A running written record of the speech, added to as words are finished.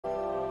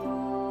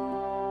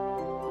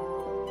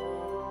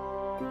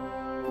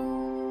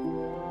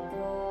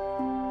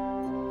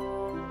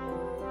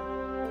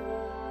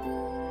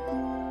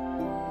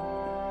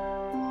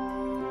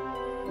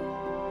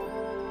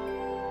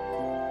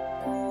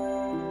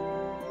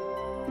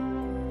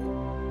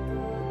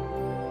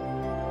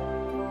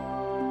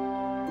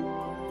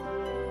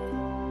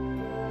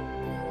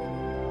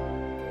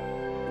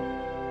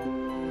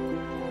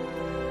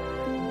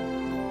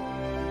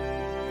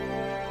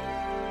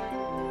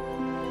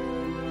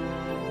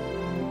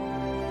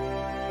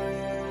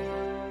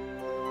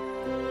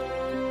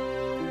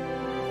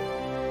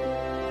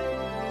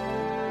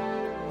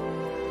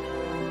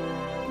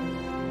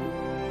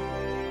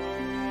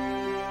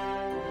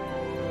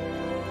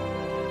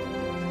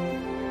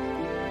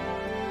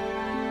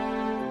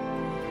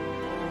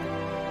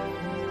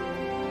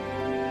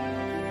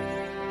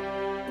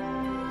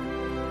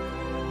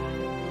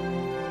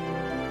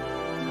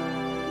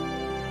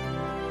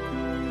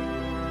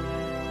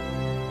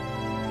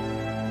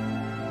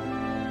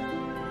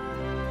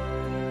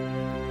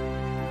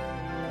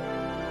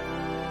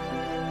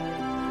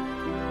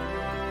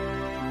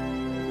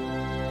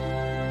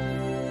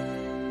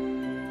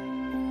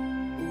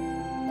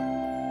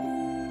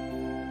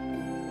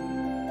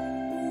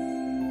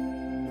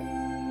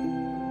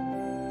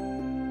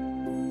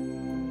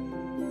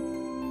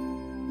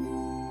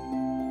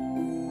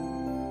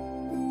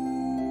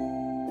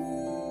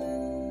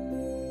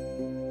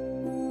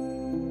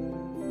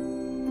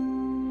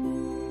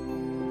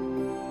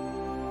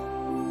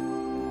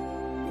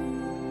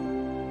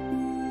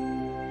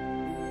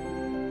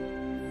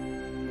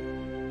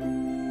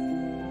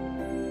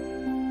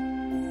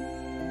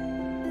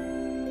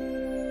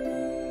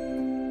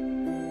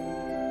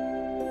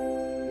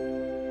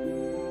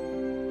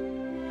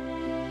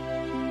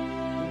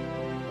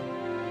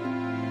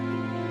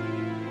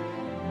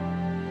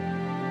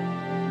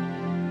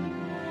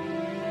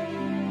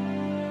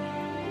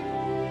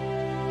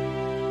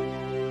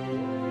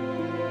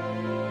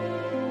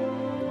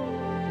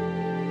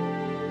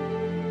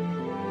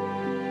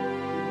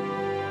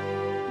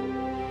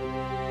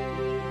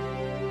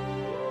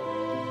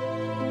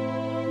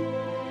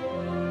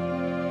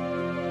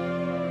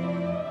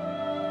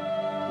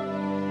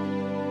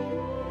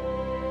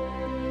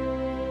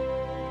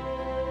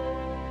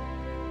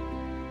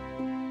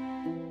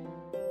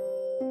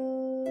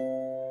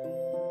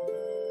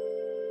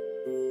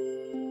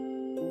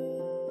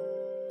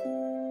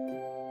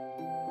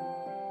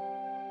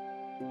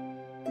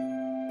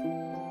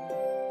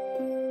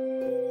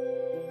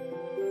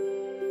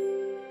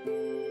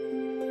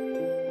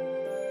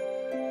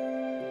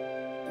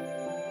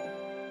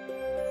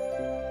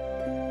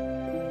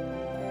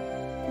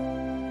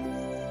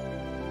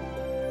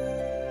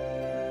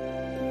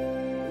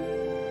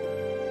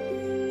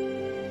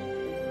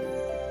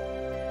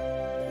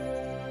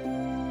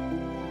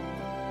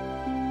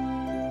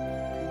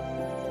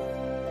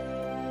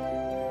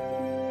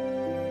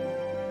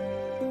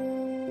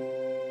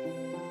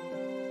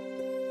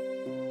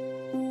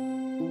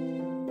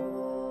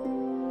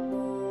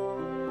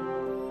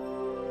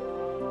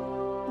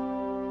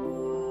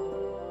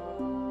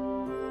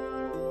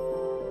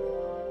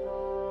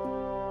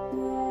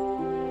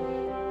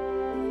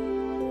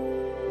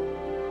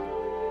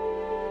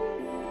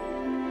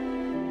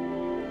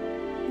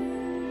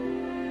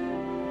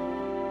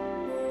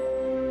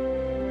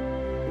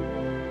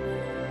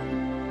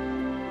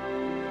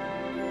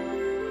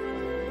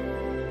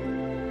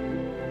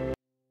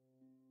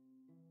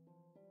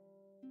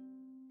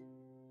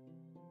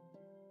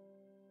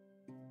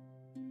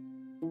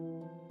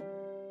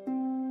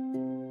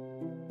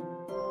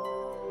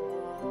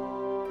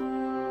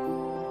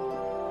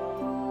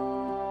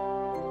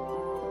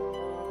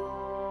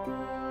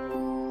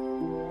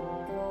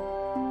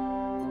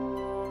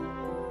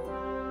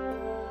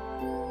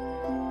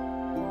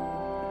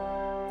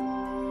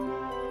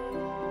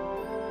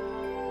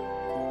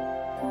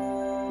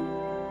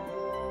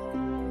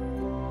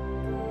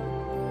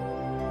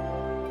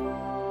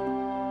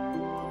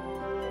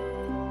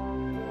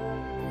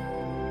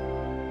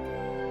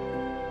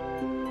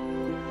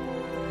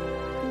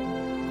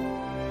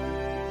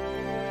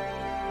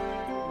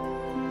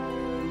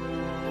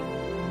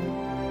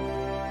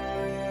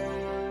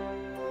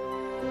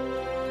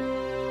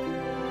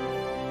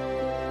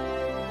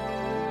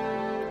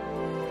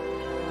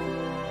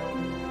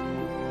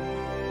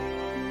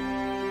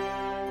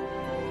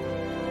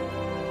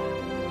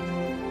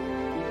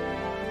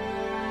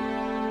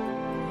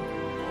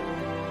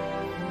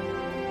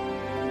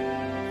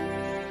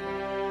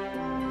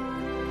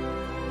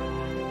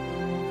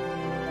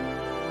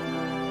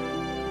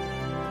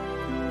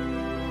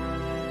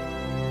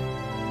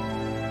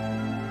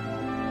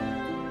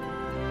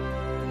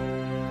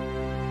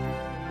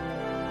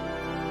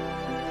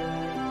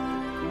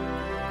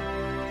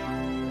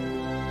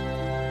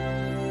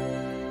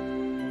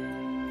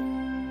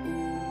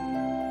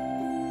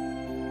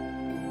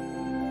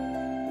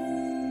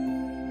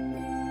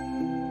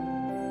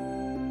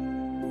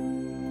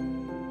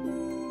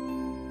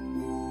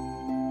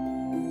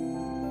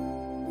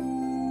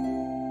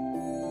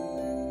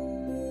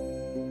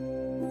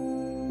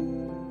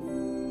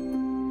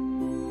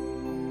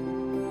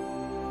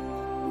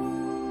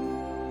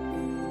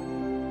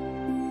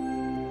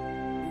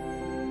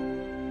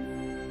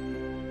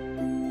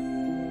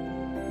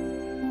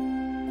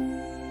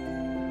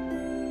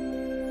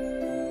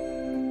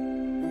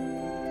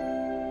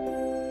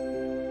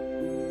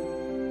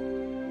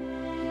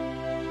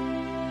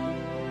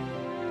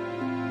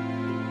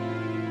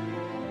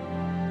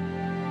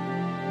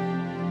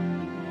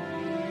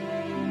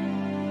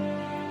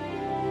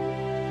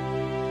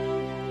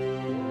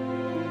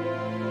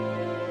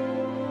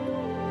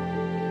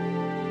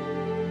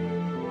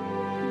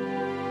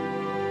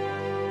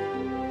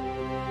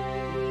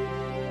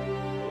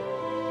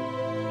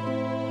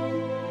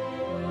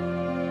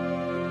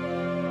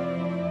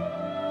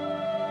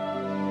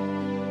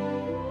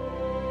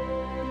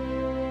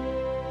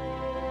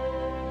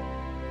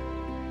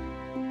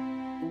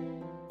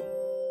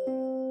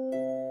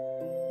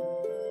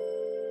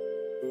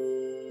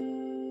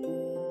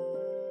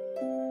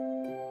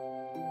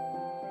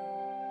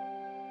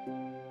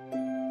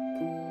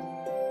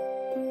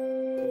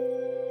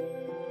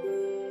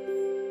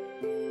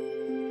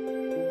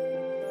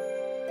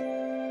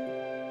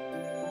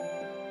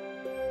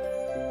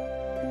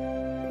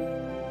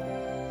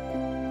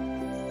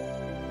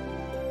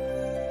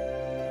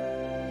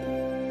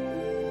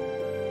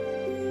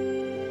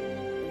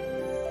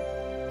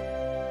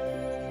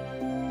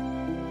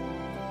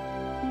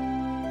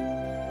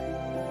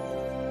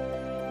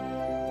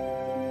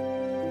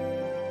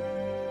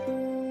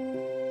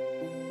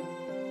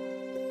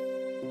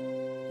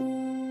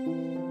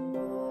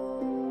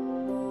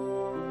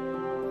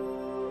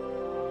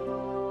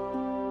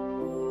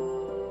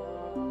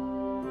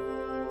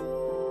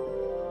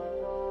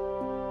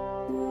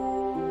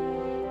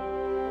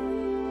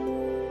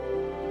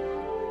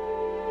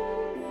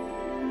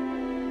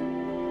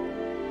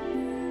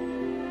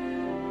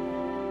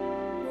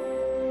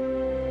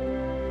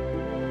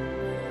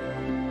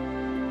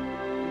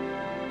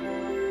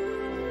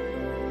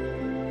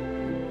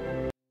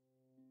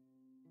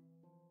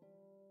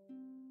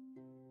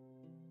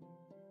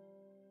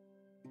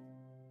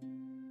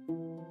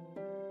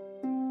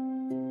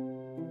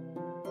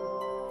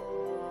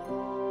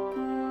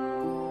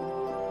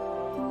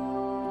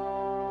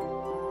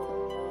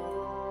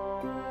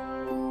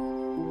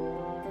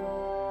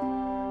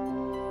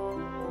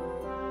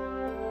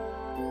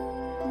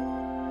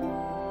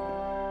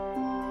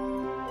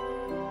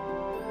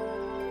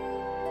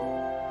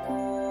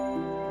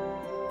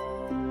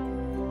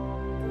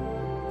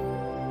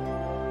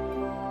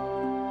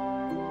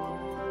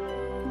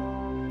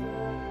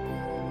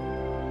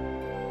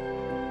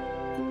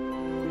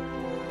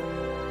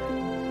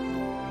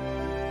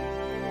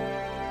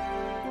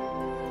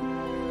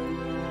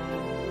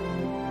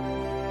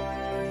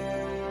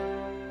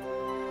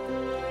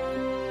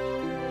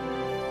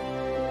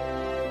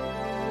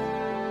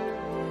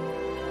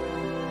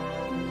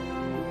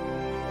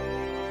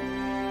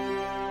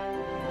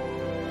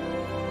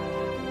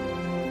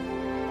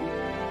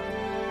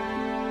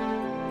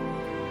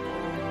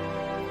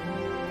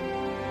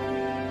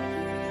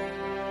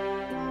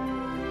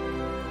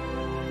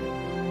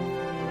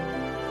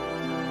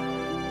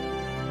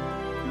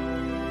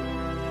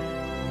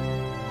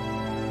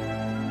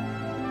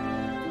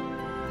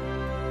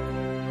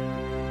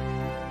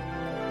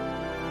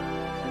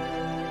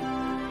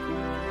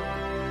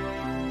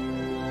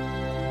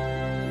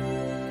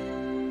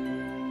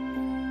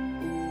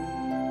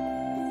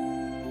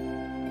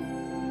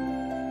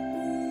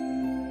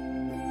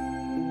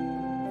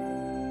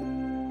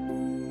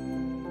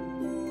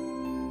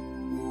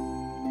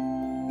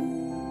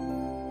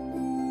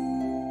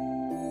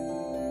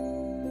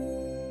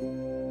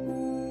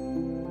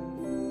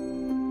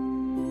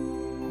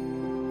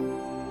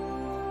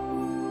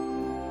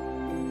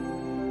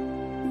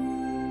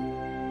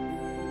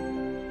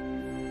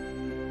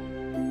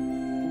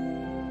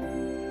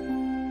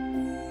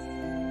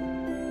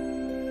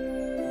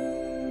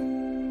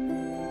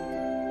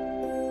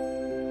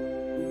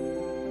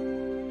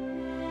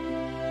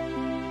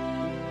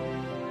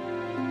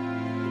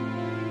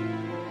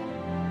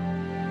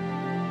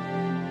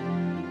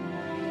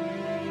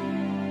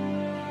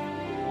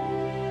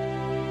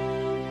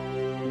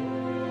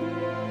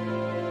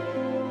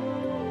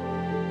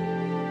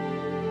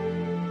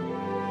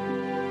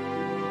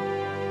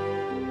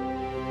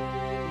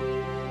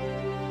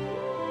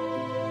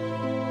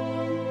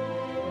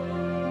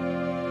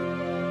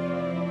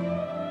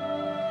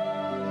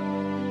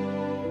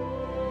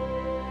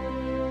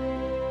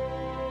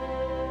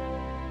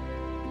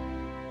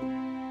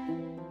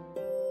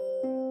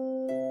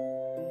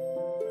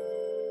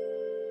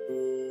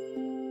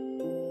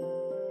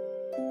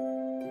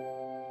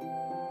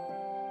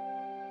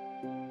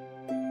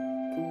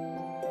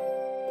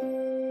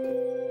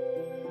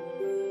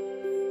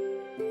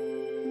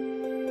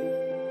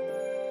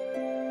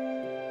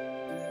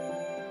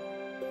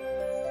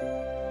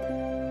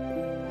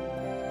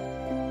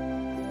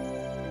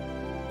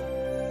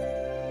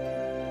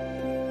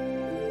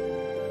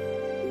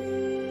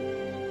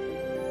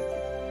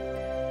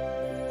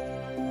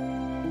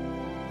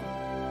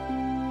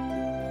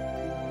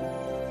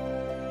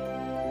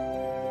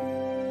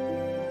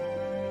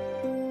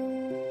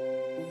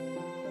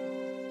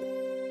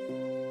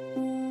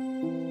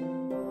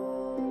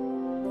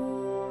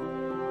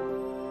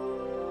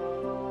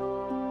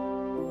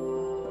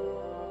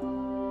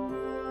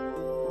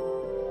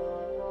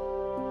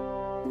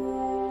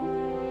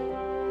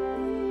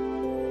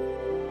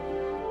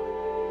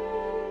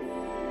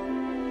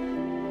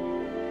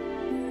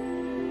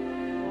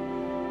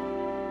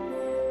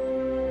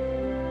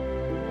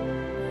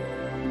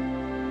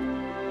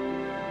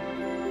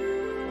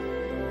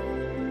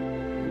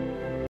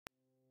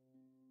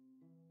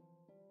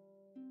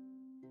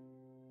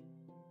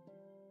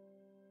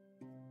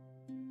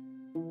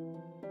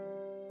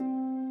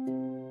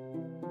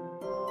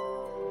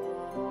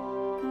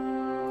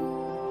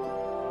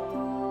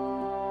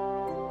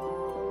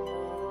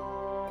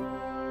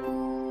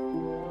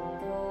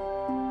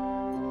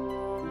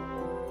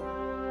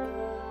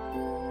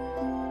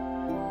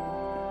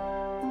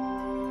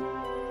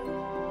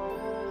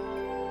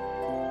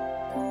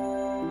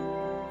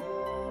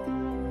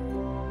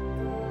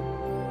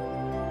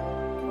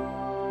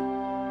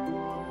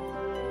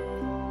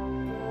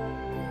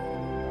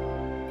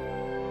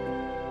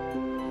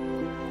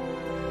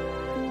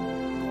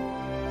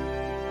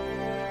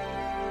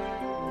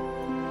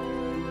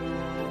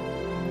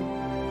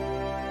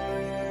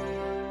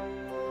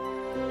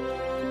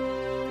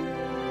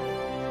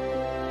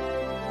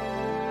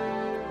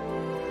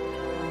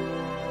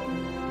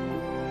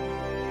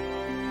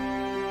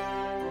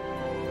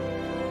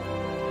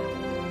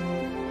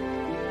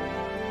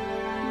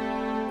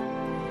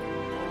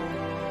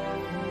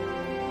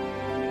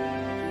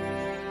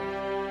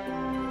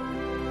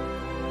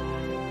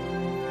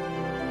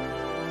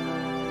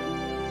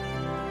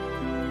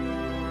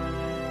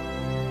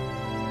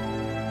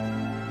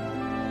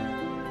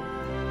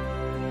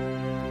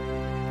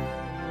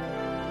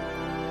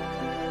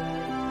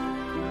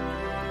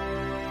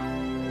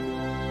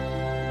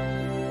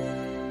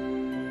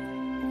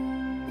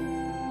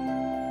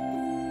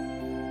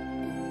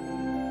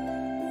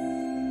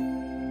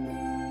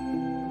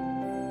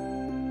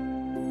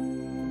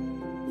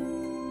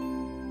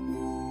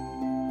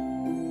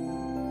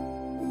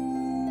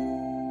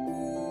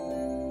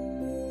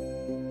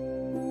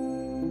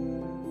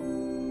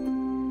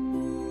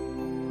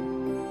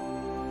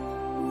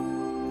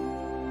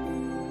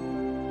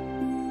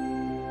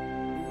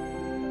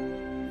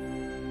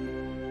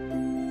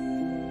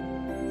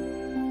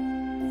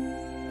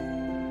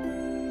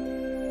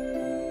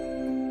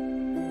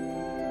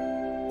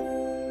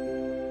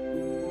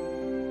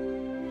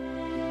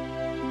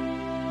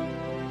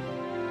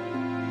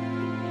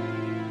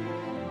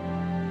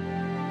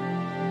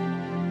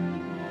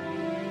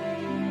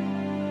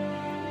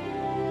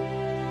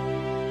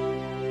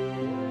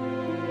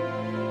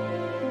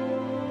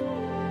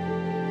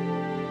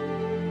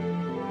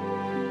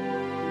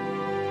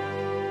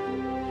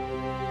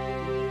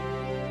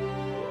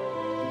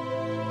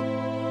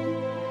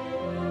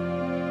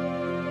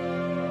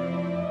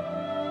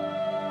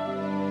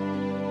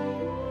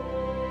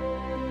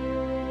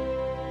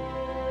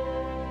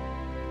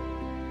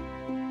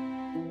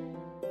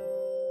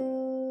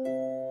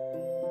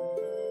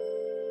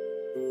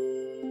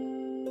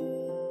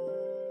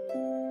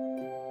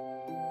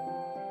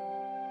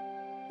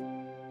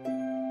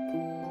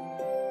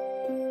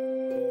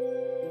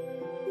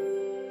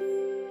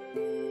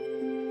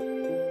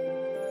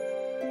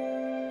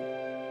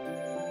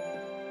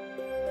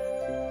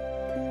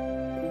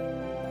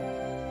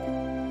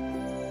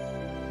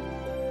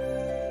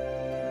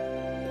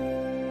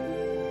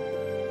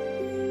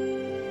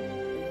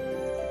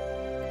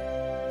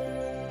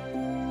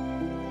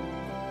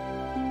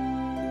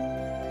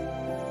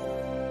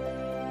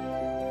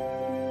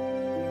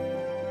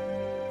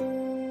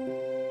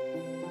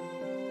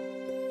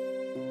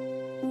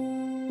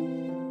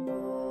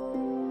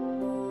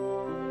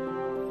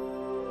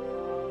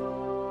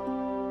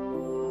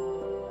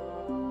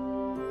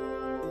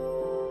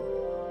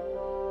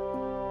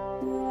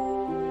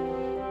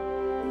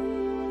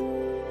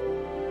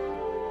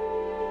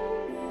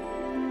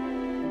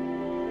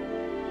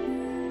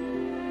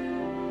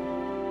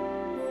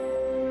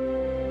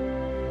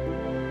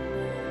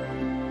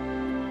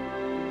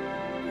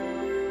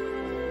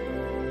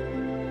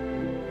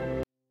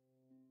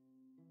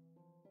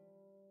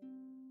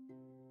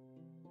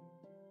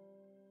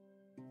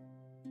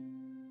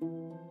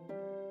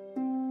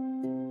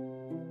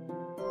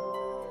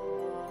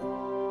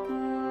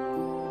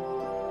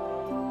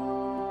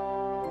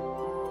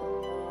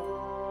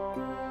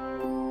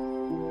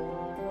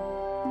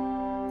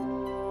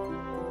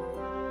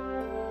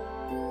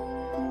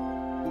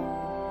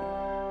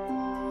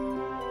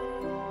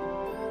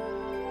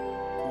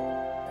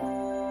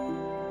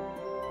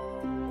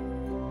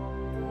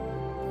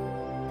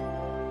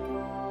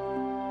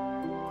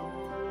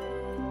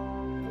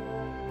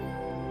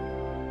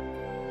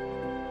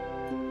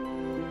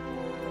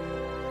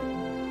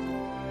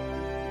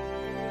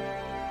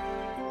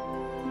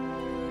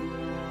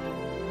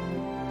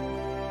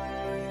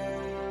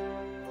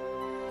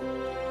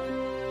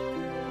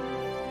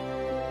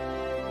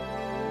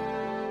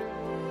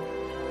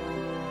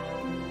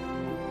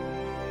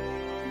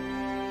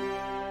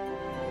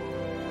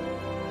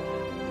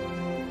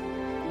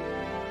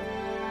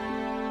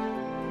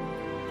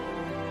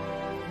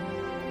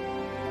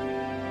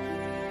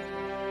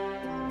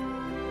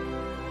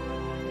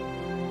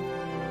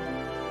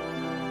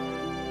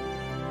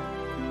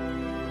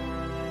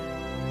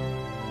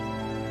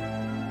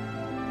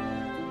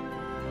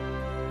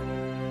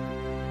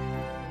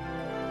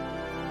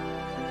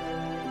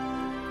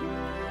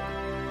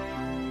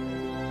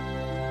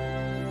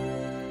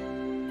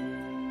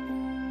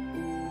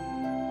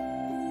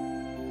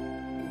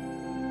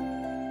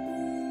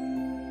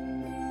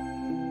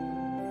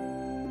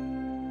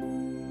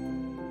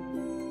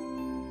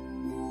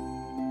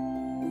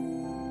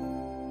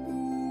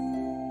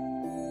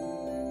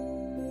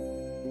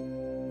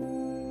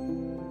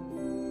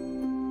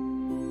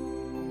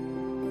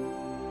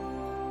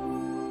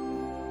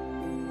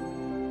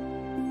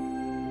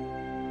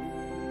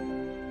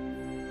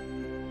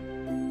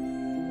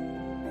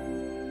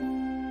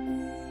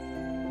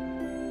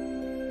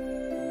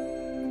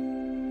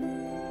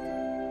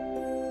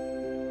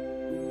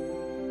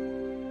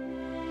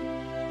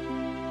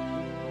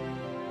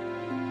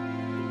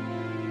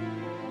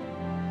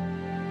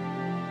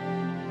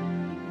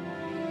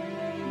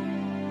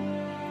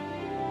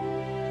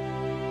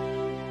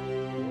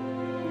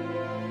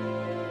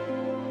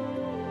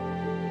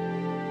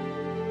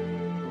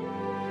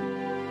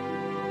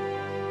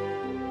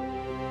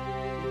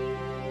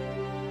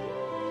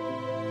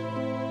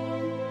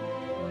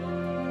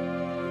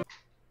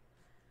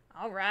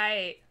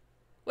right.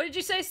 What did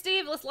you say,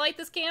 Steve? Let's light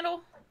this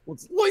candle.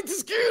 Let's light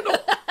this candle.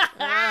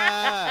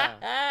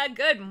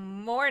 Good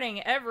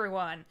morning,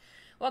 everyone.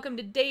 Welcome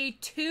to day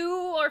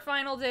 2, our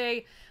final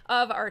day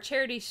of our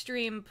charity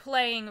stream,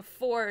 playing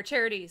for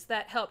charities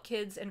that help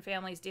kids and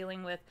families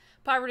dealing with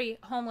poverty,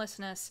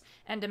 homelessness,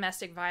 and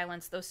domestic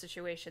violence. Those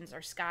situations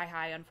are sky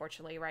high,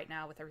 unfortunately, right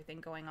now with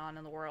everything going on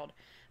in the world.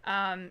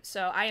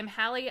 So I am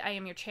Hallie. I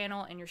am your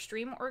channel and your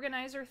stream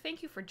organizer.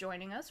 Thank you for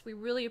joining us. We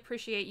really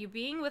appreciate you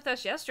being with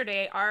us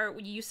yesterday.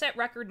 You set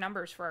record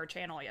numbers for our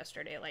channel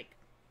yesterday. Like,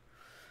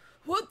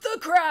 what the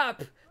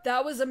crap?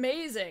 That was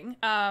amazing.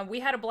 We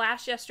had a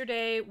blast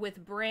yesterday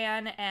with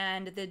Bran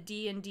and the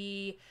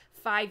D&D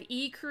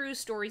 5e crew,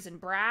 Stories in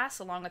Brass,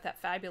 along with that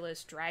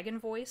fabulous dragon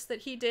voice that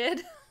he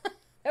did.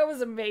 That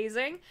was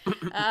amazing.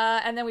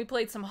 And then we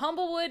played some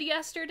Humblewood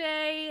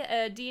yesterday,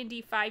 a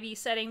D&D 5e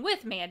setting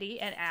with Mandy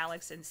and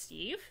Alex and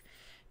Steve.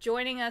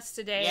 Joining us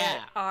today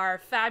are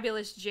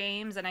fabulous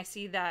James, and I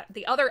see that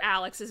the other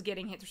Alex is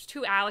getting hit. There's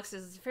 2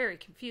 Alexes. It's very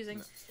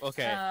confusing.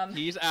 Okay,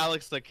 he's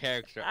Alex the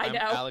character. I'm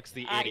Alex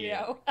the idiot.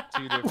 I know.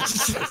 2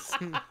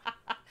 different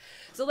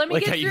So let me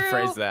Like get how through. you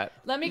phrase that.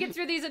 Let me get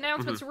through these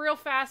announcements real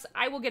fast.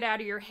 I will get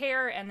out of your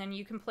hair, and then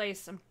you can play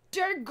some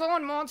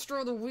daggone Monster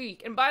of the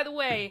Week. And by the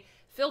way,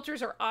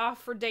 filters are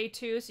off for day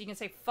 2, so you can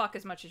say fuck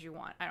as much as you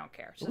want. I don't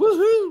care. Just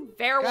Woohoo!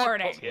 fair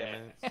warning. Yeah.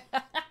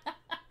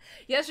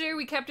 Yesterday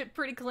we kept it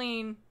pretty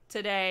clean.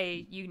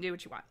 Today you can do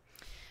what you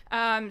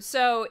want.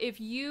 So if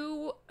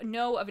you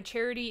know of a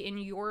charity in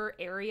your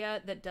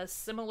area that does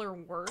similar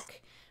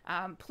work,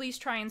 please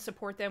try and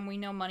support them. We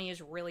know money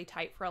is really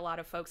tight for a lot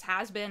of folks,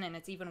 has been, and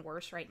it's even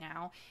worse right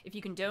now. If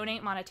you can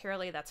donate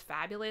monetarily, that's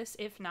fabulous.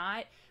 If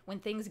not, when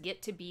things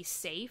get to be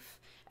safe,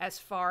 as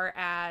far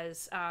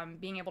as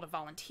being able to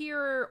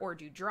volunteer or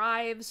do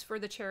drives for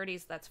the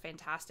charities, that's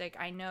fantastic.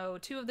 I know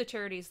 2 of the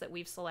charities that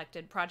we've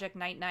selected, Project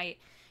Night Night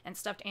and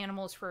Stuffed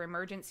Animals for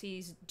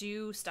Emergencies,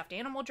 do stuffed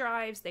animal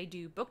drives. They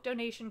do book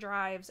donation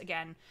drives,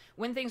 again,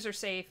 when things are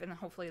safe, and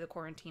hopefully the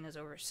quarantine is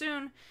over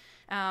soon.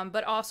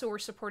 But also we're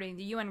supporting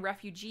the UN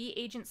Refugee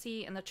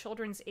Agency and the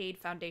Children's Aid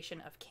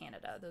Foundation of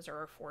Canada. Those are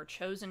our 4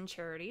 chosen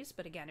charities.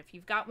 But again, if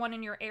you've got one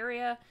in your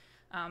area,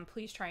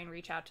 please try and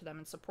reach out to them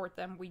and support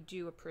them. We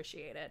do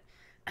appreciate it.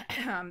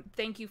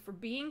 Thank you for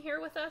being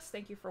here with us.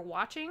 Thank you for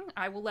watching.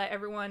 I will let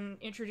everyone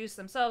introduce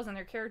themselves and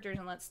their characters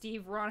and let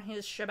Steve run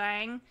his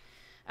shebang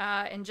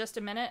in just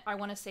a minute. I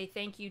want to say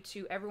thank you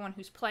to everyone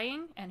who's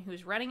playing and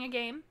who's running a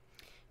game.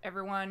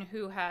 Everyone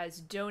who has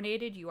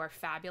donated, you are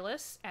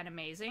fabulous and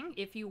amazing.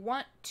 If you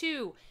want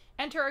to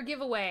enter our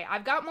giveaway,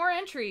 I've got more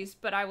entries,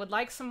 but I would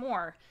like some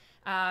more.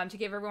 To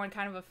give everyone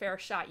kind of a fair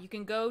shot, you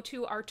can go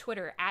to our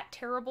Twitter at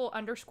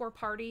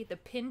terrible_party. The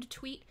pinned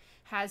tweet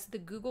has the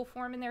Google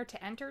form in there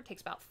to enter. It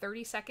takes about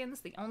 30 seconds.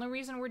 The only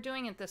reason we're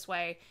doing it this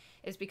way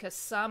is because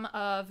some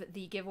of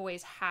the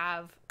giveaways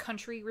have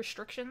country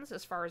restrictions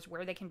as far as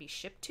where they can be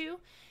shipped to.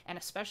 And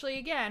especially,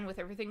 again, with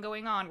everything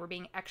going on, we're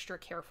being extra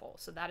careful.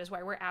 So that is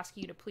why we're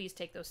asking you to please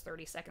take those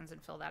 30 seconds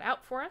and fill that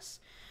out for us.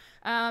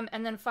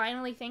 And then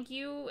finally, thank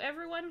you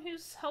everyone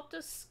who's helped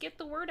us get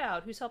the word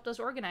out, who's helped us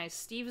organize.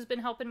 Steve has been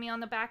helping me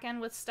on the back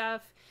end with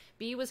stuff.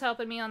 B was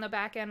helping me on the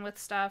back end with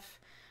stuff.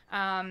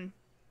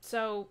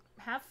 So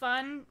have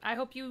fun. I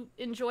hope you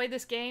enjoy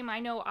this game. I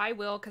know I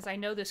will, because I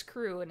know this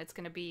crew, and it's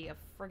going to be a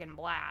friggin'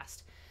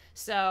 blast.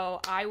 So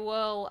I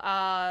will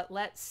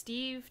let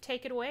Steve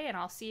take it away, and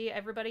I'll see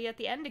everybody at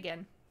the end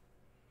again.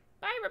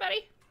 Bye,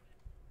 everybody.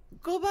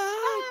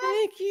 Goodbye.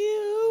 Thank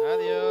you.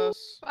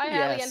 Adios. Bye,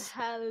 Hallie, and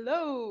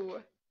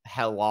hello.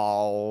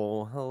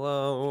 Hello.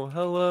 Hello.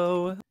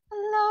 Hello.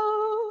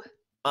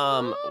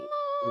 Hello.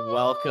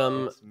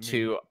 Welcome It's me.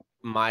 to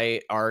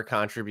our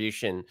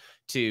contribution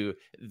to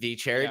the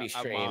charity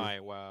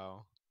stream.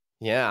 Wow.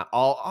 Yeah.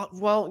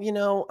 Well, you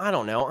know, I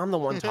don't know. I'm the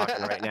one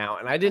talking right now,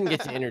 and I didn't get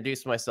to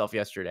introduce myself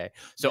yesterday.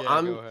 So Yeah,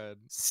 I'm go ahead.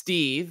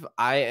 Steve.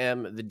 I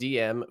am the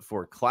DM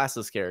for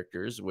Classless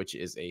Characters, which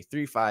is a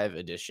 3.5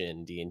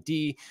 edition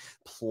D&D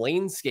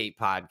Planescape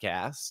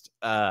podcast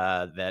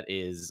that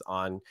is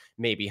on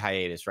maybe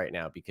hiatus right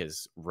now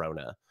because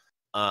Rona.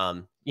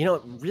 You know,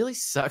 it really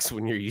sucks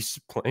when you're used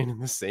to playing in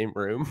the same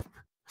room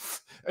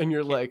and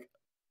you're like,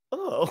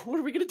 oh, what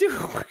are we gonna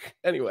do?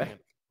 Anyway,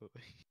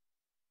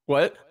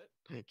 what?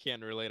 I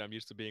can't relate. I'm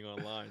used to being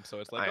online, so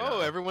it's like, I know.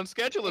 oh, everyone's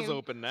schedule is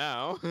open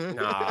now.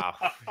 Nah,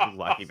 you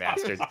lucky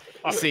bastards.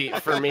 See,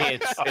 for me,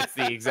 it's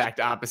the exact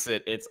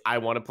opposite. It's I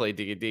want to play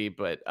D&D,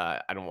 but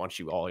I don't want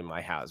you all in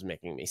my house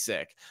making me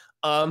sick.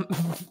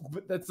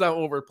 But that's not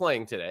what we're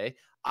playing today.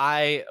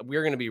 I'm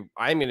gonna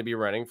be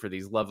running for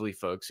these lovely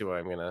folks who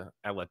I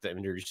let them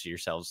introduce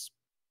yourselves.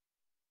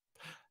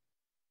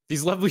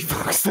 These lovely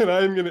folks that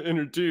I'm gonna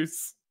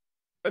introduce,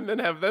 and then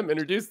have them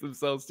introduce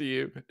themselves to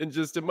you in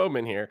just a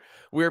moment here.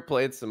 We're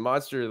playing some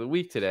Monster of the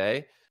Week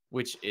today,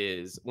 which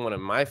is one of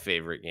my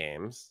favorite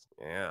games.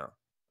 Yeah,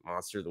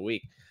 Monster of the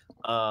Week.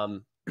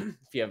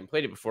 If you haven't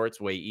played it before,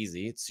 it's way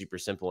easy. It's super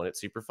simple and it's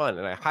super fun,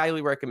 and I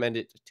highly recommend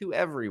it to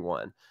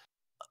everyone.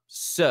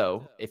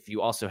 So, if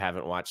you also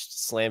haven't watched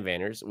Slam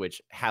Vanners,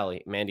 which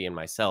Hallie, Mandy, and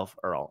myself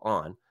are all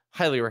on,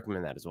 highly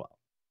recommend that as well.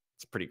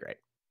 It's pretty great.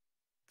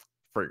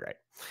 Pretty great.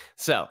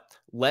 So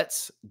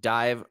let's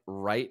dive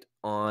right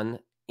on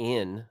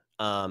in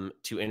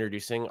to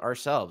introducing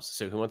ourselves.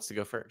 So who wants to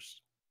go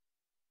first?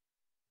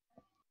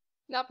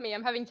 Not me.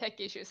 I'm having tech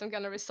issues. I'm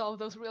gonna resolve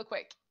those real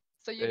quick.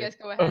 So you guys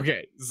go ahead.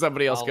 Okay,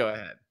 somebody else go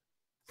ahead.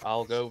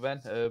 I'll go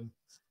then.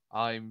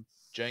 I'm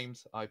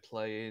James. I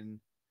play in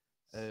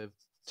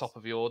Top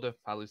of the Order,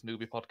 Ali's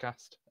Newbie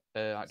podcast,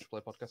 actual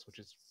play podcast, which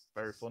is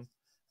very fun.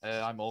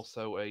 I'm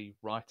also a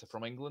writer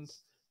from England.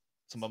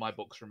 Some of my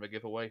books from a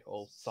giveaway,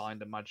 all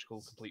signed and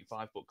magical, complete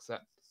 5-book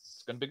set.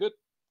 It's going to be good.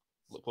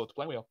 Look forward to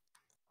playing with y'all.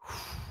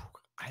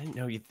 I didn't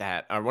know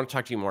that. I want to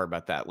talk to you more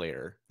about that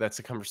later. That's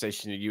a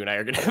conversation you and I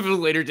are going to have at a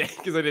later date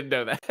because I didn't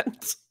know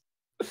that.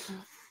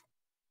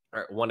 All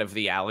right, one of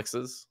the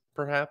Alexes,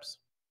 perhaps.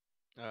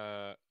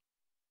 Hi,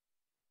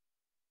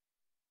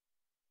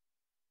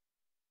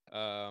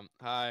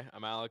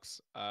 I'm Alex.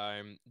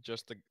 I'm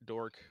just a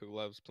dork who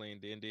loves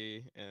playing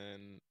D&D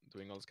and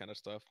doing all this kind of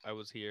stuff. I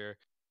was here,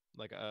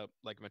 like I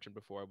mentioned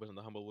before, I was in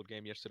the Humblewood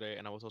game yesterday,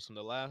 and I was also in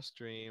the last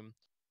stream,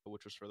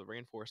 which was for the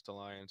Rainforest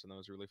Alliance, and that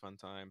was a really fun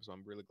time. So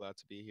I'm really glad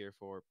to be here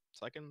for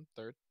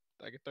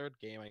third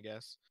game, I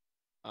guess.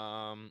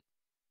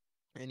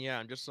 And yeah,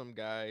 I'm just some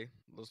guy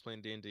loves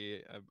playing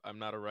D&D. I'm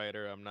not a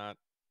writer. I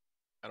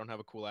don't have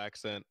a cool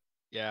accent.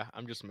 Yeah,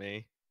 I'm just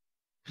me.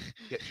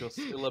 Yet you're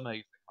still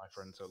amazing, my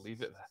friend, so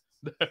leave it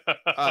there.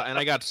 And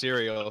I got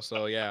cereal,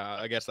 so yeah,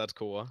 I guess that's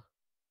cool.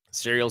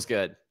 Cereal's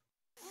good.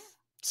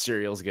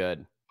 Cereal's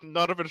good.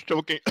 None of it's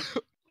choking.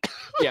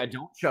 Yeah,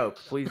 don't choke.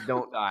 Please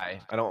don't die.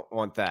 I don't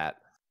want that.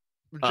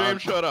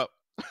 James, shut up.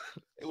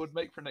 It would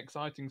make for an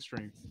exciting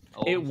stream.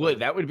 It would.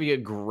 That would be a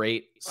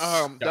great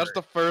That's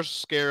the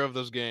first scare of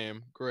this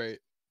game. Great.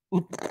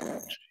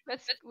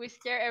 We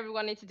scare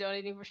everyone into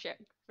donating for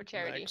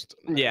charity. Next.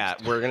 Yeah,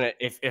 we're gonna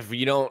if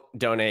you don't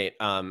donate,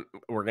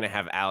 we're gonna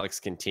have Alex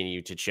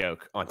continue to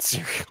choke on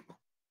cereal.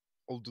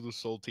 I'll do the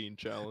Saltine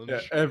challenge.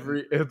 Yeah, oh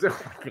my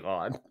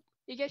god.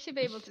 You guys should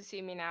be able to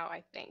see me now,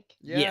 I think.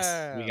 Yeah.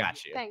 Yes, we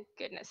got you. Thank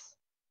goodness.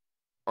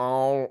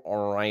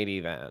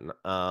 Alrighty then.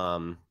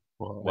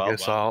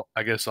 Well,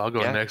 I guess I'll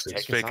go next.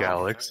 It's Fake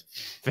Alex.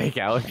 Fake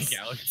Alex.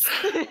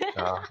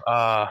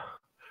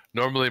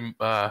 Normally,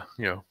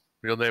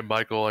 real name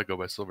Michael. I go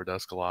by Silver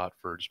Dusk a lot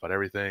for just about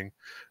everything.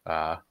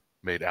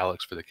 Made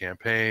Alex for the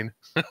campaign.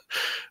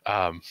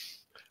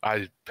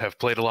 I have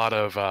played a lot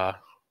of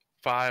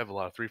 5, a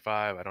lot of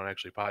 3.5. I don't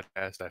actually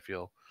podcast. I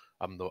feel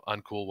I'm the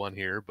uncool one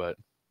here, but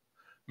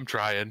I'm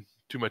trying.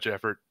 Too much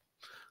effort.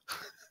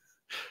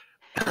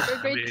 You're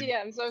a great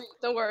GM, so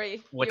don't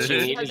worry. What you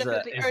you need have is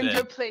definitely earned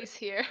your place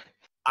here.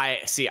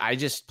 I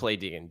just play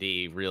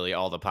D&D. Really,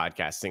 all the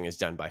podcasting is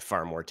done by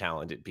far more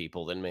talented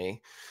people than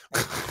me.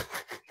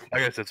 I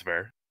guess that's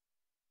fair.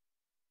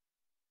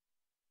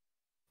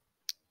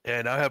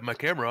 And I have my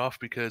camera off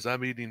because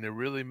I'm eating a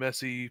really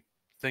messy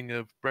thing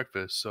of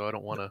breakfast, so I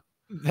don't want to.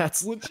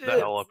 That's legit.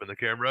 That all up in the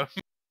camera.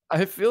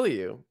 I feel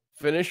you.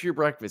 Finish your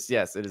breakfast.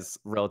 Yes, it is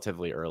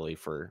relatively early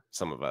for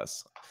some of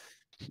us,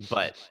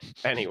 but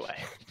anyway.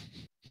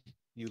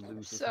 You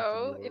lose.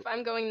 So, if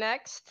I'm going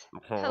next,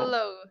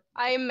 hello,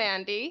 I'm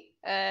Mandy.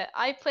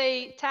 I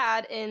play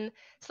Tad in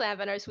Slam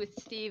Banners with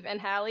Steve and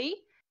Hallie,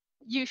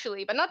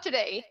 usually, but not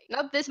today.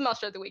 Not this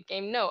Monster of the Week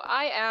game. No,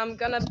 I am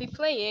gonna be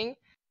playing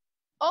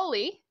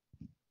Ollie.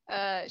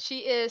 She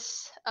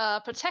is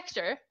a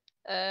protector,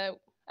 the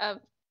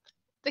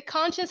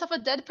conscience of a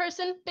dead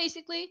person,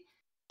 basically,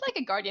 like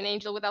a guardian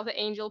angel without the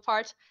angel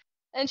part.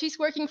 And she's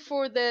working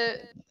for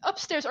the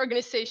upstairs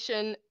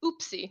organization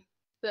Oopsie,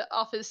 the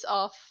Office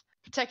of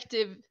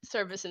Protective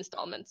Service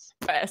Installments.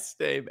 Best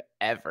name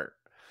ever.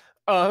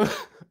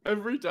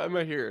 Every time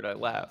I hear it, I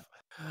laugh.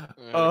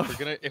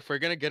 If we're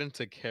gonna get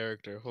into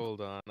character,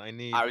 hold on.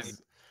 I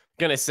was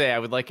gonna say I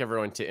would like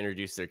everyone to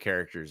introduce their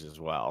characters as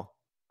well.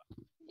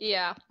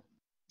 Yeah.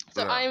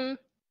 So I'm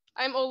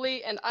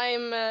Oli, and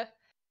I'm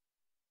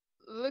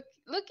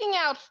looking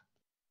out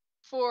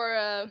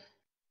for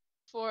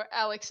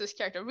Alex's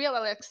character, real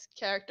Alex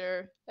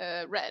character,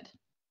 Red.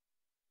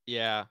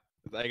 Yeah,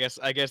 I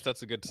guess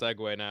that's a good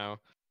segue now.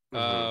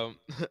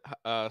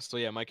 Mm-hmm. So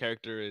yeah, my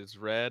character is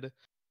Red.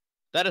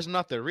 That is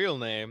not their real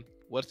name.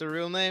 What's their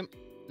real name?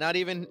 Not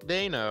even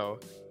they know.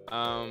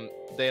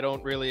 They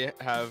don't really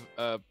have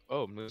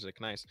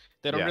music, nice.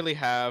 They don't really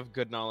have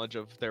good knowledge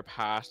of their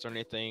past or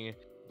anything,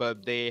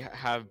 but they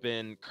have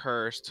been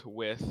cursed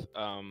with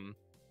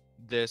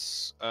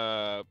this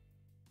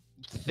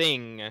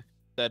thing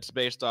that's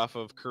based off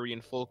of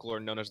Korean folklore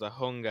known as the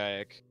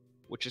Hongaek,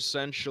 which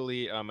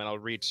essentially, and I'll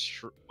read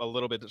a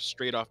little bit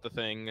straight off the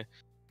thing.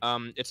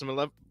 It's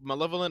a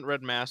malevolent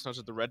red mass known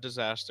as the Red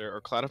Disaster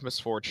or Cloud of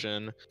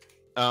Misfortune.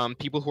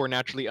 People who are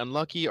naturally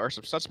unlucky are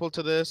susceptible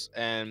to this,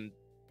 and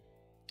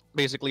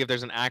basically if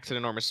there's an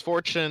accident or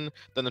misfortune,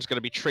 then there's going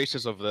to be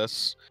traces of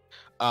this.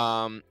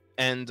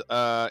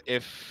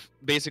 If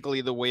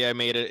basically the way I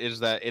made it is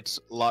that it's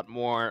a lot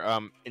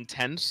more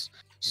intense.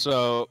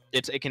 So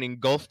it can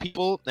engulf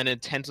people and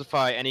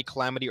intensify any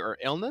calamity or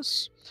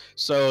illness.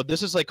 So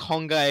this is like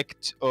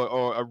Hongaik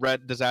or a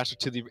red disaster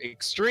to the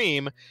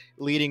extreme,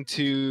 leading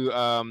to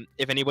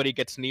if anybody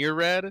gets near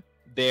red,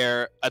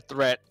 they're a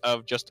threat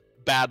of just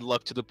bad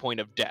luck to the point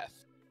of death.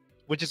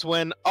 Which is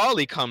when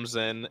Ollie comes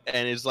in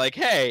and is like,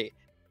 "Hey,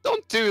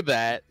 don't do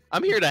that.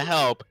 I'm here to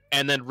help."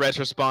 And then Red's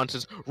response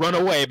is, "Run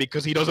away,"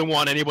 because he doesn't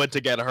want anyone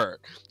to get hurt.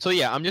 So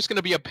yeah, I'm just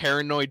gonna be a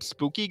paranoid,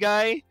 spooky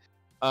guy.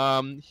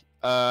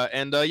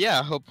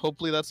 Yeah,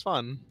 hopefully that's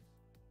fun.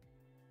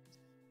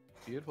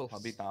 Beautiful. I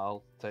mean,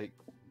 I'll take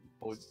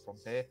points from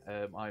here.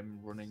 I'm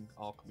running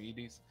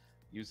Archimedes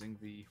using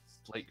the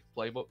Flake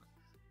playbook.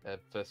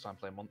 First time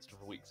playing Monster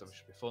for a week, so it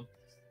should be fun.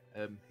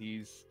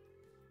 He's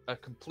a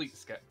complete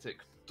skeptic,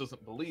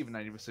 doesn't believe in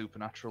any of the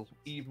supernatural,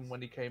 even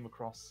when he came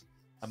across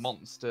a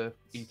monster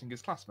eating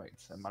his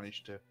classmates and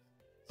managed to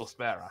bust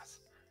their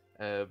ass.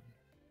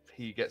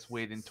 He gets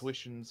weird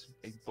intuitions,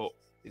 but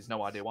he's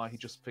no idea why. He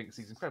just thinks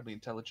he's incredibly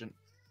intelligent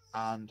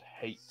and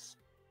hates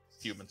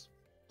humans.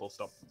 Full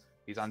stop.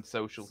 He's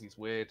antisocial, he's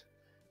weird,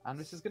 and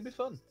this is going to be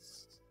fun.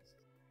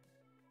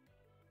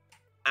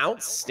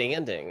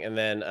 Outstanding. And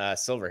then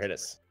Silver, hit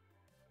us.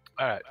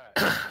 All right.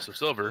 So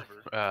Silver,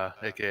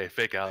 aka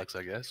Fake Alex,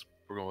 I guess.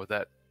 We're going with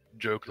that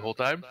joke the whole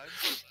time.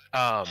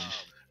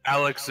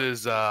 Alex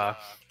is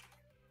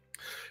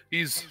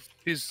he's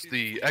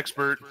the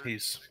expert.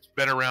 He's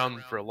been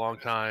around for a long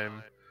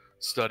time,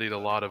 studied a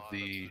lot of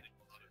the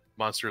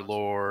monster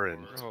lore,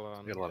 and Hold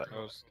on. got a lot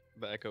of...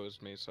 The echo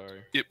is me.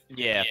 Sorry. Yep.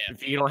 Yeah,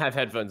 if you don't have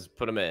headphones,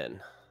 put them in.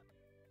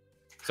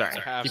 Sorry.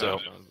 I have So-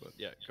 headphones, but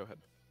yeah, go ahead.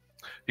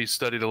 He's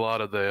studied a lot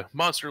of the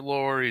monster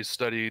lore. He's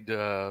studied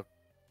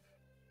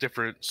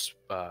different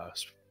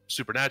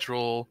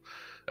supernatural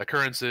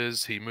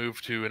occurrences. He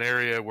moved to an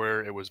area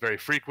where it was very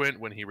frequent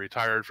when he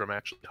retired from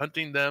actually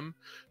hunting them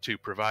to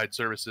provide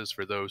services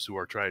for those who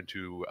are trying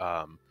to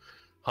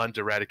hunt,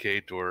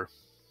 eradicate, or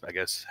I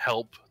guess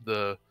help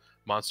the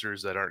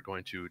monsters that aren't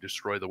going to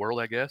destroy the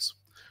world, I guess.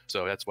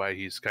 So that's why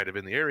he's kind of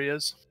in the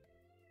areas.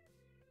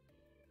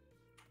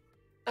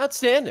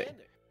 Outstanding.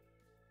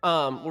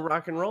 We'll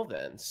rock and roll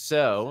then.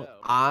 So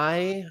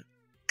I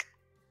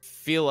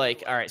feel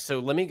like, all right, so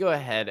let me go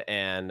ahead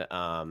and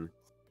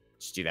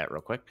just do that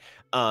real quick.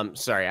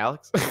 Sorry,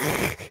 Alex.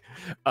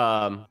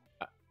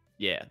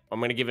 Yeah, I'm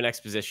going to give an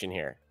exposition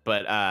here.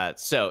 But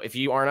so if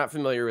you are not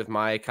familiar with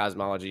my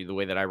cosmology, the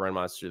way that I run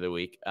Monster of the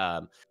Week,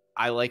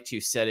 I like to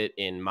set it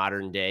in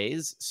modern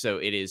days. So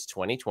it is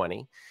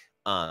 2020.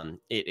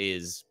 It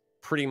is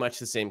pretty much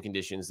the same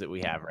conditions that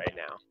we have right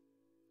now.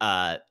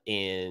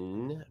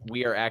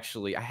 We are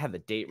actually, I have the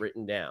date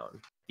written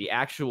down. The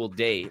actual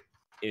date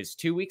is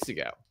 2 weeks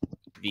ago,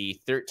 the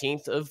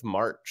 13th of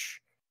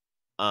March,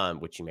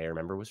 which you may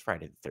remember was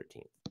Friday the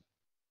 13th,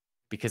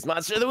 because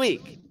Monster of the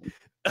Week.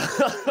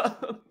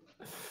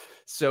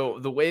 So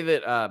the way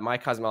that my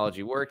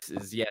cosmology works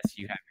is, yes,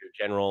 you have your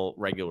general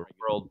regular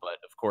world, but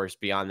of course,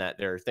 beyond that,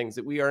 there are things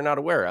that we are not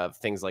aware of,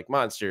 things like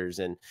monsters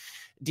and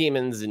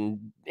demons and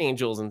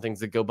angels and things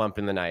that go bump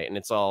in the night, and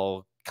it's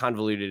all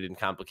convoluted and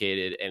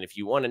complicated. And if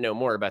you want to know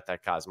more about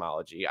that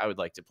cosmology, I would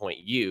like to point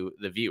you,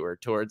 the viewer,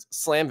 towards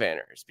Slam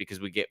Banners, because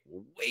we get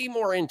way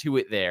more into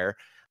it there.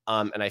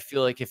 And I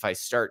feel like if I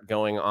start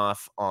going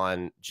off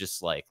on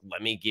just like,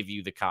 let me give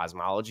you the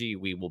cosmology,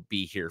 we will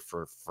be here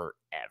for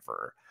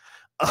forever.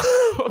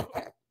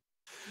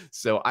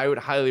 So I would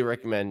highly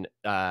recommend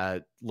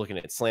looking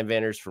at Slam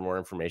Banners for more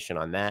information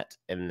on that.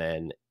 And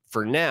then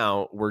for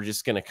now, we're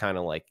just going to kind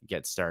of like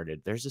get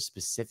started. There's a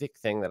specific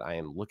thing that I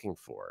am looking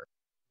for,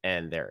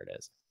 and there it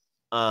is.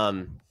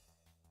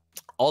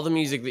 All the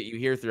music that you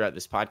hear throughout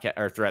this podcast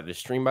or throughout this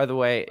stream, by the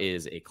way,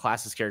 is a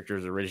Classes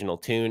Characters original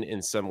tune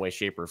in some way,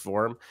 shape, or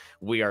form.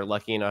 We are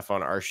lucky enough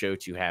on our show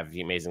to have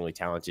the amazingly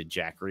talented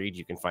Jack Reed.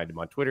 You can find him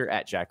on Twitter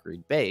at Jack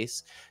Reed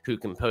Bass, who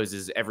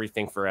composes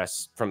everything for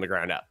us from the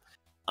ground up.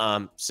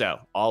 So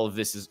all of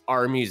this is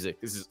our music.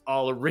 This is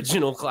all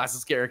original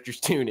Classes Characters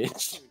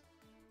tunage.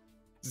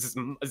 This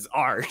is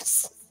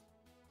ours.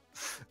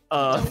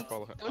 Follow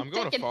him.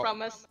 Don't take it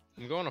from us.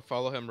 I'm going to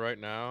follow him right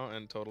now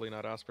and totally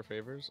not ask for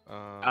favors.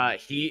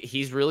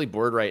 He's really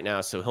bored right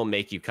now, so he'll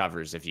make you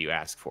covers if you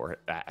ask for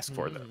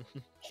them.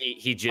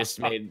 He just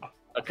made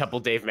a couple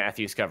Dave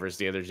Matthews covers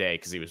the other day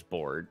because he was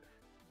bored.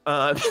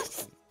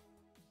 It's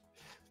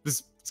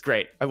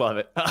great. I love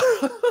it.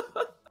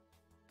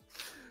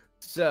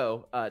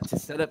 So to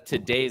set up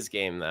today's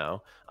game,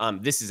 though,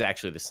 this is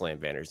actually the Slam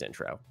Banners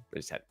intro. I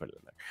just had to put it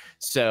in there.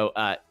 So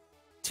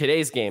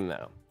today's game,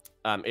 though,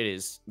 it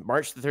is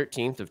March the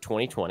 13th of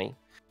 2020.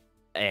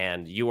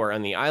 And you are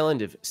on the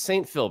island of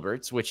St.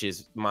 Filberts, which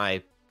is my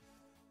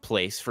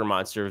place for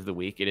Monster of the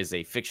Week. It is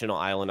a fictional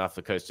island off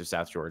the coast of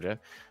South Georgia.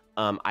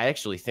 I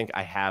actually think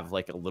I have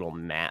like a little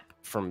map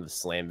from the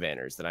Slam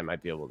Banners that I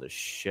might be able to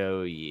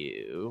show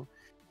you.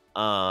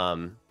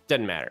 Doesn't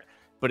matter.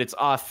 But it's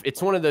off.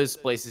 It's one of those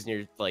places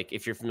near, like,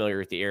 if you're familiar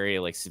with the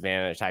area, like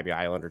Savannah, Tybee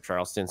Island, or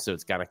Charleston. So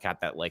it's kind of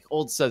got that like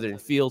old Southern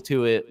feel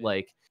to it.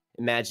 Like,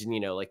 imagine,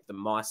 like the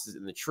mosses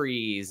in the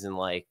trees and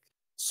like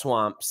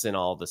swamps and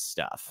all the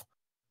stuff.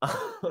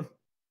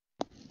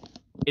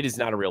 It is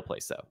not a real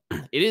place, though.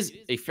 It is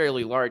a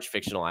fairly large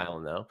fictional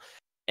island, though,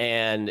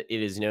 and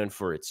it is known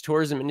for its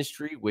tourism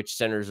industry, which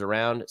centers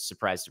around,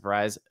 surprise,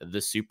 surprise,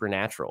 the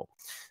supernatural.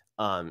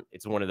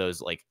 It's one of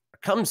those like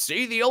come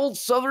see the old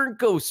Southern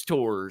ghost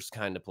tours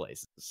kind of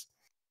places.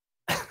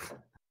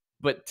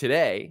 But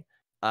today,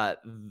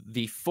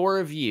 the four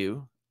of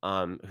you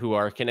who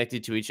are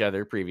connected to each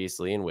other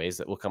previously in ways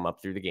that will come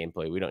up through the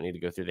gameplay. We don't need to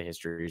go through the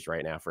histories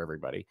right now for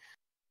everybody.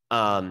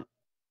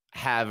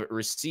 Have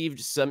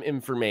received some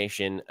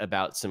information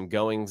about some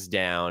goings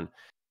down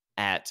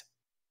at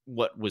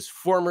what was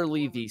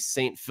formerly the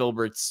St.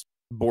 Filbert's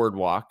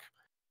Boardwalk,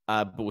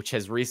 but which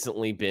has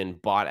recently been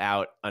bought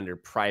out under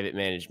private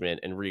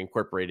management and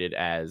reincorporated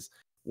as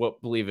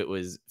what believe it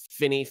was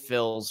Finny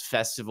Phil's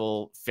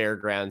Festival,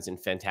 Fairgrounds, and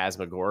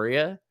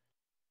Phantasmagoria.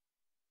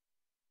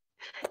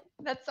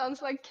 That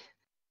sounds like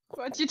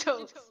what you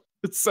told us.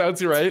 It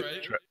sounds right.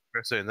 Try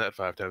saying that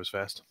 5 times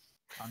fast.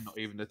 I'm not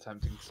even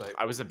attempting to say it.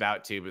 I was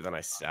about to, but then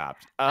I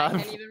stopped. I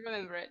can't even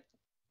remember it.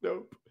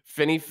 Nope.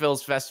 Finny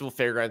Phil's Festival,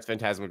 Fairgrounds,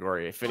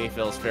 Phantasmagoria. Finny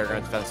Phil's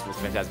Fairgrounds, Festivals,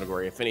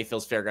 Phantasmagoria. Finny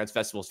Phil's Fairgrounds,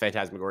 Festivals,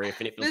 Phantasmagoria.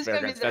 Finny Phil's This is gonna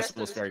be Fairgrounds, the rest of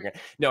Festivals, the stream. Fairgrounds.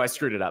 No, I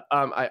screwed it up.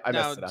 I Now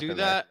messed it up. do in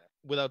there. that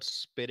without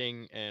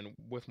spitting and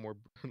with more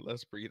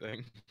less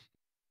breathing.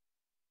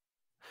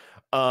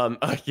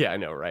 Yeah, I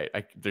know, right?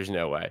 There's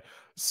no way.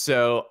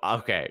 So,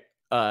 okay.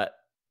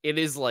 It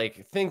is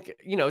like, think,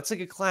 it's like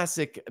a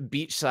classic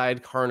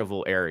beachside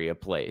carnival area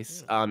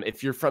place.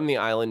 If you're from the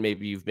island,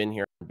 maybe you've been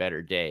here on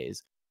better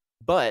days.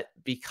 But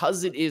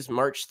because it is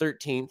March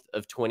 13th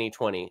of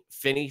 2020,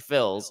 Finny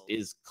Phil's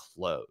is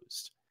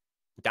closed.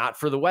 Not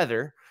for the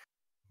weather,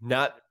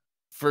 not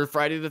for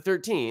Friday the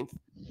 13th,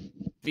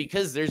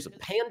 because there's a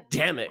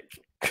pandemic.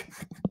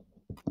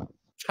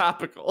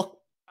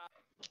 Topical.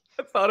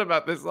 I thought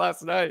about this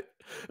last night.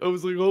 I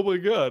was like, oh my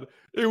God,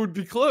 it would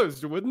be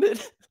closed, wouldn't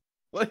it?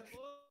 Like,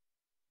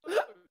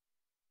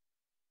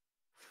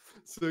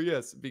 so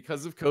yes,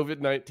 because of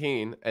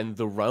COVID-19 and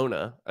the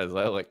Rona, as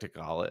I like to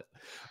call it,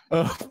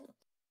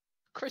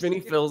 Finny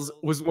Phil's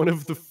was one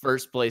of the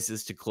first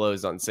places to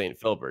close on St.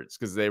 Filbert's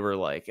because they were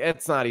like,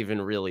 it's not even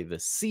really the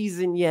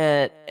season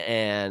yet,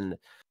 and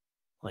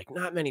like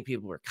not many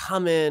people were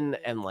coming,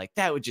 and like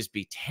that would just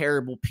be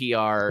terrible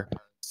PR,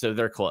 so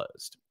they're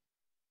closed.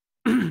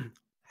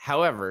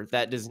 However,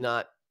 that does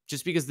not,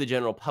 just because the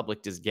general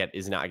public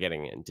is not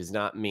getting in, does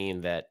not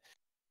mean that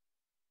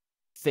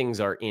things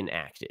are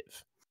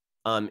inactive.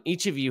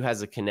 Each of you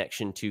has a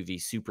connection to the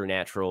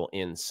supernatural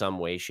in some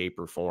way, shape,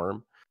 or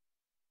form.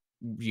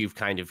 You've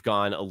kind of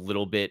gone a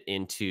little bit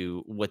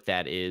into what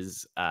that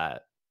is,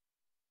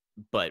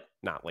 but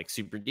not like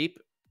super deep.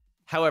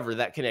 However,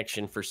 that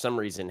connection for some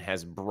reason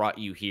has brought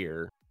you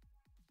here.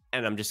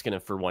 And I'm just going to,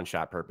 for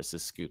one-shot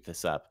purposes, scoop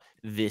this up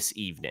this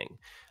evening.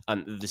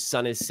 The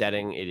sun is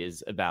setting. It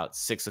is about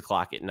 6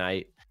 o'clock at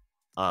night.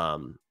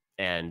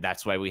 And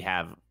that's why we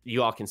have,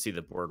 you all can see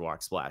the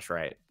boardwalk splash,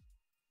 right?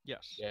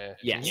 Yes. Yeah.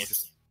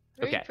 Yes.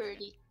 Very Okay.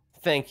 pretty.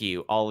 Thank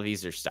you. All of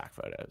these are stock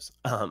photos.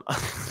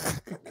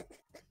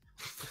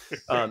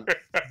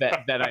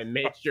 That I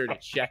made sure to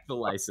check the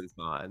license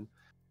on.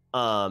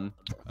 I'm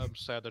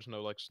sad there's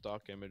no like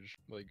stock image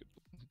like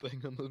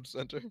thing on the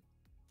center.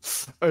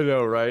 I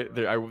know, right?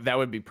 That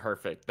would be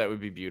perfect. That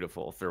would be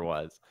beautiful if there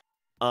was.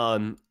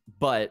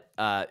 But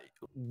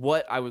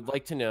what I would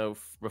like to know,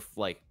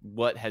 like,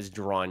 what has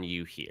drawn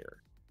you here?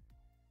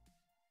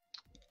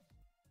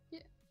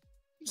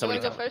 You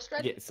want to go first,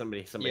 Red? Yeah,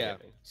 somebody. Yeah.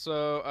 hit me.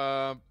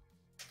 So,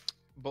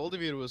 bold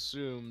of you to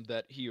assume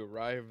that he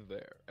arrived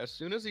there. As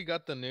soon as he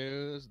got the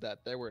news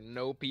that there were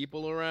no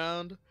people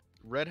around,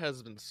 Red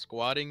has been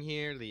squatting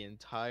here the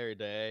entire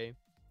day.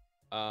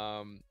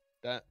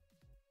 That,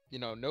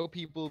 no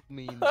people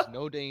means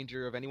no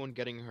danger of anyone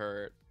getting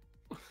hurt.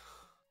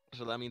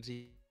 So that means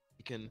he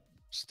can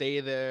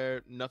stay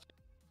there. Nothing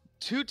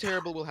too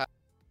terrible will happen.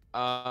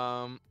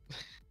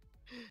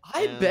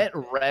 I bet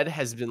Red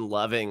has been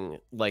loving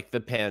like the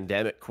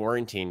pandemic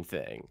quarantine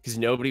thing because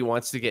nobody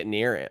wants to get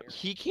near him.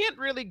 He can't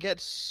really get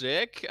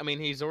sick. I mean,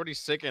 he's already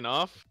sick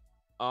enough.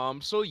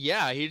 So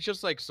yeah, he's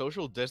just like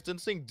social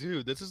distancing.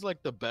 Dude, this is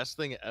like the best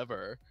thing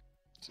ever.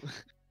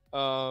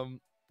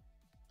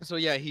 So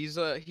yeah, he's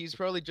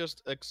probably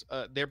just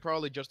they're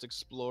probably just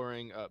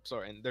exploring.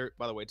 Sorry, and they're,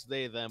 by the way, it's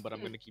they them, but I'm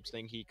gonna keep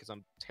saying he because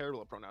I'm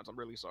terrible at pronouns. I'm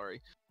really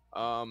sorry.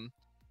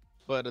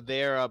 But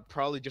they're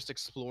probably just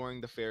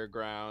exploring the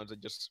fairgrounds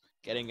and just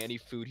getting any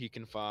food he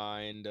can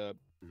find.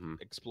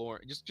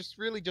 Exploring, just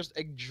really just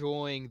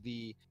enjoying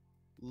the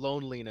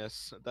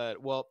loneliness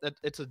that, well,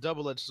 it's a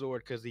double-edged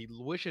sword because he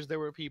wishes there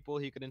were people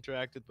he could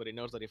interact with, but he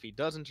knows that if he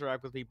does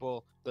interact with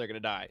people, they're gonna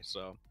die.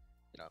 So,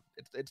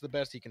 it's the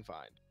best he can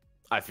find.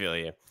 I feel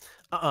you.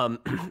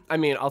 I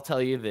mean, I'll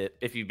tell you that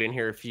if you've been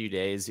here a few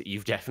days,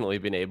 you've definitely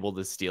been able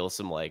to steal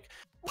some like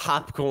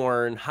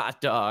popcorn,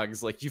 hot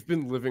dogs. Like you've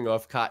been living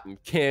off cotton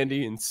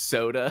candy and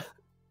soda.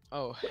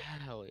 Oh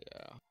hell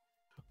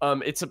yeah!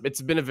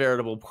 It's been a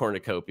veritable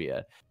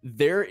cornucopia.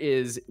 We're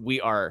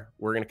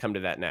gonna come to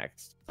that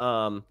next.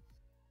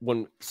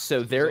 So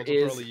He's there also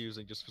is probably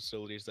using just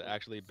facilities to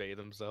actually bathe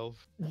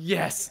himself.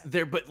 yes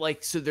there, but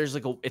like so there's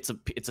like it's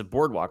a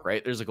boardwalk,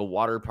 right? There's like a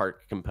water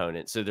park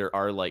component, so there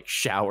are like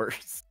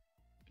showers.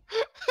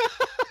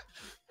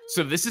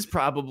 So this is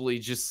probably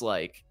just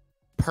like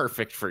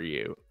perfect for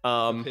you.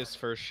 His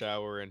first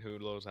shower in who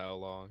knows how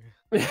long.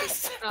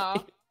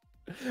 Oh.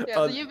 Yeah,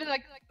 so you've been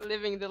like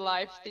living the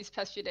life these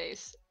past few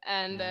days,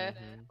 and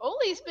Mhm.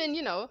 Ollie's been,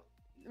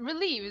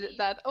 relieved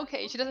that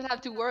okay, she doesn't have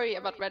to worry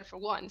about Red for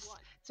once.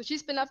 So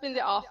she's been up in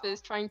the office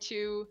trying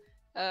to,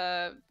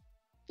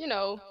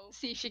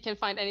 see if she can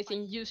find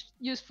anything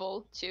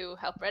useful to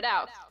help Red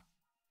out.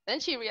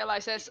 Then she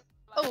realizes,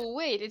 oh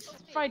wait, it's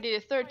Friday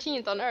the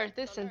 13th on Earth,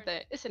 isn't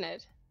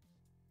it?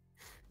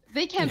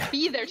 They can't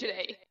be there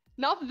today.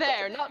 Not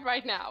there, not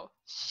right now.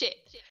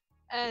 Shit.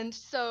 And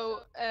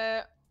so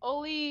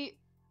Ollie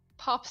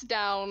pops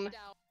down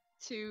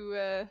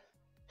to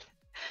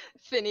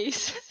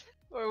Finney's,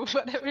 or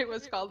whatever it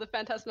was called, the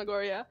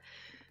Phantasmagoria,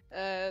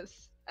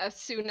 as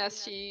soon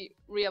as she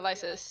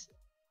realizes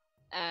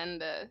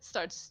and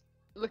starts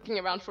looking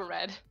around for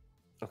Red.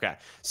 Okay.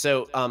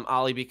 So,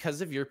 Ollie,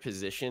 because of your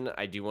position,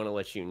 I do want to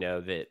let you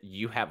know that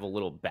you have a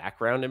little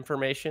background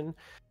information.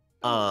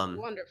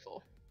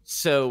 Wonderful.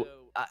 So,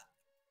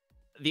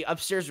 the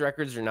upstairs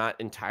records are not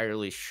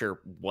entirely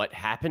sure what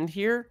happened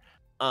here,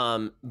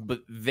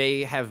 but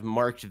they have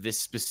marked this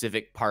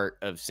specific part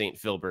of St.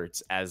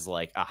 Filbert's as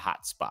like a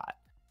hot spot.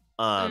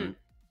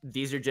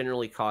 These are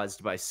generally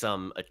caused by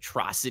some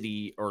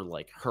atrocity or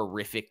like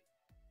horrific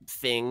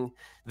thing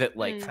that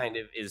like kind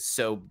of is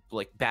so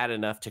like bad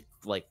enough to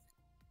like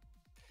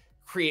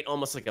create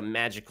almost like a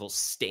magical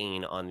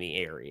stain on the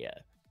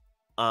area.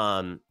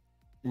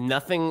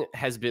 Nothing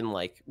has been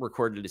like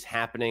recorded as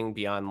happening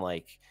beyond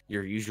like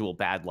your usual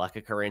bad luck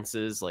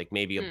occurrences, like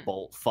maybe a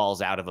bolt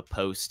falls out of a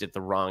post at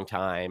the wrong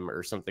time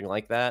or something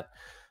like that.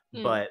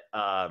 But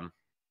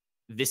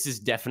this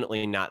is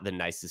definitely not the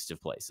nicest of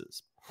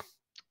places.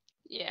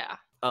 Yeah.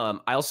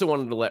 I also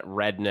wanted to let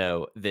Red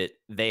know that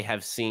they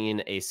have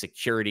seen a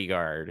security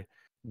guard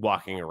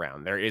walking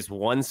around. There is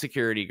one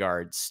security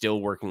guard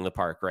still working the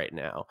park right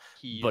now.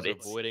 He's but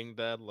avoiding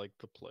that like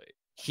the plague.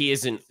 He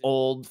is an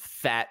old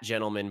fat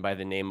gentleman by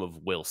the name of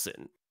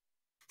Wilson.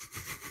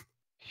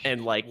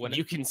 And like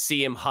you can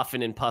see him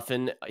huffing and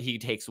puffing. He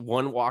takes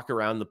one walk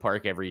around the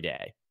park every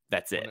day.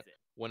 That's it.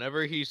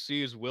 Whenever he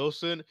sees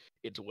Wilson,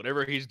 it's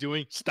whatever he's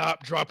doing,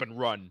 stop, drop, and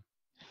run.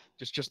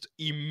 Just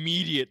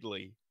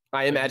immediately.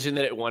 I imagine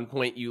that at one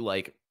point you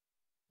like,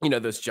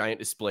 those giant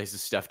displays of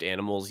stuffed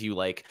animals, you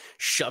like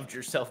shoved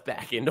yourself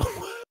back into.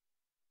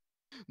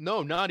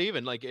 No, not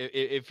even. Like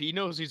if he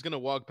knows he's gonna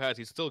walk past,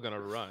 he's still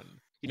gonna run.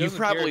 You've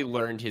probably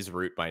learned his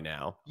route by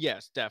now.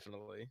 Yes,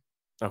 definitely.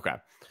 Okay.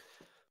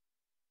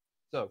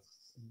 So,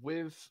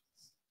 with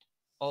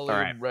Ollie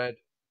and Red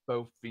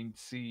both being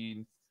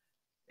seen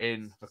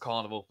in the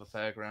carnival, the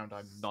fairground,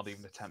 I'm not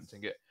even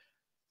attempting it.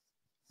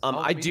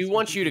 I do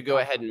want you to go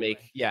ahead and make,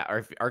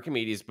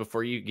 Archimedes,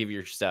 before you give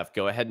your stuff,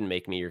 go ahead and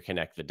make me your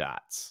connect the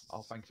dots.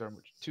 Oh, thank you very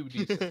much.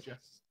 2d6, yeah?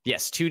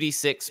 Yes,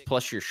 2d6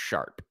 plus your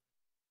sharp.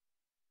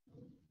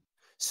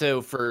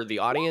 So for the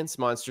audience,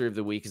 Monster of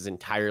the Week is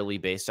entirely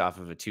based off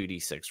of a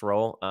 2d6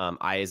 roll.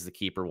 I, as the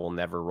keeper, will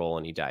never roll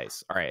any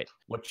dice. All right,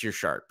 what's your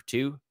sharp?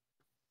 2?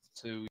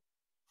 2.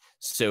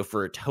 So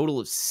for a total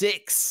of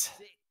 6,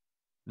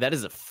 that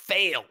is a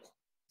fail.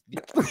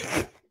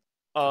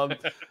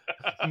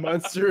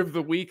 Monster of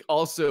the Week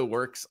also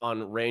works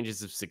on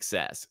ranges of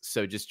success.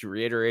 So just to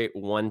reiterate,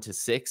 1 to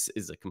 6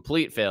 is a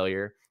complete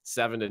failure,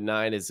 7 to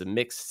 9 is a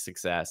mixed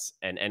success,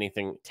 and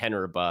anything 10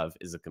 or above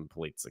is a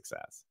complete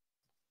success.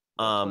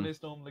 One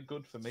is normally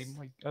good for me.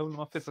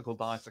 My physical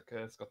dice are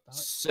cursed. Got that.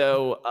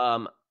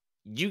 So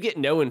you get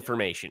no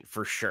information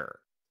for sure.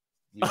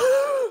 Yeah.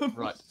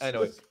 Right.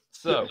 Anyway,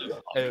 so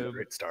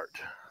great start.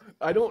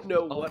 I don't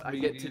know what I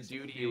get to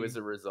do to you as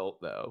a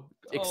result, though.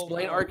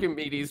 Explain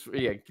Archimedes.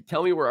 Yeah,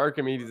 tell me where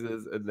Archimedes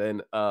is, and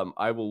then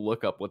I will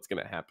look up what's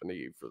going to happen to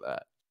you for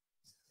that.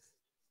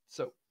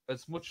 So,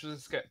 as much as a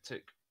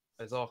skeptic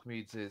as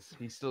Archimedes is,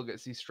 he still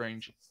gets these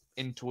strange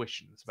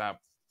intuitions about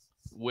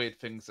weird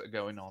things that are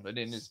going on, and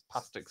in his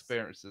past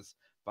experiences,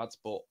 that's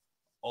brought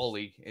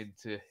Ollie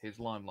into his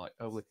limelight.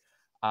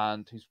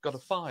 And he's got a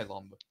file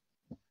on them.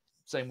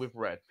 Same with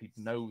Red. He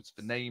knows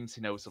the names,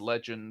 he knows the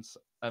legends,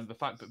 and the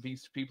fact that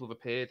these people have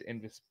appeared in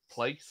this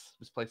place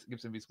that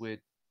gives him these weird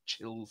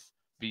chills,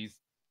 these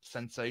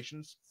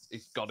sensations,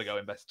 he's got to go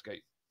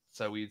investigate.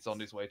 So he's on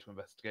his way to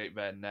investigate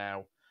there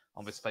now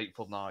on this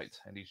fateful night,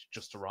 and he's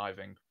just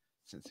arriving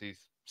since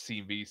he's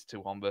seen these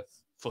two on the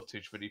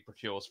footage that he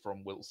procures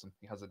from Wilson.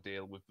 He has a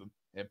deal with him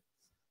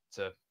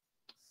to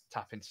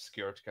tap into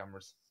security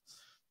cameras.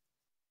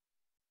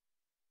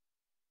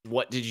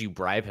 What did you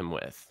bribe him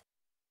with?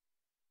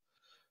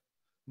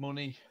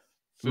 Money.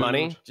 Food,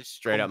 money? Just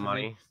straight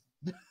company.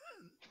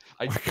 up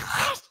money?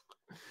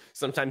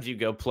 Sometimes you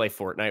go play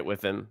Fortnite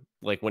with him,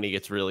 like when he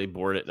gets really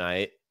bored at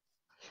night.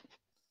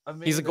 I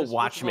mean, he's like a this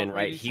watchman, not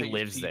right? really He takes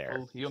lives people.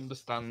 there. He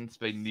understands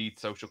they need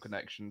social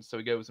connections, so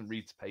he goes and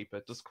reads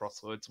paper, does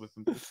crosswords with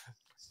them.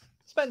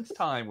 spent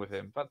time with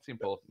him. That's the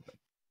important thing.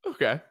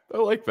 Okay, I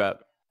like that.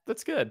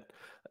 That's good.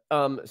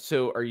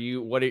 So are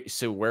you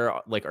so where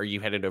like are you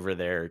headed over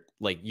there?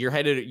 Like you're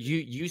headed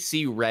you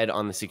see Red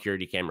on the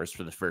security cameras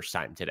for the first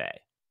time today.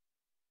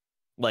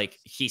 Like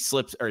he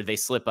slips or they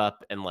slip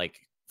up and like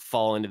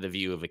fall into the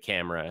view of a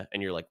camera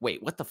and you're like,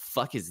 "Wait, what the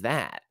fuck is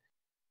that?"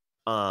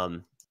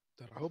 Is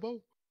that a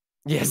hobo?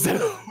 Yes.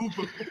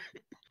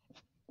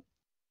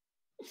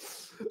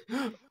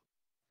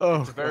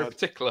 Oh, It's a very God.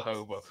 particular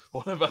hobo.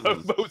 One of the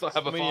hobos I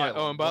have a I mean, yeah,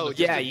 file. oh, and by the way,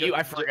 Yeah, just to-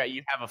 I forgot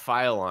you have a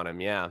file on him.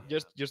 Yeah.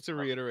 Just to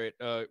reiterate,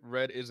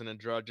 Red is an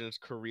androgynous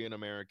Korean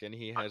American.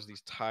 He has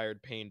these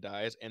tired, pained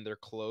eyes, and their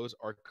clothes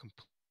are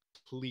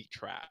complete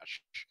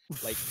trash.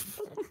 Like,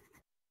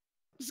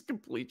 Just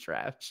complete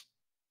trash.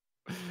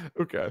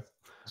 Okay.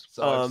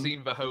 So I've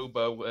seen the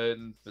hobo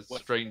and the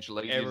strange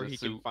lady in whatever a he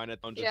can suit. find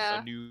on just Yeah.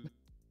 a new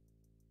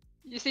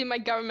You see my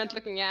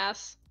government-looking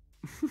ass.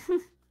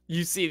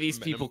 You see these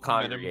Men in- people Men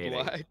in congregating.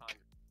 Black.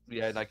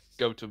 Yeah, and I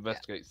go to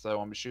investigate. So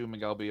I'm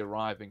assuming I'll be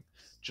arriving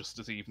just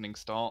as evening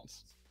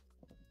starts.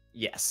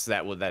 Yes,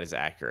 that is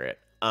accurate.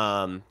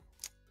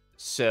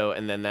 So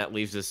and then that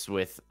leaves us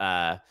with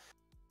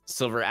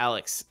Silver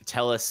Alex.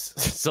 Tell us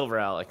Silver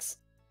Alex.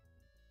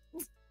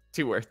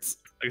 2 words.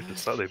 I guess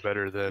it's slightly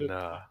better than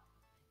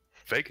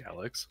fake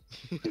Alex.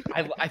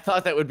 I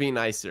thought that would be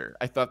nicer.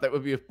 I thought that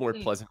would be a more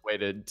pleasant way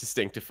to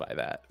distinctify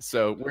that.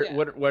 So Yeah.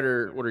 what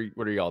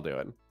are y'all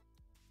doing?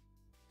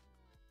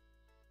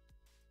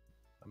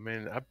 I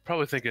mean, I'm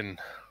probably thinking.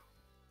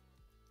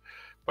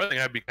 I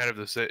think I'd be kind of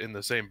in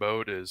the same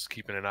boat as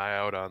keeping an eye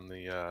out on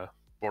the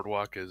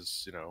boardwalk,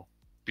 as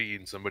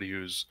being somebody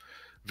who's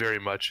very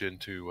much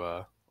into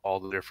all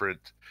the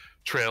different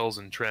trails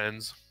and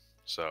trends.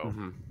 So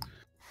Mhm.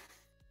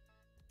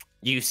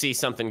 You see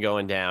something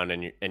going down,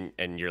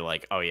 and you're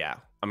like, oh yeah,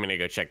 I'm gonna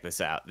go check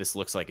this out. This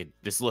looks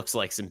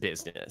like some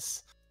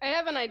business. I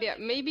have an idea.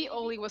 Maybe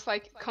Oli was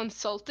like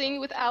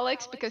consulting with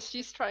Alex because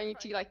she's trying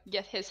to like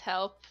get his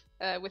help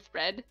with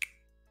Red.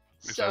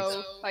 Makes So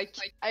sense. like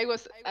I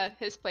was at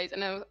his place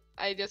and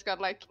I just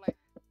got like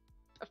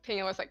a ping.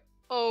 I was like,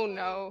 oh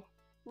no,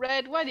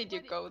 Red, why did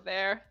you go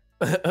there?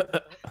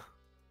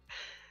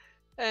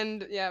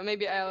 And yeah,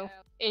 maybe I'll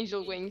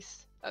angel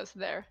wings us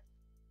there.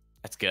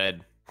 That's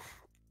good.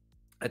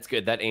 That's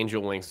good. That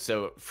angel wings.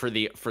 So for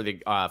the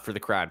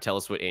crowd, tell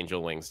us what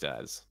angel wings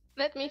does.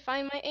 Let me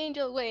find my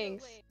angel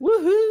wings.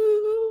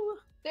 Woohoo!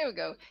 There we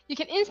go. You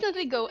can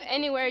instantly go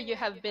anywhere you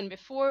have been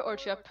before or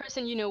to a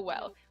person you know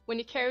well. When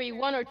you carry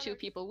 1 or 2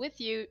 people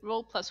with you,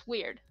 roll plus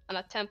weird. On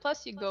a 10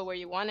 plus, you go where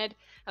you wanted.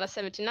 On a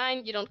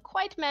 79, you don't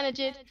quite manage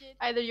it.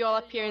 Either you all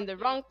appear in the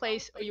wrong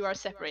place or you are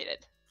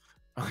separated.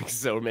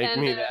 So make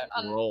me that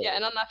roll. Yeah,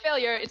 and on a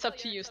failure, it's up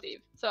to you,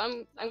 Steve. So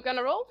I'm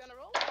gonna roll.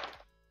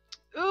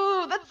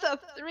 Ooh, that's a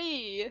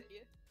 3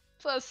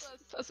 plus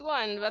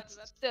 1, but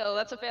still,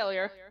 that's a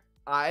failure.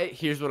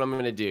 Here's what I'm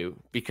gonna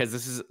do, because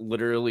this is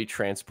literally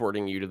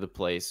transporting you to the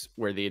place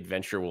where the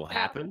adventure will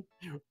happen.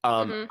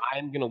 Mhm.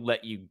 I'm gonna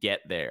let you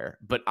get there,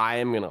 but I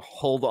am gonna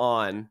hold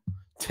on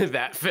to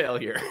that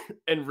failure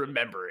and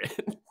remember it.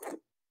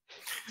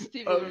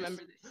 Steve will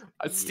remember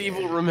this. Steve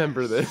will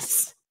remember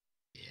this.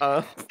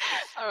 All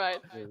right.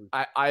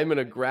 I'm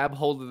gonna grab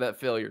hold of that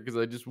failure because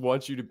I just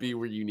want you to be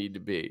where you need to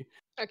be.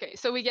 Okay,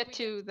 so we get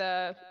to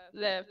the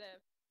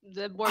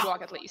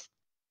boardwalk at least.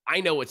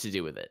 I know what to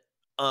do with it.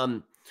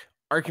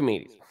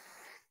 Archimedes,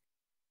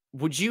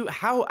 what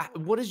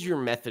is your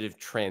method of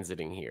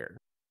transiting here?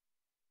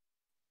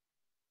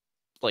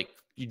 Like,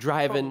 you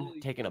driving, Probably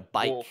taking a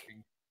bike,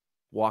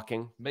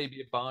 walking?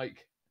 Maybe a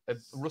bike.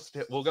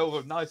 We'll go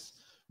with a nice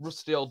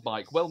rusty old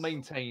bike, well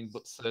maintained,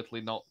 but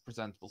certainly not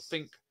presentable.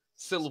 Think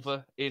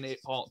silver in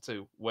it part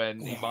 2 when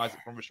he buys it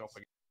from the shop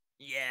again.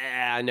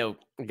 Yeah, I know.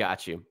 I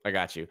got you.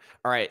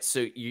 All right,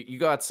 so you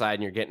go outside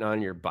and you're getting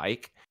on your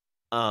bike,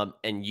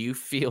 and you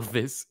feel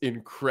this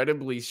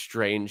incredibly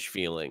strange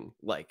feeling,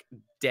 like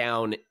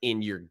down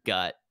in your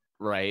gut,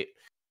 right?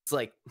 It's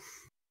like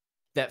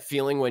that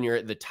feeling when you're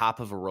at the top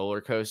of a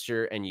roller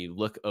coaster and you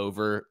look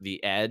over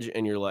the edge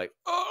and you're like,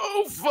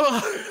 oh,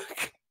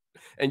 fuck.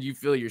 And you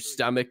feel your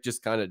stomach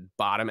just kind of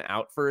bottom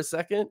out for a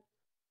second.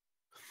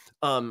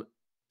 So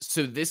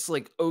this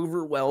like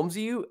overwhelms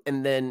you,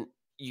 and then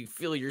you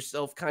feel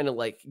yourself kind of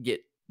like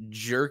get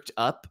jerked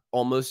up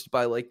almost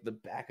by like the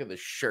back of the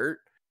shirt.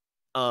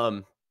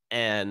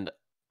 And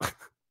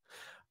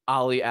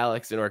Ollie,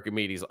 Alex, and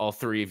Archimedes, all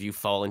 3 of you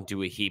fall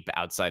into a heap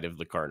outside of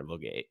the carnival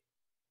gate.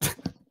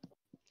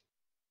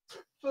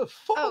 The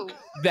fuck? Oh,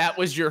 That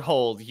was your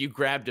hold. You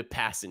grabbed a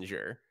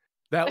passenger.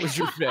 That was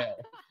your fail.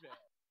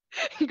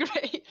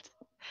 great.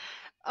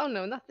 Oh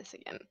no, not this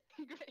again.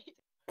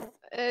 Great.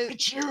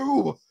 It's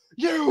you!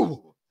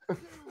 You!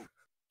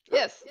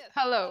 Yes.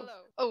 Hello.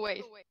 Oh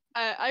wait.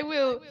 I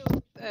will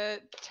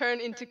turn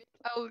into.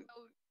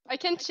 I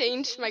can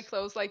change my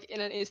clothes like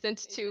in an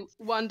instant to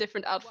one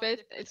different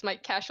outfit. It's my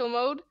casual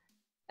mode,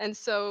 and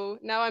so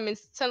now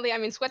suddenly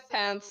I'm in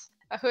sweatpants,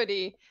 a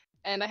hoodie,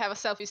 and I have a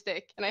selfie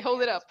stick, and I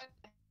hold it up.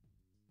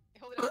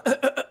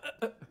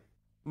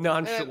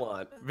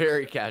 Nonchalant.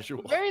 Very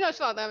casual. Very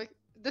nonchalant.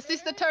 Does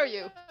this deter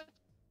you?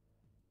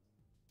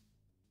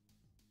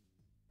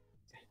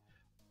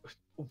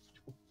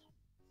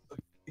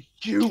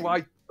 You,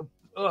 I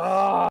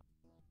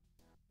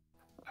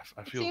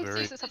It feel seems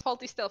very. this is a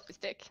faulty stealthy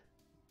stick.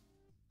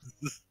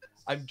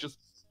 I'm just.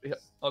 Yeah,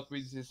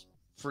 Archimedes is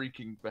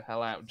freaking the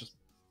hell out, just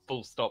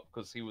full stop,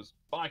 because he was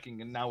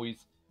biking and now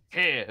he's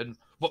here. And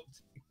what?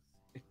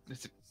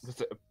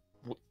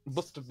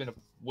 Must have been a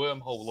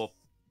wormhole or.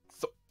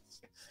 So,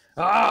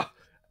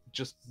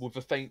 just with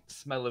a faint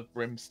smell of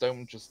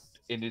brimstone just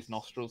in his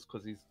nostrils,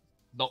 because he's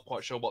not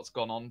quite sure what's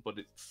gone on, but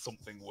it's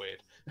something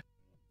weird.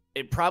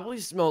 It probably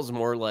smells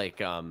more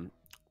like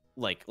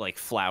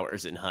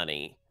flowers and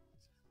honey.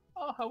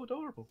 Oh, how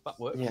adorable! That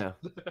works. Yeah.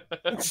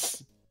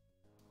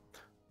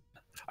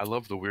 I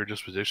love the weird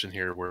disposition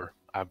here where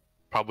I'm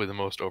probably the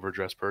most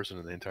overdressed person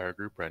in the entire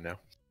group right now.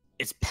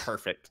 It's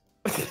perfect.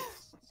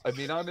 I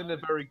mean, I'm in a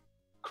very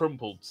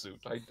crumpled suit.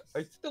 I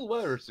still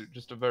wear a suit,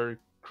 just a very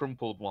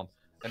crumpled one.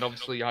 And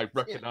obviously, I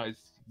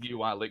recognize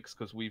you, Alex,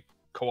 because we've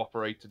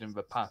cooperated in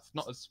the past,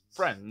 not as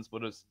friends,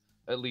 but as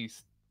at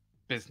least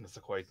business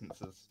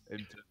acquaintances.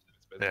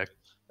 Yeah,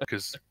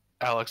 because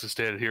Alex is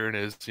standing here in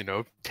his,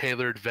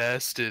 tailored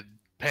vest and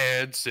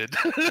pants and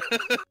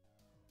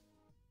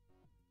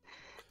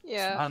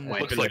Yeah. And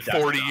looks like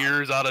 40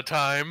 years out of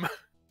time.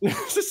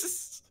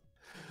 This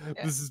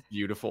is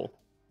beautiful.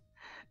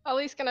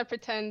 Ali's gonna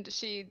pretend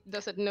she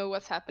doesn't know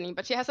what's happening,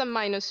 but she has a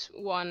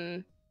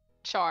 -1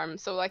 charm,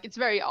 so like it's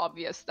very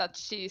obvious that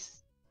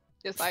she's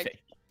just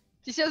like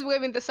she's just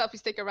waving the selfie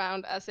stick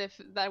around as if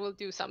that will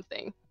do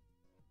something.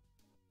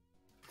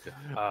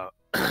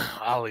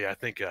 Ollie, I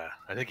think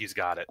he's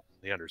got it.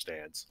 He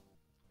understands.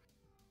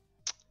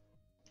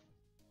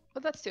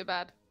 Well, that's too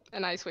bad.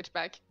 And I switch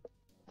back.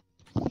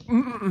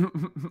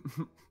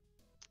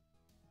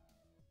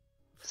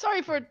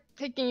 Sorry for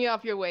taking you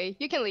off your way.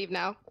 You can leave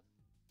now.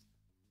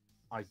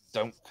 I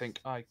don't think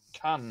I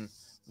can.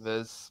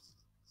 There's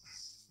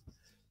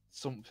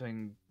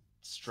something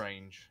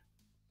strange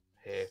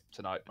here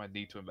tonight. I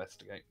need to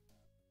investigate.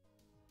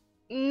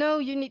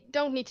 No,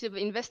 don't need to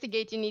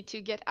investigate. You need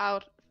to get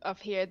out of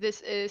here.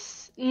 This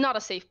is not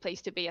a safe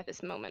place to be at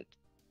this moment.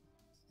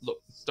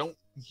 Look, don't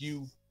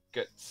you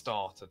get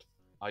started.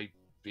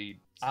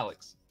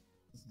 Alex,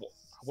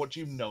 what do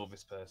you know of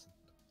this person?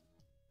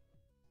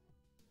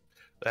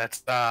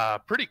 That's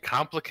pretty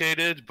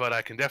complicated, but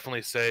I can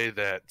definitely say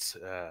that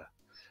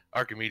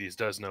Archimedes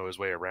does know his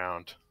way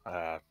around.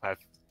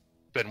 I've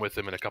been with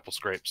him in a couple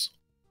scrapes.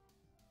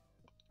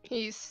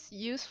 He's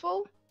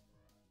useful?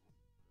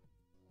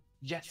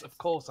 Yes, of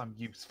course I'm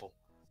useful.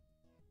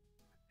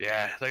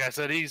 Yeah, like I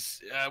said,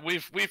 he's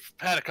we've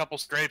had a couple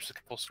scrapes, a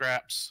couple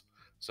scraps,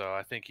 so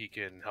I think he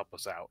can help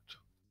us out.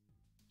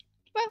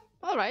 Well,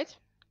 all right.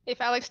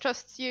 If Alex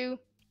trusts you,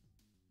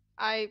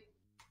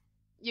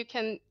 you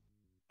can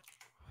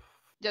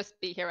just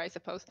be here, I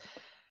suppose.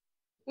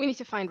 We need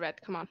to find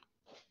Red. Come on.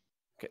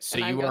 Okay, so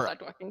and I'm you gonna are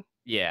start walking.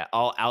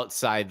 all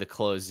outside the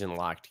closed and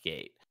locked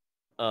gate.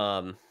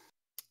 And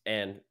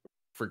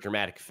for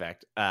dramatic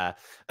effect,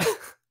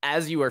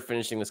 as you are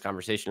finishing this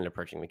conversation and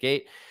approaching the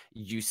gate,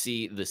 you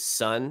see the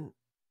sun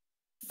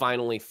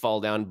finally fall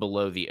down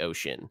below the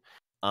ocean,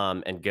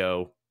 and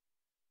go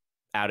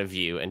out of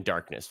view, and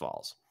darkness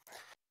falls.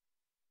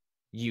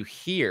 You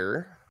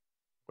hear,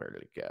 where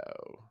did it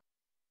go?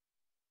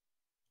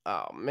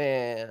 Oh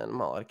man,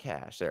 I'm all out of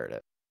cash. There it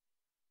is.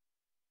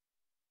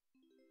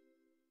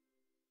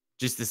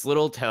 Just this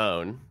little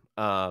tone.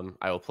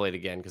 I will play it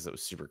again because it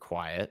was super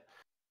quiet.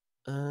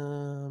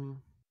 There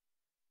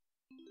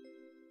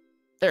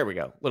we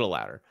go. A little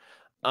louder.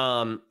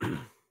 And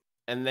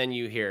then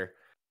you hear,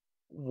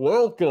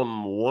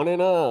 "Welcome, one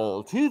and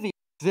all, to the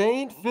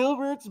St.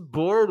 Filbert's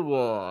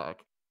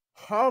Boardwalk.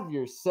 Have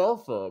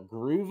yourself a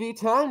groovy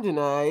time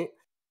tonight."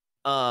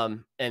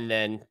 And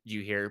then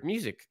you hear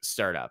music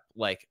start up,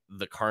 like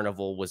the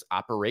carnival was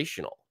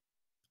operational.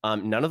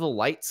 None of the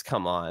lights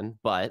come on,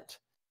 but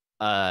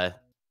the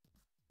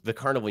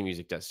carnival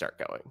music does start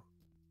going.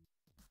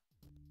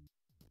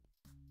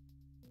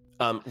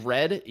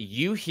 Red,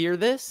 you hear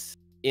this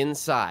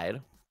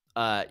inside.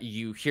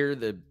 You hear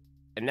the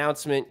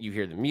announcement, you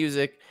hear the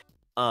music.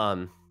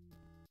 And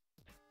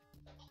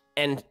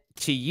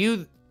to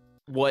you,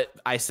 what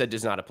I said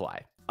does not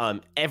apply.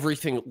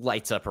 Everything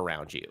lights up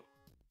around you.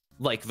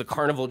 Like the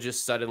carnival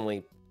just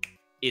suddenly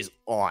is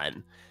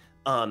on.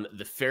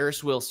 The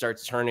Ferris wheel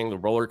starts turning, the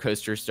roller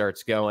coaster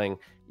starts going.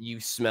 You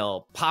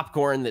smell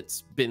popcorn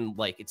that's been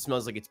it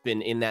smells like it's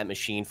been in that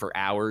machine for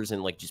hours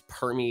and just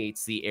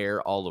permeates the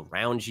air all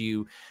around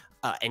you.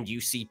 And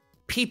you see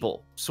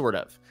people, sort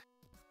of.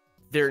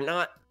 They're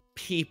not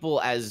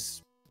people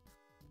as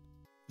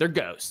they're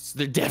ghosts.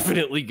 They're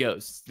definitely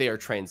ghosts. They are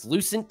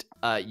translucent.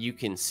 You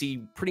can see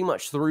pretty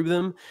much through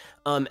them.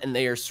 And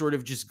they are sort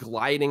of just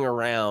gliding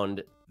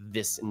around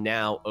this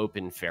now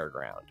open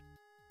fairground.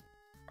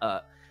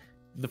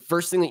 The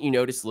first thing that you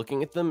notice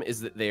looking at them is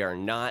that they are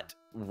not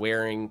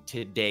wearing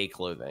today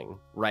clothing,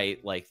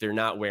 right? Like they're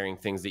not wearing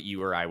things that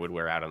you or I would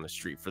wear out on the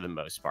street for the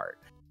most part.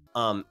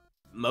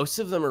 most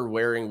of them are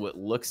wearing what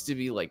looks to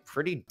be like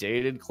pretty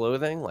dated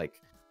clothing.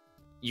 Like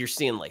you're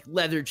seeing like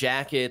leather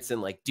jackets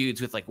and like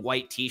dudes with like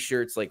white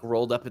t-shirts like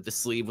rolled up at the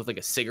sleeve with like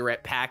a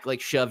cigarette pack like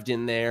shoved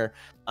in there.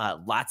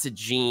 Lots of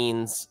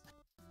jeans.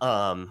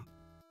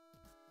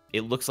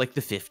 It looks like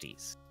the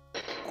 50s.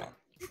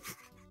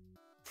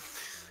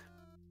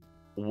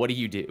 What do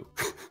you do?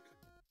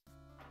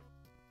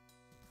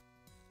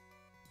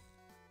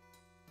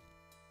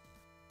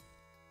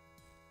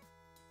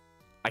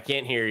 I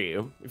can't hear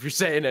you if you're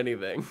saying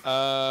anything.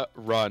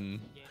 Run.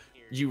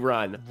 You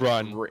run.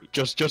 Run. Great.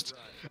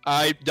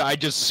 I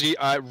just see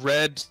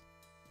Red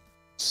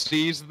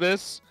sees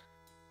this.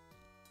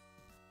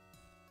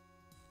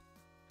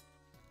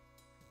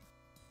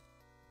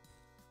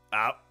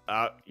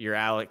 Your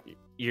Alec,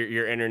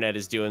 your internet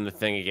is doing the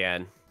thing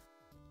again.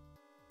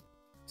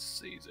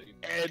 Seizing.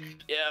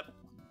 And Yep.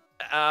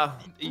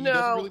 he No.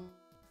 doesn't really,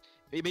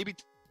 it may be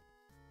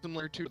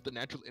similar to the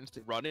natural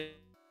instinct run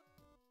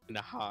and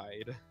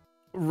hide.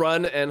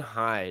 Run and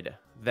hide.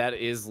 That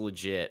is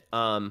legit.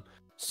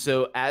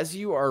 So as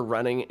you are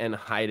running and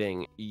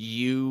hiding,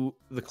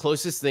 the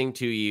closest thing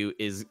to you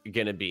is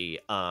gonna be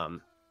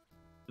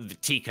the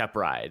teacup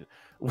ride,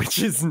 which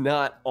is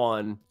not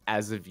on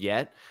as of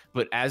yet.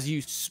 But as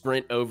you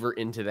sprint over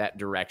into that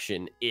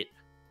direction,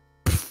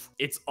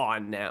 it's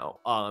on now.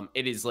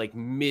 It is like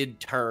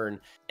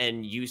mid-turn,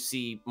 and you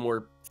see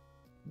more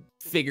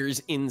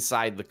figures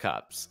inside the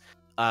cups.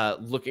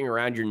 Looking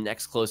around, your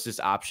next closest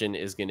option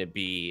is going to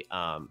be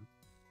a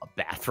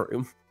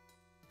bathroom.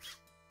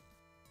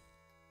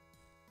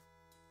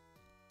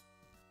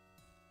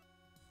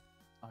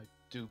 I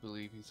do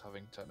believe he's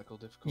having technical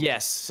difficulties.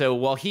 Yes. So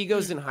while he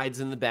goes and hides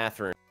in the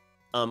bathroom,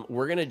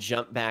 we're going to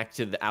jump back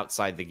to the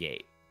outside the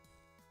gate.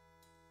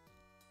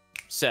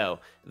 So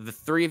the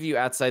three of you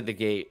outside the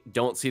gate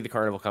don't see the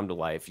carnival come to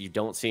life. You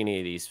don't see any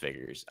of these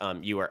figures.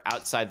 You are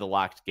outside the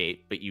locked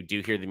gate, but you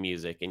do hear the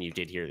music and you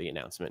did hear the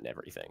announcement and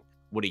everything.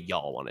 What do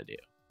y'all want to do?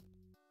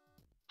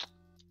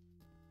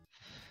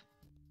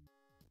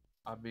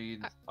 I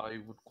mean, I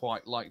would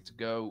quite like to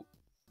go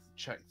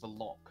check the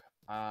lock.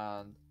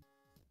 And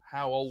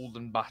how old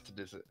and battered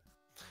is it?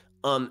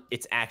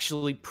 It's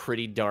actually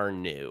pretty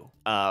darn new.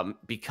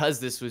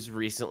 Because this was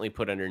recently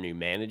put under new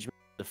management,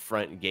 the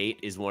front gate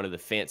is one of the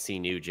fancy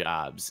new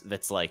jobs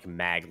that's like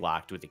mag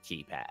locked with a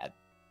keypad.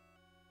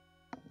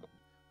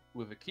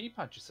 With a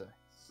keypad, you say?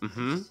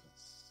 Mm-hmm.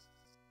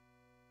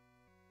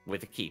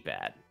 With a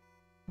keypad.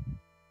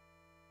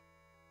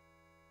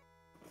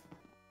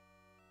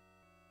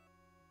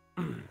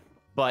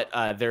 But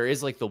there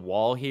is like the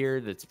wall here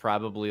that's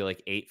probably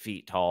like 8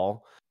 feet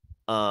tall.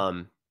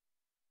 I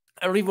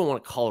don't even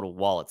want to call it a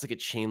wall. It's like a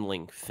chain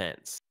link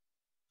fence.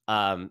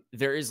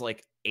 There is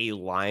like a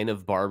line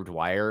of barbed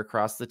wire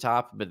across the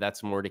top, but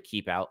that's more to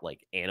keep out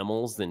like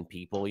animals than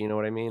people. You know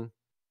what I mean?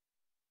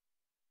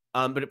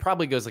 But it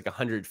probably goes like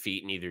 100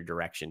 feet in either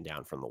direction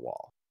down from the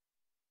wall.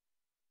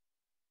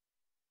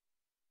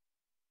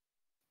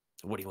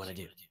 So what do you want to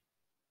do?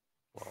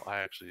 Well, I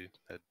actually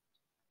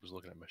was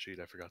looking at my sheet.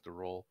 I forgot to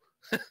roll.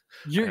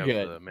 You're I have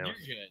good.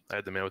 I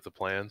had the man with the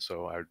plan,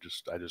 so I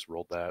just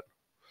rolled that.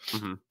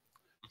 Mm-hmm.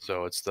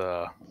 So it's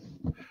the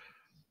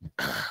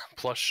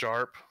plus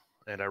sharp,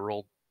 and I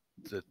rolled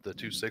the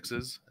 2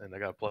 6s, and I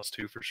got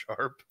 +2 for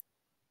sharp.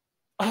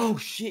 Oh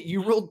shit!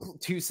 You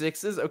rolled 2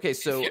 6s. Okay,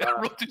 so yeah, I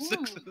rolled 2 Ooh.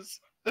 6s.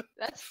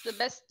 That's the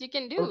best you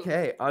can do.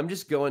 okay, I'm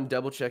just going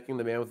double checking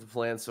the man with the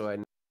plan so I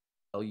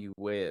know you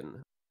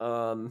win.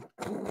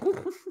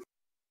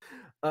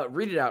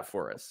 Read it out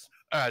for us.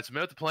 All right, so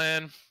man with the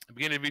plan.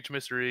 Beginning of each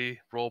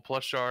mystery, roll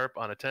plus sharp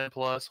on a 10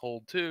 plus,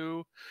 hold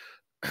 2.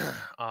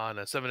 On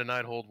a 7 and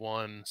 9, hold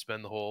 1.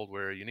 Spend the hold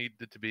where you need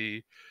it to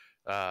be.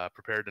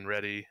 Prepared and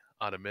ready.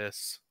 On a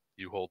miss,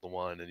 you hold the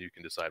 1, and you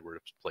can decide where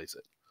to place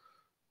it.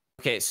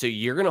 Okay, so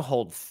you're gonna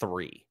hold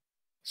 3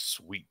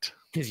 Sweet.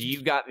 because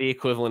you got the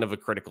equivalent of a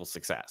critical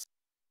success.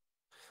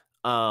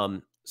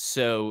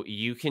 So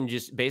you can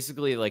just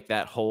basically like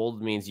that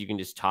hold means you can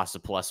just toss a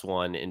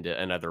 +1 into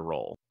another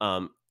roll.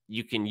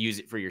 You can use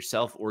it for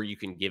yourself or you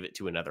can give it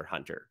to another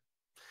hunter.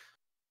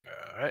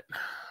 All right.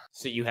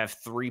 So you have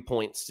 3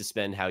 points to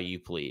spend how you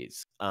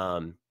please.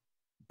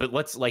 But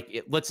let's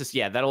just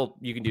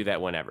you can do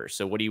that whenever.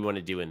 So what do you want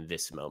to do in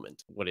this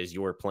moment? What is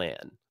your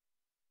plan?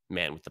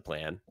 Man with the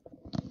plan.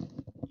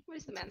 What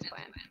is the man's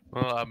plan?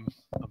 Well, I'm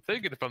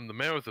thinking if I'm the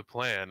man with the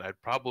plan,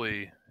 I'd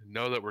probably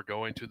know that we're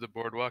going to the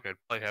boardwalk. I'd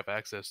probably have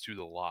access to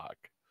the lock.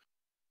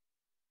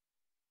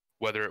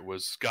 Whether it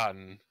was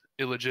gotten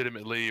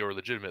illegitimately or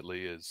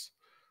legitimately is,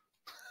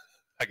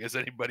 I guess,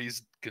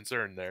 anybody's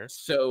concern there.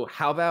 So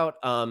how about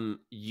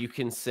we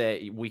can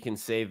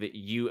say that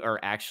you are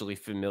actually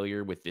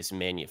familiar with this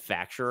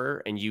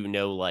manufacturer and you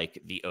know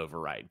like the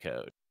override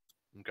code.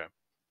 Okay.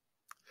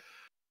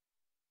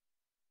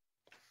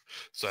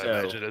 So I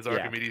imagine as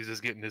Archimedes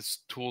is getting his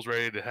tools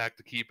ready to hack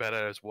the keypad,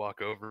 I just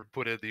walk over,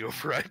 put in the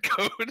override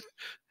code.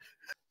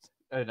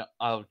 And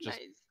I'll just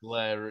Nice.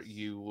 glare at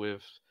you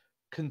with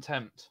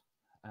contempt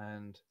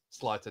and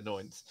slight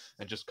annoyance,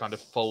 and just kind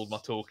of fold my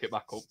toolkit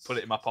back up, put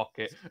it in my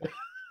pocket.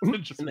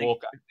 Just And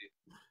walk at you.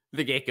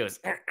 the gate goes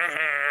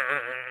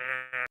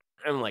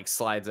and like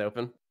slides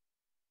open.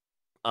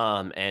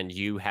 And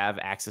you have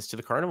access to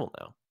the carnival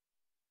now.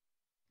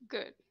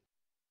 Good.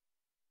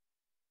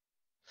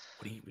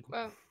 What do you?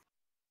 Well,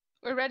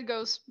 where red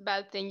goes,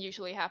 bad thing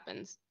usually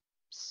happens.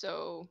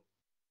 So,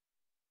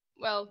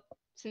 well,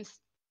 since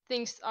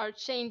things are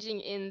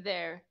changing in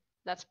there,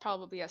 that's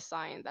probably a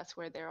sign. That's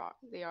where they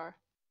are.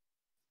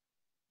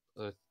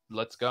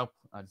 Let's go.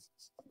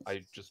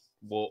 I just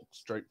walk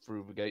straight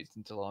through the gates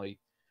until I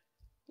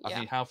Yeah.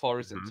 mean, how far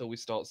is it Mhm. until we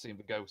start seeing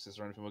the ghosts? Is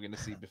there anything we're going to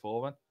see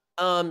before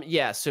then?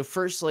 Yeah, so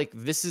first, like,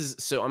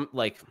 I'm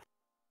like,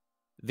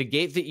 the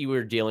gate that you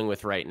were dealing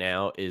with right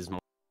now is more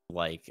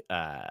like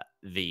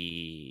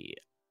the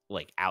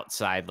like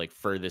outside, like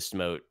furthest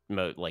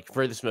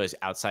most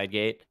outside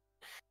gate.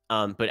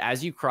 But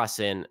as you cross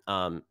in,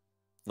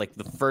 like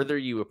the further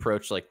you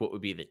approach, like what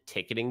would be the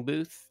ticketing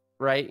booth,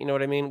 right? You know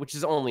what I mean? Which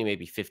is only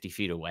maybe 50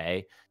 feet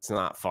away. It's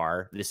not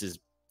far. This is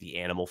the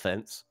animal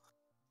fence.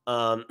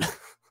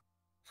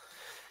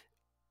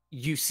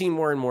 You see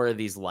more and more of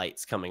these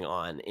lights coming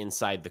on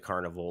inside the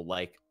carnival.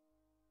 Like,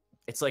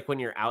 it's like when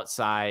you're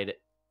outside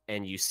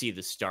and you see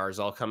the stars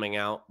all coming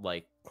out,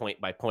 like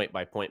point by point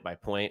by point by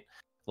point.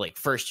 Like,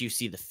 first you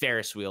see the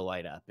Ferris wheel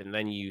light up, and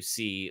then you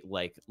see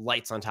like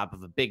lights on top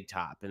of a big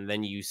top, and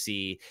then you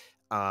see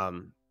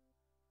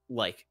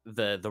like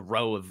the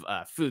row of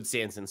food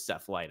stands and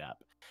stuff light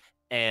up.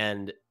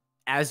 And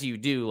as you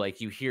do, like,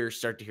 you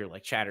start to hear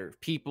like chatter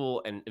of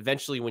people, and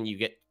eventually when you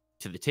get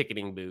to the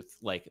ticketing booth,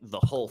 like the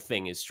whole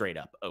thing is straight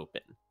up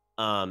open.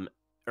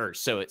 Or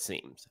so it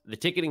seems. The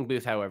ticketing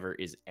booth, however,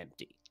 is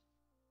empty.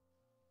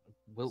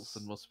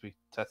 Wilson must be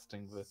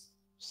testing the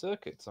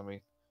circuits. I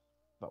mean,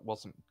 that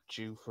wasn't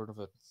due for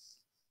another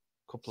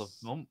couple of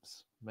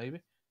months, maybe.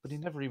 But he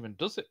never even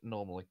does it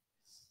normally.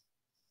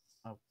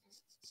 Oh,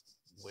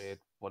 weird.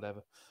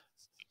 Whatever.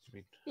 I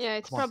mean, Yeah,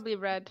 it's come on. probably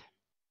red.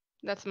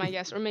 That's my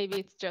guess. Or maybe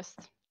it's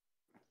just.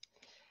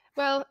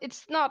 Well,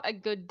 it's not a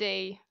good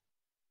day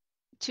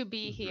to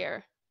be Mhm.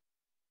 here.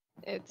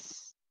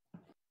 It's.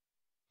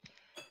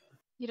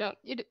 You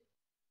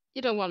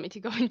don't want me to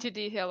go into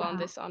detail on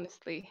this,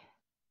 honestly.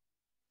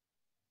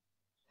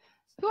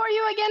 Who are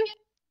you again?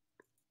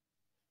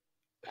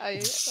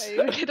 I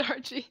look at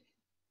Archie.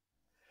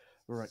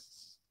 Right.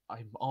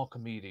 I'm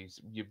Archimedes.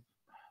 You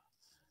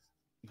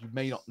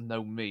may not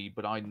know me,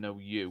 but I know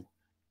you.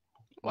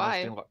 When I was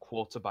Why? doing that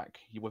quarterback,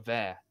 you were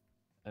there.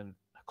 And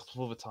a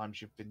couple of other times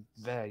you've been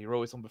there. You're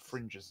always on the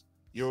fringes.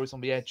 You're always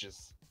on the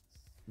edges.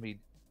 I mean,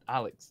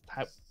 Alex,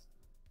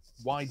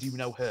 why do you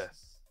know her?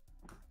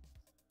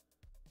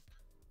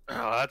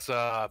 Oh, that's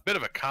a bit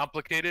of a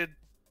complicated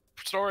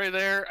story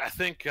there. I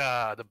think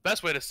the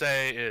best way to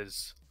say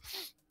is,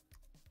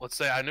 let's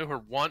say I knew her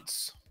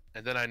once,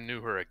 and then I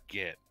knew her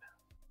again.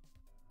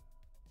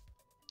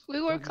 We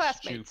were Don't be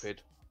classmates.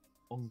 Stupid.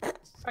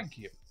 Thank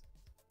you.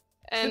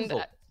 And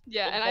Simple.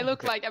 yeah, and I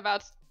look like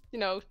about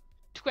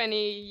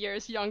 20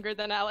 years younger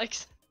than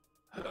Alex.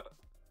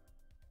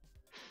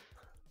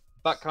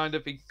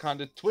 That he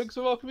kind of twigs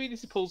with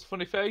Archimedes. He pulls a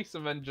funny face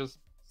and then just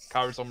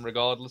carries on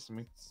regardless. I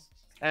mean,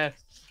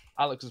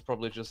 Alex is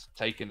probably just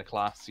taking a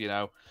class,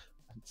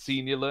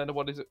 senior learner.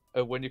 What is it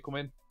when you come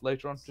in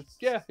later on?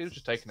 He was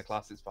just taking a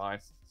class. It's fine.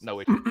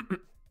 No issue.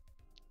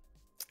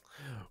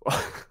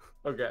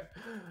 Okay.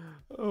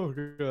 Oh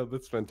god,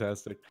 that's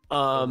fantastic.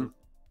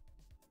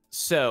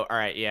 So, all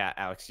right, yeah,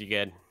 Alex, you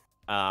good?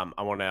 I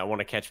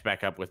wanna catch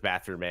back up with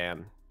Bathroom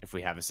Man if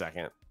we have a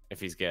second,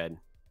 if he's good.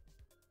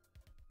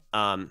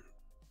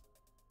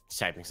 He's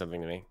typing something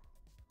to me.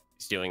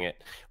 He's doing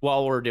it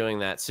while we're doing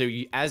that. So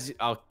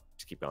I'll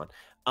just keep going.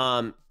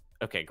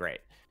 Okay, great.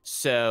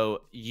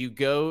 So you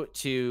go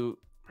to.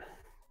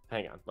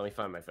 Hang on, let me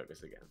find my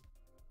focus again.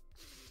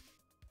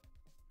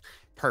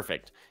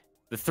 Perfect.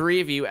 The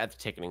three of you at the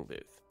ticketing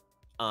booth.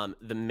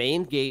 The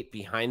main gate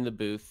behind the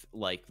booth,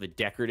 like the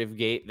decorative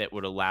gate that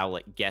would allow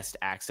like guest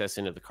access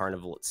into the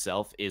carnival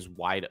itself, is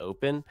wide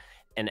open.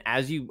 And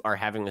as you are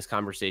having this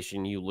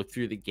conversation, you look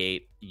through the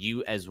gate.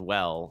 You as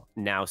well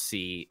now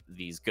see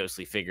these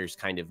ghostly figures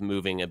kind of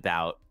moving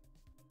about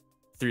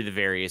through the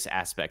various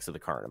aspects of the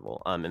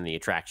carnival, and the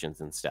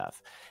attractions and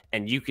stuff.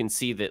 And you can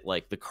see that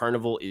like the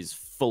carnival is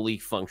fully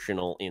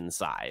functional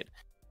inside,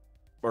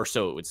 or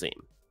so it would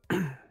seem.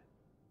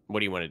 What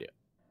do you want to do?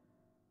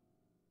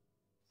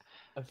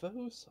 Are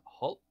those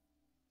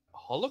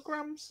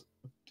holograms?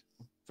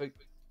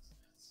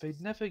 They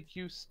never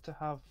used to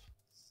have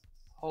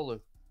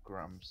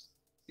holograms.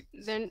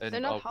 They're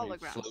not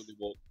holograms. Slowly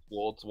walk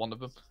towards one of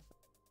them.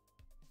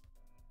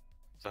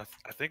 So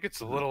I think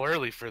it's a little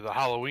early for the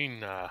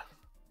Halloween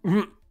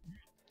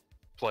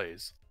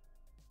plays.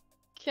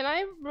 Can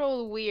I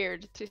roll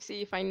weird to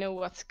see if I know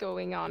what's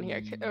going on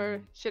here,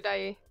 or should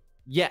I?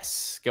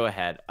 Yes, go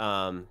ahead.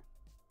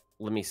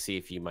 Let me see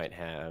if you might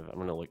have. I'm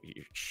gonna look at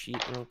your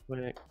sheet real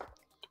quick.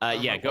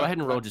 Yeah, go ahead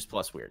and roll just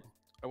plus weird.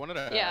 I wanted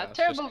to Yeah, ask,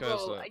 terrible just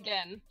 'cause, roll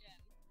again.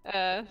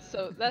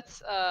 So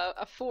that's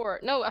a 4.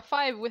 No, a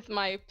 5 with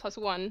my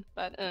 +1,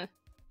 but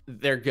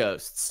They're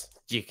ghosts.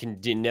 You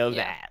know Yeah.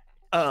 that.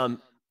 I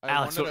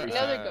Alex, wanted what to were you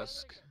saying?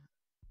 ask,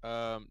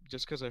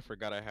 just because I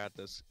forgot I had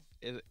this,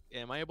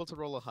 am I able to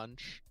roll a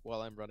hunch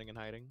while I'm running and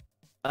hiding?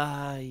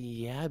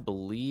 Yeah, I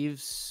believe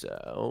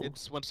so.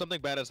 It's when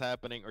something bad is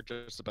happening or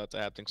just about to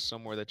happen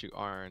somewhere that you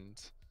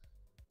aren't.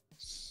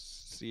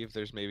 See if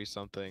there's maybe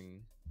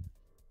something.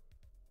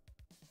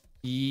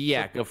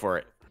 Yeah, go for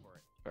it.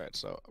 All right,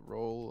 so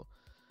roll.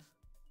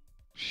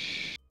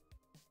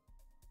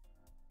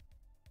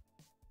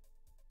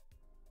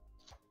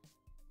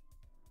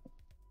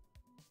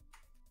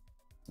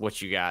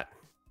 What you got?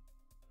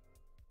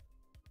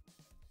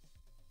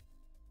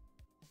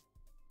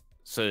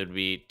 So it'd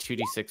be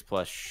 2d6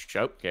 plus.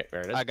 Okay,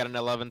 there it is. I got an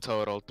 11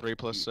 total. 3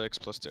 plus 6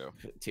 plus 2.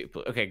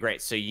 Okay,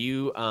 great. So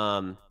you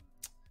on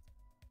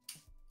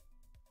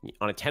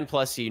a 10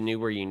 plus, you knew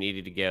where you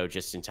needed to go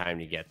just in time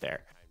to get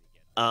there.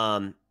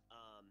 I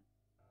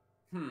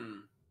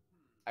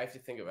have to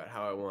think about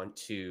how I want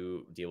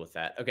to deal with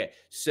that. Okay,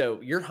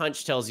 so your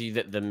hunch tells you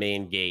that the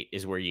main gate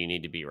is where you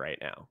need to be right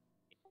now.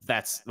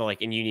 That's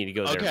like, and you need to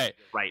go there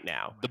right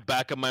now. The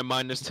back of my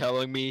mind is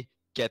telling me,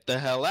 get the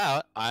hell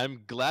out.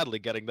 I'm gladly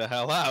getting the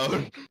hell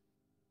out.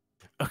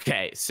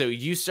 Okay, so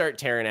you start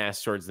tearing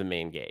ass towards the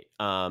main gate.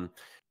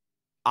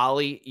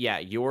 Ollie, yeah,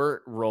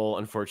 your role,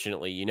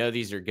 unfortunately, you know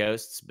these are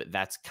ghosts, but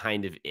that's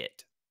kind of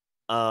it.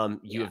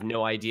 You have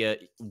no idea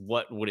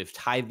what would have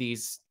tied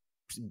these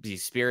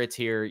spirits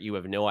here. You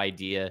have no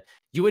idea.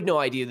 You had no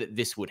idea that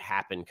this would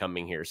happen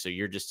coming here, so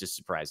you're just as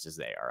surprised as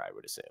they are, I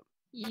would assume.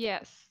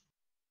 Yes.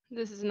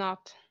 This is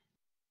not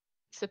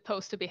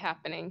supposed to be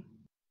happening.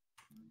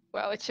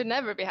 Well, it should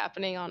never be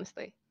happening,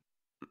 honestly.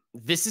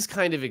 This is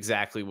kind of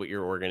exactly what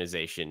your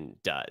organization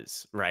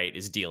does, right?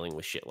 Is dealing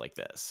with shit like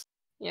this.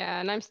 Yeah,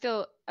 and I'm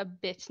still a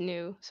bit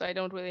new, so I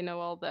don't really know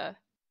all the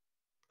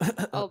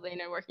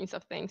inner workings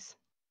of things.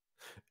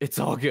 It's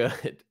all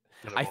good.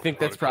 I think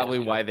that's probably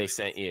why they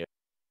sent you.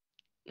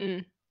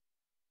 Mm.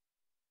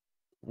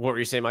 What were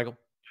you saying, Michael?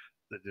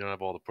 They don't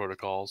have all the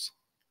protocols.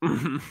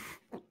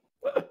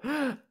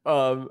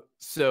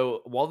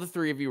 So while the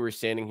three of you were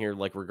standing here,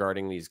 like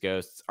regarding these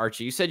ghosts,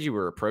 Archie, you said you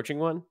were approaching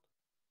one?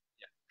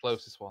 Yeah,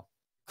 closest one.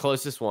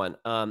 Closest one.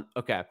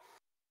 Okay.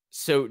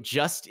 So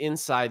just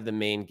inside the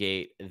main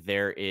gate,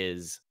 there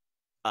is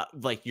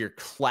like your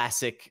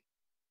classic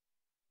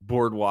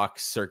Boardwalk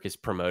circus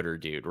promoter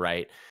dude,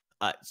 right?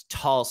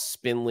 Tall,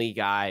 spindly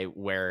guy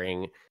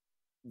wearing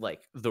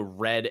like the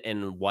red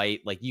and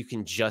white. Like you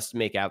can just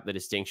make out the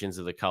distinctions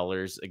of the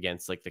colors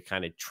against like the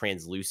kind of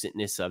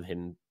translucentness of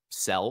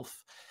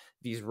himself.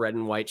 These red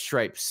and white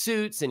striped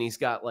suits, and he's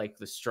got like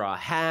the straw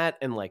hat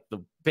and like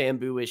the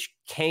bamboo-ish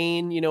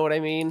cane, you know what I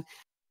mean?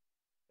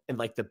 And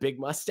like the big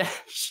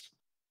mustache.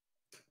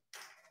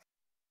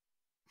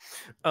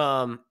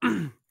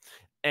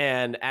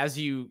 And as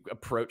you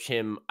approach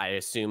him, I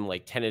assume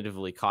like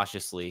tentatively,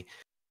 cautiously,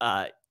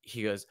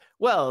 he goes,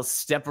 well,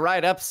 step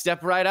right up,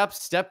 step right up,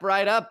 step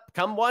right up.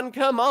 Come one,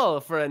 come all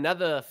for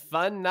another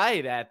fun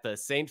night at the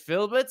St.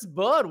 Philbert's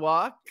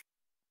Boardwalk.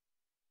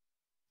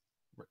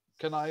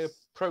 Can I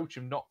approach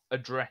him, not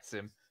address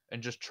him,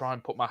 and just try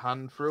and put my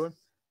hand through him?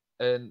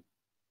 And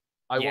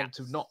I want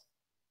to not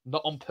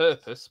on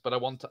purpose, but I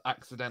want to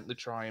accidentally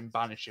try and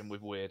banish him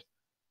with weird.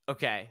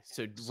 Okay,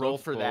 so roll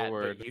for that,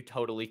 but you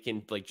totally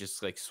can like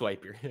just like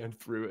swipe your hand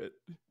through it.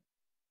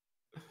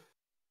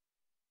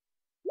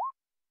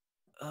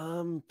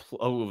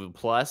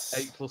 Plus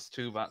 8 plus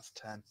 2, that's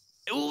 10.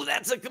 Oh,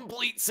 that's a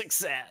complete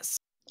success.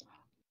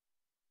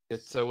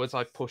 So as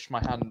I push my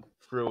hand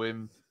through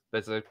him,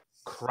 there's a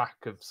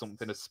crack of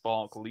something, a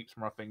spark leaps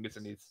from my fingers,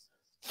 and he's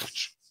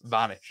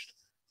vanished.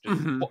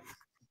 Just, what?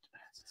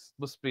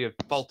 Must be a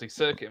faulty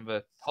circuit in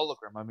the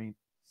hologram. I mean,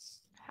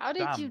 how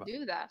did you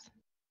do that?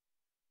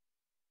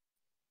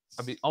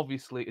 I mean,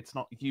 obviously, it's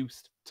not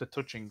used to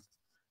touching.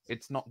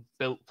 It's not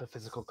built for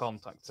physical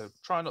contact. So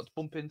try not to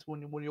bump into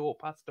when you walk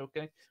past,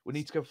 okay? We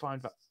need to go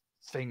find that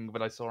thing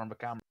that I saw on the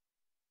camera.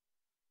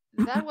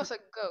 That was a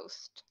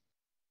ghost.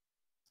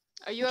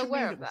 Are you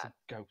aware of that? Was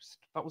a ghost.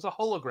 That was a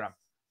hologram.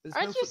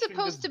 Aren't you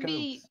supposed to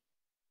be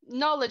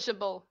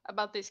knowledgeable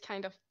about this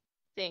kind of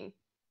thing?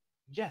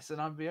 Yes,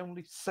 and I'm the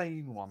only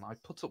sane one. I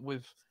put up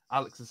with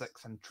Alex's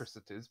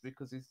eccentricities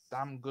because he's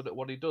damn good at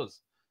what he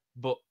does.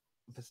 But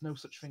there's no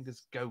such thing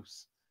as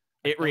ghosts.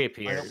 It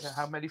reappears. I don't care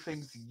how many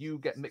things you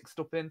get mixed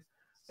up in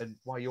and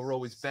why you're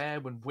always there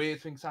when weird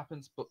things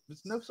happen, but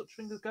there's no such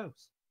thing as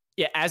ghosts.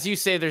 Yeah, as you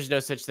say there's no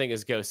such thing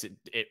as ghosts,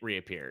 it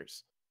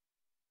reappears.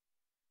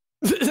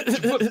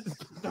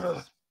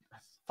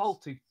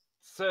 Faulty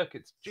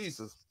circuits,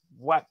 Jesus,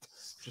 what?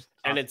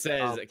 And it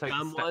says,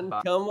 come one,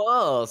 come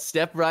all,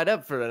 step right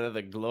up for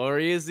another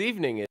glorious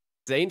evening at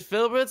St.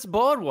 Philbert's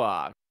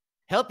Boardwalk.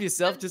 Help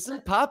yourself to some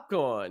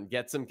popcorn,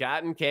 get some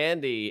cotton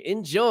candy,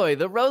 enjoy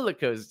the roller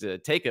coaster,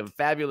 take a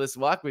fabulous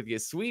walk with your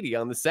sweetie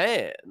on the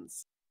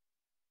sands.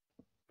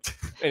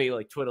 And he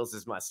like twiddles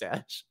his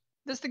mustache.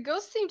 Does the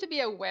ghost seem to be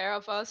aware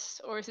of us,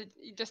 or is it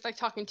just like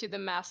talking to the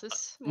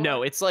masses? More?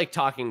 No, it's like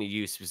talking to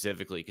you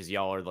specifically because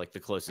y'all are like the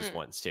closest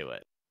ones to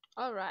it.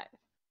 All right.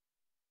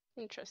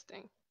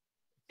 Interesting.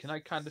 Can I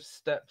kind of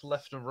step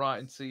left and right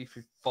and see if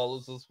he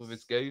follows us with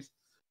his gaze?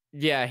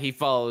 Yeah, he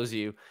follows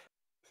you.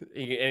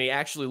 And he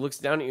actually looks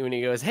down at you and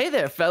he goes, "Hey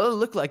there, fella.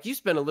 Look like you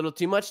spent a little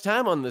too much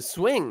time on the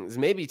swings.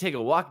 Maybe take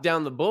a walk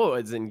down the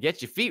boards and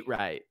get your feet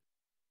right."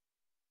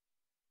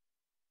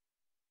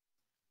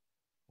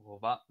 Well,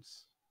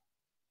 that's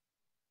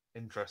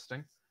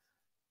interesting.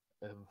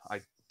 I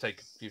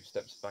take a few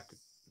steps back.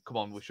 Come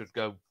on, we should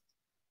go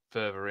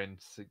further in,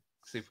 see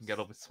if we can get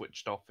all this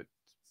switched off. It's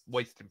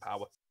wasting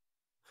power.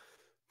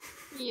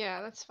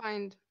 Yeah, that's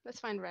fine. That's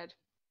fine, Red.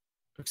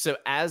 So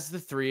as the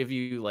three of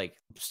you like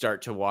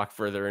start to walk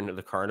further into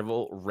the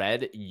carnival,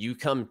 Red, you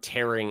come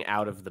tearing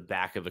out of the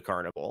back of the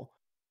carnival.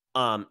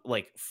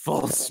 Like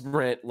full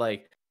sprint,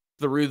 like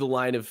through the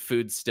line of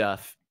food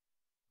stuff,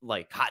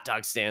 like hot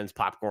dog stands,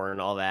 popcorn,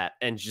 and all that,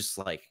 and just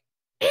like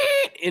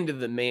into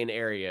the main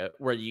area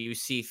where you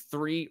see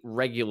three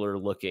regular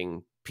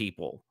looking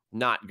people,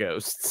 not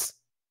ghosts.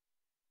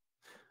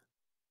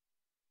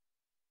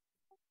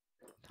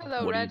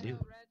 Hello, What Red. do you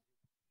do?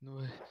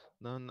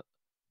 No.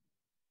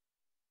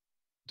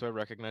 Do I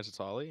recognize it's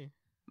Ollie?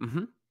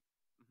 Mm-hmm.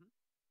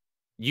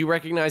 You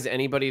recognize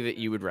anybody that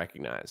you would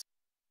recognize.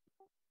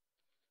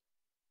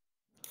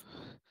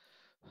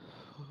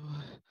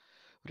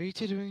 What are you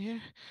two doing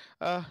here?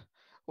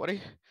 What are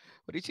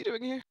you two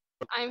doing here?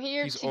 I'm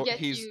here to get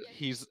you.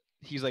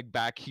 He's like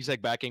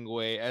backing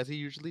away as he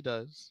usually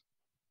does.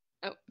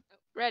 Oh,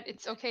 Red,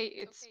 it's okay.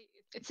 It's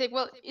safe.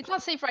 Well, it's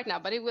not safe right now,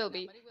 but it will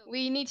be.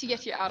 We need to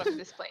get you out of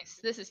this place.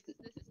 This is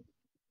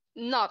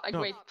not a No,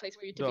 great place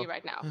for you to be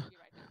right now.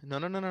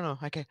 No.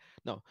 I can't.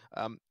 No.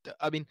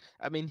 I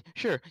mean,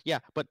 sure, yeah,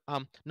 but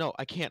no,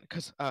 I can't,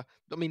 cause I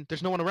mean,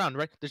 there's no one around,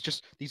 right? There's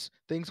just these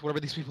things, whatever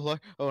these people are.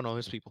 Oh no,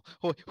 there's people.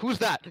 Oh, who's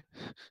that?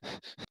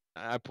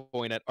 I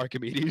point at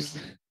Archimedes.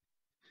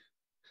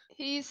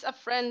 He's a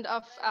friend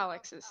of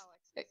Alex's.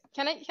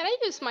 Can I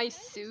use my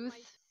soothe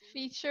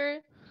feature?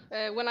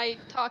 When I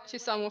talk to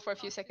someone for a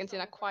few seconds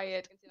in a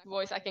quiet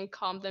voice, I can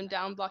calm them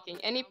down, blocking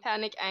any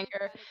panic,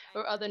 anger,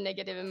 or other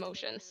negative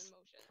emotions.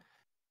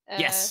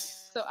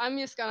 Yes. So I'm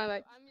just gonna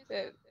like,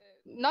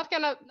 not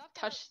gonna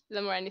touch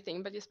them or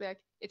anything, but just be like,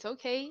 it's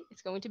okay.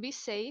 It's going to be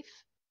safe.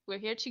 We're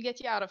here to get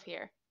you out of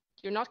here.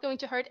 You're not going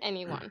to hurt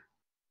anyone.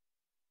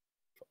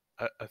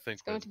 I think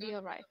It's going to be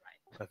all right.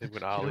 I think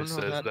when You Ali don't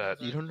know says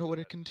that, you don't know what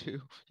it can do.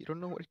 You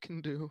don't know what it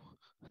can do.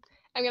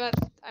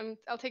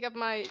 I'll take up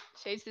my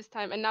shades this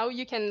time, and now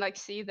you can like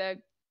see the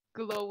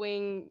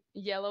glowing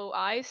yellow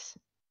eyes,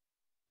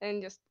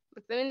 and just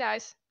look them in the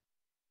eyes.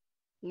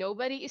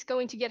 Nobody is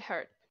going to get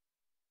hurt.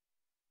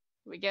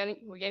 We're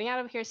getting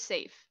out of here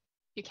safe.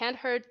 You can't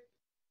hurt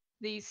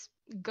these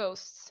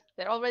ghosts.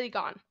 They're already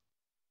gone.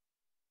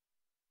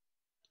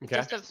 It's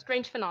Okay. just a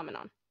strange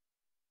phenomenon.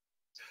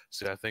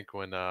 see, I think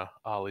when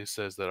Ali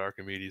says that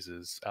Archimedes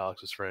is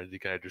Alex's friend, he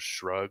kind of just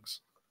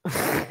shrugs.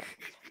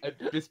 At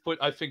this point,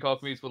 I think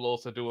Archimedes will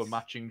also do a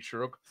matching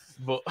shrug.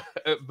 But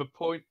at the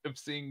point of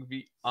seeing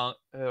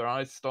her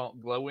eyes start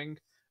glowing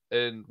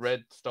and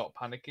Red start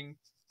panicking,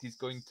 he's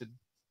going to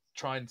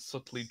try and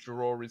subtly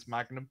draw his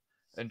magnum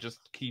and just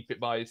keep it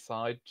by his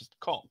side, just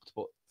cocked,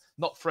 but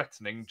not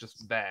threatening,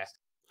 just there.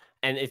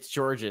 And it's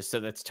Georgia, so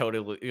that's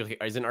totally.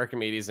 Isn't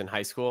Archimedes in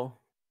high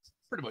school?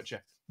 Pretty much, yeah.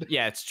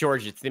 Yeah, it's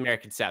Georgia. It's the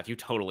American South. You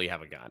totally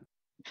have a gun.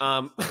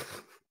 I'm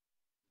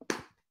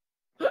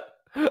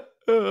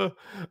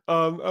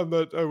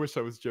not. I wish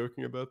I was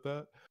joking about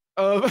that.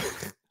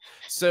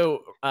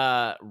 So,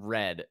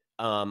 Red.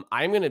 I'm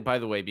gonna. By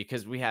the way,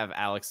 because we have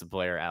Alex the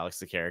player, Alex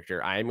the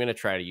character, I'm gonna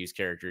try to use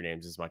character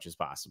names as much as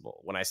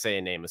possible. When I say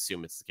a name,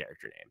 assume it's the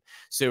character name.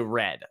 So,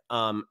 Red.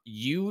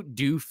 You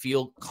do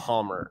feel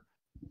calmer.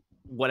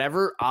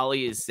 Whatever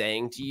Ollie is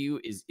saying to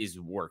you is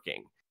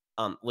working.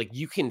 Like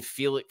you can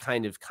feel it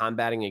kind of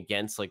combating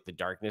against like the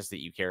darkness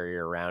that you carry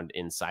around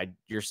inside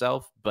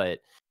yourself, but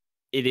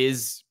it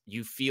is,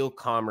 you feel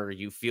calmer,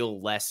 you feel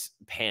less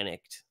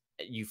panicked,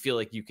 you feel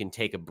like you can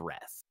take a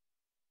breath.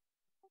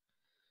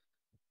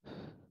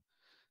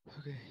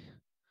 Okay.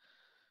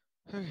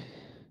 Okay.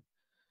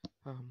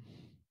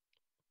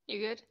 You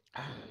good?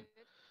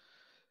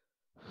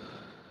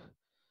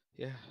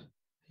 Yeah.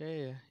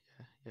 Yeah.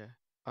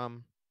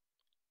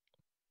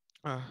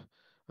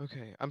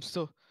 Okay. I'm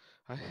still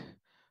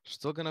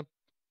gonna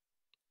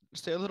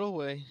stay a little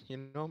away. You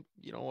know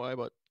why,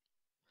 but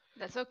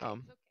That's okay.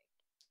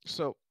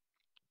 so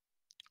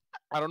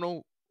I don't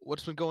know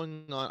what's been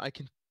going on. I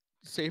can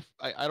say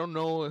I don't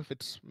know if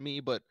it's me,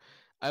 but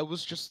I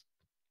was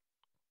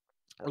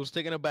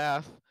taking a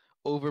bath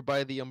over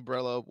by the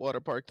umbrella water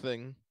park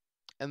thing,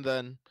 and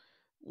then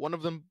one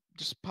of them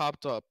just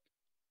popped up,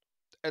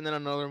 and then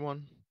another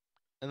one,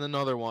 and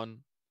another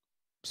one.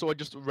 So I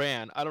just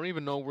ran. I don't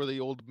even know where the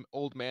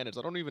old man is.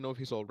 I don't even know if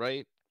he's all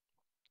right.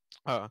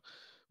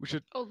 We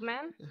should. Old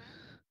man?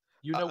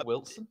 You know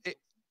Wilson?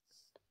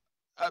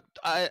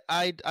 I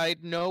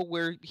know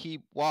where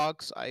he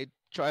walks. I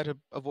try to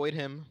avoid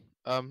him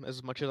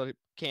as much as I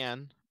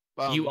can.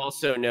 You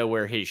also know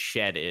where his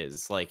shed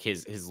is, like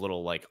his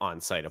little like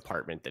on-site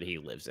apartment that he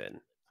lives in.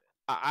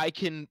 I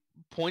can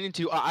point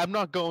into. I'm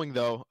not going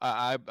though.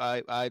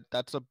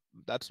 That's a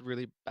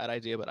really bad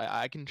idea. But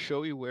I can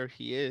show you where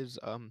he is.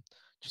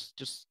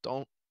 Just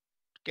don't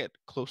get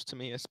close to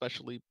me,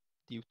 especially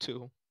you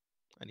two.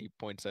 And he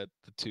points at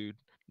the two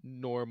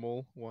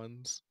normal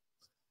ones.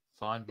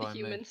 Fine The by me.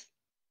 humans.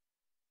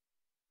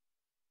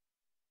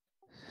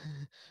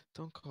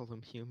 Don't call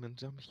them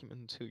humans. I'm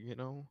human too, you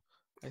know.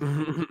 Oh,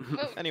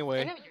 I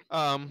Anyway,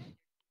 know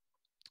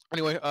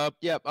you're.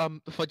 yeah,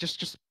 if I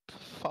just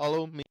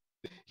follow me.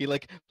 He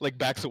like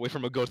backs away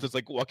from a ghost that's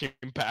like walking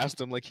past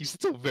him, like he's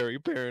still very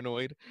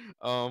paranoid.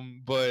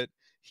 But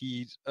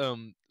he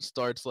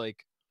starts like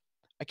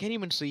I can't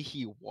even say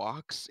he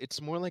walks. It's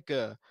more like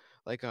a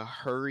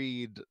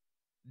hurried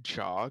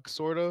jog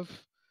sort of,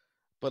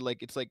 but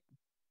like it's like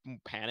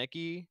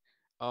panicky.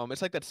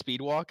 It's like that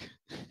speed walk.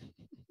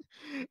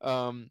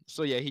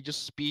 So yeah, he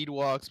just speed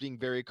walks, being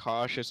very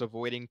cautious,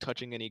 avoiding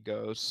touching any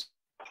ghosts.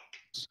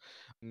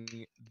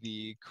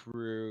 The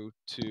crew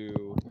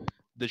to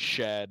the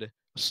shed,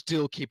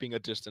 still keeping a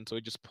distance. So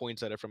he just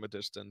points at it from a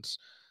distance.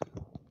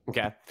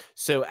 Okay.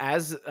 So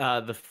as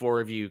the four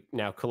of you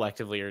now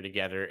collectively are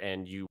together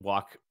and you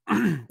walk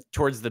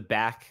towards the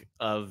back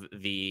of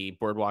the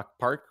Boardwalk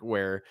Park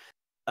where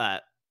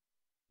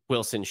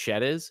Wilson's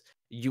shed is,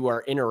 you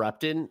are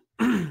interrupted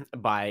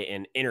by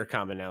an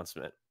intercom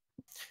announcement.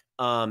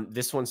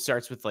 This one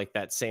starts with like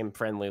that same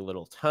friendly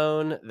little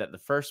tone that the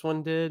first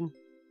one did.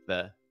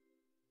 The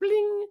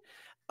bling.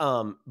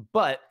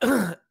 But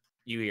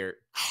you hear,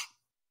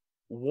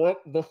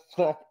 "What the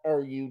fuck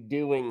are you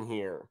doing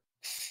here?"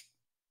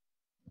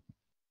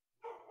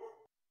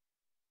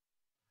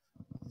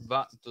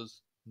 That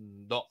does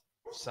not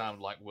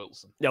sound like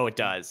Wilson. No, it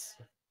does.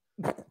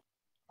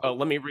 Oh,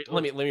 let me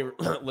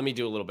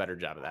do a little better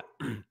job of that.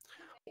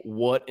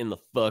 What in the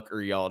fuck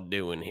are y'all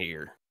doing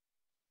here?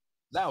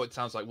 Now it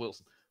sounds like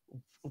Wilson.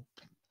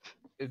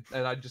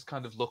 And I just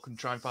kind of look and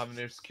try and find a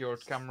near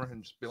security camera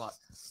and just be like,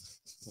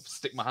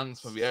 stick my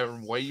hands through the air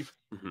and wave.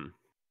 Mm-hmm.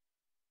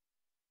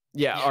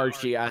 Yeah,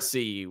 Archie, I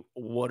see you.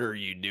 What are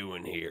you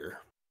doing here?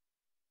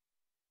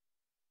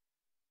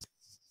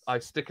 I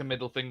stick a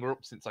middle finger up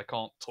since I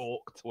can't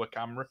talk to a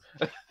camera.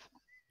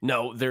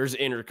 No, there's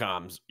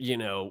intercoms. You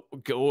know,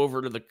 go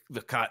over to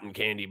the cotton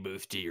candy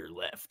booth to your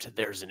left.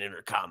 There's an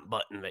intercom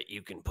button that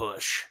you can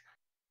push.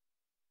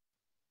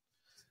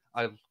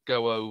 I'll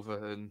go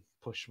over and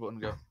push the button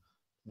and go,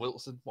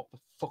 Wilson, what the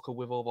fuck are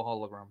with all the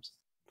holograms?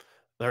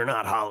 They're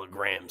not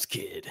holograms,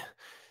 kid.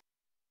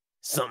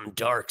 Something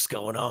dark's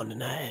going on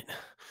tonight.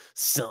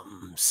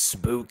 Something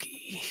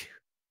spooky.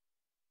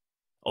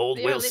 Old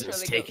They are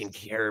Wilson's literally taking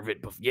ghosts. care of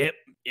it. Yep.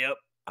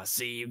 I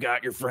see you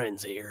got your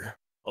friends here.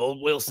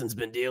 Old Wilson's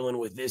been dealing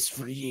with this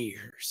for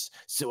years.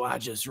 So I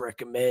just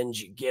recommend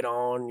you get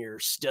on your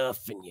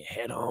stuff and you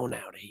head on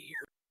out of here.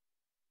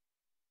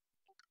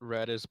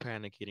 Red is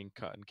panic eating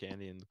cotton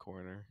candy in the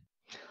corner.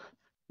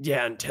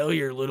 Yeah, and tell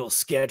your little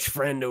sketch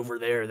friend over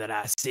there that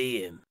I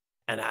see him.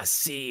 And I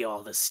see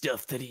all the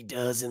stuff that he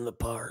does in the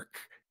park.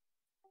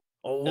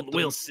 Old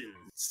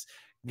Wilson's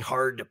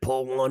hard to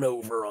pull one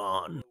over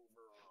on.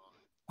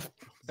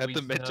 At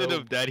the mention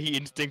of that, he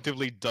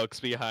instinctively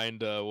ducks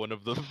behind one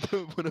of the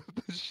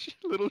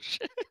little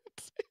sheds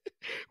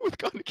with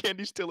cotton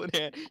candy still in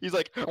hand. He's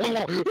like,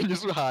 and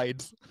just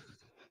hides.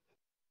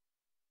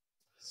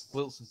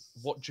 Wilson,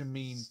 what do you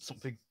mean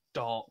something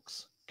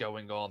dark's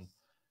going on?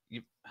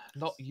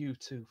 Not you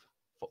two,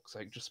 for fuck's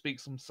sake. Just speak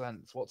some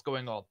sense. What's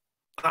going on?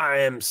 I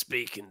am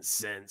speaking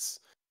sense.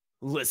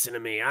 Listen to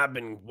me. I've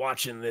been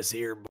watching this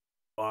here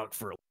block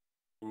for a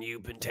while, and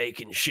you've been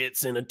taking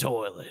shits in a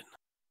toilet.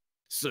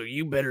 So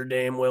you better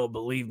damn well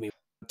believe me when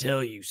I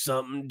tell you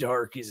something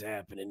dark is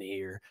happening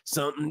here.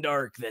 Something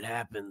dark that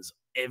happens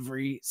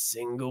every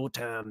single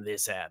time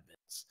this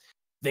happens.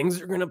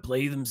 Things are going to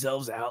play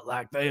themselves out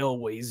like they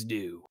always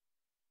do.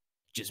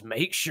 Just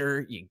make sure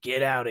you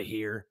get out of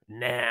here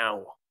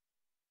now.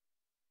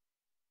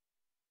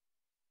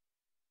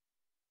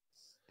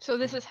 So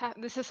this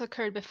has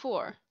occurred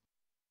before.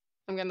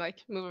 I'm gonna like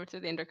move over to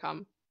the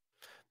intercom.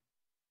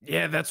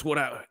 Yeah, that's what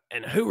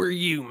and who are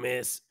you,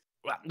 miss?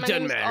 Well, My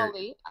doesn't name is matter.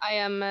 Ollie. I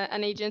am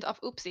an agent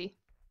of Oopsie,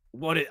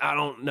 I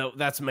don't know.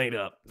 That's made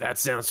up. That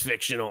sounds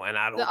fictional, and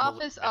I don't. the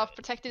Office of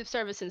Protective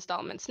Service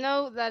Installments.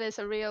 No, that is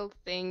a real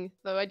thing,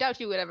 though I doubt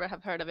you would ever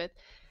have heard of it.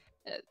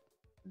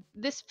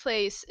 This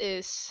place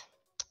is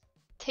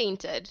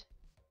tainted.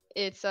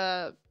 It's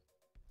the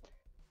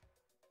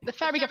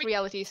fabric of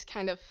reality is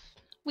kind of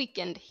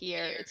weakened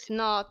here. It's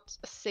not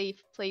a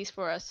safe place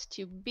for us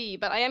to be.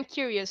 But I am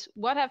curious,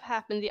 what have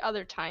happened the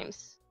other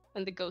times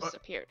when the ghosts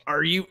appeared?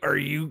 Are you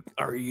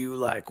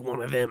like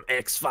one of them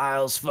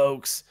X-Files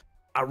folks?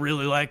 I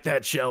really like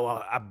that show.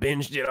 I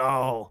binged it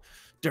all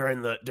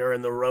during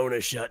the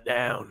Rona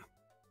shutdown.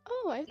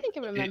 Oh, I think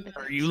I remember.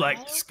 Are you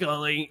like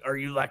Scully? Are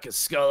you like a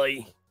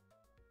Scully?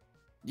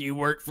 Do you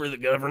work for the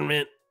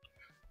government?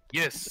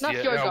 Yes. Not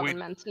yeah, your no,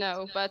 government,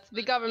 no, but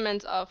the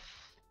government of.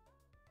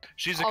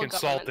 She's a all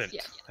consultant. governments,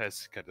 yes.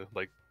 Has kind of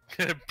like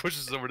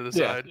pushes over to the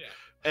Yeah. side.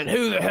 And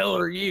who the hell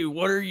are you?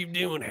 What are you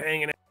doing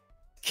hanging out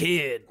with a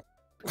kid?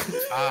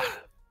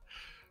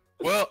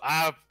 Well,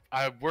 I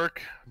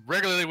work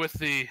regularly with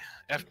the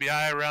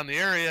FBI around the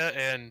area,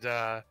 and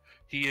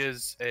he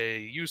is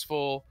a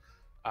useful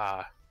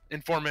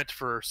informant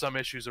for some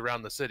issues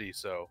around the city.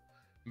 So,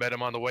 met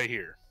him on the way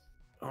here.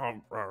 All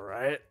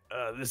right.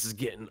 This is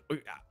getting.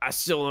 I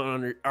still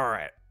don't All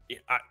right.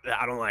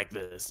 I don't like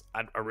this.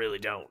 I really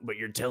don't. But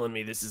you're telling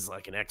me this is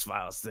like an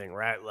X-Files thing,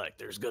 right? Like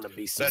there's gonna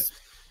be some.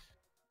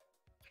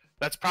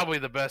 That's probably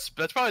the best.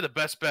 That's probably the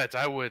best bet.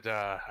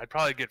 I'd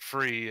probably get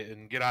free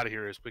and get out of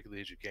here as quickly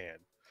as you can.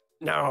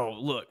 No,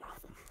 look.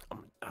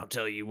 I'll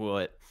tell you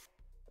what.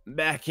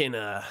 Back in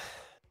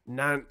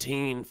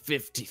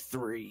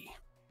 1953,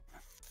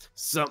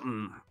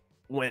 something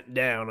went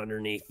down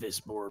underneath this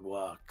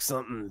boardwalk.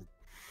 Something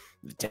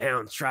the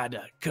town's tried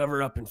to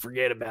cover up and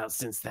forget about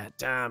since that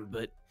time,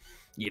 but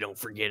you don't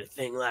forget a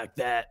thing like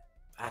that.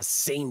 I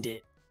seen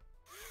it.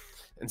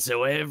 And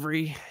so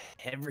every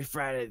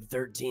Friday the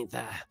 13th,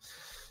 I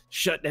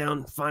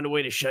find a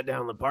way to shut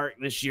down the park.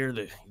 This year,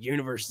 the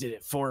universe did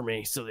it for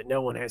me so that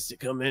no one has to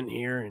come in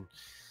here and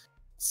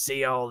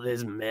see all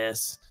this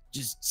mess.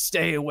 Just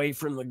stay away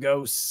from the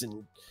ghosts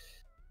and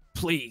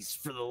please,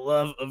 for the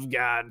love of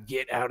God,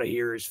 get out of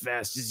here as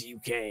fast as you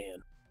can.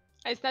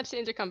 I snatched the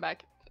intercom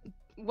back.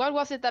 What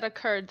was it that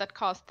occurred that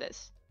caused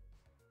this?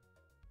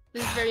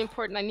 This is very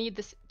important. I need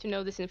to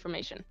know this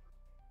information.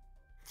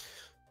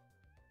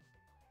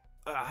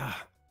 I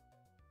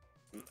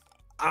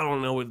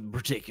don't know with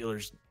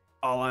particulars.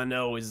 All I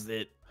know is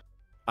that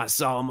I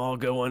saw them all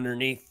go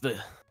underneath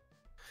the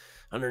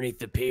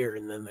pier,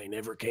 and then they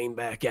never came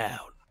back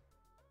out.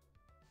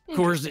 Of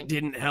course, it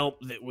didn't help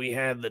that we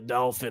had the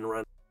dolphin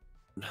run.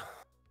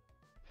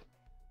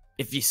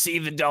 If you see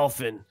the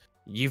dolphin,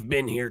 you've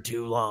been here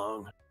too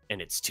long, and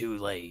it's too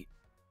late.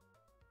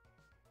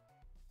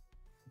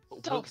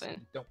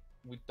 Dolphin.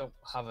 We don't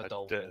have a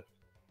dolphin.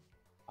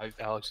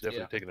 Alex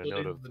definitely taking a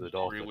note of the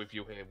dolphin. With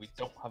you here, we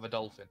don't have a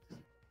dolphin.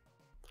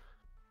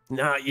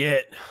 Not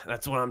yet.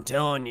 That's what I'm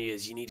telling you.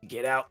 Is you need to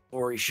get out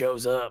before he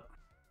shows up.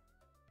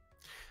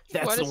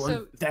 That's the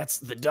one. That's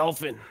the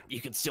dolphin.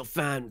 You can still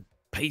find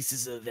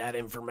pieces of that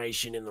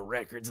information in the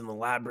records in the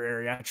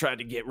library. I tried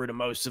to get rid of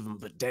most of them,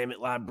 but damn it,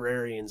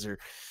 librarians are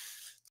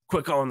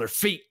quick on their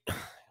feet.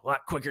 A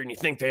lot quicker than you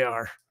think they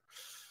are.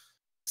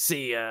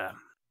 See,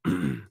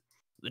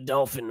 the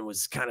dolphin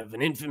was kind of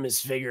an infamous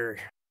figure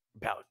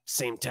about the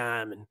same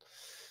time, and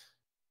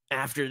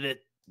after that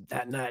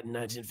night in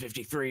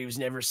 1953, he was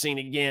never seen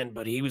again,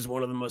 but he was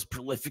one of the most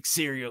prolific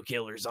serial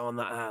killers on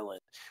the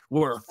island.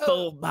 Wore a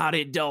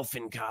full-bodied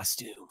dolphin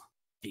costume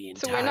the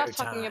entire time. So we're not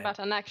talking about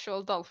an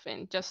actual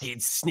dolphin, just...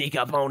 He'd sneak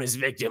up on his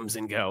victims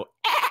and go,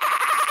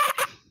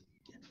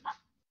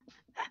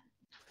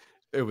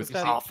 It was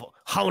awful.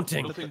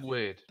 Haunting. Nothing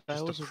weird.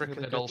 Just a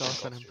cricket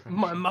dolphin.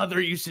 My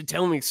mother used to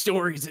tell me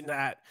stories at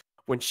night.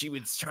 When she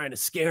was trying to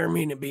scare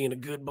me into being a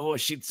good boy,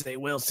 she'd say,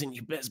 Wilson,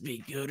 you best be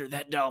good or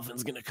that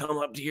dolphin's going to come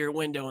up to your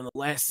window and the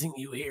last thing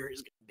you hear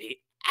is going to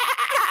be,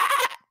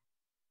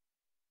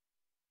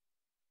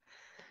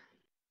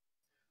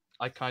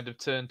 I kind of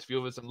turned to the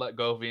others and let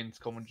go of the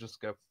intercom and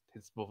just go,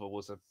 his mother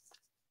was a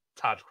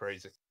tad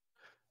crazy.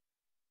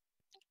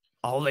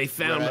 All they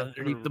found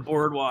underneath the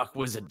boardwalk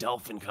was a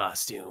dolphin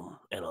costume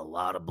and a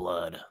lot of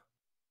blood.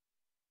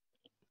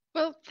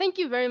 Well, thank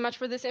you very much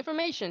for this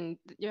information.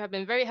 You have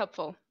been very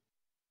helpful.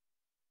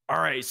 All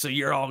right, so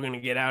you're all going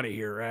to get out of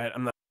here, right?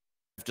 I'm not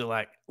going to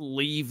have to,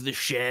 leave the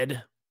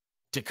shed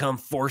to come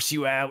force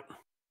you out?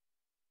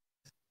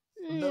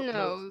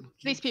 No,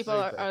 these people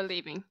are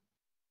leaving.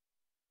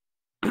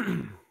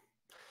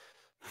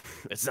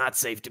 It's not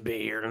safe to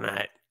be here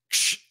tonight.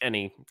 And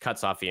he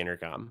cuts off the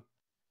intercom.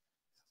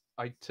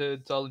 I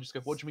turned to Al and just go,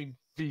 what do you mean,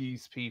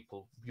 these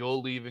people? You're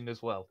leaving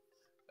as well.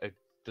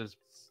 As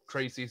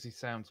crazy as he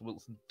sounds,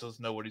 Wilson does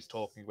know what he's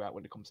talking about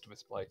when it comes to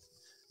this place.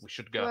 We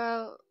should go.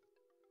 Well,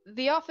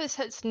 the office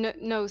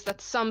knows that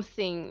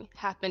something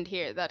happened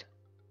here that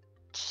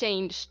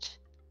changed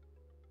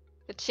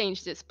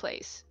this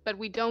place, but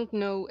we don't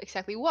know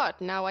exactly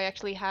what. Now I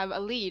actually have a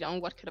lead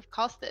on what could have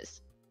caused this.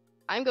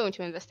 I'm going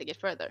to investigate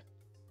further.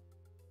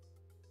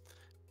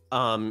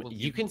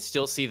 You can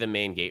still see the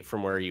main gate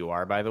from where you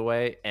are, by the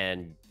way,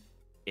 and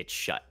it's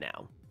shut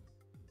now.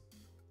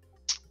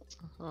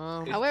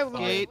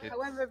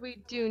 However, we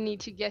do need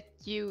to get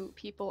you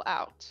people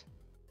out.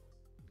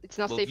 It's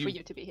not safe for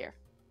you to be here.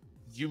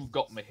 You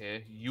got me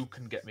here, you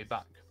can get me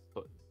back.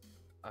 But,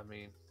 I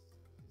mean,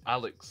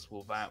 Alex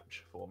will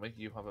vouch for me.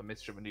 You have a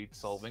mystery we need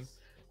solving.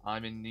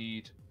 I'm in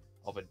need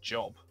of a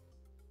job.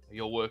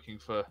 You're working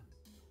for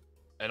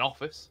an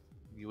office.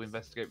 You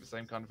investigate the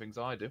same kind of things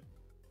I do.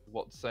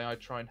 What say I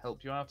try and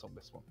help you out on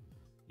this one?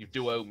 You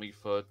do owe me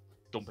for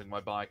dumping my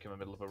bike in the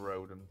middle of a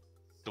road and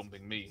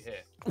dumping me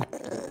here.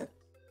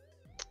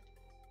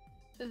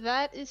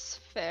 That is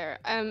fair.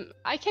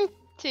 I could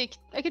take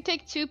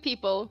 2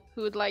 people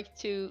who would like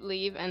to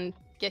leave and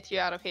get you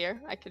out of here.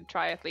 I could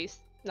try at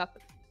least.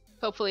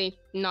 Hopefully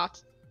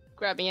not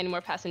grabbing any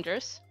more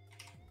passengers.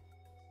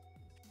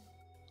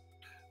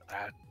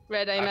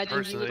 Red, I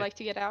imagine you would like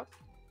to get out.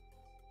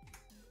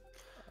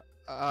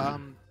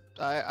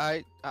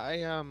 I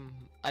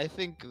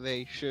think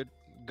they should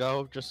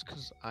go just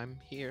because I'm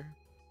here.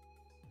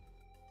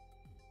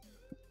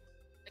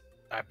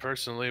 I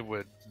personally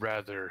would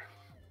rather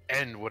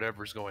end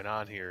whatever's going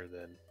on here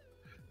than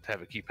to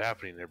have it keep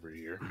happening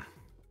every year.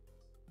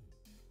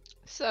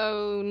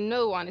 So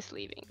no one is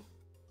leaving.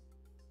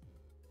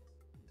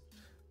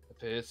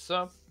 Appears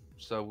so.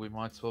 So we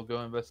might as well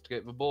go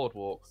investigate the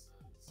boardwalk.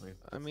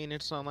 I mean,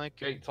 it's not like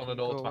Gates on can an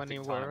go automatic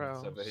anywhere timer,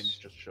 else. so the hinge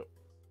just shut.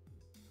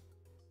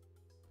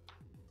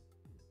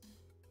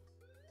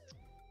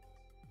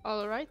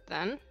 All right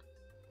then.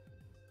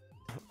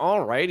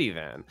 Alrighty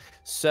then.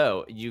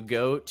 So you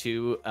go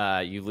to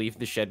you leave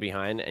the shed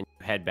behind and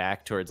you head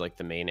back towards like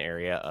the main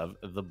area of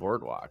the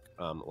boardwalk.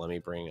 Let me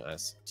bring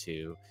us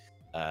to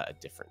a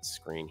different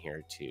screen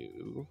here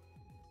to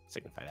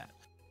signify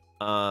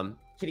that.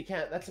 Kitty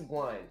cat, that's a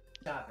blind.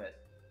 Stop it.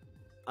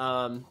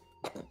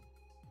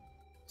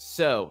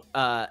 So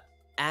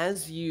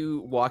as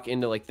you walk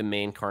into like the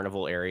main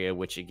carnival area,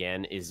 which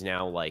again is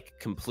now like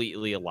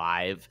completely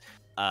alive.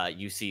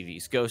 You see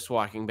these ghosts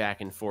walking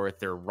back and forth.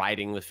 They're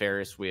riding the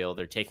Ferris wheel.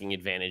 They're taking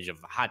advantage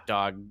of the hot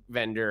dog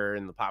vendor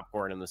and the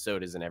popcorn and the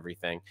sodas and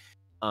everything.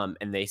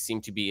 And they seem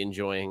to be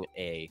enjoying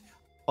a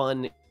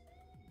fun.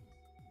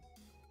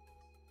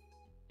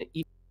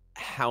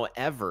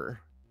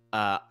 However,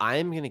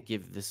 I'm going to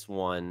give this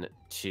one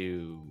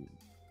to.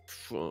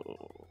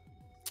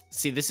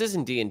 See, this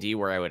isn't D&D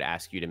where I would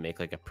ask you to make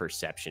like a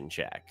perception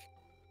check.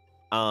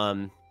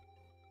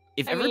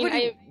 If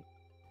everybody.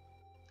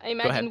 I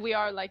imagine we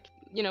are like,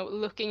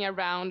 looking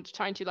around,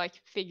 trying to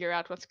like figure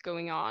out what's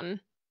going on.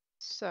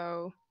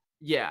 So.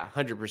 Yeah,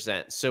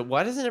 100%. So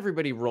why doesn't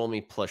everybody roll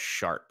me plus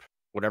sharp?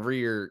 Whatever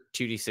your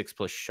 2d6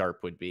 plus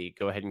sharp would be,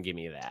 go ahead and give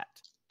me that.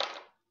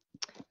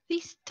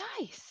 These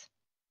dice.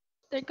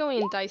 They're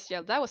going in dice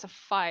jail. That was a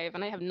 5,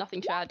 and I have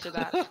nothing to add to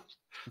that.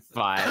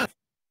 5.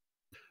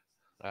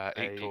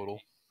 8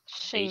 total.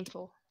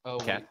 Shameful. Oh,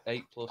 Okay. wait,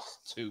 8 plus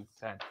 2,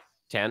 10.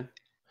 10.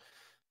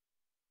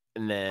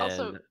 And then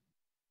Also-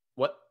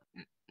 what?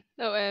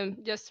 No,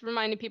 just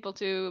reminding people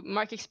to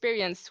mark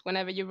experience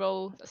whenever you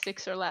roll a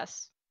 6 or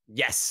less.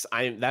 Yes,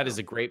 that is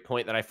a great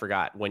point that I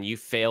forgot. When you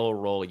fail a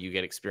roll, you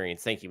get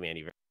experience. Thank you,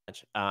 Mandy, very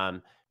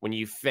much. When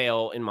you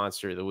fail in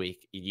Monster of the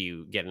Week,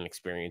 you get an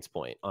experience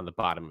point on the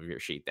bottom of your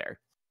sheet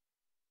there.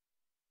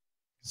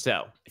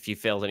 So if you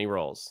failed any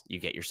rolls, you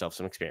get yourself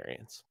some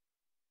experience.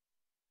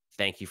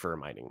 Thank you for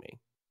reminding me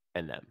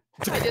and them.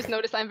 I just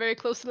noticed I'm very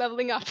close to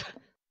leveling up.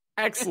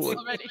 Excellent.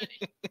 Already.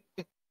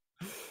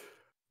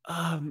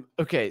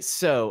 Okay,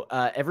 so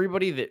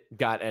everybody that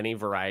got any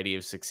variety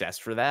of success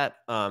for that,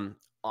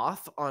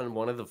 off on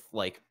one of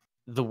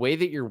the way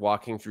that you're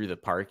walking through the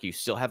park, you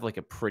still have like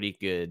a pretty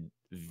good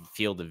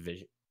field of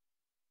vision.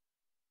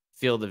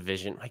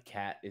 My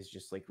cat is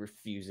just like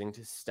refusing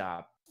to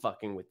stop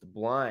fucking with the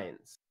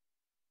blinds.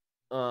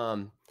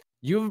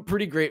 You have a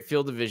pretty great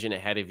field of vision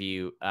ahead of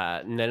you.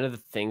 None of the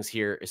things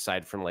here,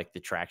 aside from like the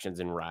attractions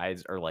and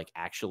rides, are like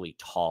actually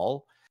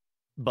tall.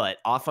 But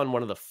off on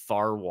one of the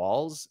far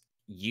walls,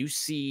 you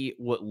see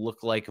what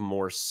look like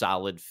more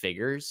solid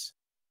figures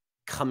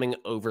coming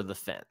over the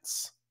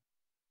fence.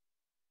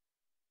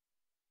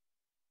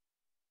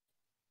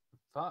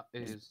 That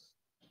is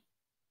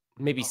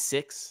Maybe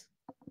 6.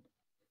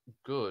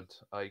 good.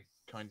 I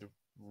kind of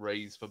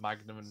raise the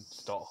magnum and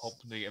start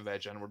hopping in their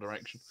general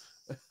direction.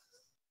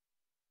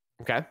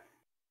 Okay.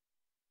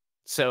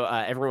 So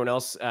everyone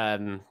else,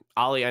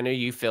 Ollie, I know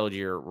you failed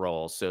your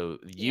roll, so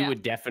you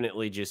would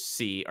definitely just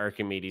see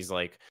Archimedes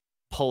like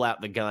pull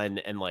out the gun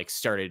and like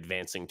start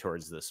advancing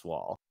towards this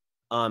wall.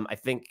 I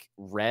think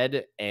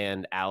Red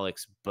and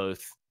Alex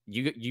both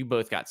you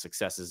both got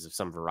successes of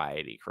some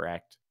variety,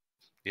 correct?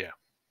 Yeah.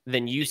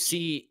 Then you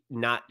see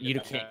you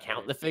can't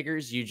count the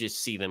figures, you just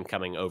see them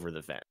coming over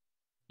the fence.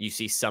 You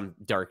see some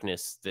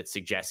darkness that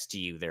suggests to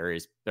you there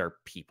are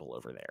people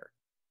over there.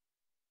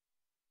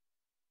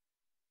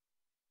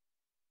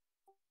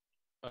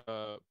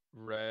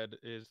 Red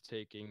is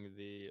taking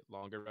the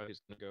longer route. He's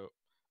gonna go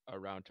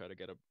around, try to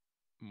get a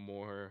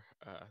more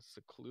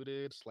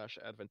secluded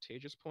 /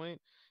 advantageous point.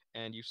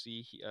 And you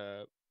see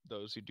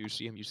those who do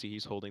see him, you see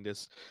he's holding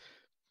this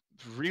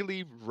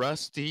really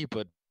rusty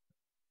but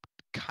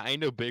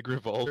kind of big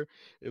revolver.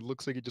 It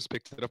looks like he just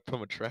picked it up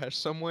from a trash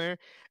somewhere,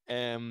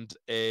 and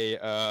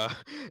a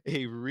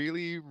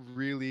really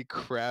really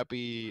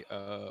crappy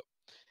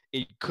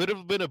it could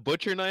have been a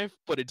butcher knife,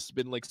 but it's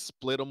been like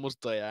split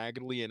almost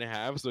diagonally in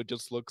half, so it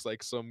just looks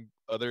like some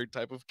other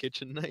type of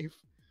kitchen knife.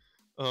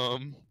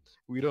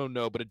 We don't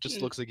know, but it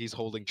just looks like he's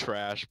holding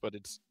trash, but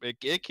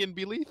it can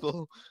be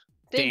lethal.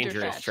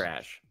 Dangerous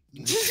trash.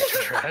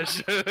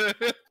 Trash.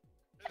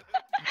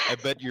 I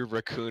bet your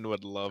raccoon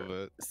would love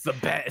it. It's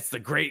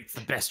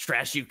the best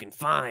trash you can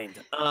find.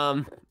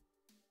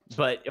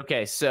 But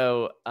okay,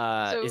 so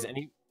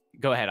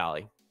go ahead,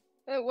 Ollie.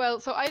 Well,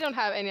 so I don't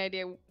have any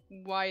idea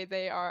why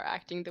they are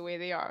acting the way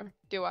they are,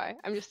 do I?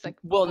 I'm just like,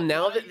 well,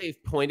 now that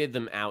they've pointed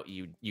them out,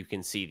 you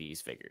can see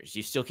these figures.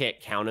 You still can't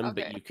count them,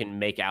 but Okay. you can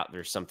make out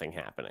there's something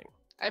happening.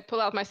 I pull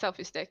out my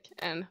selfie stick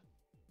and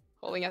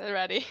holding at the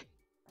ready.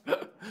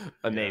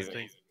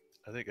 Amazing.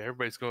 Yeah, I think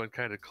everybody's going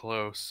kind of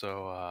close,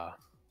 so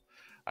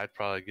I'd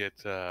probably get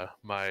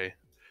my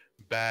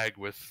bag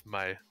with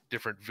my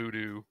different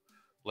voodoo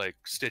like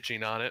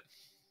stitching on it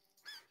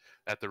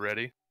at the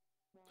ready.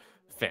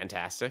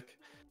 Fantastic.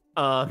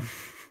 Um,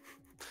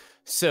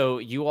 so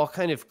you all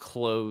kind of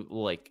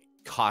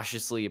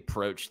cautiously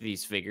approach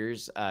these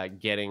figures,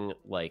 getting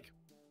like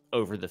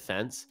over the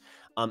fence.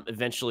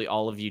 Eventually,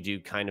 all of you do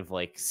kind of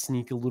like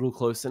sneak a little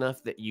close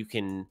enough that you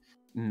can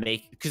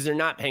make, because they're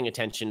not paying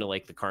attention to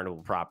like the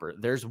carnival proper.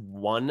 There's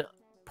one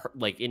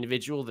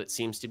individual that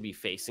seems to be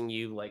facing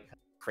you, like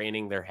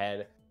craning their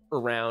head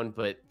around,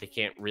 but they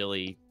can't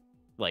really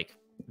like.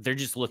 They're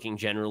just looking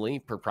generally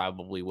per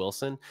probably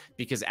Wilson,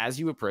 because as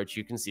you approach,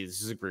 you can see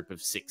this is a group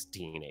of 6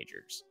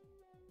 teenagers.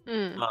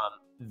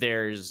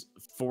 There's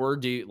 4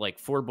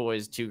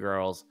 boys, 2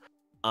 girls,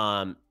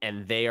 and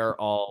they are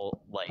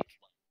all like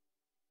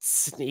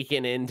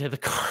sneaking into the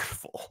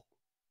carnival.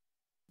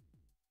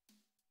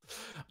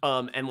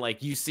 And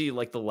like you see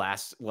like the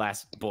last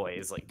boy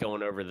is like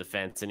going over the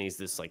fence, and he's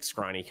this like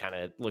scrawny, kind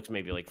of looks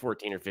maybe like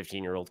 14 or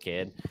 15-year-old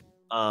kid.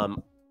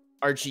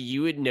 Archie,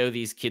 you would know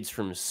these kids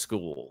from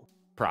school,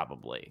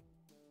 probably.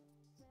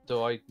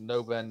 Do I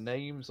know their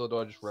names or do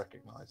I just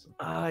recognize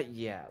them?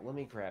 Yeah, let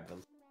me grab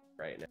them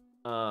right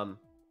now.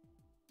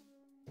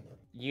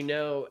 You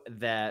know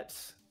that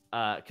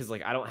because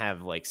like I don't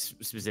have like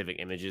specific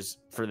images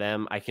for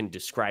them. I can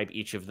describe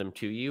each of them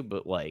to you,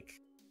 but like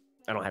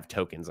I don't have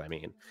tokens. I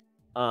mean,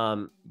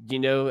 you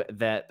know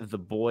that the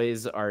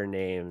boys are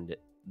named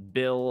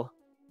Bill,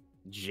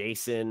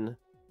 Jason,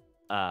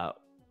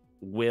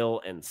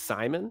 Will, and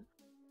Simon,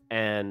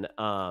 and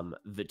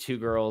the 2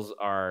 girls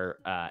are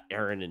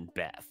Aaron and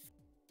Beth.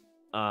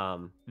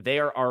 They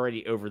are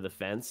already over the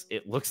fence.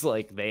 It looks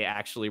like they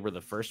actually were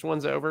the first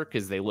ones over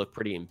because they look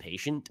pretty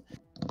impatient.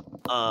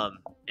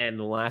 And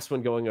the last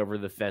one going over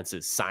the fence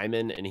is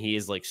Simon, and he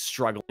is like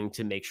struggling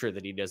to make sure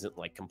that he doesn't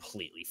like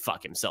completely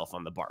fuck himself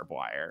on the barbed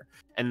wire.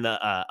 And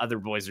the other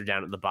boys are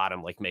down at the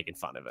bottom, like making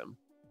fun of him.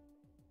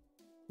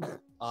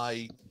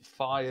 I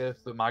fire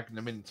the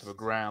magnum into the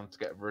ground to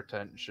get their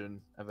attention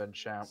and then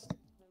shout.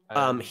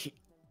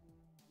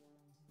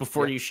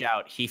 Before you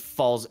shout, he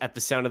falls at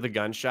the sound of the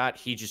gunshot.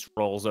 He just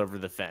rolls over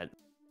the fence,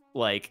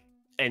 like,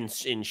 and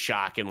in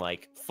shock, and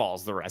like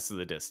falls the rest of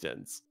the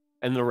distance.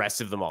 And the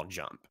rest of them all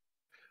jump.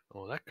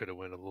 Oh, that could have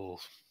went a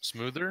little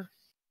smoother.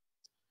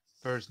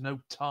 There's no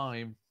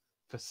time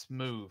for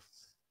smooth.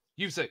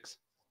 You 6,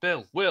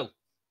 Bill, Will,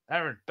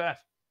 Aaron, Beth.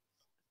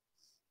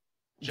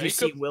 You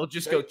see Will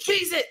just go,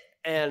 cheese it!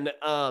 And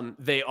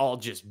they all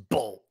just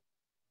bolt.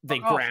 They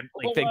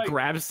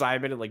grab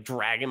Simon and like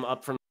drag him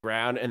up from the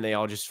ground, and they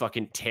all just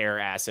fucking tear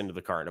ass into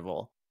the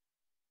carnival.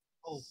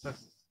 Oh,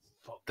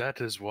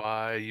 that is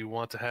why you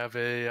want to have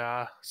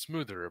a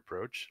smoother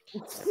approach.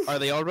 Are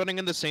they all running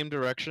in the same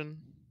direction?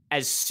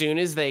 As soon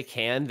as they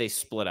can, they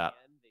split up.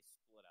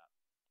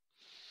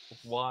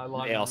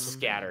 While They all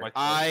scatter.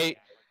 I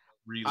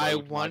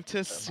want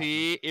to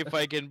see if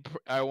I can.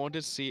 I want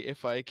to see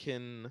if I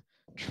can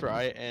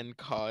try and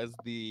cause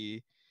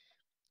the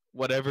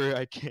whatever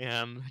I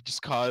can,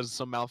 just cause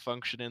some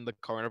malfunction in the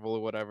carnival or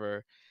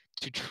whatever,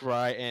 to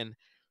try and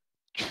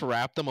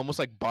trap them, almost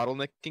like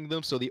bottlenecking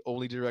them, so the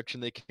only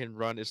direction they can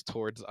run is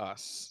towards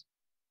us.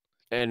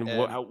 And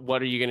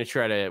what are you gonna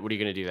try to? What are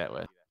you gonna do that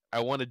with? I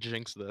want to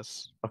jinx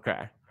this.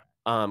 Okay.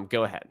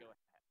 Go ahead.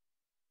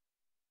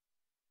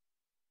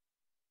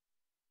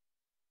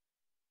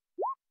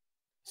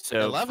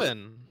 So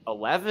 11.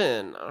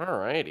 11.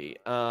 Alrighty.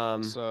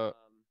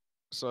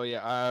 So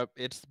yeah,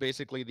 it's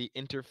basically the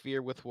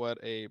interfere with what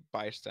a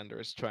bystander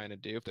is trying to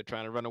do. If they're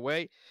trying to run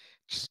away,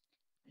 just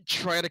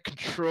try to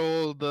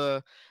control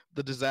the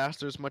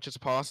disaster as much as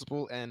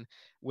possible, and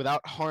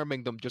without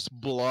harming them, just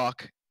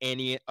block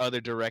any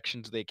other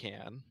directions they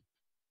can.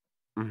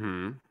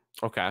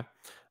 Okay.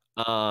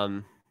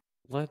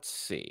 Let's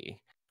see.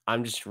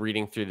 I'm just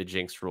reading through the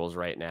jinx rules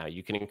right now.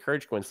 You can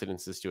encourage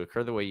coincidences to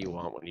occur the way you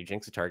want. When you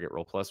jinx a target,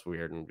 roll plus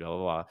weird and blah blah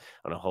blah.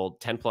 On a hold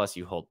 10 plus,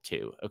 you hold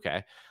 2.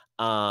 Okay.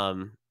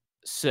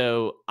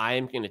 So I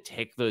am gonna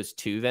take those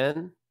 2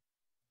 then.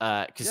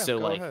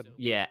 Ahead.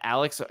 Yeah,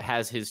 Alex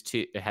has his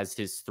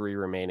 3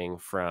 remaining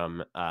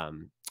from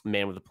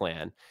Man with a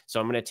Plan. So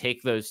I'm gonna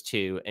take those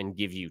 2 and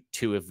give you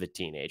 2 of the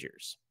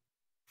teenagers.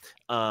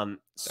 That's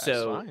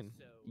fine.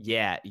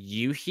 Yeah,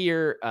 you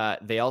hear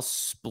they all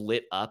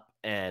split up,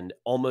 and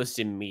almost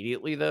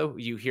immediately though,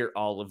 you hear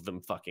all of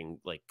them fucking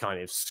like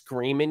kind of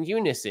scream in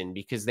unison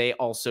because they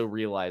also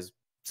realize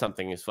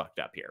something is fucked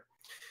up here.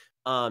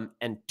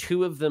 And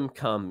 2 of them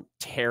come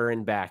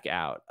tearing back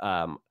out.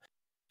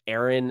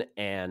 Aaron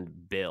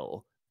and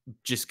Bill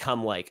just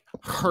come like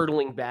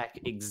hurtling back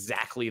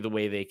exactly the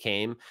way they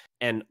came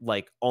and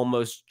like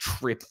almost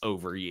trip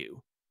over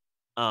you.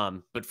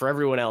 But for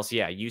everyone else,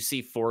 yeah, you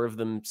see 4 of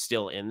them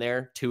still in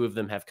there. 2 of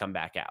them have come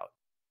back out.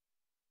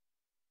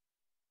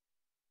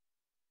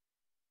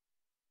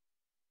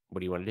 What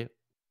do you want to do?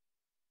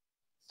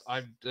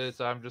 I'm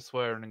just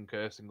swearing and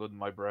cursing under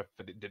my breath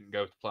that it didn't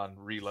go to plan.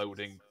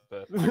 Reloading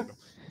the Magnum.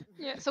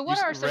 Yeah. So what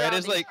are our Red is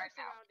surroundings like, right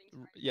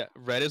now? yeah,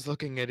 Red is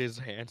looking at his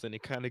hands and he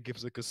kind of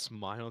gives like a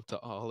smile to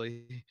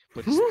Ollie,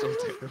 but he's still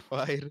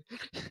terrified.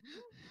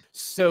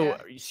 So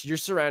Yeah. your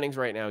surroundings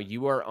right now,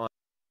 you are on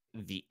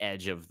the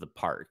edge of the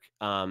park.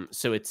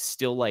 So it's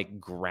still like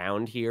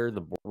ground here.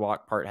 The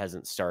boardwalk part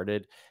hasn't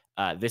started.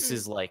 This Mm.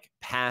 is like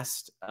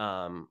past.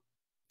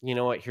 You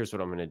know what? Here's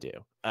what I'm gonna do.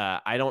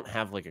 I don't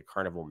have like a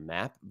carnival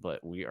map,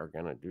 but we are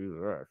gonna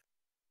do this.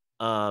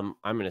 I'm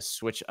gonna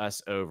switch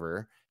us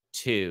over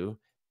to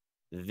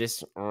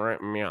this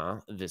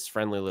this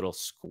friendly little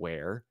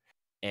square,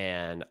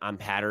 and I'm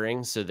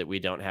patterning so that we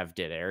don't have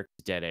dead air.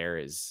 Dead air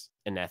is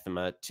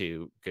anathema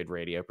to good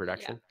radio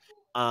production.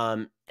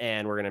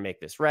 And we're gonna make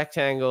this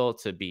rectangle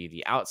to be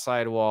the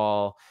outside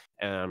wall,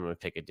 and I'm gonna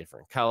pick a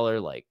different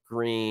color like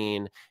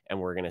green, and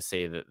we're gonna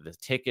say that the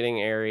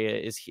ticketing area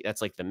is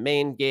that's like the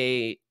main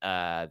gate.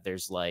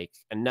 There's like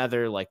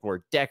another like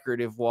more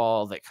decorative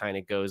wall that kind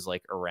of goes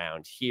like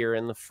around here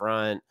in the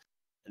front.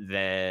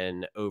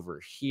 Then over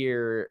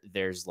here,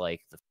 there's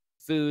like the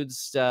food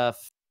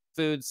stuff.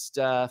 Roll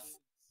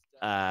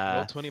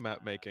 20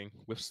 map making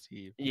with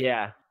Steve.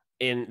 Yeah.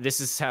 And this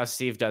is how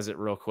Steve does it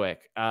real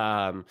quick.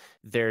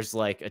 There's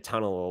like a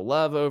tunnel of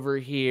love over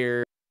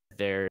here.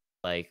 There's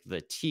like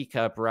the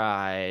teacup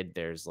ride.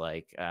 There's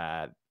like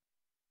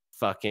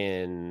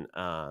fucking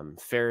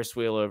Ferris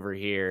wheel over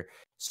here.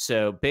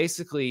 So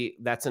basically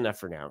that's enough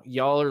for now.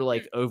 Y'all are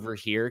like over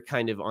here,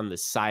 kind of on the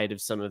side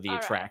of some of the All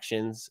right.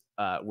 attractions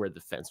where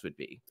the fence would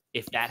be,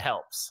 if that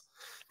helps.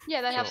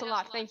 Yeah, that helps a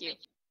lot. Thank you.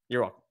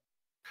 You're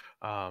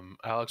welcome.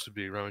 Alex would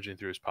be rummaging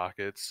through his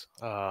pockets.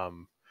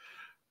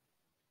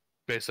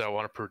 Basically, I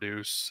want to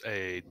produce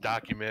a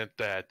document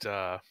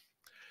that,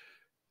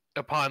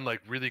 upon like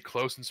really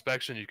close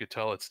inspection, you could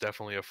tell it's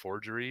definitely a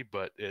forgery,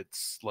 but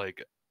it's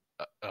like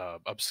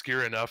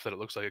obscure enough that it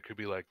looks like it could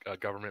be like a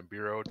government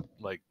bureau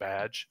like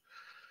badge.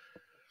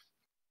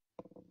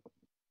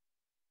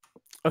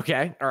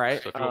 Okay, all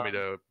right. So if you want me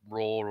to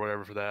roll or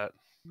whatever for that,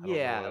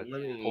 yeah, I don't know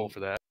let what I'd me pull for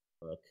that.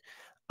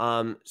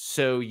 look.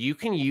 So you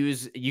can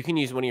use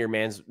one of your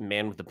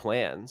man with the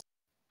plans.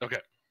 Okay.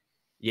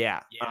 Yeah.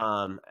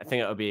 I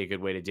think that would be a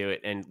good way to do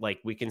it. And like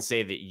we can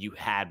say that you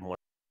had one,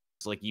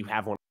 it's like you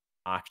have one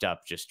locked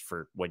up just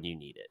for when you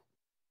need it.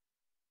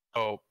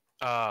 Oh,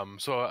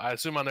 so I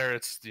assume on there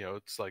it's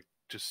it's like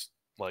just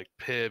like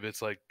PIB,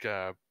 it's like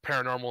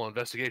Paranormal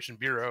Investigation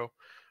Bureau,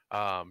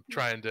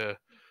 trying to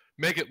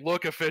make it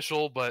look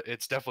official, but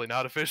it's definitely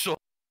not official.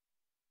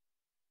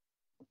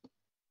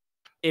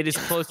 It is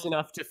close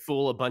enough to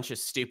fool a bunch of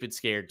stupid,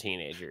 scared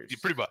teenagers.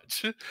 Pretty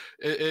much.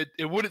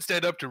 It wouldn't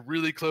stand up to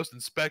really close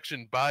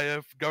inspection by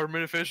a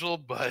government official,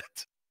 but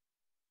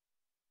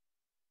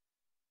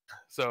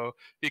so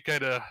he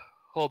kind of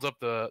holds up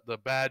the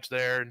badge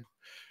there and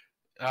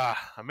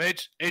I'm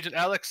Agent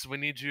Alex. We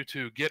need you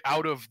to get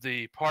out of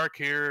the park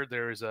here.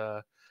 There is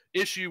a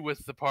issue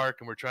with the park,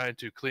 and we're trying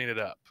to clean it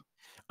up.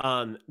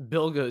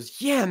 Bill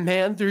goes, "Yeah,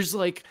 man. There's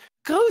like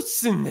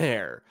ghosts in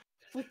there.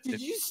 Like,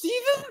 did you see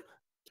them?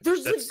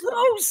 There's like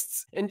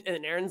ghosts." And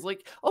Aaron's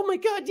like, "Oh my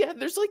god, yeah.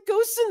 There's like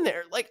ghosts in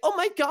there. Like, oh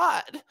my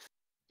god."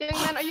 Young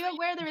man, are you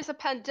aware there is a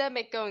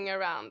pandemic going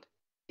around?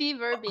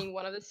 Fever being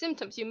one of the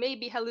symptoms. You may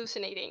be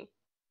hallucinating.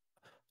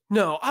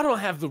 No, I don't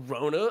have the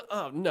Rona.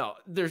 Oh no,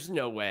 there's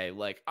no way.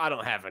 Like, I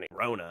don't have any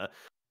Rona.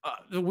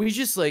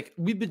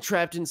 We've been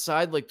trapped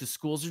inside. Like, the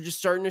schools are just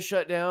starting to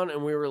shut down,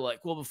 and we were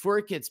like, well, before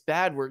it gets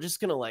bad, we're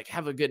just gonna like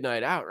have a good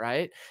night out,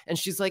 right? And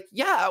she's like,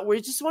 yeah, we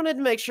just wanted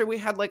to make sure we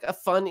had like a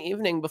fun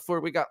evening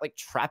before we got like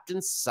trapped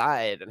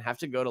inside and have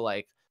to go to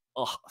like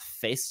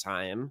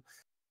FaceTime.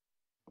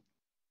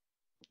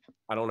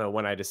 I don't know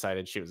when I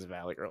decided she was a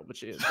Valley girl, but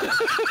she is.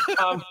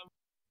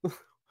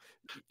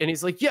 And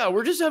he's like, yeah,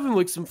 we're just having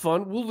like some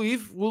fun. We'll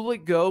leave. We'll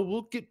like go.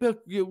 We'll get back.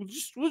 Yeah, we'll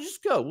just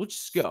go. We'll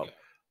just go.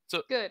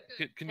 So Good.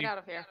 Can Get you out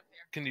of here.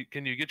 can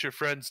you get your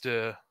friends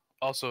to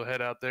also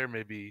head out there?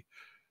 Maybe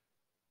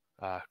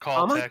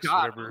call, Oh my text,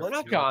 god, whatever. we're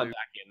not you wanna going do.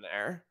 back in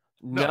there.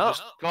 No, No.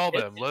 just call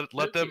them.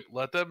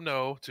 Let them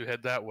know to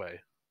head that way.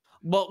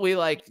 But we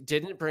like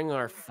didn't bring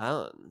our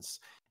phones.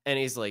 And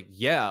he's like,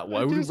 yeah,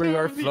 why would we bring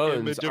our phones?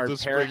 Image of Our the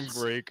parents.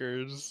 Spring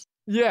Breakers.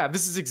 Yeah,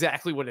 this is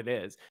exactly what it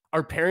is.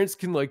 Our parents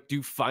can like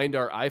do find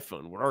our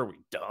iPhone. What are we,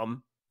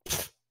 dumb?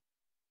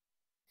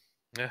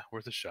 Yeah,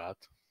 worth a shot.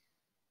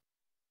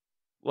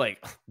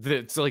 Like,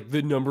 it's like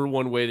the number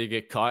one way to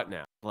get caught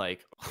now.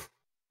 Like,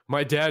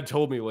 my dad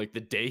told me like the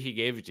day he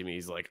gave it to me,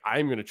 he's like,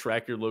 I'm gonna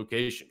track your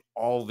location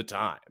all the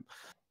time.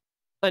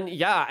 And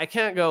yeah, I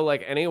can't go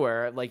like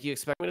anywhere. Like, you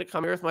expect me to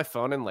come here with my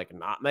phone and like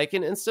not make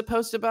an Insta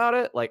post about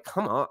it? Like,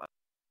 come on.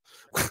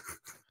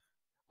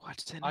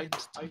 What's an I-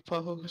 Insta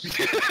post?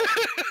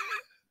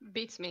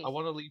 Beats me. I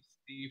want to leave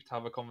Steve to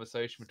have a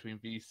conversation between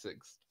V6,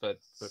 but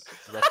the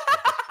rest of the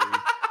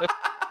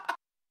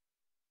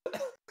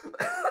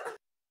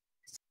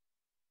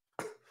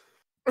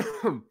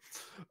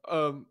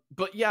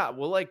But yeah,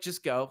 we'll like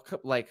just go.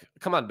 Like,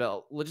 come on,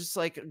 Bill. We'll just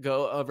like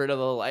go over to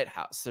the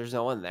lighthouse. There's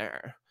no one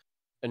there.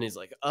 And he's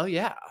like, oh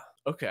yeah,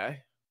 okay.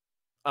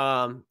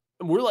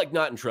 We're like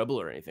not in trouble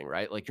or anything,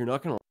 right? Like you're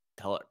not gonna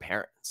tell our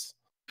parents.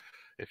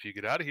 If you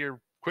get out of here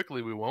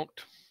quickly, we won't.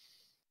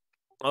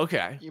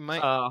 Okay. You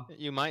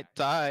might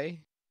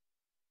die.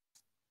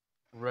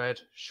 Red,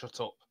 shut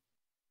up.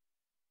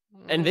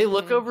 And they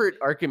look over at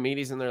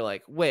Archimedes and they're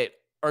like, wait,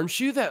 aren't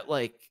you that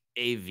like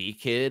AV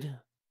kid?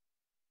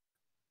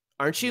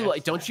 Aren't you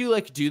like, don't you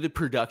like do the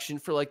production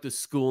for like the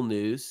school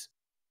news?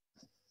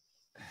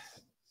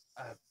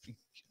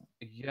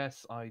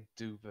 Yes, I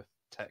do the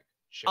tech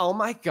shit. Oh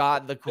my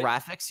God, the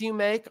graphics you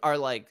make are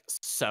like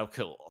so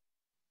cool.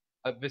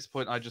 At this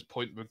point, I just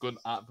point the gun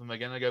at them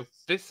again. I go,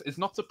 this is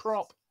not a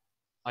prop.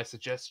 I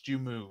suggest you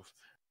move.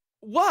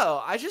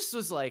 Whoa, I just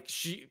was like,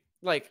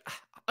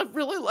 I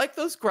really like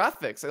those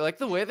graphics. I like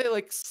the way they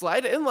like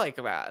slide in like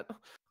that.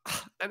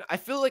 And I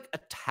feel like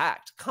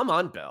attacked. Come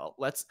on, Bill.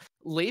 Let's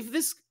leave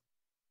this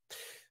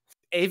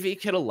AV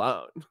kid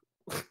alone.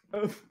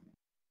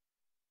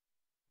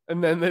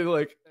 And then they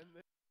like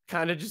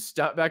kind of just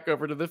stop back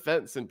over to the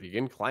fence and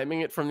begin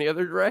climbing it from the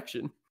other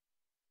direction.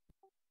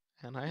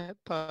 And I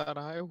thought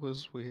I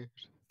was weird.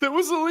 That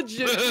was a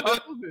legit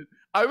compliment.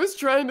 I was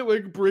trying to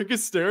like break a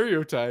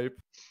stereotype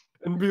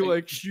and be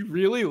like, she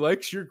really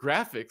likes your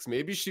graphics.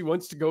 Maybe she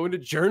wants to go into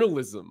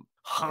journalism.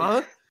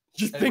 Huh?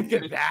 You think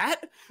of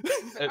that?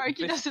 At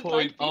Archie this doesn't point,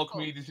 like people.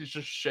 Archimedes is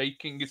just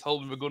shaking. He's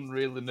holding the gun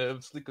really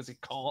nervously because he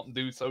can't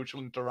do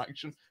social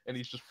interaction, and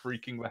he's just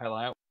freaking the hell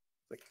out.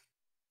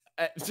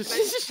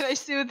 Can I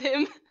soothe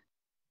him?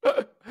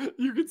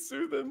 You can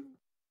soothe him.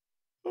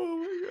 Oh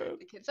my God.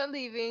 The kids are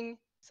leaving.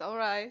 It's all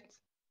right.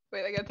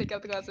 Wait, I gotta take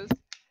out the glasses.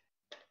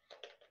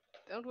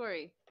 Don't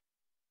worry.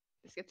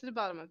 Let's get to the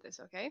bottom of this,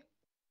 okay?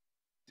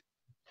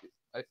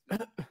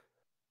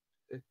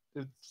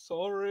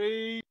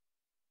 Sorry.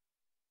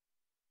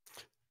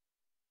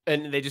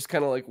 And they just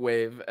kind of like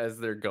wave as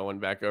they're going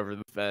back over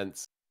the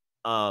fence.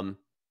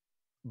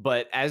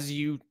 But as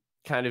you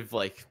kind of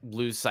like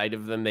lose sight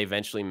of them, they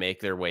eventually make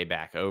their way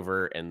back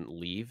over and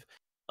leave.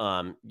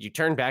 You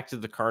turn back to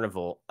the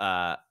carnival,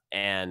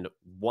 and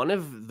one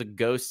of the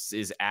ghosts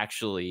is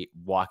actually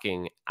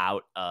walking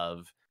out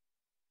of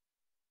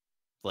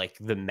like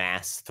the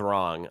mass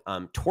throng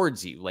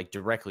towards you, like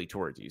directly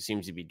towards you.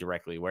 Seems to be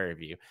directly aware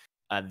of you.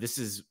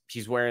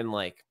 He's wearing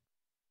like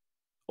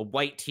a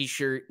white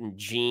t-shirt and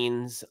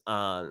jeans.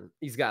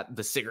 He's got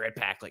the cigarette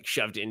pack like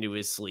shoved into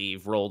his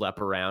sleeve, rolled up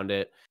around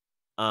it.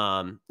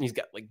 He's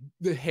got like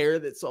the hair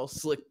that's all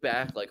slicked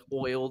back, like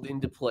oiled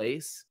into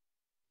place.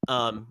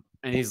 And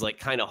he's like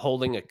kind of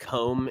holding a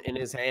comb in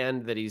his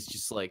hand that he's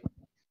just like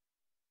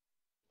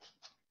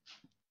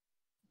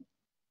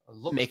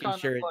making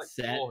sure it's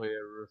set.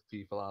 Here of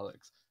people,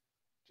 Alex.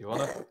 Do you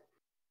wanna?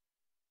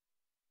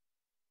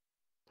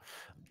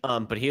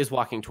 But he is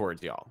walking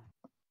towards y'all.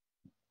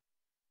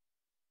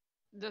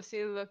 Does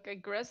he look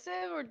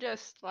aggressive or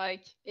just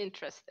like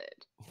interested?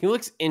 He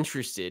looks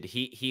interested.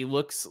 He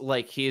looks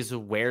like he is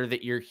aware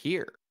that you're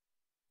here.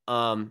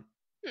 And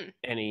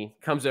he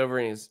comes over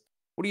and he's,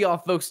 what are y'all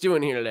folks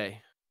doing here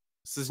today?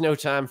 This is no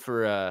time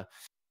for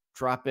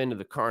drop into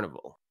the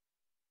carnival.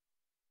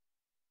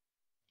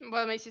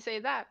 What makes you say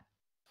that?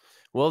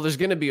 Well, there's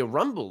gonna be a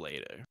rumble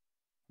later.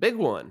 Big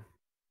one.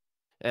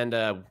 And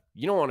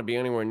you don't want to be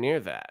anywhere near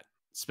that,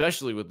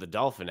 especially with the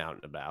dolphin out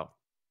and about.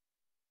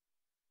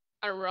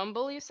 A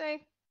rumble, you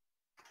say?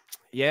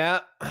 Yeah,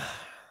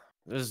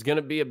 there's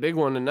gonna be a big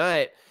one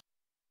tonight.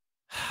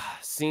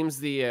 Seems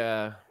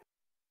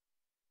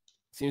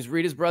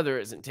Rita's brother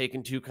isn't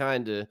taking too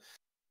kind to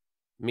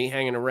me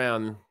hanging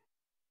around,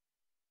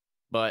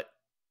 but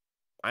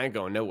I ain't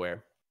going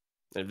nowhere.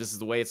 And if this is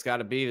the way it's got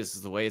to be, this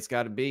is the way it's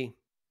got to be.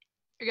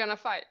 You're gonna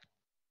fight.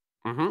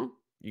 Mm-hmm.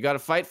 You got to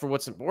fight for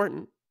what's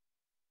important.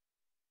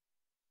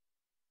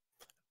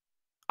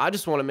 I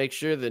just want to make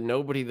sure that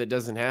nobody that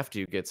doesn't have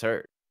to gets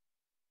hurt.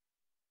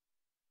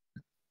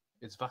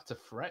 Is that a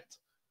threat?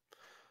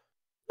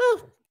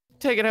 Well,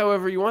 take it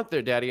however you want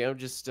there, Daddy. I'm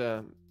just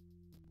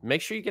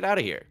make sure you get out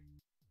of here.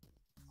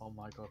 Oh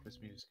my god, this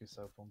music is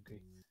so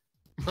funky.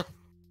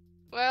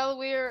 Well,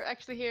 we're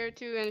actually here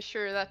to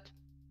ensure that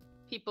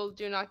people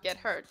do not get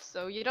hurt,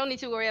 so you don't need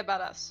to worry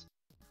about us.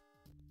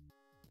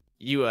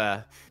 You,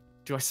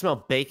 do I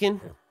smell bacon?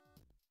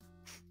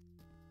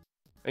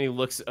 And he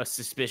looks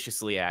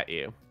suspiciously at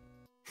you.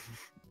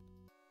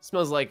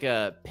 Smells like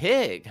a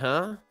pig,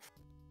 huh?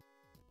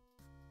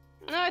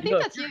 No, I think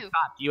that's you.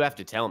 Cop, you have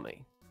to tell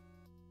me.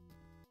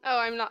 Oh,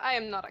 I'm not. I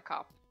am not a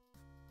cop.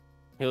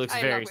 He looks I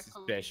am very not with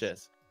police.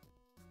 suspicious.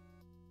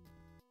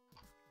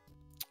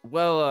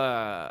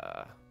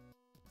 Well,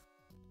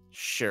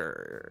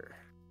 sure.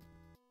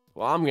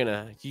 Well, I'm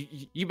gonna.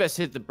 You best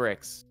hit the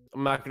bricks.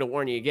 I'm not gonna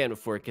warn you again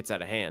before it gets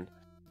out of hand.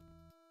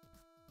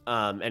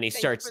 And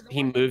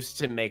he moves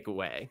to make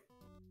way.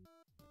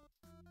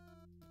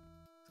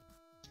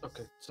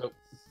 Okay, so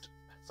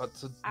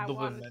that's I another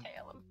want to mention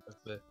tail him. of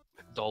the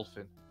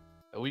dolphin.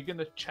 Are we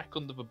gonna check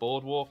under the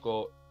boardwalk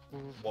or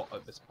what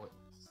at this point?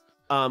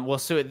 Well,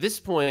 so at this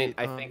point,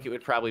 I think it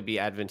would probably be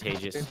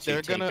advantageous if to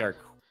they're take gonna- our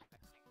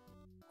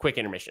quick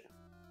intermission.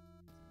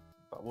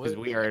 because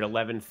we are at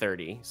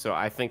 11:30. So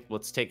I think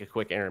let's take a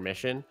quick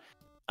intermission.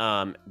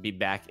 Be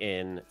back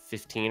in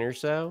 15 or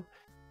so,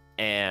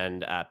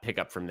 and pick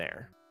up from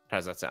there. How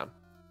does that sound?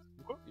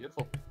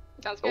 Beautiful.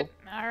 Sounds Cool. good.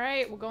 All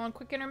right, we'll go on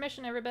quick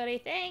intermission, everybody.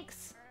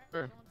 Thanks.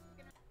 Sure.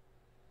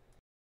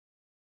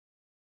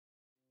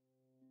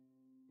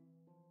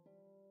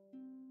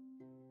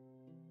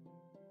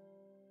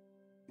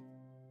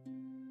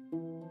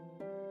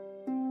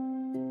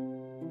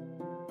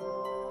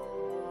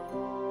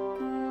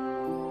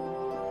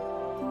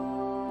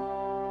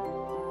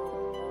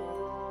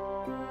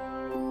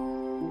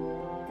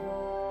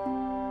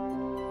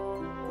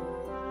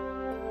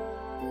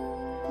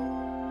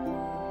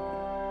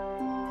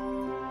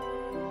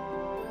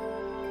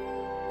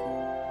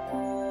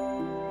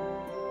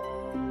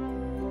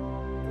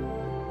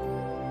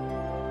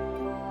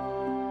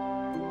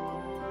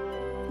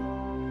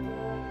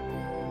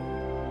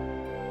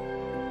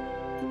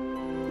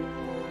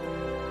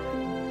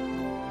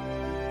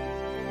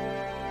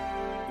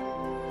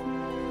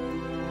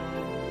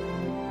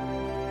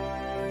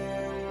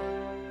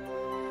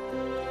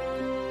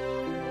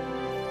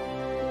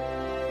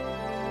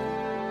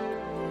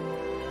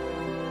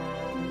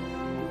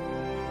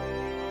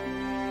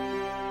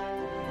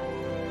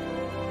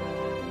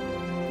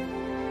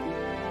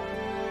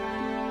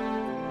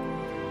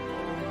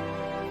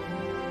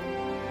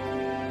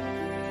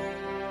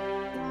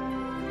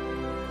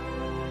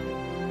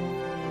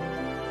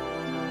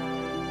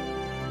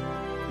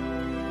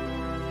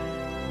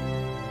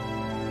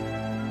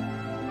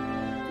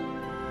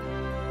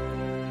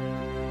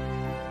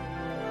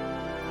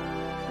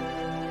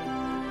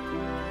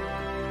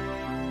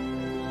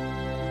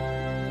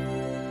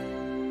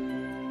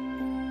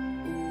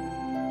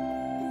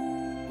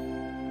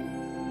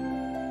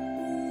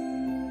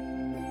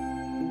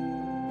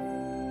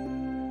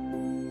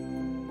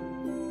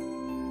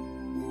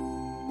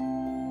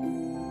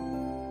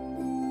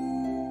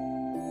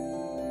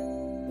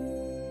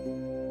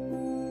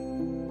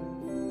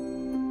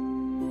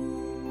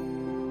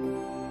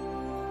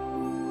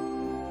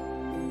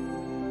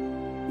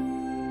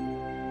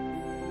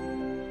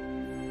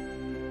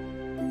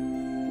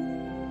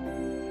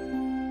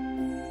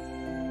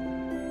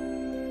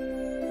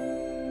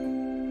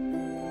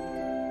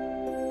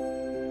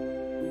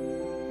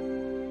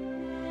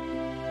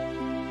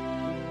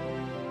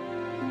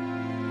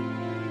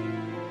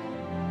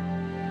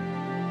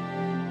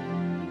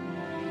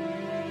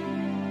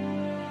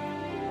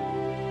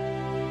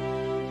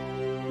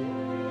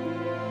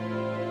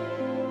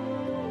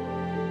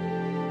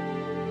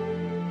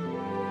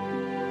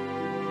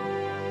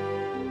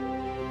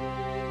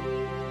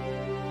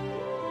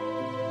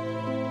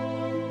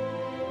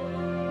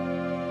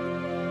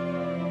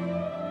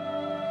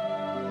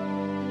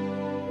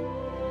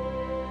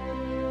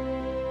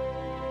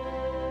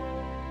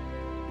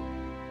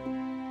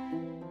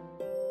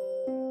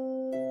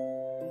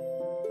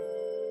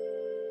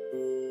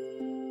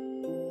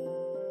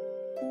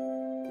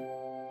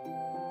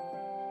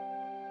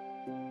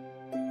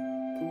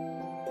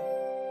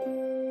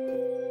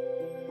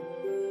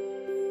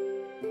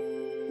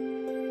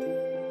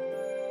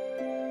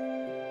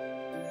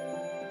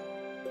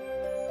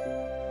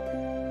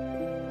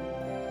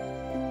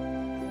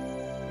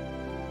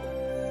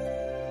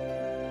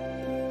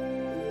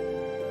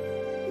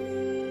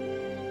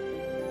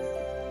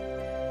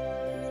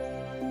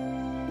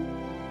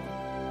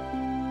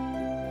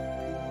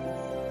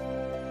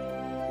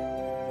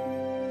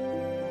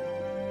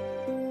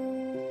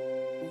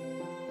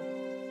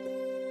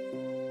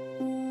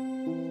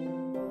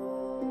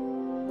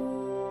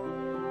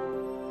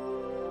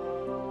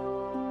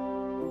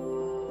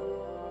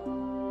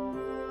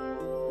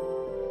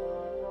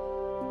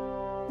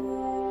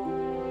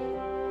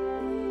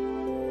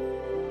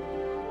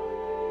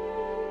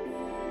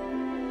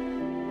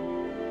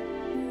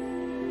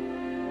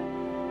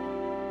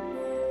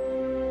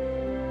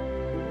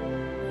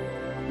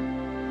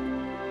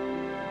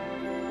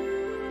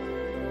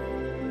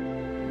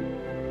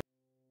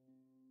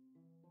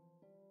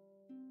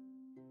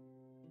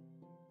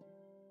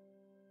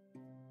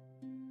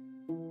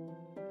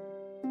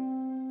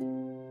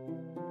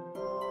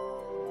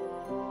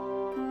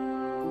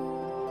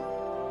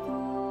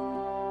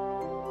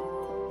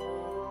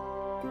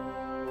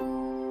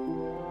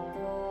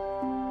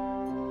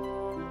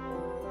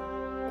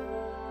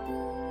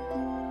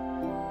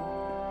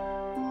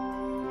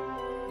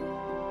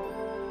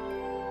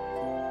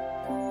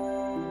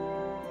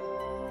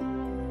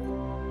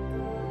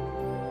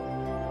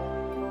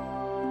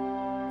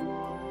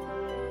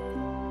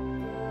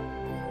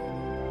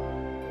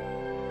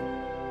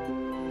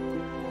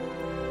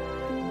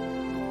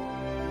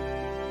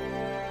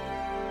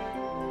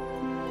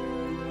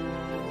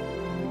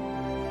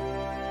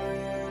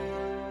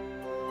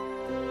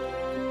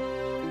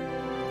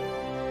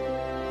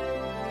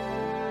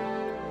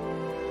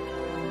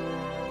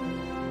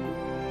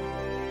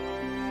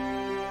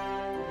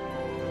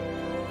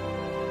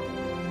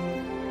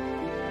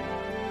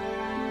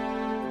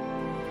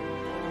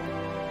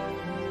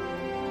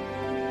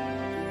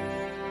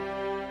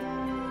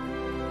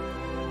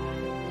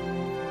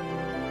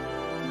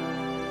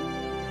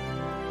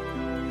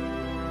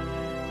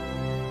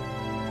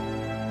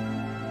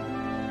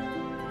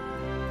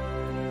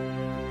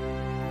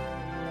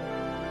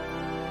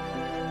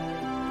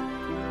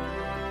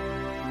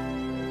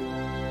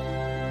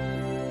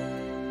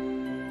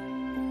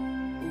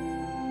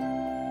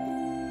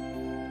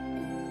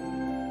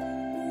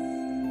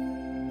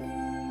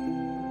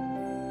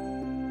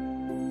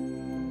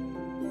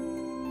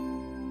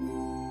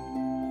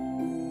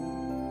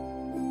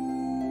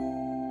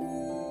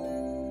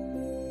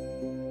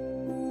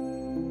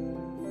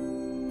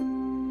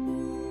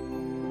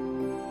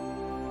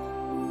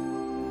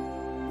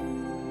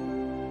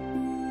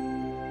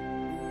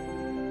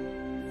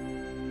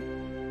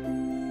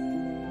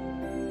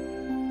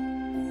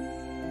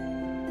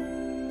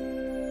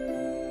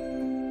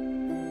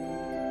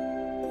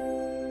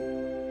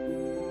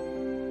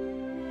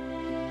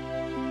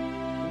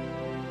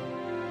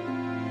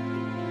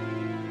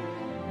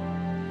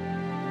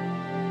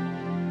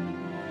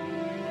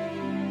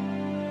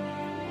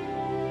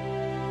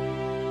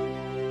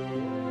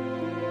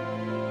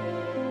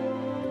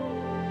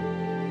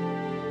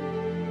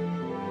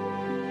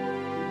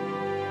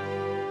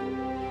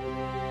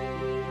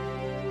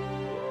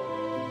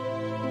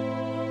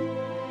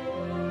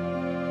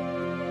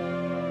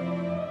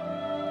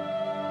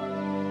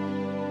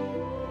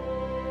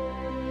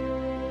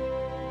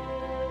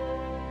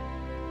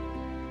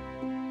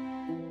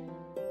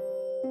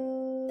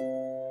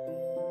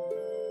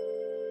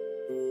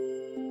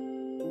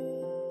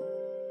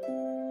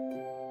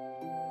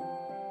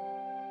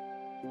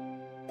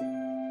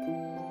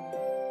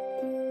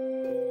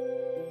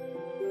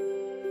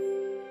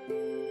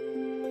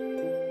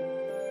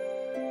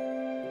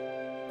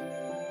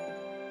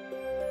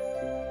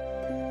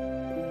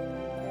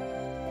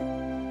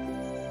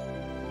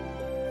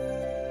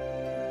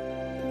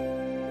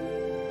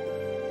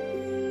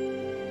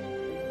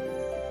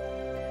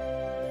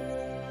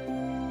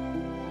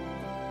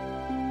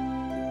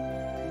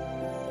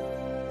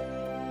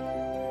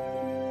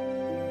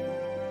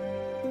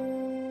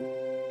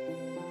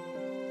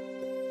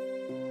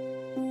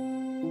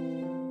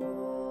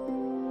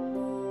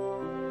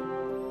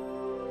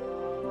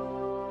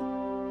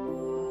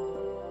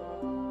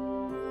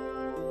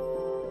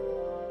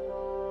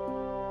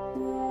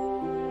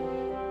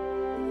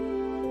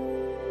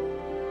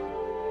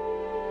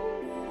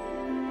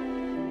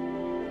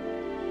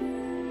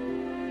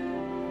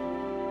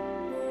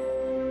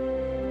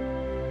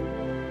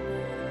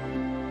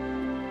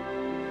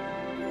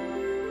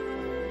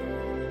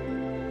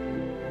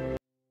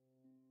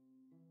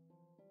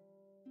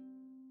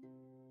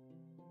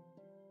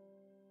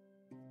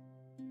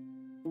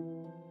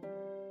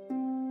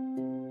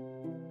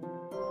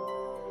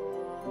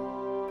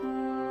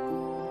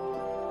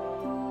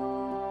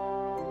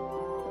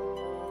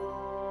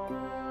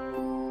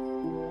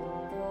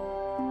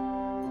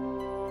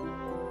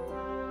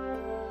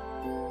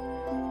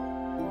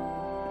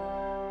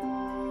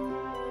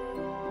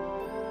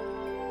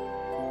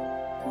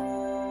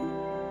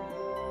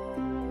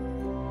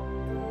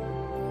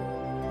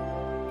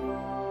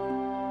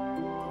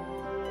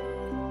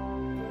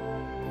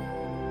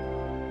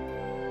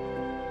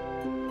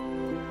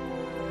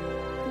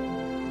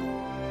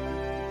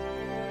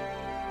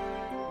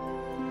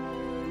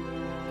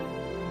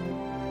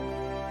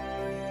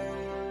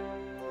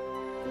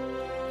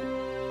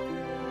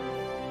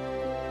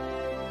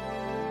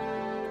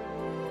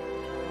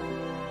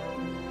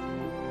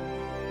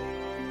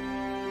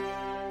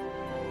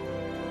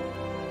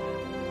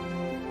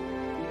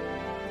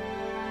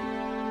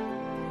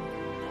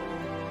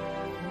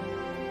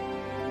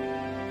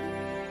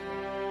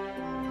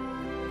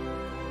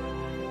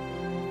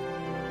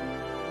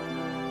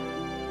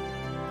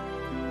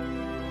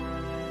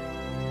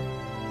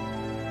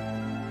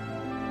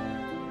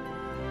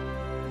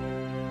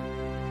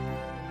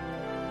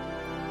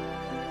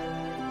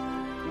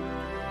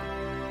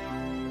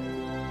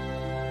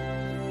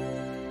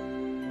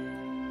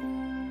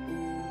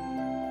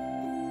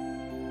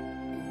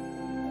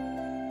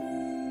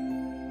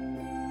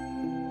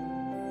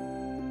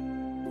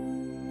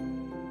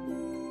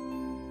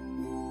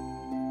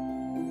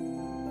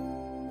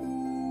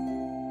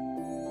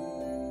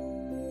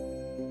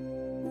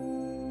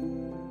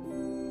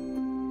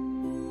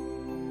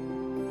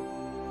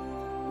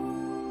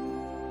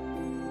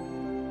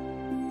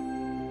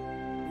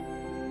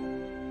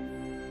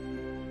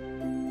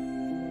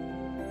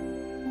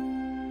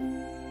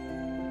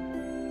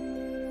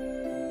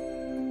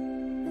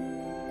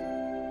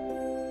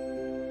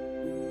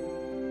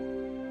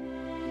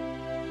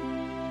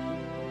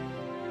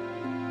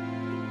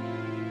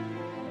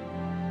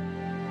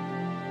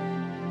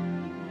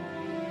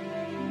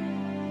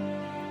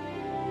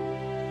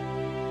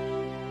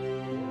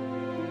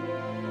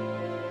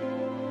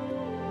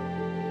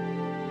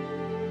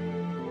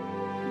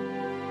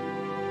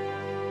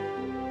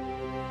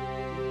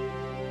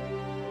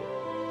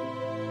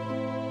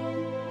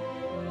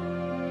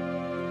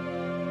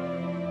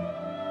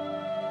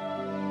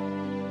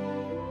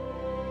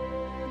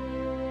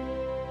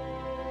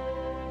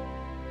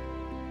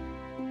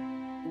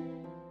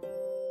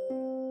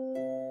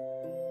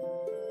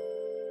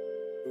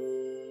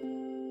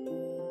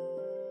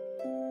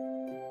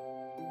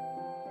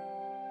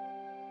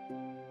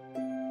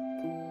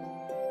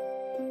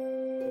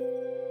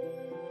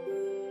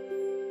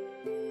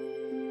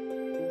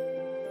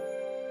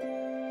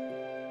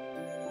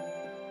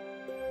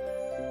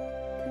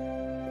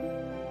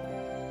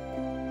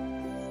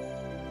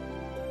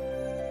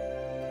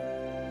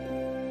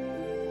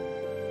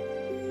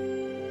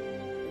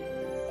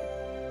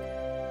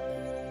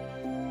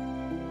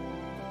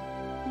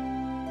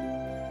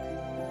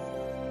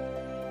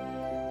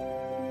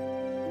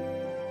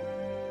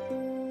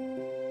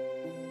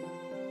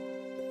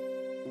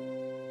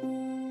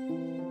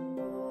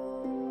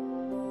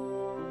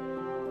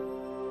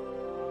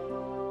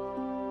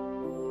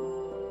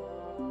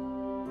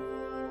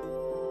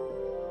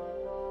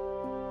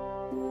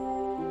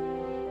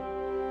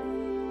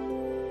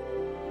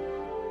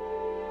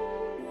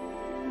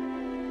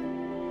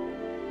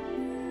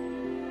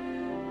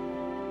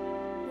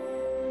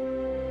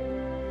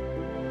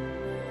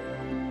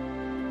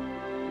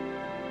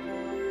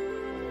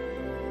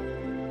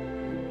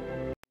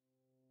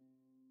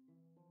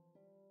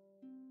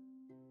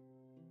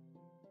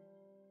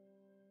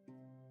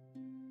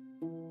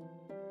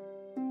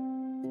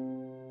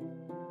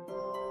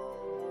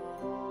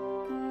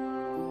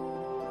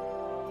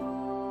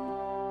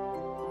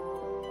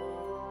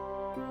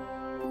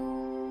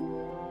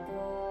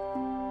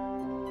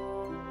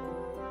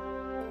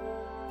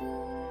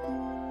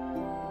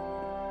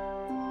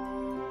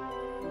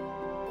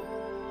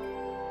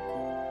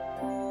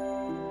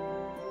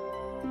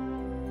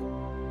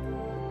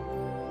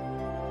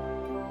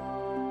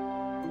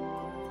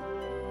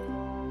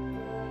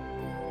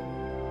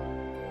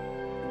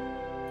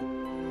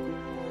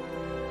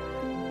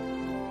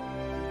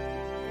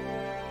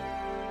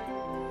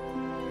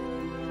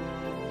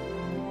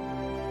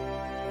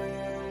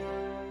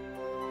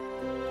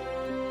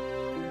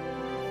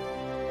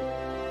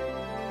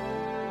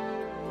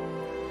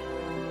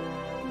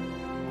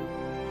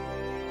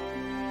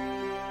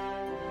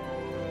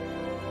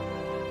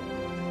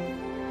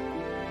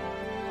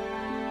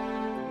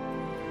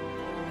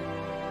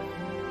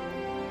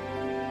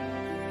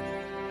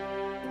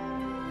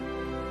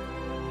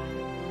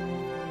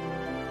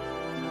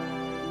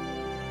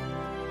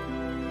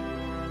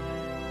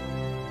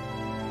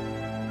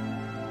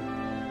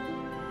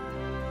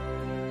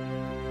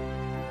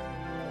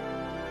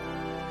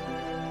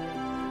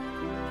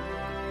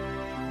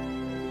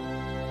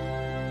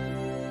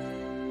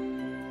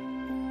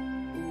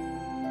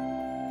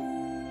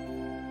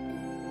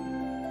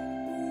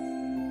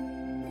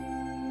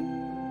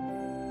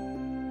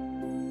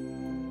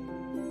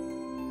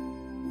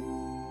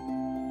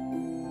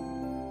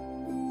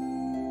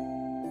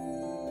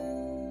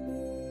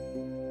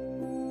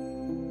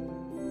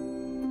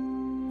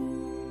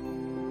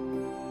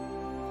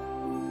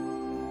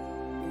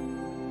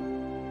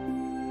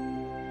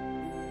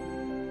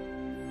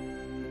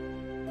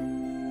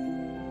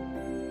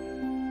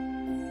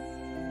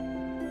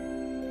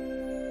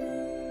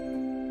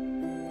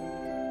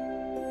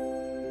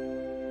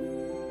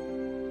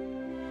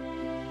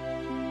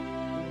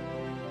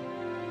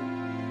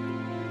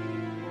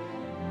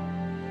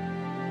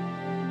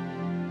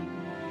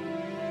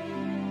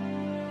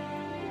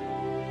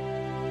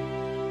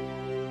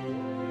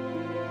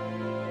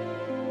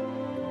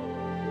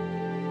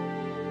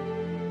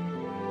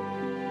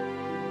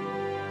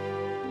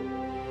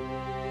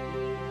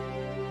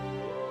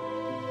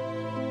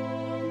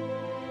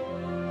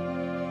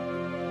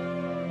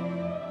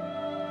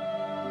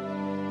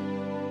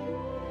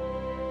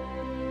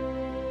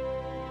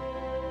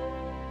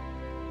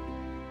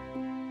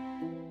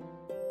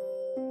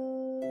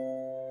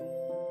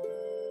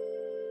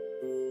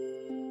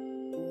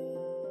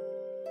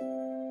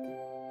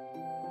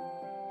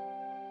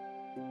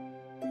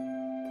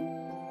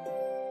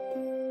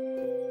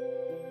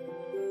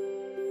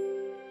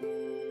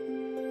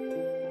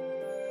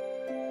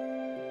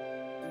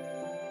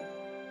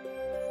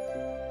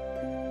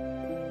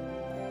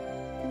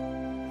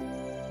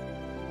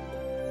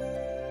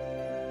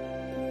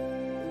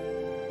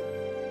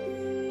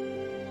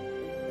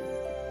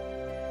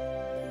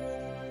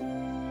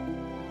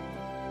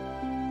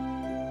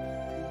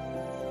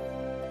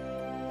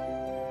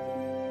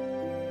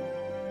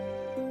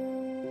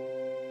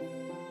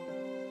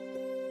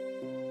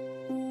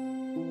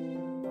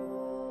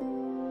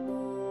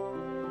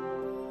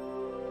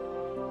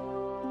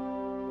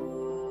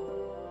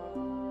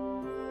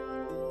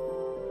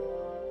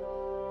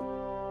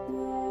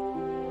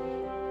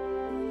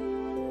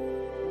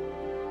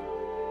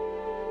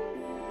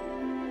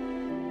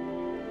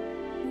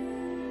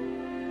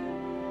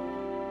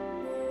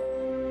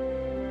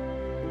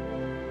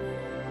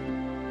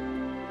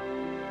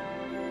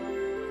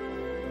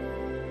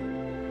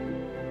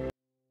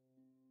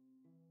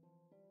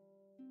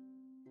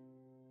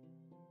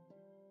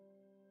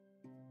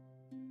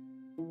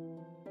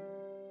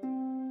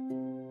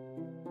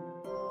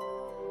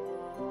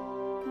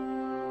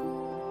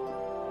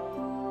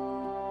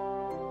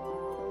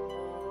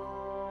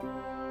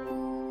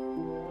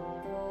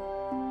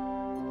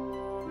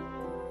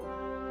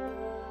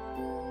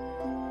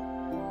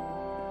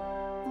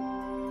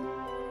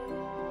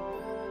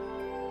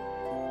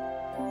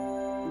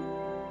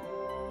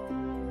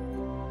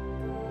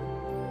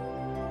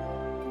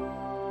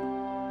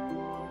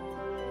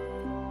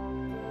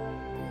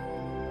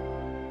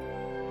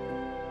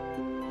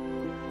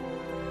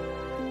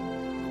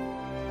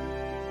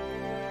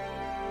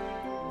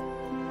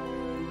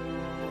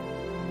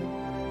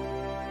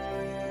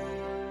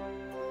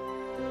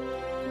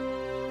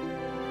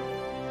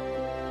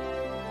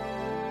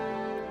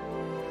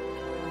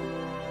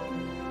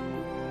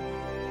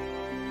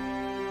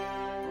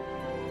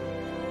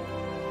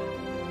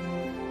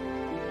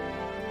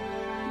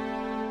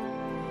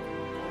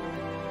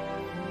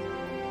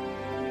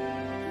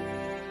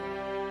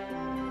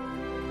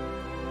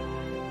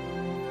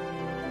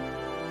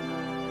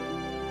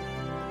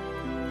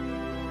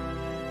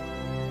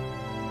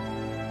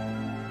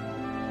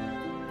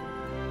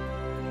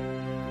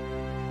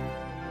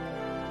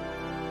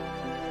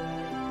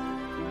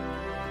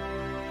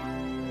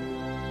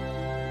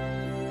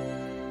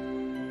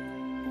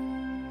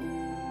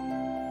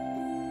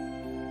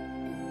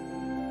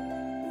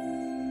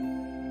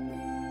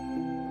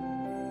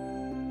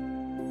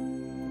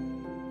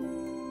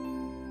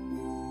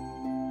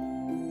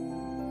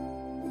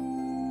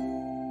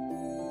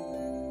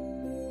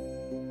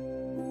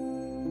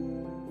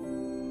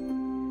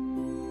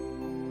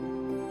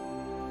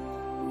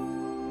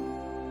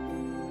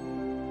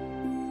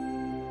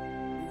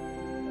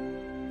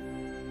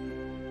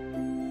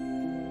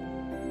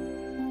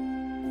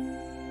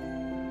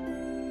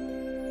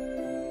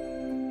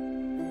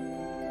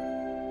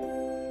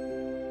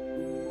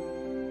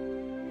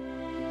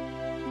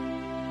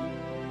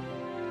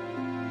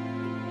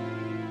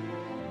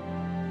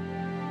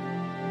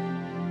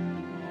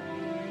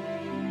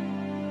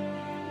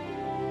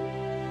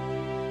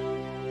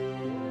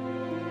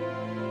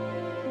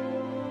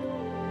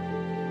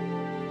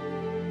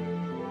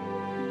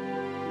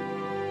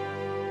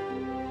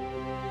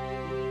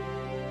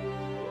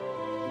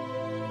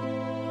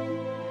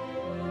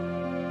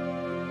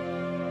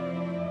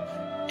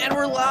 And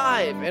we're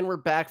live, and we're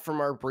back from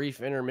our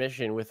brief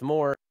intermission with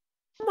more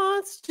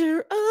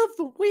Monster of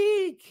the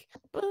Week.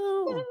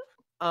 Boom.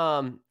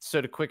 So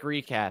to quick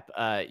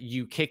recap,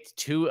 you kicked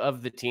 2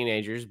 of the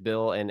teenagers,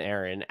 Bill and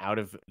Aaron, out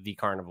of the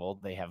carnival.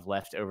 They have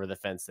left over the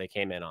fence they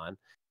came in on.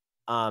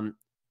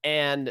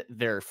 And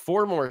there are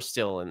 4 more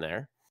still in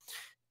there.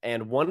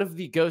 And one of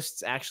the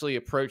ghosts actually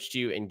approached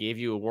you and gave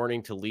you a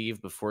warning to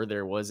leave before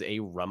there was a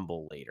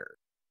rumble later.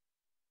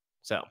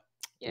 So,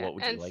 what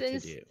would you like to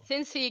do?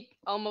 Since he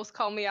almost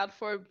called me out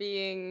for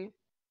being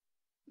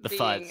The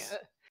fuzz.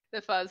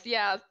 The fuzz,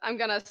 yeah, I'm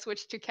gonna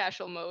switch to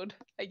casual mode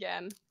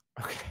again.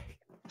 Okay.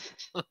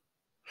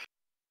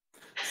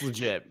 It's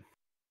legit.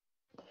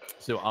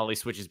 So Ollie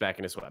switches back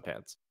into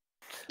sweatpants.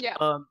 Yeah.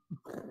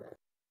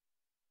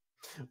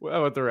 What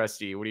about the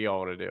rest of you? What do y'all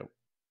want to do?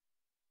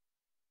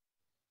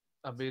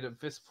 I mean, at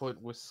this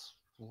point, we're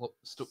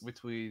stuck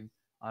between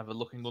either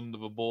looking under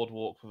the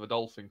boardwalk for the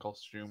dolphin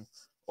costume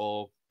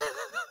or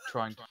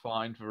trying to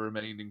find the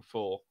remaining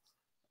 4.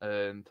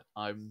 And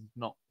I'm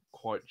not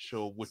quite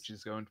sure which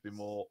is going to be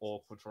more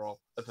awkward for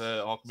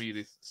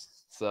Archimedes.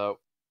 So,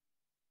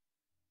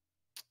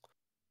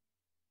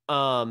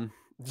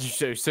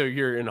 so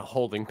you're in a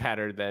holding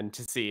pattern then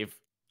to see if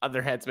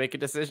other heads make a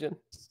decision?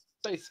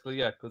 basically,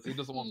 yeah, because he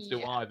doesn't want to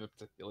do either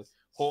particularly.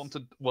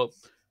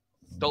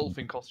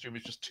 Dolphin costume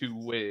is just too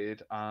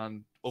weird,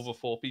 and other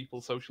 4 people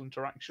social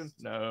interaction?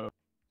 No.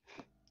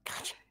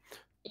 Gotcha.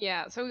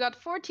 Yeah, so we got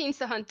 4 teens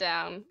to hunt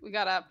down. We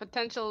got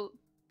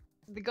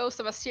the ghost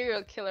of a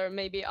serial killer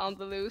maybe on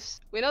the loose.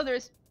 We know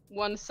there's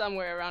one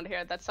somewhere around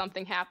here that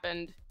something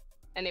happened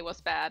and it was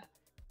bad.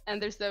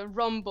 And there's the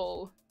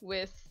rumble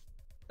with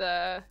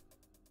the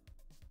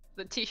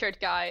t-shirt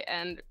guy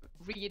and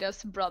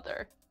Rita's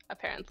brother,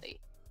 apparently.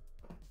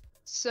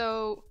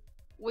 So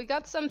we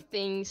got some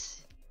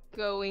things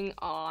going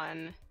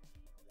on,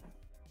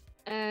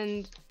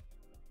 and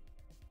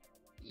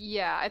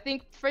yeah, I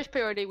think first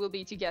priority will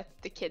be to get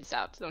the kids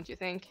out, don't you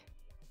think?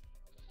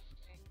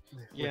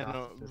 Yeah,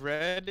 no,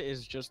 Red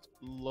is just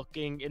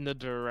looking in the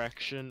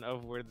direction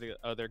of where the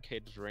other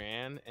kids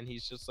ran, and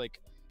he's just like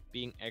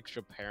being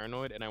extra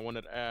paranoid. And I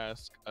wanted to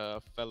ask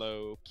a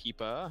fellow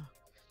keeper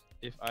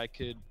if I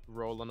could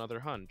roll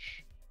another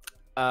hunch.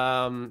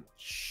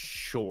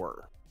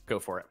 Sure. Go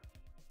for it.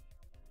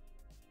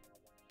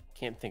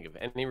 Can't think of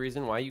any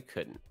reason why you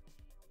couldn't.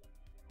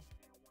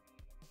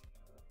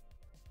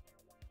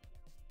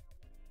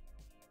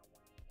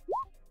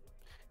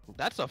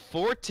 That's a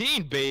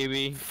 14,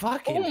 baby.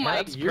 Fucking Oh my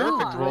heck, your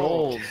God.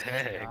 rolls.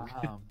 Dang.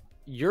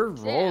 Your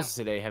rolls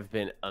today have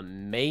been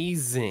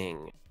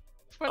amazing.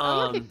 For an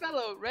unlucky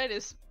fellow, Red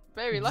is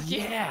very lucky.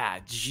 Yeah,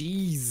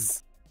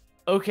 jeez.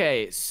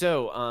 Okay,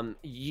 so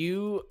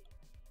you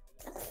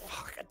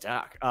fuck a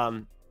duck.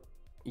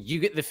 You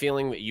get the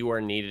feeling that you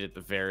are needed at the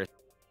Varus.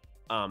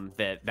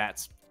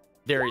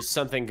 There is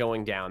something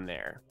going down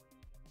there.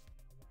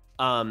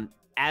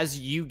 As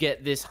you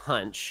get this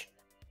hunch,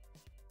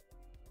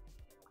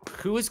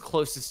 who is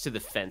closest to the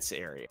fence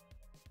area?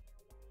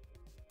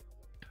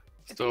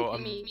 So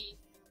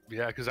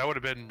yeah, because I would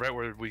have been right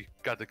where we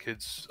got the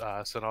kids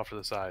sent off to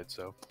the side.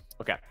 So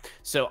Okay,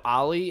 so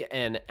Ollie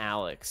and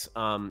Alex,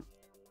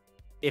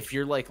 if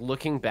you're like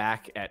looking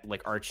back at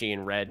like Archie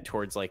and Red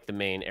towards like the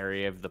main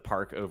area of the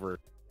park over,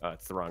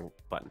 it's the wrong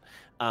button,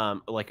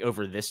 like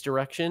over this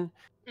direction,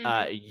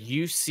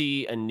 you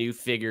see a new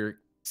figure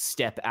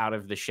step out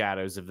of the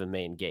shadows of the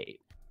main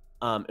gate.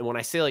 And when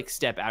I say like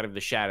step out of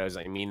the shadows,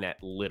 I mean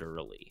that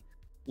literally.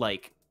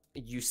 Like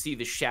you see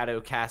the shadow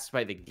cast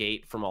by the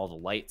gate from all the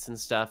lights and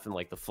stuff, and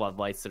like the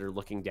floodlights that are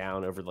looking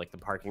down over like the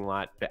parking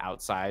lot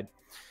outside,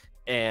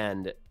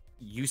 and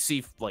you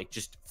see like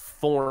just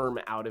form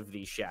out of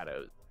these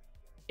shadows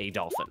a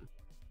dolphin.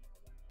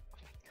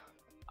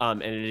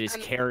 And it is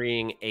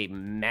carrying a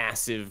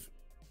massive,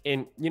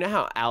 and you know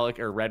how Alec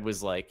or Red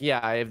was like, yeah,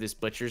 I have this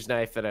butcher's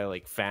knife that I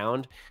like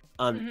found.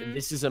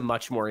 This is a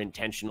much more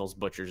intentional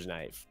butcher's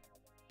knife.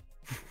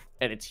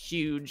 And it's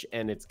huge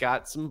and it's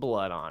got some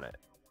blood on it.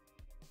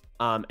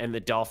 And the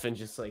dolphin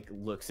just like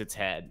looks its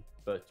head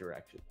both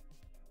directions.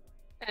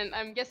 And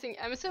I'm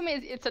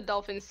assuming it's a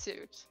dolphin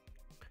suit.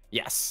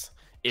 Yes.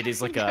 It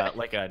is like a I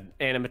don't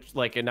want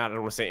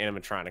to say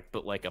animatronic,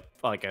 but like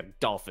a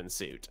dolphin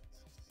suit.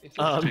 If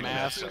you just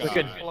mask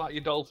pull on. out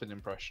your dolphin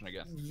impression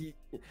again.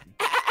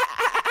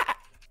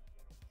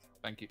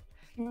 Thank you.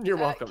 You're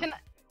welcome.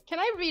 Can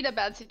I read a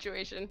bad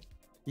situation?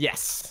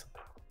 Yes.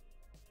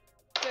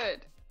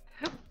 Good.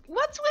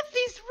 What's with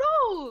these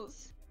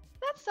rolls?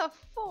 That's a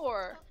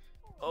 4.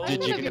 Oh,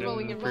 Did you I'm gonna get be an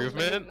rolling a roll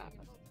improvement?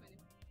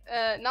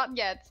 now. Not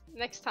yet.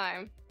 Next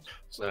time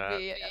will Sad.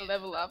 be a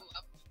level up.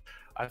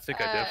 I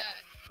think I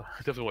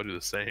definitely want to do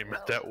the same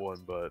at that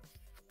one, but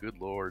good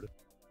lord.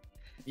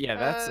 Yeah,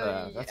 that's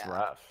yeah.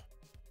 rough.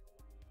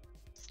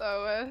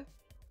 So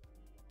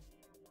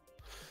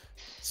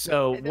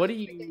So I what do don't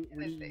you think when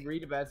you anything.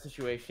 read a bad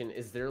situation?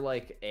 Is there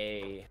like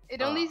a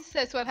It only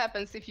says what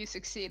happens if you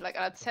succeed. Like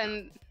on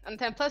 10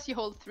 plus, you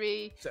hold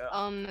 3. So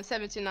On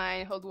 7 to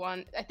 9, hold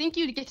 1. I think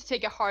you get to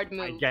take a hard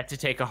move. I get to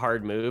take a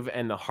hard move,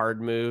 and the hard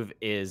move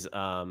is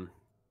hold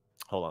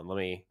on, let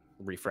me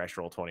refresh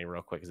Roll20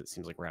 real quick because it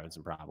seems like we're having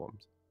some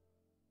problems.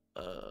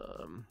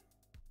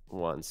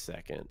 1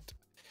 second.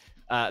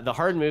 The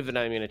hard move that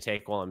I'm going to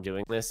take while I'm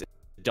doing this is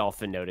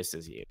Dolphin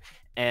notices you,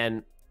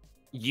 and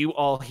you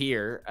all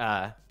hear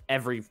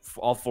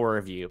all 4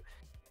 of you,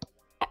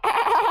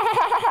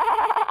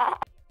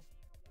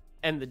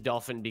 and the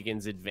dolphin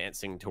begins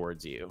advancing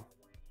towards you.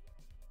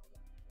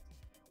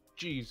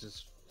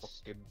 Jesus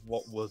fucking,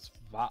 what was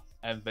that?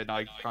 And then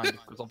I kind of,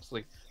 because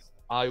obviously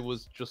I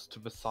was just to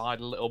the side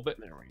a little bit,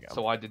 There we go.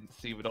 so I didn't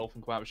see the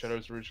dolphin come out of the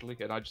shadows originally,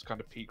 and I just kind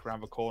of peeked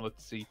around the corner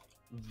to see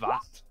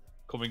that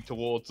coming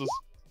towards us,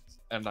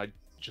 and I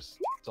just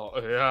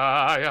thought,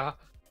 yeah.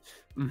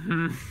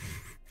 Mm-hmm.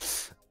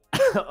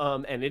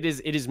 And it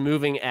is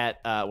moving at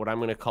what I'm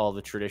going to call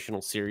the traditional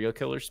serial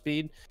killer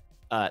speed,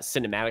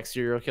 cinematic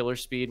serial killer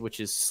speed, which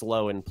is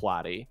slow and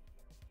plotty.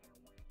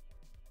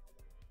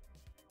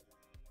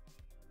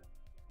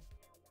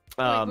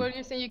 Wait, what are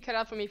you saying? You cut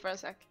out for me for a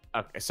sec.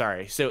 Okay,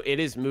 sorry. So it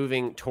is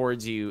moving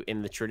towards you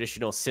in the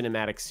traditional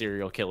cinematic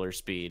serial killer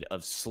speed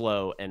of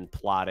slow and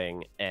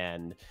plotting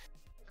and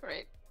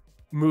Great.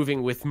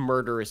 moving with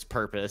murderous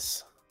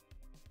purpose.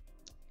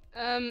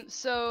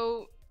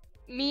 So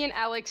me and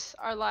Alex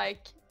are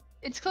like,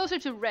 it's closer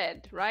to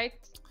red, right?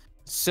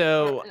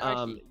 So, Or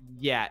Archie.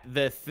 yeah,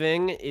 the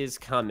thing is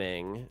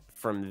coming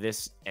from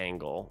this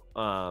angle.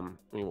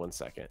 Give me 1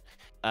 second.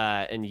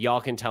 And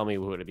y'all can tell me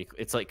what it'd be.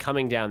 It's like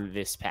coming down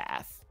this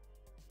path.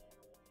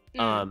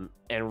 And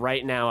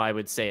right now I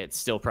would say it's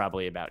still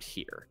probably about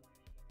here.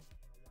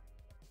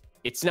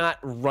 It's not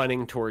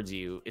running towards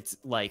you. It's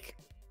like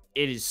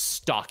it is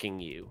stalking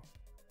you.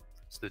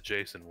 It's the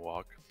Jason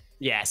walk.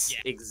 Yes,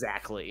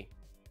 exactly.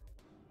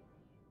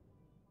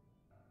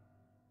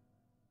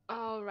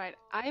 All right,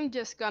 I'm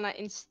just gonna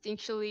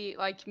instinctually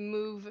like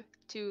move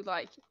to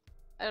like,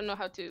 I don't know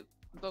how to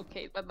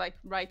locate, but like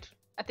right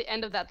at the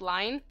end of that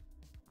line,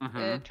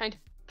 trying to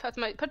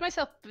put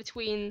myself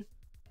between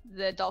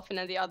the dolphin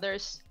and the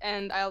others,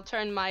 and I'll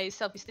turn my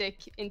selfie stick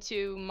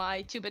into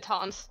my 2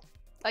 batons,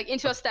 like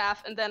into a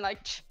staff, and then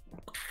like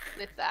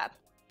lift that.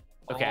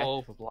 Okay.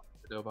 Oh, the Black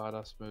Widow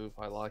badass move.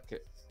 I like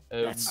it.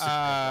 That's-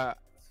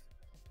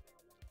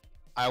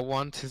 I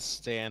want to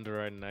stand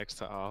right next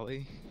to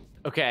Ollie.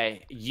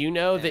 Okay, you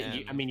know that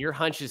And- I mean, your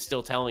hunch is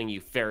still telling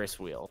you Ferris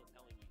wheel.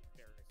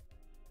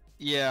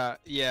 Yeah,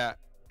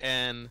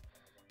 and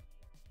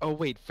oh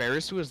wait,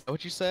 Ferris wheel, is that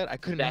what you said? I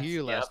couldn't That's- hear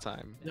you yep. last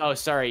time. Oh,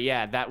 sorry.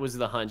 Yeah, that was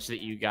the hunch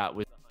that you got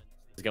was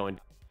going.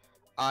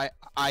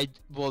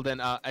 Well then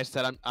I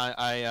said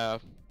I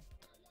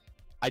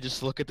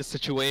just look at the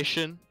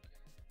situation,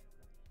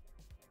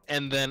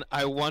 and then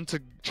I want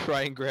to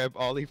try and grab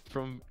Ollie's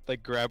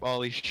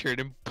shirt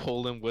and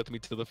pull him with me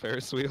to the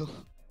Ferris wheel.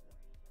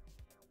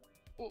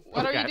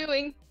 What are Okay. you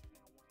doing?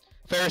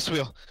 Ferris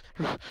wheel,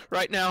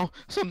 right now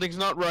something's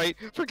not right.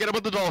 Forget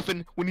about the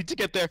dolphin. We need to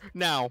get there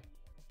now.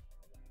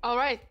 All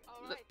right,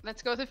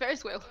 let's go to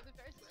Ferris wheel.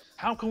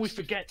 How can we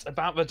forget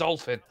about the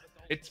dolphin?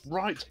 It's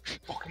right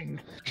fucking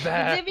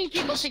there. Living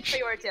people take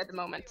priority at the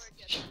moment.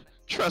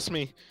 Trust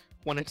me,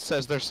 when it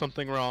says there's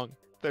something wrong,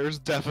 there's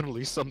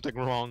definitely something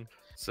wrong.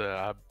 So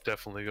I'm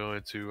definitely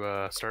going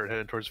to start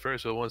heading towards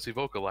Ferris wheel once he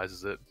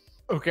vocalizes it.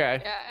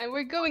 Okay. Yeah, and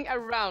we're going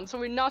around, so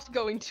we're not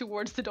going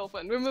towards the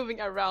dolphin. We're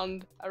moving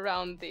around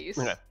these.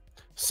 Okay.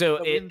 So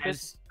So it in the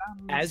as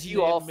stands you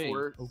near all me-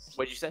 four. Oh,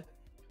 What'd you say?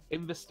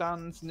 in the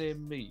stands near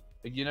me,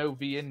 you know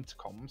the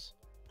intercoms,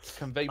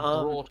 can they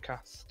Um,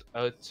 broadcast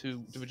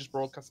do we just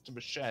broadcast to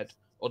the shed,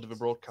 or do they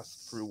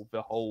broadcast through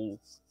the whole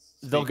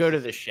They'll go to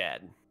the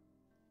shed.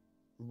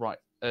 Right.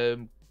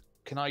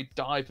 Can I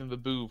dive in the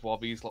booth while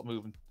these lot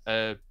moving?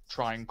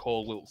 Try and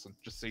call Wilson.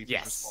 Just see if he's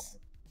Yes.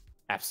 responding.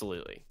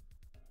 Absolutely.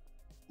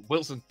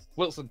 Wilson.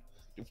 There's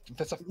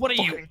a What are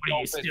you fucking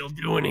dolphin. still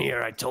doing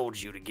here? I told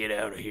you to get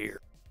out of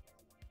here.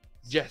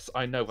 Yes,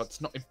 I know.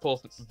 That's not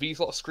important. These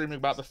lot are screaming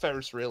about the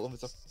Ferris wheel, and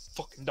there's a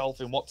fucking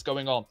dolphin. What's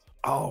going on?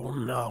 Oh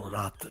no,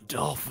 not the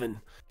dolphin.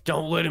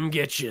 Don't let him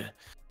get you.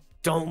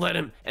 Don't let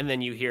him. And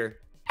then you hear,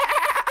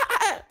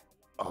 "Ah!"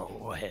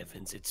 Oh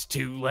heavens, it's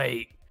too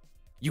late.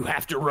 You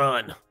have to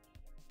run.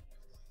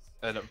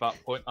 And at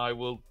that point, I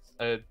will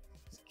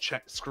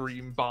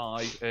scream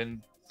by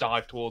and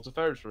dive towards the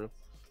Ferris wheel.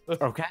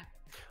 Okay.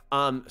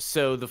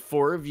 So the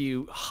 4 of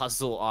you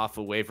hustle off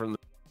away from the,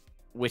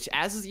 which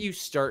as you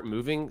start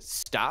moving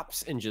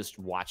stops and just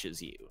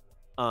watches you.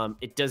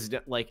 It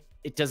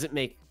doesn't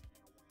make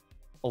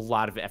a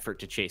lot of effort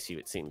to chase you,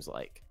 it seems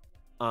like.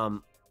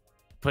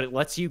 But it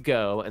lets you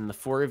go, and the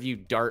 4 of you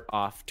dart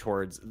off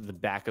towards the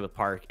back of the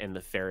park and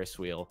the Ferris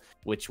wheel,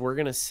 which we're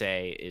gonna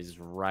say is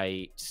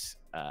right.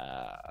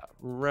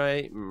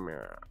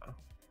 We're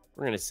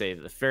gonna say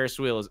that the Ferris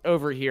wheel is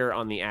over here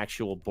on the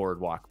actual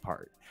boardwalk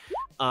part.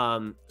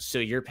 So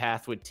your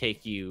path would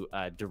take you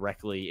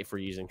directly, if we're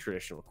using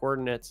traditional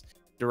coordinates,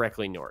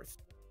 directly north.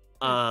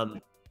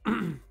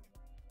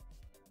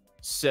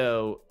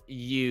 So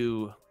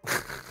you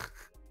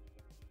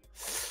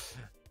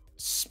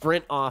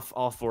sprint off,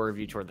 all four of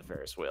you, toward the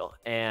Ferris wheel,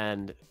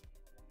 and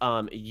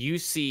you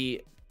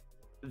see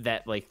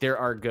that like there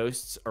are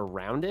ghosts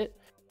around it.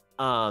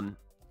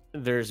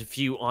 There's a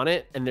few on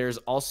it, and there's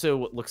also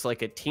what looks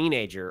like a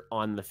teenager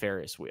on the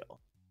Ferris wheel.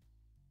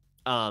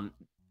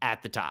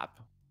 At the top.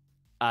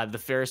 The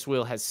Ferris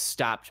wheel has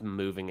stopped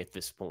moving at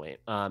this point.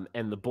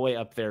 And the boy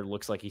up there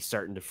looks like he's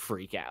starting to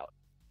freak out.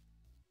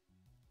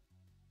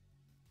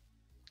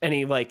 And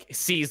he like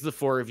sees the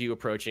four of you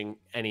approaching,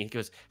 and he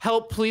goes,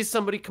 "Help, please,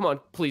 somebody, come on,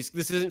 please.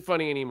 This isn't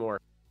funny anymore.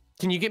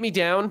 Can you get me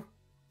down?"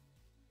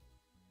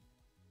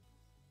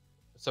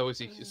 So is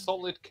he a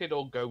solid kid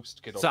or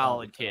ghost kid? Or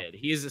Solid kid.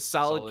 He is a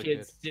solid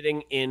kid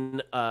sitting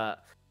in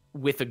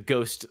with a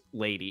ghost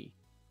lady.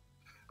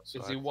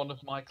 Is he one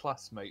of my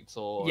classmates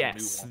or yes? A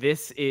new one?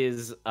 This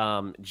is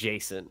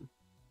Jason.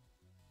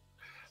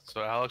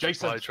 So Alex will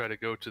probably try to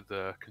go to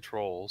the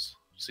controls,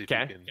 see if he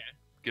can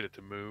get it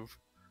to move.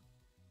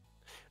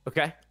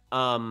 Okay.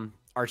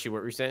 Archie,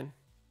 what were you saying?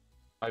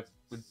 I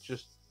was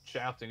just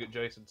shouting at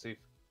Jason,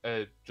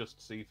 just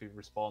to see if he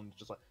responds.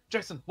 Just like,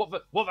 Jason, what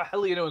the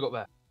hell are you doing up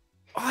there?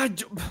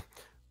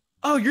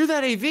 Oh, you're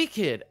that AV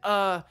kid.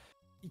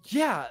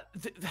 Yeah.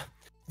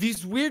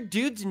 These weird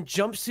dudes in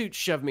jumpsuits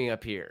shoved me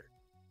up here.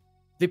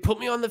 They put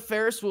me on the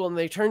Ferris wheel and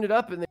they turned it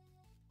up, and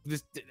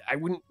this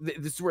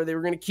is where they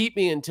were going to keep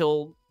me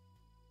until,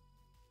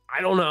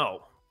 I don't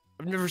know.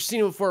 I've never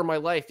seen it before in my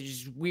life.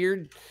 These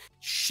weird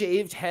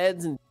shaved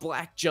heads and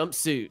black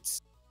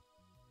jumpsuits.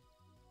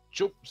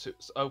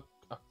 Jumpsuits? Oh,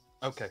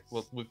 okay.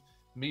 Well, with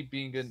me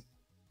being an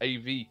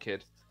AV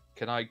kid,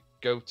 can I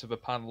go to the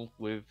panel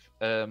with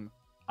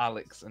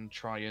Alex and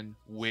try and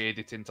weird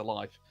it into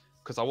life?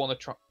 Because I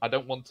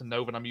don't want to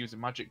know that I'm using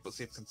magic, but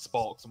see if I can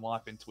spark some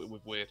life into it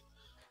with weird.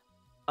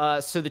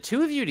 So the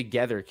two of you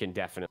together can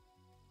definitely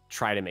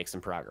try to make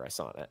some progress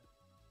on it.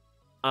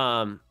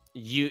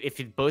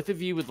 If both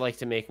of you would like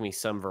to make me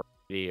some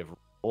variety of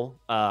roll,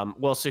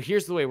 well, so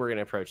here's the way we're going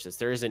to approach this.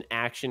 There is an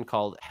action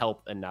called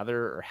help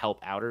another or help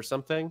out or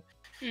something.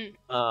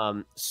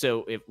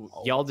 So if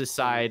y'all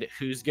decide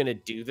who's going to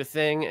do the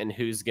thing and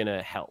who's going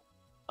to help,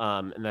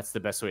 and that's the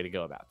best way to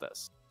go about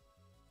this.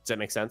 Does that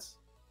make sense?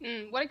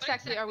 What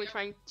exactly are we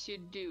trying to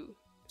do?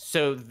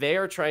 So they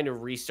are trying to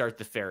restart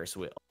the Ferris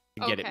wheel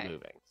to get it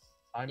moving.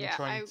 I'm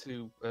trying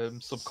to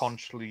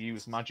subconsciously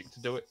use magic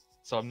to do it.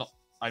 So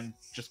I'm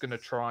just going to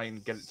try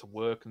and get it to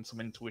work, and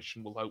some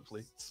intuition will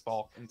hopefully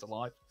spark into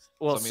life.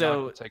 Well,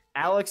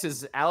 Alex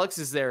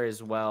is there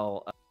as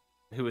well.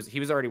 He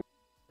was already on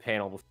the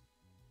panel before.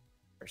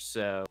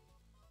 So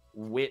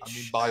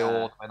by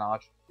all, then I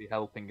should be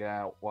helping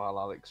out while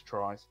Alex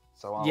tries.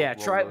 So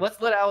try. Let's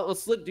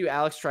do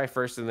Alex try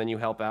first, and then you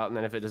help out, and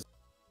then if it doesn't,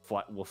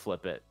 we'll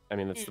flip it. I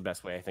mean, that's the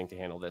best way I think to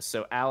handle this.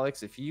 So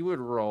Alex, if you would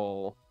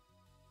roll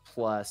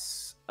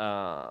plus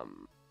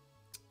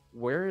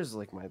where is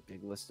like my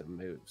big list of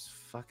moves?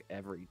 Fuck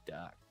every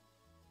duck.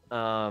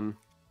 Hang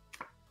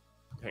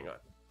on.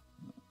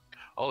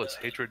 All this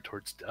hatred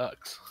towards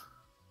ducks.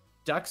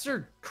 Ducks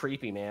are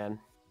creepy, man.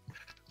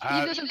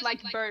 He doesn't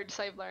like birds,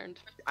 I've learned.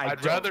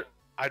 I'd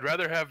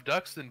rather have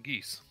ducks than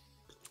geese.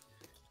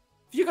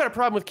 If you got a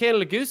problem with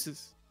Canada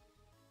gooses,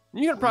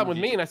 you got a problem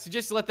with me, and I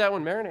suggest you let that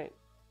one marinate.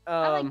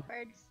 I like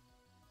birds.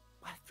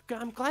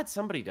 I'm glad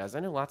somebody does. I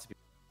know lots of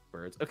people like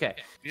birds. Okay,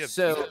 Yeah,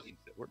 so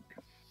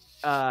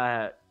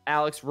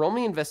Alex, roll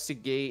me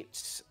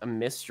investigate a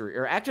mystery,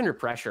 or act under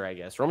pressure, I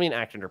guess. Roll me an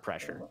act under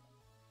pressure.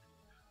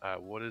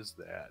 What is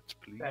that,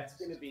 please? That's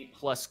going to be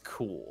plus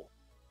cool.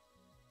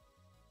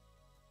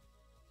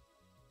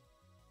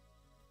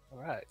 All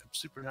right, I'm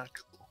super not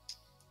cool.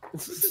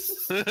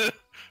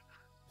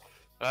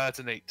 That's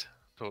an 8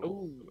 total.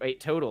 Ooh, 8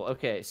 total.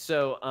 Okay,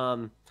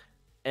 so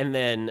and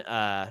then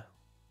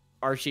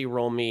Archie,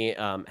 roll me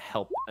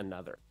help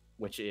another,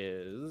 which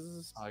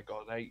is I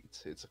got an 8.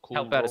 It's a cool.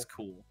 Help out is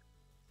cool.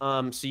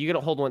 So you get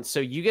a hold one. So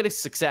you get a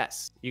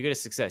success. You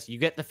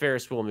get the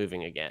Ferris wheel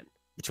moving again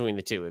between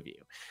the two of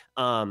you.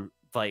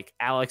 Like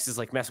Alex is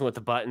like messing with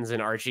the buttons,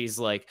 and Archie's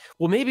like,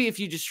 well, maybe if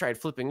you just tried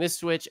flipping this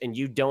switch and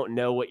you don't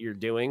know what you're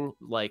doing,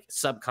 like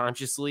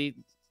subconsciously,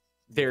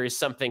 there is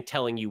something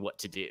telling you what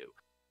to do.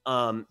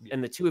 And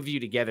the two of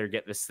you together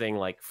get this thing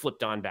like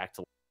flipped on back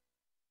to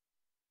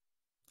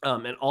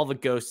and all the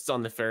ghosts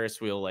on the Ferris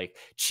wheel like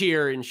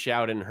cheer and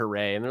shout and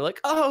hooray, and they're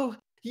like, oh,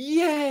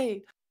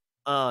 yay.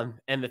 And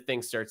the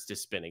thing starts to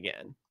spin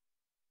again.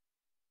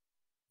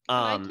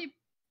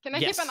 Can I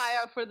keep an eye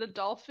out for the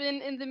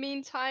dolphin in the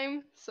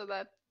meantime, so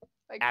that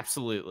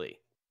Absolutely.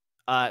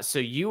 So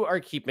you are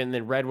keeping.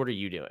 Then Red, what are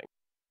you doing?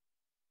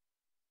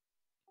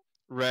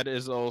 Red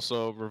is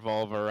also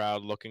revolve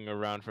around, looking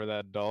around for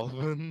that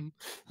dolphin.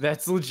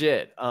 That's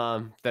legit.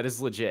 That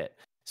is legit.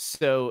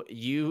 So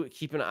you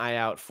keep an eye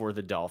out for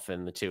the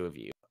dolphin, the two of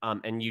you.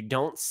 And you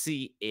don't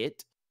see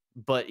it,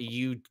 but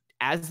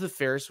as the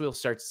Ferris wheel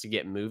starts to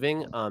get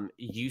moving,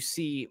 you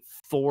see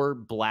 4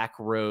 black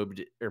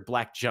robed or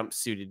black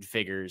jumpsuited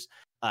figures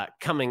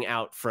coming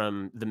out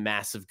from the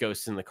mass of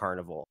ghosts in the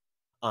carnival.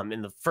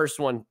 And the first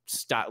one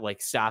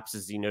stops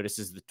as he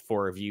notices the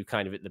four of you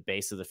kind of at the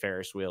base of the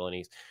Ferris wheel, and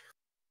he's,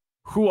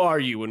 "Who are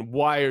you and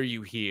why are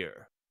you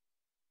here?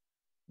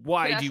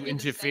 Why Could do ask you me the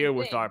interfere same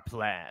with thing. our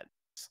plans?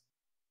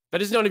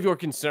 That is none of your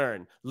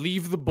concern.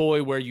 Leave the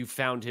boy where you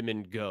found him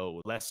and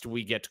go, lest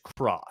we get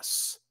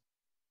cross."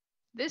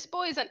 This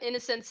boy is an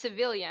innocent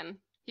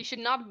civilian. He should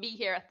not be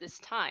here at this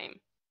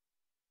time.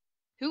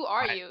 Who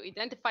are you?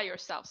 Identify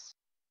yourselves.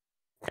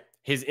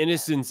 His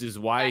innocence is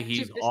why Back to he's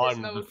business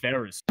on the mode.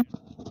 Ferris.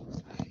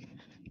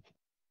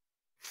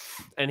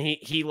 And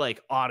he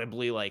like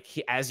audibly, like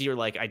as you're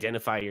like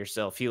identify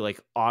yourself, he like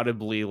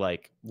audibly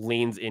like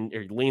leans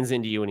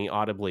into you, and he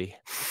audibly,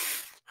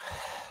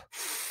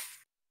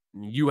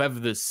 "You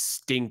have the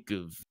stink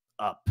of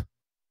up.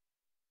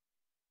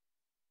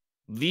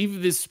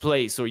 Leave this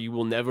place or you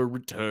will never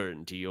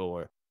return to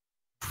your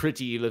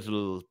pretty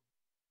little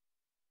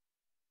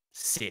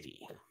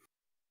city.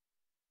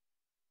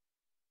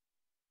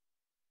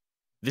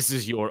 This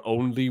is your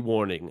only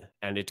warning,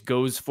 and it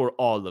goes for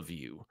all of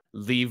you.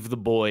 Leave the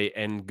boy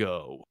and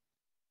go."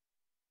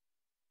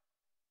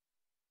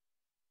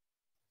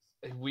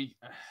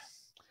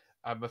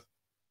 I'm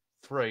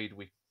afraid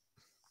we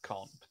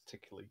can't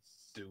particularly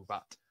do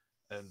that.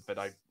 But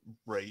I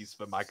raise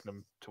the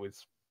magnum to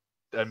his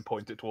and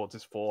point it towards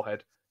his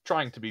forehead,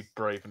 trying to be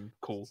brave and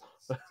cool.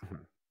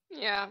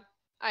 Yeah,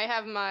 I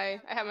have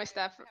my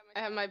staff. I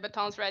have my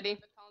batons ready.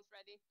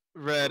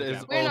 Red Okay.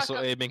 is We're not also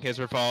com- aiming his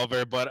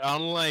revolver, but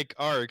unlike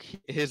Ark,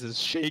 his is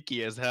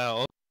shaky as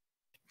hell.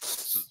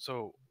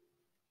 So,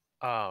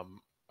 are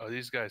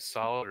these guys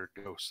solid or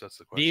ghosts? That's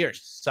the They are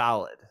question.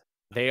 solid.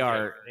 They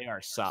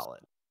are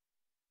solid.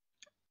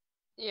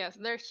 Yes,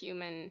 they're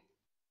human.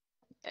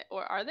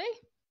 Or are they?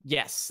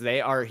 Yes, they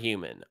are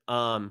human.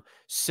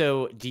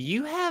 So do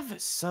you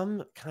have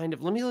some kind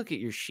of, let me look at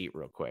your sheet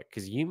real quick,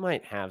 because you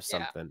might have Yeah.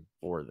 something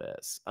for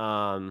this.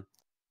 I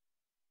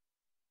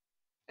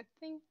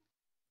think.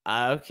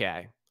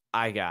 Okay.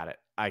 I got it.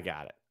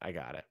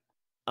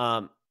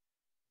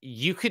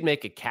 You could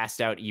make a cast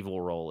out evil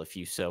roll if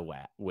you so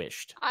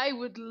wished. I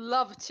would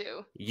love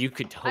to. You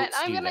could And totes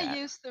I'm do gonna that.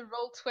 use the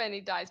roll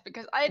 20 dice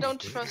because I don't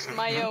trust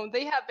my own.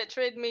 They have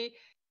betrayed me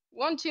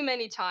one too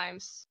many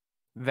times.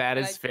 That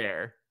and is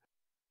fair.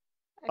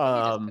 I think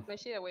I just put my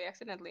sheet away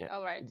accidentally. Yeah.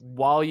 All right.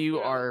 While you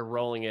Roll. are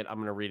rolling it, I'm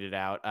going to read it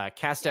out.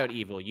 Cast out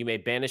evil. You may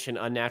banish an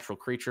unnatural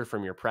creature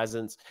from your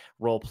presence.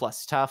 Roll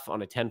plus tough.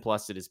 On a 10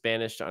 plus, it is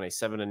banished. On a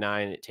 7 to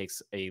 9, it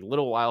takes a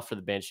little while for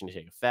the banishing to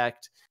take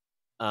effect.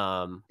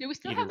 Do we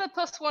still have that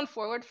 +1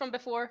 forward from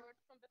before?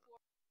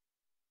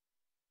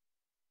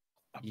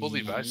 I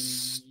believe I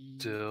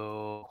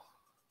still.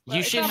 Well, You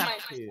it's should not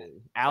have mine.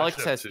 2. Alex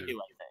have has 2. 2, I think.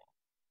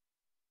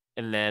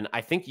 And then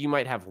I think you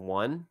might have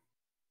 1.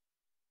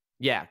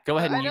 Yeah, go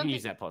ahead and I you don't can think-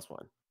 use that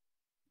 +1.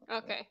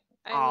 Okay,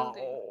 I will do.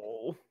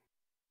 Oh.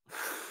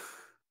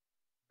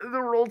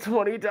 The roll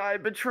 20 die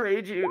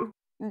betrayed you.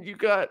 You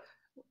got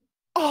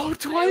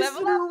twice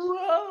level in a up.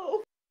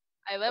 row.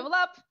 I level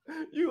up.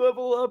 You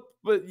level up,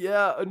 but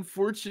yeah,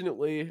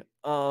 unfortunately,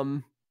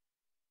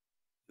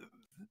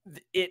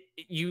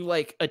 you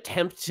like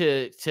attempt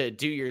to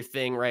do your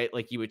thing, right?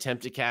 Like you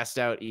attempt to cast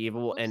out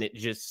evil, and it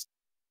just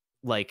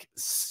like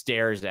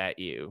stares at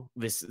you.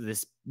 This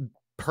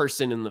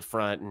person in the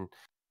front, and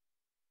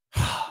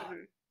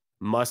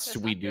must That's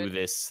we not do good.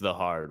 this the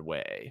hard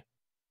way?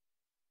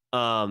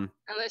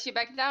 Unless you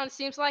back down, it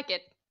seems like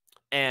it.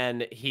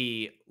 And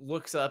he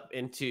looks up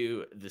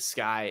into the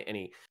sky, and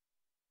he,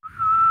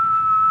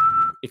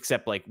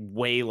 except like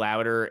way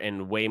louder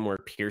and way more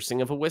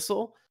piercing of a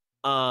whistle.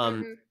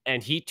 And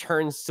he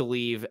turns to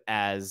leave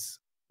as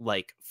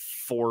like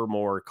 4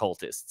 more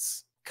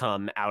cultists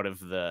come out of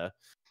the,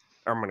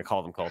 I'm going to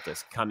call them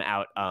cultists, come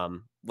out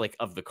like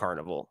of the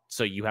carnival.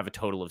 So you have a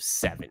total of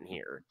 7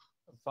 here.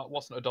 That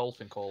wasn't a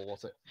dolphin call,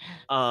 was it?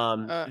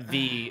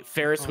 The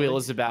Ferris wheel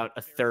is about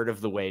a third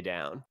of the way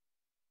down.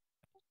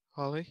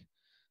 Holly,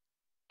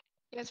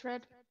 Yes,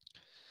 Red.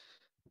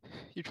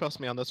 you trust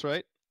me on this,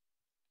 right?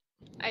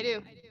 I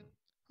do.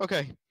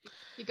 Okay.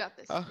 You got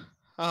this.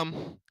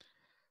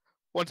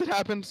 Once it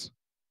happens,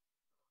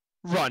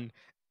 run.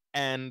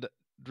 And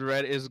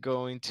Red is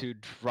going to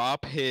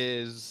drop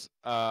his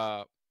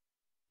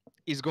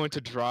he's going to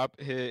drop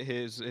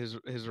his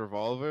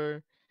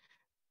revolver,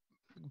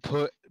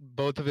 put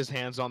both of his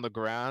hands on the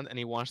ground, and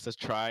he wants to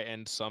try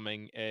and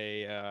summon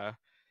a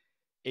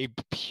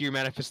pure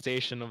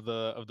manifestation of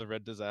the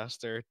red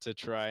disaster to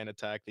try and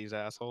attack these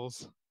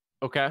assholes.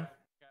 Okay.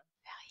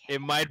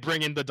 It might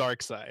bring in the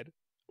dark side.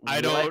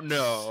 I don't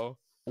know.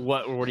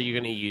 What are you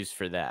going to use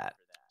for that?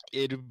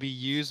 It'll be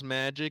use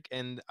magic,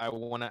 and I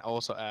want to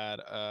also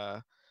add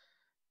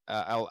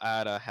I'll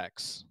add a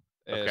hex.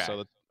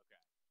 Okay.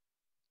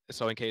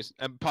 So in case,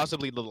 and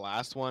possibly the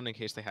last one in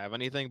case they have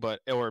anything,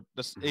 but or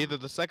either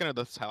the second or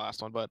the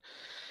last one. But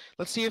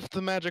let's see if the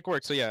magic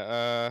works. So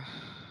yeah,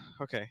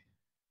 okay.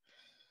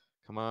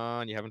 Come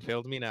on, you haven't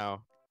failed me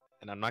now,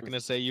 and I'm not gonna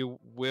say you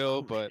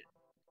will, but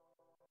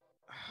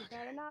You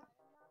better not.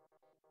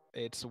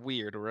 It's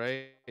weird,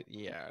 right?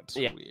 Yeah, it's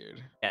Yeah.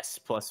 weird. Yes,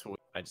 plus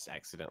I just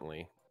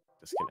accidentally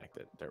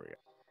disconnected. There we go.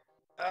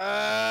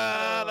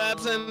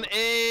 That's an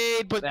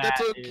 8, but that's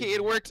That okay. is-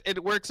 It works.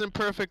 It works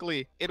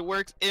imperfectly. It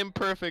works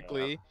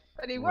imperfectly.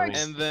 But it Let me-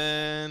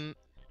 works.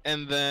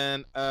 And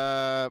then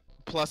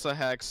plus a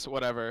hex,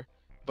 whatever.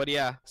 But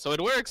yeah, so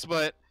it works,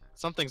 but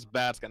something's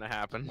bad's gonna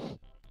happen.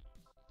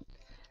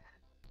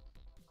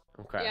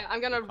 Okay. Yeah,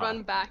 I'm gonna Okay.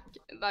 run back,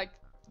 like,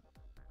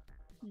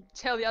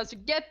 tell the others to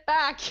get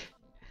back,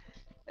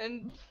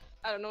 and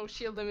I don't know,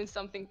 shield them in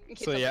something. In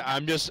case So yeah,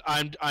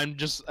 something I'm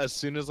just as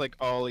soon as like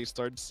Ollie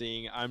starts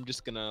seeing, I'm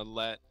just gonna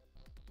let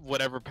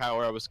whatever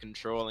power I was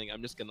controlling,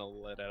 I'm just gonna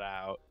let it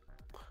out.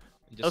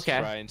 And just Okay.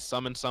 try and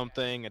summon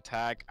something,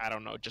 attack, I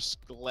don't know, just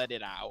let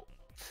it out.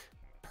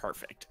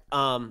 Perfect.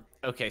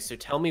 Okay, so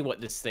tell me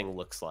what this thing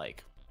looks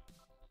like.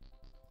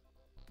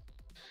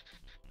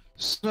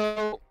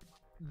 So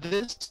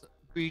this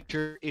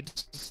creature,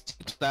 it's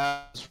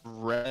that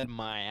red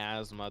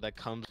miasma that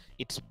comes.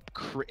 It's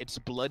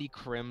bloody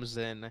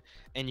crimson,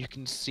 and you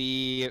can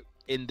see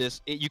in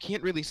this. You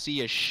can't really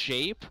see a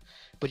shape,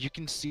 but you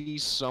can see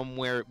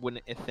somewhere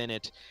within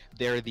it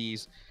there are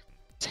these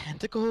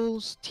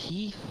tentacles,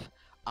 teeth,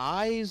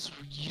 eyes.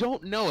 You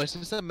don't know. It's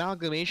just an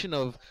amalgamation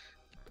of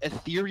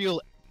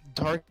ethereal,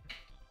 dark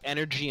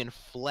energy and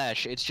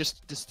flesh. It's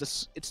just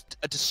this. It's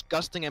a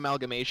disgusting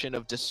amalgamation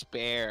of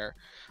despair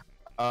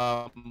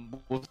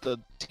with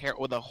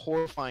a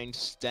horrifying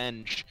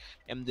stench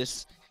and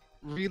this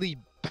really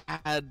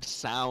bad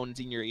sound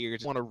in your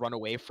ears. You want to run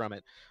away from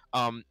it,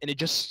 and it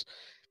just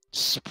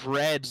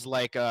spreads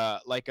like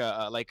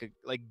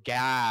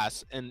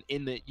gas, and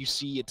in the you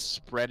see it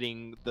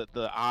spreading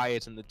the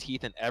eyes and the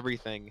teeth and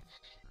everything,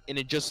 and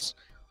it just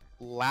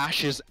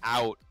lashes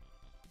out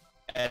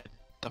at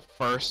the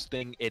first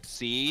thing it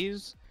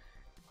sees,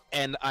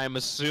 and I'm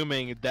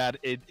assuming that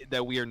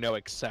we are no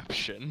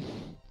exception.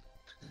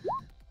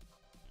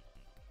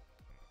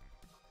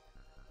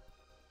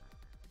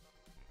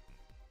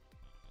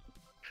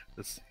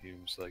 This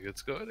seems like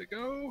it's going to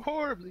go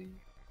horribly.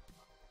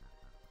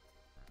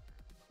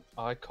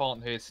 I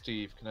can't hear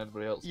Steve. Can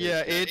anybody else?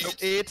 Yeah, hear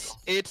Steve?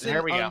 it's There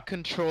an we go.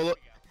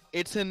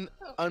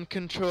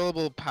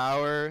 uncontrollable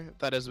power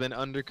that has been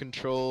under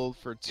control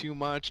for too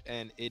much,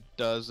 and it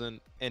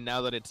doesn't. And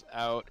now that it's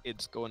out,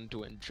 it's going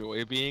to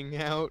enjoy being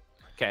out.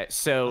 Okay,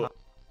 so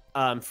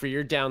for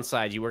your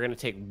downside, you were gonna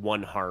take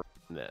 1 harm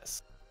from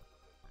this.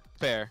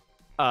 Fair.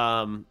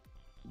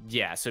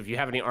 Yeah, so if you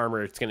have any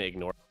armor, it's gonna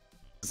ignore it.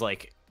 It's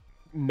like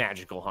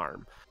magical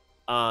harm.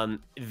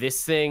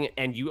 This thing,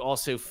 and you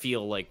also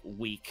feel like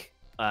weak.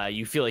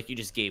 You feel like you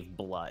just gave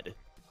blood.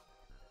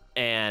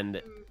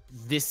 And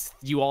this,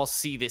 you all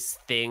see this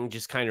thing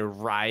just kind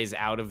of rise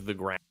out of the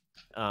ground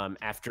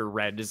after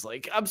Red is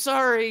like, I'm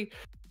sorry.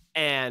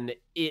 And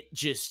it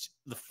just,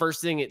 the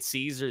first thing it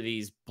sees are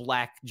these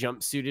black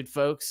jumpsuited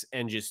folks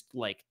and just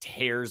like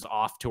tears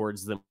off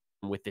towards them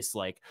with this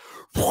like,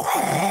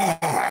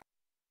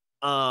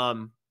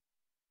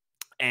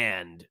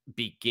 and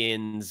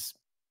begins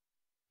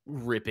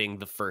ripping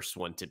the first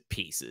one to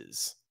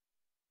pieces.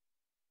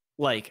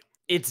 Like,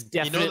 it's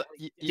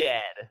definitely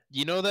dead.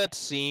 You know that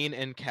scene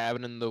in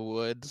Cabin in the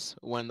Woods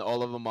when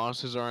all of the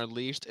monsters are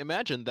unleashed?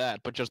 Imagine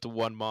that, but just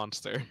one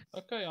monster.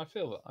 Okay, I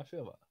feel that. I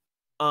feel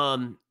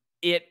that.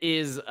 It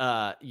is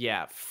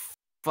yeah,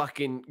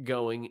 fucking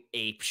going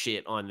ape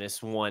shit on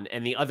this one,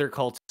 and the other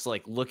cultists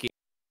like look at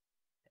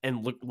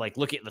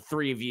the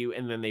 3 of you,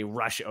 and then they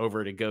rush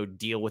over to go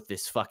deal with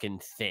this fucking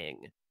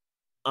thing.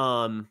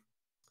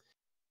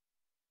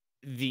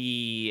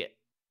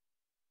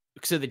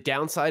 So the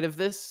downside of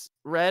this,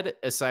 Red,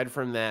 aside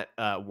from that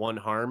 1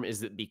 harm, is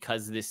that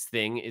because this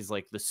thing is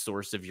like the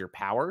source of your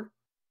power,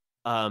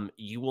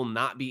 you will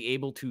not be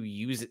able to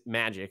use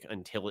magic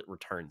until it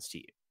returns to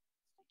you.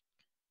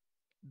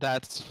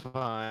 That's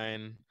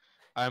fine.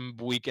 I'm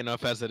weak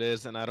enough as it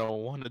is, and I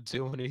don't want to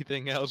do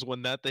anything else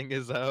when that thing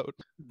is out.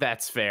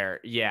 That's fair.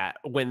 Yeah,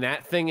 when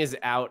that thing is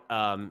out,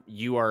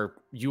 you are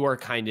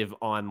kind of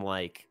on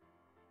like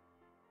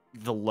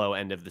the low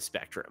end of the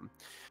spectrum.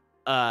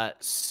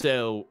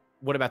 So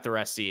what about the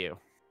rest of you?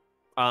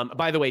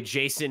 By the way,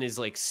 Jason is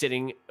like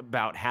sitting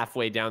about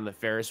halfway down the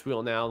Ferris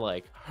wheel now,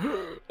 like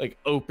like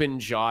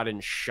open jawed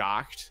and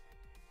shocked.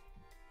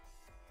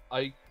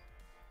 I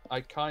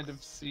kind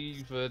of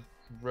see the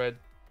red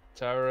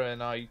terror,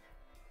 and I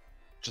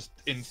just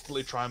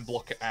instantly try and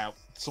block it out.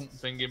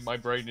 Something in my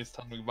brain is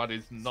telling me that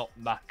is not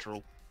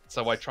natural,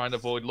 so I try and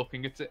avoid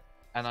looking at it,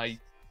 and I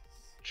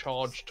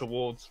charge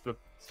towards the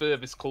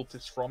furthest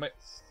cultist from it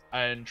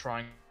and try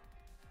and...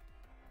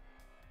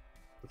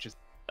 which is...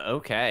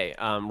 Okay,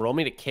 roll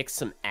me to kick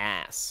some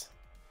ass.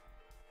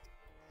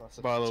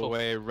 By the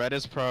way, Red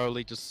is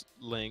probably just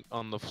laying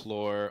on the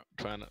floor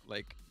trying to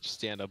like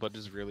stand up, but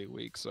is really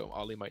weak, so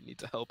Ollie might need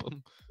to help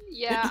him.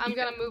 Yeah, I'm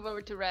gonna move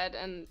over to Red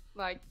and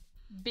like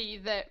be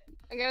the.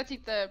 I'm gonna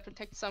take the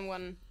protect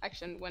someone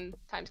action when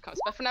time comes.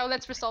 But for now,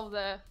 let's resolve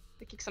the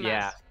kick some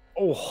ass.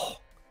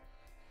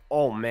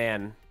 Oh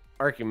man.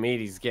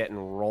 Archimedes getting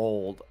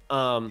rolled.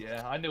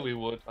 Yeah, I knew he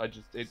would.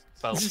 It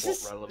felt plot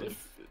relevant.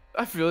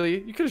 I feel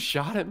you. You could have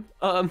shot him.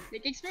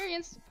 Big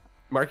experience.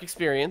 Mark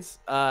experience.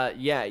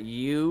 Yeah,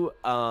 you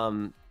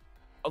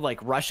like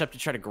rush up to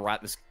try to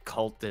garrote this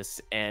cultist,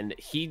 and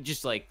he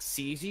just like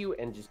sees you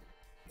and just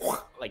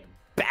like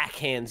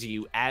backhands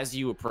you as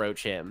you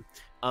approach him.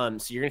 So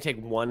you're gonna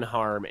take 1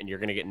 harm and you're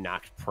gonna get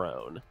knocked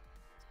prone.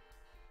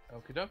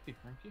 Okie dokie,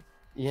 thank you.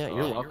 Yeah,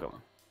 you're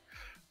welcome.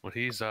 When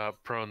he's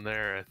prone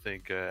there, I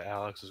think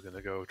Alex is going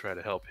to go try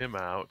to help him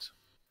out.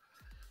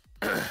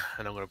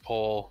 And I'm going to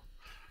pull,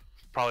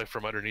 probably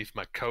from underneath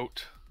my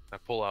coat, I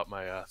pull out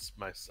I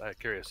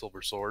carry a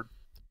silver sword.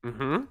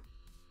 Mm-hmm.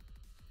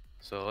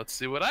 So let's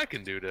see what I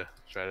can do to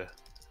try to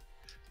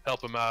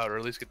help him out, or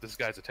at least get this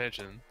guy's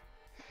attention.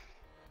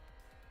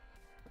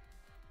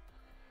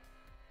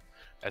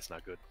 That's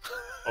not good.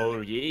 Oh,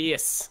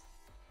 yes.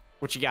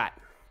 What you got?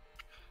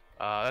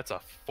 That's a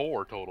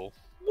 4 total.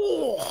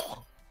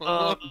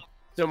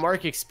 So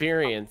Mark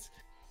experience,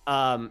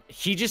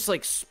 he just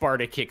like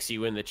Sparta kicks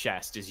you in the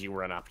chest as you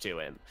run up to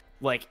him.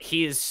 Like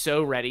he is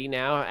so ready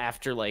now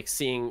after like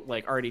seeing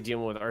like already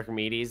dealing with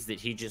Archimedes that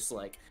he just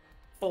like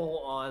full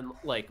on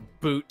like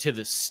boot to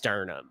the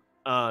sternum.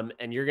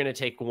 And you're gonna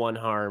take 1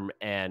 harm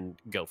and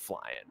go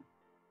flying.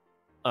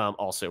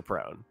 Also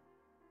prone.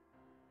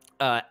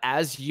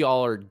 As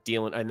y'all are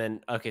dealing, and then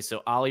okay,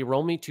 so Ollie,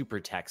 roll me to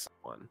protect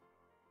someone.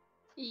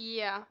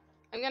 Yeah,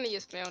 I'm gonna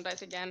use my own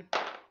dice again.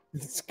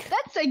 That's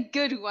a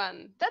good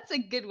one. That's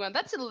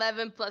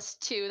 11 plus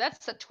 2.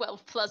 That's a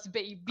 12 plus,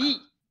 baby.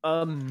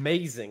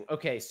 Amazing.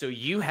 Okay, so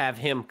you have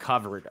him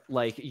covered.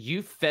 Like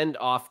you fend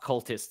off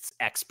cultists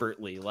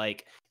expertly.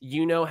 Like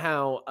you know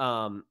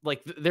how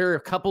like there are a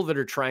couple that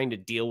are trying to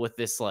deal with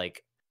this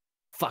like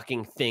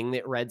fucking thing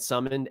that Red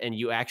summoned, and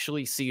you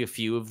actually see a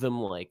few of them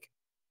like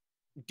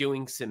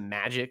doing some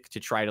magic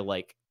to try to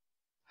like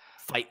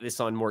fight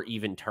this on more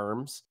even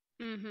terms.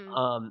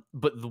 Mm-hmm.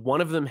 But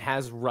one of them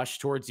has rushed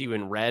towards you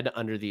in Red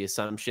under the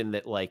assumption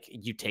that like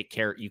you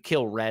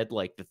kill Red,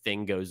 like the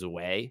thing goes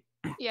away.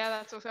 Yeah,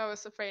 that's what I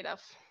was afraid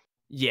of.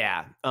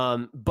 Yeah.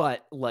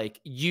 But like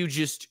you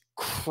just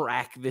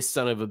crack this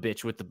son of a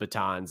bitch with the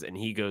batons and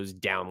he goes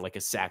down like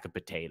a sack of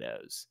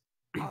potatoes.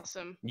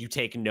 Awesome. You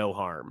take no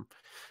harm.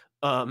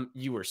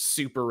 You were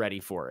super ready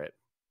for it.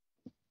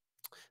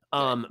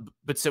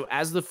 But so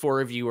as the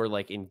 4 of you are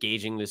like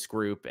engaging this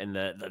group and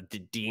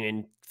the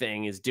demon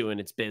thing is doing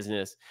its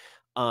business,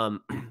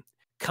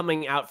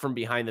 coming out from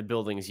behind the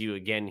buildings, you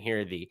again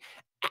hear the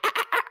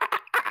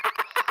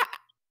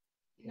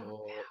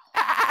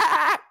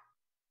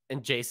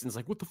and Jason's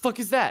like, "What the fuck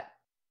is that?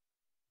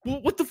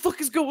 What the fuck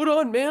is going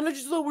on, man? I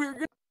just thought we were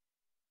gonna."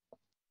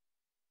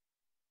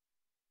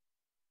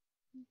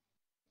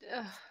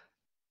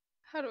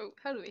 How do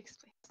we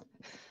explain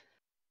this?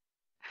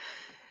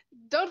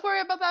 Don't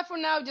worry about that for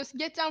now. Just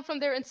get down from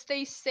there and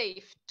stay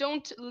safe.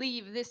 Don't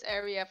leave this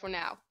area for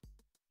now.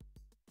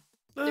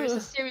 There's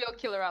a serial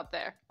killer out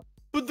there.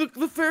 But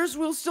the Ferris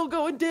wheel's still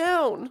going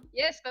down.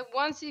 Yes, but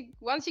once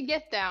you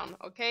get down,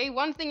 okay?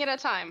 one thing at a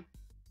time.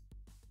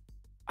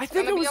 I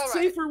think I was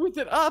safer with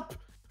it up.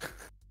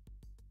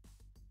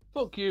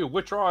 Fuck you,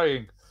 we're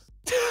trying.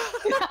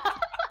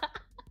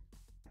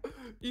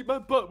 Eat my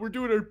butt, we're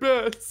doing our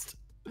best.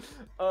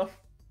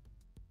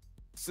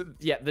 So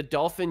yeah, the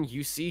dolphin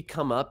you see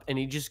come up and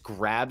he just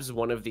grabs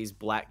one of these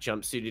black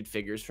jumpsuited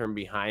figures from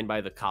behind by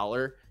the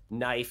collar,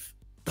 knife,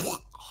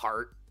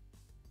 heart.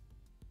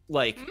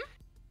 Like,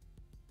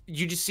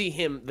 you just see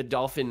him, the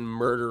dolphin,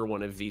 murder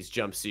one of these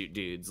jumpsuit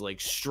dudes,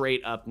 like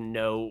straight up,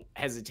 no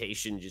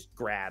hesitation, just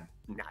grab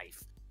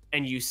knife.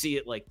 And you see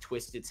it like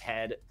twist its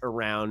head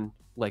around,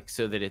 like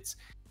so that it's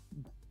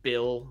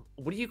bill.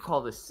 What do you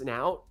call the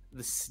snout?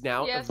 The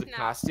snout of the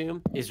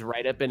costume is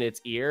right up in its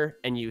ear,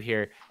 and you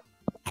hear.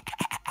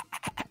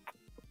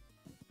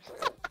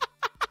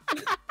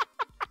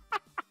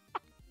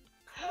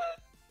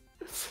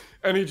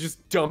 And he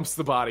just dumps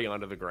the body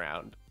onto the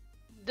ground.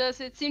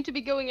 Does it seem to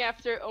be going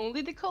after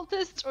only the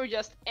cultists or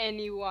just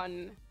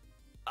anyone?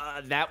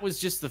 That was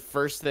just the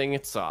first thing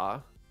it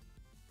saw.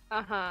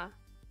 Uh-huh.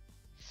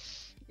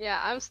 Yeah,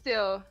 I'm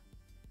still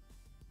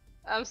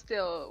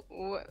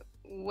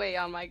way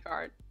on my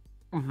guard.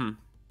 Mm-hmm.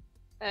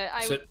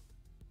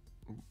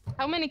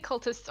 How many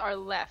cultists are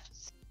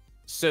left?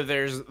 So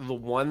there's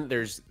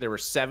there were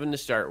 7 to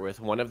start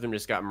with. One of them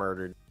just got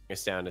murdered.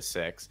 It's down to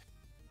 6.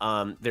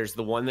 There's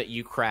the one that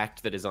you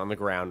cracked that is on the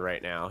ground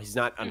right now. He's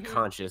not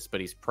unconscious, but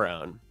he's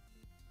prone.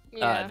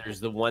 Yeah. There's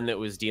the one that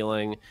was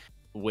dealing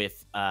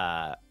with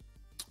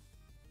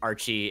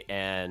Archie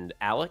and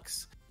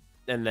Alex.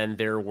 And then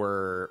there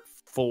were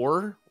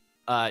 4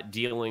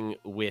 dealing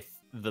with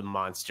the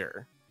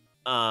monster.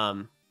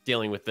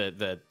 Dealing with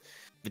the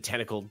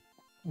tentacled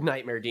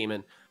nightmare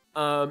demon.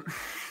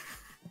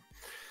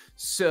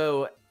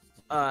 So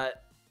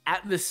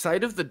at the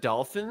sight of the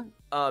dolphin,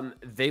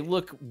 they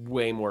look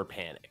way more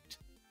panicked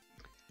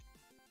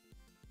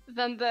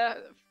than the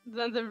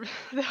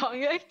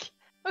Hongek.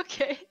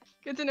 Okay,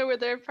 good to know where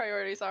their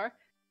priorities are.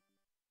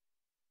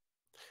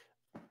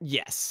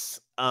 Yes.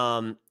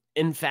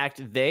 In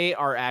fact, they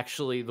are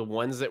actually the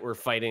ones that were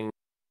fighting.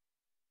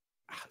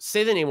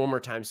 Say the name one more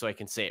time so I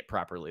can say it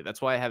properly.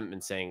 That's why I haven't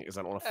been saying it, because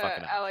I don't want to fuck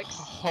it up. Alex.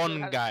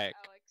 Hongaik.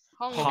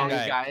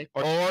 Hongaik.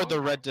 Or the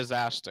Red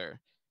Disaster.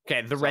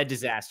 Okay, the Red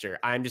Disaster.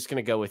 I'm just going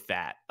to go with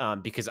that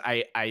because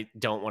I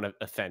don't want to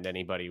offend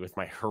anybody with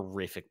my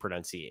horrific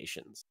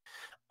pronunciations.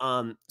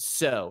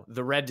 So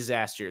the Red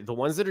Disaster, the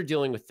ones that are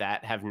dealing with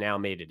that have now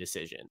made a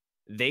decision.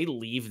 They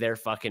leave their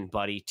fucking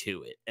buddy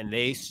to it, and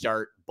they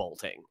start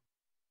bolting.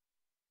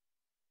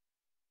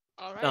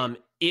 All right.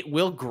 It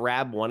will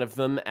grab one of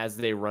them as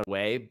they run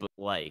away, but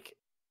like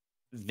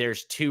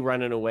there's two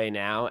running away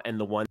now, and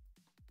the one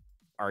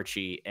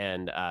Archie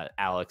and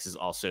Alex is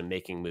also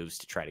making moves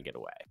to try to get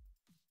away.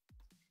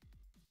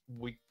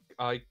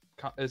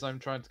 As I'm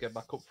trying to get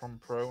back up from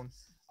prone,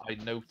 I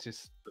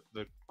notice that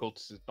the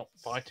cultist is not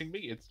fighting me;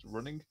 it's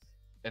running,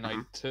 and I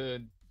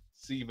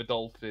see the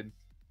dolphin,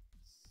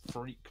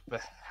 freak the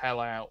hell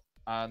out.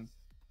 And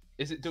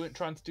is it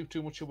trying to do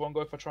too much in one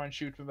go if I try and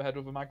shoot him in the head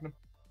with a magnum?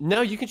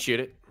 No, you can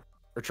shoot it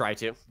or try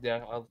to.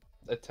 Yeah, I'll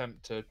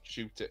attempt to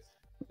shoot it.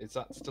 Is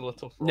that still a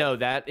tough roll? No,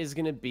 that is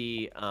going to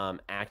be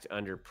act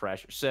under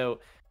pressure.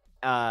 So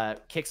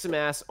kick some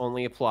ass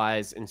only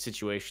applies in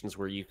situations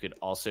where you could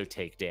also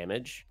take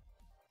damage.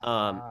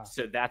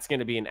 So that's going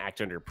to be an act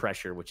under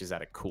pressure, which is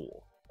at a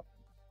cool.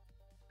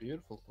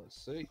 Beautiful.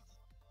 Let's see.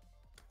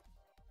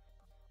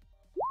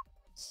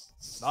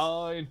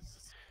 9.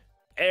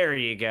 There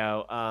you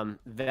go.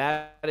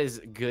 That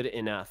is good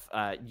enough.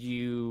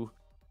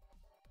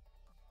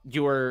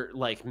 Your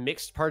like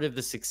mixed part of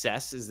the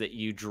success is that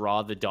you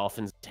draw the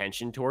dolphin's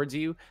attention towards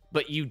you,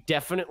 but you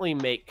definitely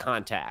make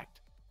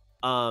contact.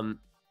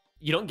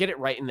 You don't get it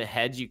right in the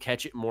head, you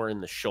catch it more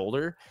in the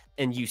shoulder,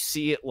 and you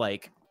see it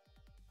like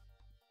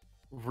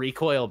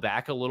recoil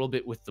back a little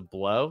bit with the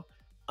blow.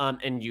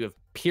 And you have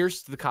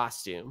pierced the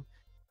costume,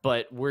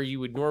 but where you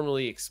would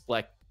normally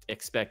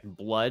expect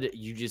blood,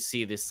 you just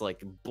see this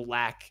like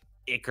black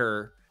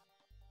ichor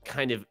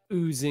kind of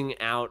oozing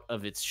out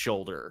of its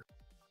shoulder.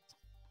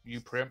 You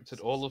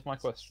preempted all of my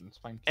questions.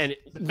 Thank you. And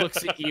it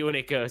looks at you and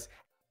it goes.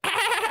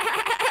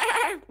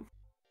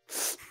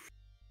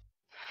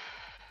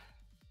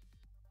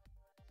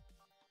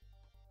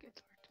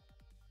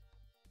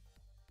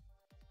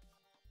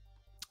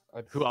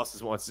 Who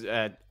else wants?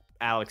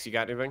 Alex, you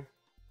got anything?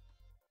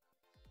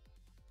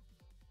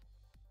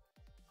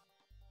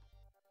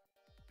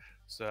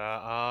 So,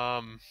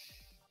 I'd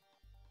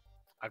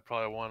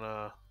probably want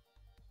to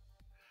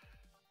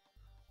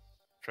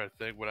try to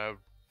think what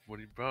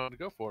do you want to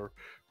go for?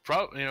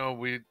 Probably,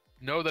 we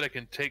know that I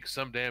can take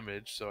some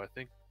damage, so I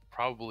think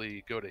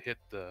probably go to hit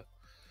the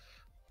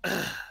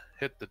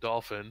hit the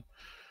dolphin.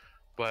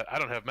 But I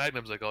don't have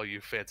magnums like all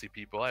you fancy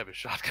people. I have a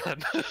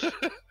shotgun.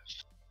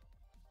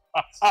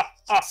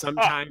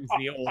 Sometimes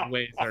the old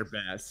ways are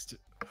best.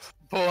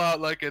 Pull out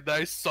like a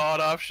nice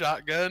sawed-off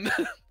shotgun.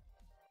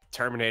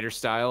 Terminator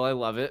style. I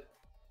love it.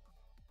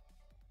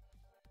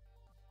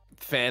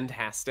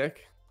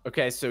 Fantastic.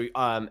 Okay, so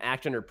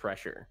act under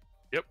pressure.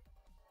 Yep.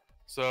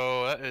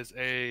 So that's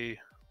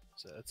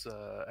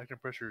acting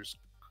pressure's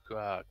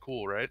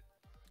cool, right?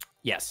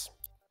 Yes.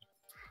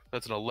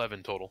 That's an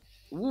 11 total.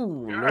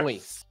 Ooh,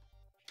 Yes.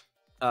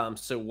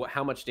 Nice. So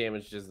how much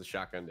damage does the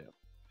shotgun do?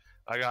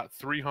 I got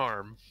 3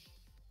 harm.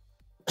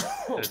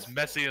 And it's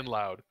messy and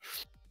loud.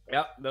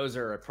 Yep, those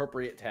are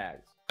appropriate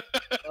tags.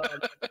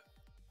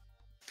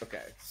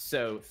 Okay,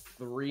 so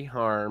 3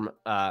 harm.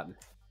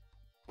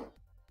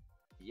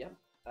 Yep.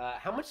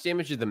 How much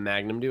damage did the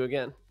Magnum do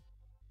again?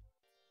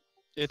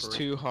 It's 3.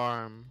 2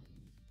 harm.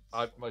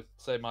 I might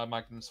say my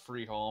magnum's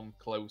 3 harm,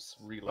 close,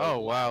 reload. Oh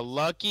wow,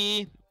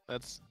 lucky.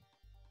 That's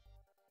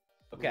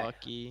Okay.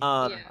 lucky.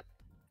 Yeah.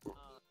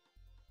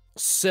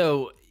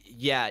 So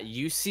yeah,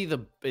 you see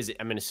I'm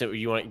gonna say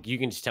you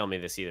can just tell me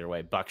this either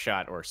way,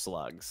 buckshot or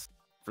slugs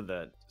for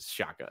the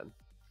shotgun.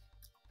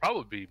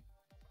 Probably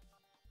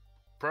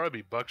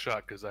be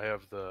buckshot because I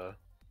have the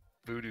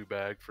voodoo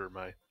bag for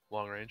my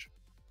long range.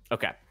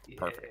 Okay,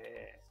 perfect.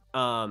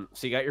 So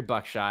you got your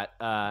buckshot,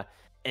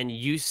 and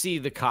you see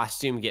the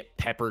costume get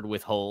peppered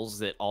with holes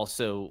that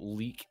also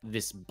leak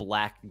this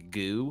black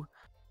goo.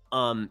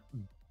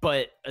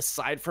 But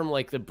aside from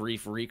like the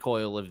brief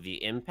recoil of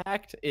the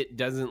impact, it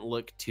doesn't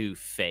look too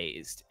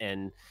phased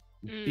and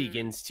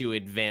begins to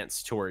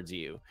advance towards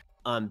you.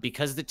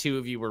 Because the two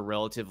of you were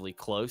relatively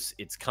close,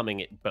 it's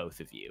coming at both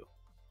of you.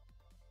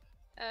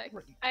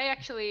 I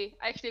actually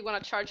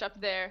want to charge up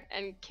there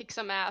and kick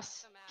some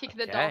ass, kick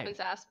the Okay.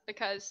 dolphin's ass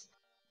because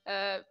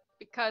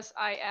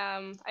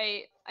I'm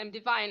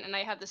divine and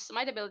I have the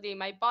smite ability.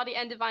 My body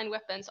and divine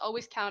weapons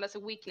always count as a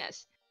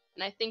weakness,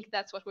 and I think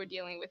that's what we're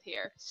dealing with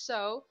here.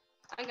 So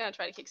I'm gonna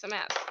try to kick some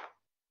ass.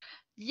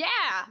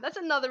 Yeah, that's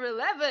another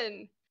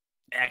 11.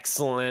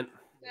 Excellent.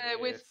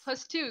 With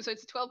 +2, so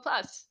it's 12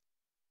 plus.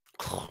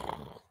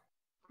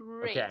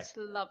 Great, Okay.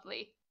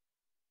 lovely.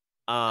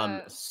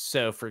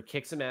 So for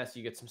kick some ass,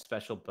 you get some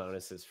special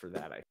bonuses for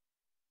that.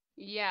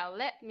 Yeah,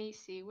 let me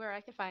see where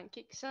I can find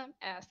kick some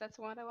ass. That's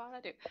what I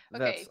want to do.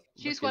 That's Okay,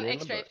 choose looking one in the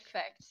extra book.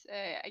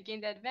 effect. I gain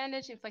the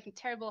advantage, inflicting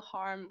terrible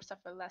harm,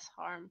 suffer less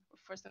harm,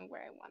 first and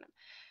where I want him.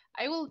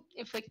 I will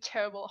inflict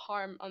terrible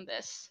harm on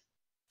this.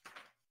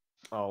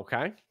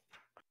 Okay.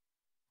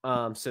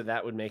 So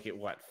that would make it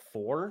what,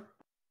 4?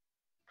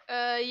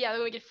 Yeah, I'm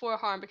gonna get 4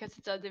 harm because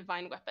it's a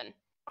divine weapon.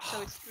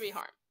 So it's 3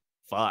 harm.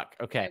 Fuck.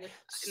 Okay. With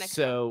an extra.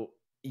 So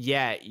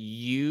yeah,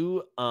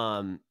 you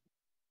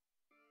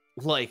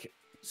like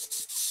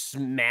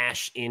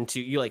smash into,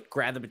 you like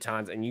grab the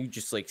batons and you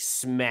just like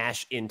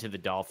smash into the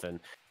dolphin.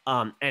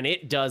 And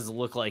it does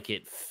look like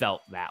it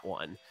felt that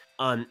one.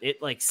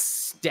 It like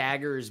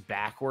staggers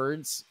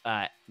backwards,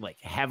 like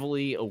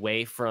heavily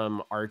away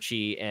from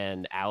Archie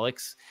and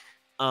Alex,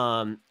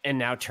 and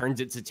now turns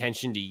its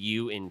attention to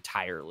you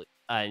entirely.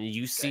 And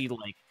you see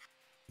like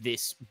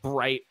this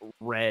bright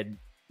red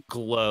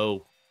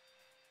glow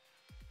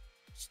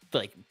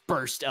like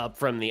burst up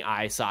from the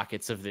eye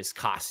sockets of this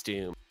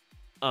costume.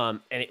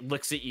 And it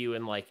looks at you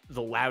and like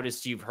the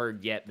loudest you've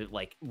heard yet that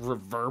like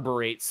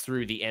reverberates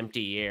through the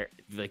empty air,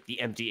 like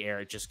the empty air,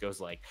 it just goes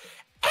like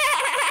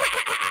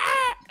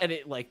and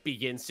it like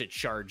begins to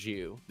charge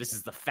you. This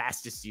is the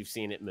fastest you've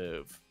seen it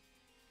move.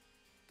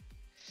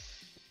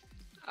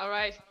 All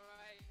right.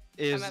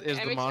 Is I'm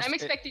the monster? I'm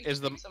expecting Is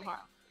to the take some harm.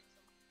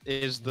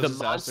 is the The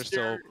disaster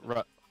still?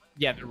 monster-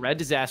 Yeah, the red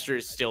disaster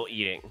is still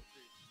eating.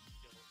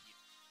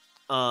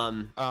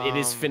 It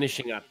is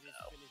finishing up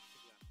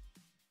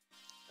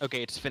though.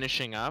 Okay, it's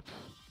finishing up.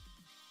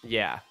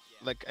 Yeah.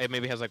 Like it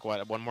maybe has like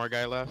what, one more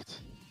guy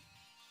left.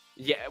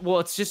 Yeah, well,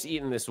 it's just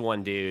eating this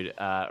one dude.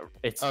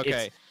 It's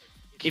Okay.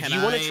 if Can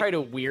you want to I- try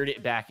to weird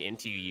it back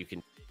into you, you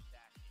can.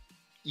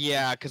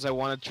 Yeah, because I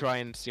want to try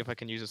and see if I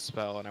can use a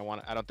spell, and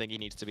I don't think he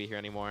needs to be here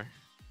anymore.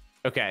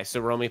 Okay, so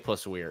roll me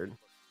plus weird.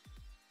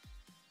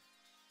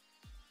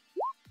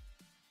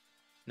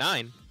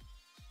 9.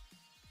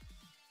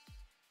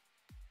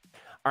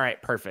 All right,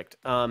 perfect.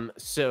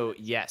 So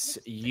yes,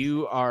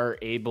 you are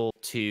able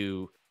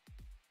to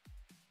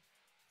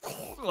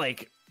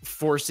like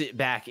force it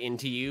back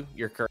into you,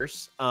 your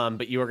curse.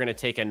 But you are going to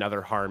take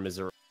another harm as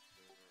a.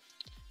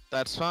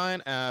 That's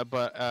fine.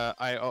 But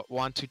I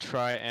want to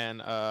try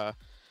and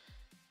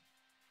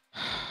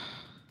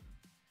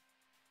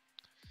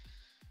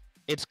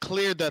It's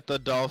clear that the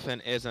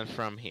dolphin isn't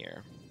from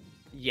here.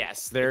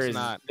 Yes, It's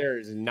not.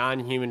 there's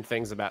non-human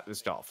things about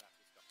this dolphin.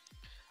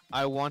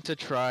 I want to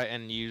try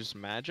and use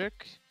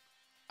magic,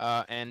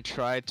 and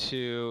try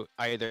to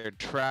either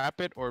trap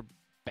it or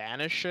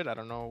banish it. I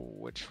don't know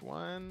which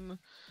one.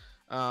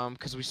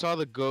 Because we saw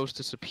the ghost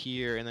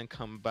disappear and then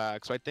come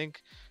back. So I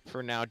think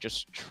for now,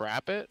 just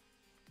trap it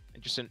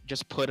and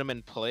just put him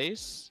in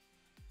place.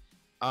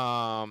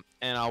 And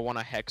I'll want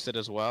to hex it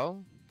as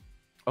well.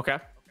 Okay.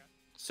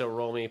 So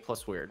roll me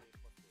plus weird.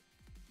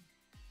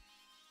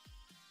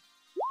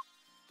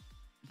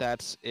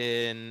 That's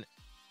in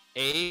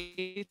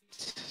 8.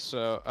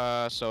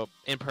 So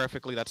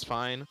imperfectly, that's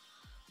fine.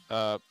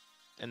 And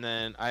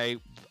then I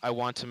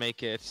want to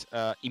make it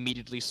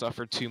immediately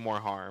suffer 2 more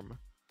harm.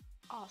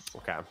 Awesome.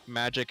 Okay.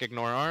 Magic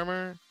ignore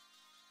armor.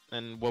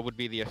 And what would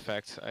be the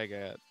effect I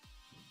get?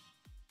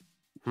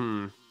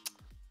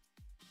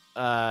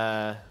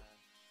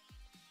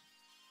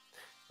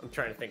 I'm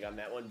trying to think on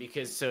that one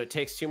because so it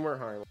takes 2 more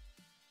harm.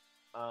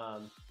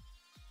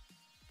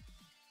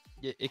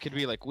 It could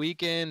be like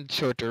weakened,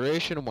 short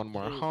duration, 1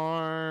 more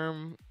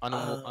harm,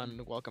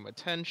 unwelcome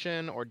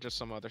attention, or just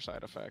some other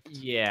side effect.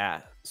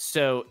 Yeah.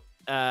 So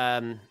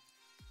the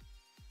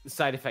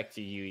side effect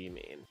to you, you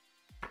mean?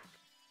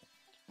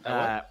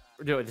 No,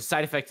 the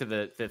side effect to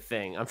the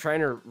thing. I'm trying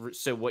to.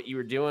 So what you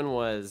were doing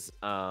was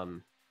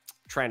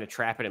trying to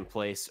trap it in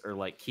place or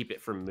like keep it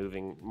from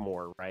moving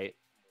more, right?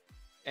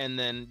 And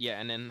then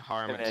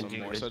harm And it then some do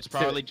more. it.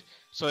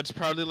 So it's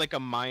probably like a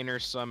minor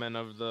summon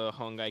of the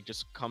Hongai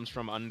just comes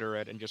from under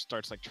it and just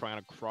starts like trying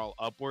to crawl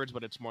upwards,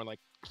 but it's more like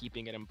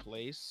keeping it in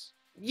place.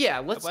 Yeah,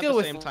 let's But go at the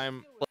with same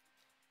time.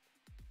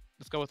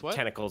 Let's go with what?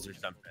 tentacles or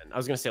something. I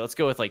was gonna say let's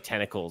go with like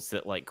tentacles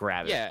that like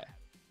grab it. Yeah,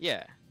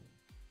 yeah.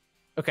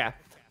 Okay.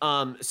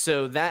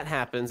 So that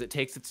happens. It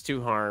takes its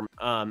 2 harm.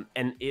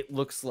 And it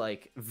looks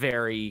like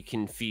very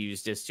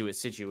confused as to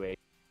its situation.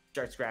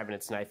 Starts grabbing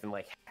its knife and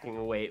like hacking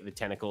away at the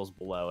tentacles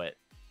below it.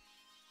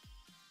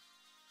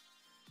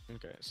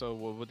 Okay, so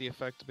what would the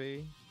effect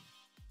be?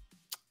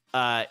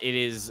 It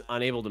is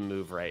unable to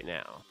move right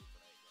now.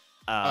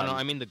 Oh no,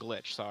 I mean the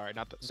glitch. Sorry,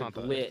 not the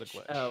glitch. the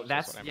glitch. Oh,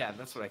 that's what I yeah, meant.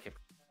 that's what I kept.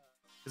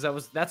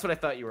 Because that's what I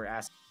thought you were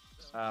asking.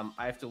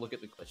 I have to look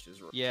at the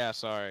glitches. Yeah,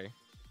 sorry.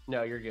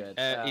 No, you're good.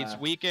 It's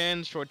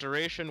weakened, short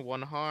duration,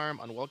 1 harm,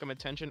 unwelcome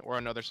attention, or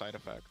another side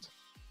effect.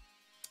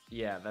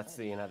 Yeah, that's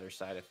the another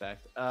side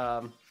effect.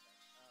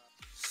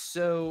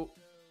 So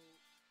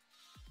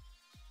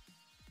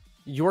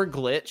your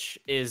glitch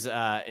is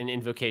an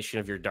invocation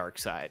of your dark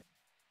side.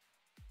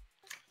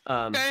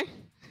 Okay.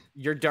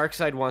 Your dark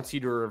side wants you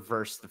to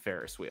reverse the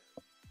Ferris wheel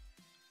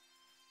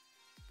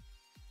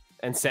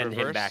and send him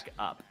Reverse? back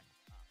up.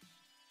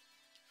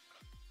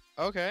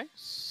 Okay,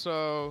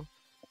 so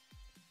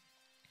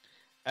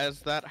as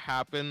that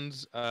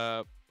happens,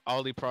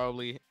 Ollie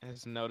probably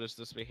has noticed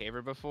this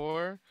behavior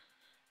before.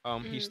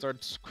 He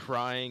starts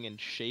crying and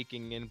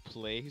shaking in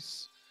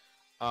place.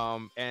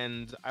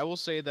 And I will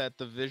say that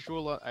the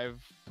visual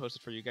I've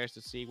posted for you guys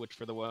to see, which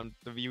for the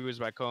viewers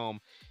back home,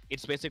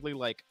 it's basically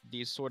like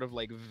these sort of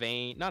like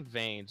not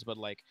veins, but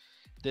like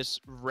this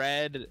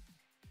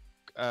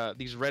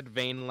these red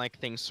vein-like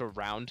things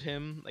surround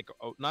him, like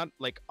not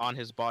like on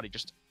his body,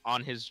 just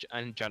on his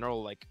in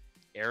general like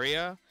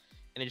area,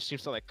 and it just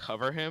seems to like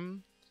cover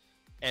him,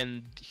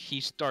 and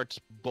he starts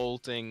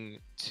bolting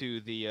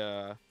to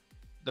the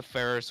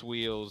Ferris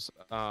wheels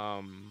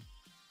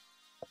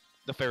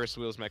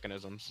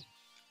mechanisms.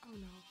 Oh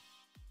no.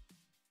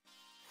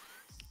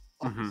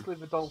 Obviously,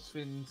 the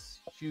dolphin's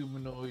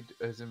humanoid,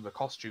 as in the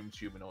costume's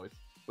humanoid,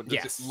 but does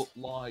Yes. it look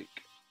like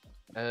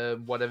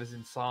whatever's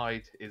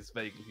inside is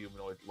vaguely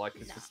humanoid? Like,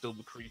 is it still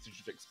the creature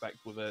you'd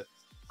expect with a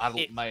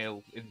adult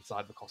male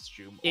inside the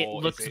costume? It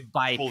or looks is it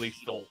bipedal. fully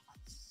thought?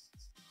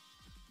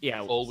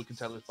 Yeah, All we can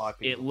tell is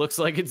bipedal. it looks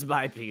like it's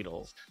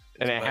bipedal,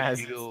 and it has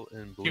bipedal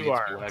and two bleeds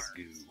arms. black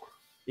goo.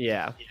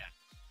 Yeah.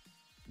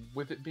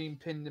 With it being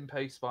pinned in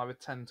place by the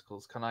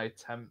tentacles, can I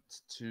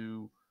attempt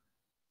to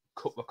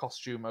cut the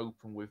costume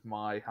open with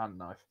my hand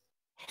knife?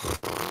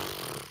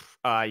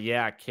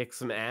 Yeah, kick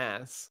some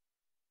ass.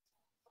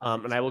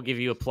 And I will give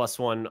you a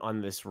 +1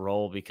 on this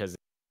roll because,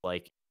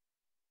 like,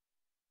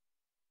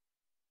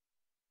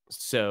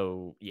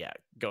 so yeah,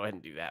 go ahead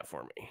and do that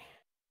for me.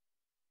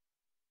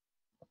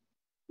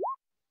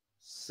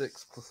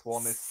 6 +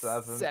 1 is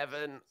 7.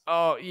 7.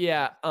 Oh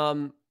yeah.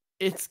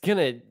 It's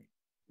gonna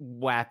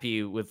whap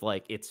you with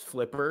like its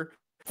flipper.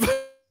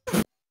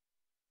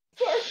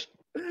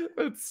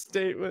 That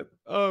statement.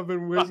 Oh, I've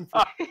been waiting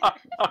for.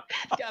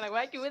 It's gonna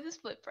whack you with his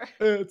flipper.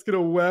 It's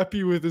gonna whap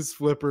you with his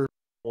flipper.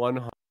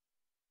 100.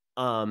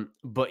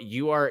 But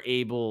you are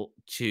able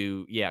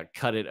to,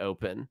 cut it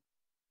open.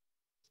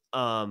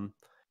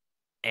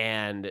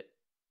 And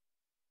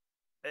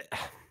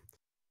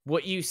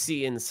what you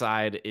see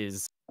inside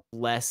is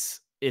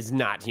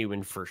not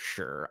human for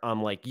sure.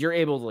 Like you're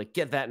able to like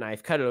get that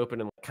knife, cut it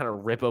open, and kind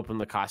of rip open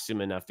the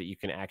costume enough that you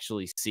can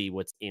actually see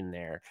what's in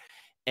there.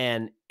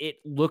 And it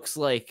looks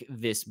like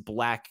this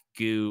black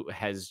goo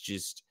is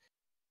just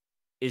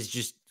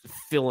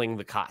filling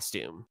the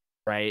costume,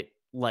 right?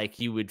 Like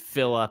you would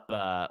fill up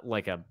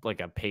like a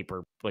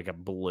paper, like a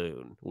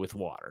balloon with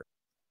water.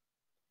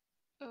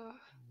 Ugh.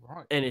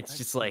 Right. And it's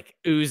just like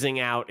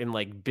oozing out in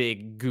like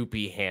big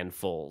goopy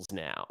handfuls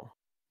now.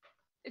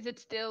 Is it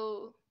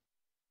still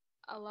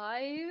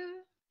alive?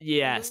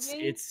 Yes,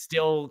 Moving? it's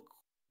still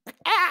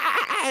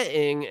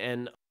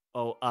and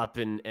up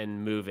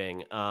and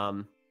moving.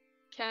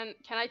 Can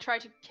I try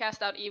to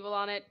cast out evil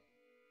on it?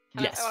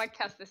 Yes. I want to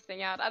cast this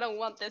thing out. I don't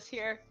want this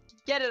here.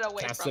 Get it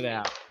away Cast from it me.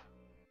 out.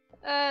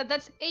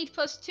 That's 8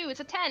 + 2. It's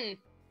a 10.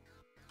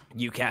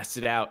 You cast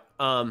it out.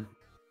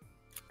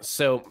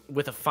 So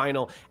with a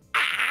final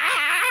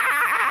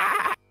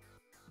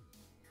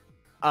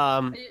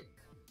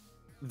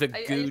the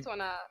I goo. just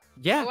wanna.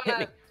 Yeah, I hit me.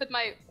 wanna put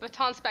my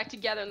batons back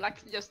together and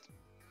like just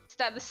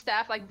stab the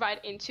staff like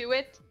right into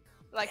it,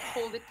 like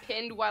hold it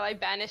pinned while I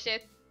banish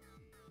it,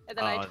 and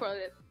then I twirl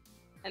it,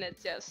 and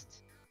it's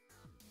just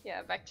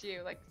back to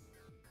you. Like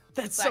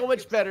That's black so much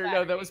goop's better. No,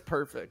 that battery. was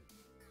perfect.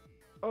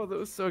 Oh, that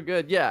was so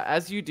good. Yeah,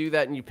 as you do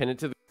that and you pin it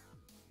to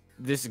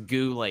this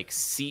goo like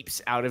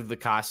seeps out of the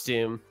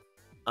costume,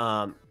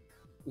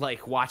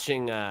 like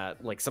watching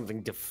like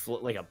something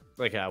like a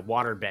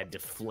waterbed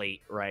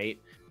deflate, right?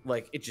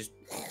 Like it just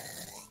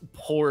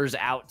pours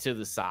out to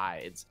the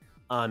sides,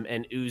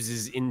 and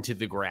oozes into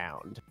the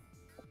ground.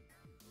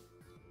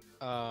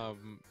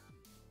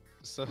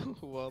 So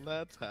while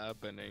that's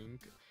happening,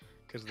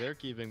 because they're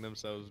keeping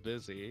themselves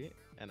busy,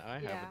 and I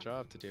have Yeah. a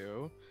job to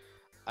do,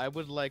 I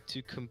would like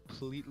to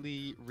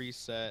completely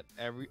reset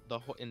the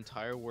whole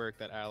entire work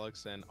that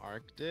Alex and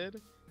Ark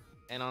did,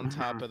 and on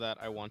top of that,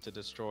 I want to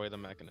destroy the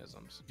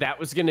mechanisms. That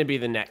was going to be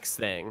the next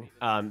thing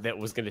that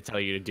was going to tell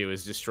you to do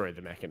is destroy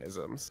the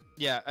mechanisms.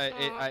 Yeah,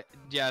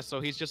 so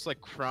he's just like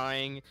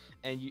crying,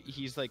 and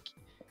he's like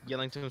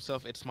yelling to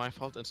himself, "It's my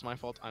fault. It's my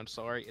fault. I'm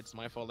sorry. It's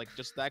my fault." Like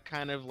just that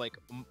kind of like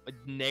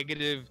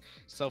negative,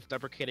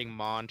 self-deprecating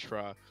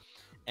mantra.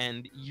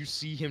 And you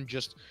see him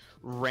just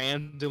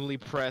randomly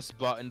press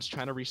buttons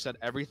trying to reset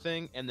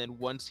everything, and then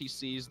once he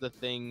sees the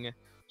thing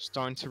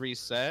starting to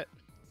reset,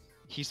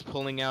 he's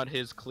pulling out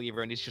his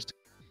cleaver and he's just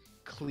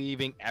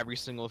cleaving every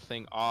single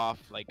thing off.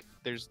 Like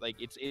there's like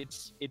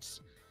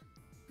it's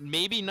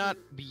maybe not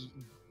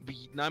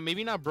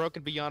maybe not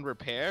broken beyond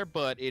repair,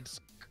 but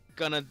it's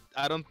gonna,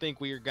 I don't think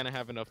we're gonna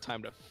have enough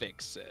time to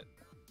fix it.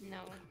 no.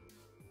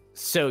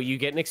 So you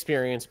get an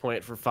experience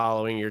point for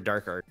following your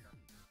dark art.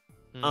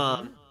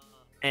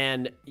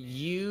 And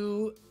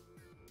you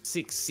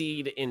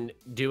succeed in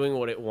doing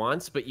what it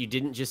wants, but you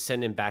didn't just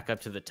send him back up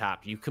to the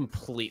top. You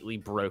completely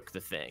broke the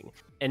thing.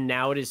 And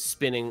now it is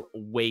spinning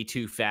way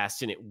too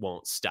fast and it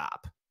won't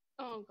stop.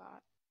 Oh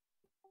god.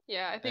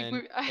 Yeah, I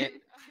think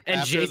And- And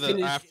After Jason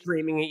is after-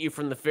 screaming at you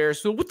from the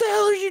Ferris wheel. What the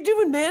hell are you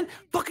doing, man?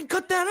 Fucking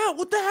cut that out.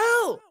 What the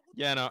hell?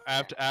 Yeah, no.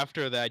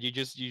 After that,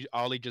 you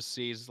Ollie just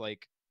sees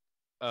like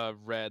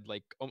Red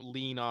like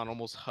lean on,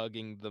 almost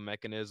hugging the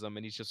mechanism,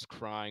 and he's just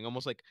crying,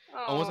 almost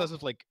Oh. as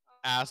if like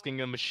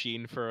asking a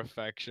machine for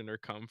affection or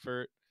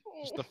comfort.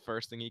 Just the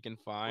first thing he can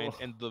find,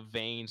 and the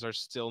veins are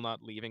still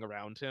not leaving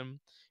around him.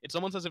 It's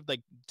almost as if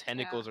like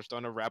tentacles are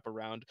starting to wrap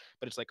around,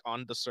 but it's like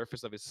on the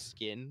surface of his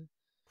skin.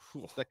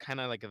 It's that kind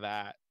of like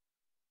that.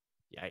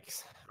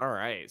 Yikes. All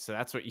right, so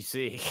that's what you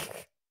see.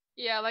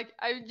 Yeah, like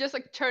I'm just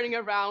like turning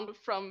around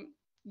from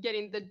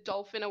getting the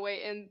dolphin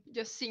away and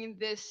just seeing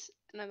this,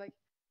 and I'm like,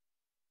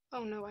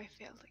 oh no, I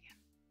failed again.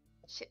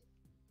 Shit.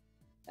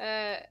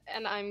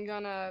 And I'm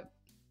gonna.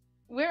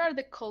 Where are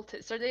the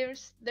cultists? Are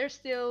they're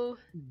still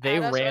They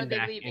at us, or are ran they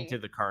back leaving? into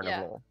the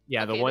carnival.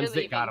 Yeah, the Okay, ones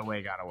they're that got leaving.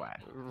 away got away.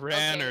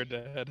 Ran or Okay.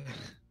 dead.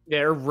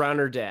 They're run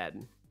or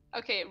dead.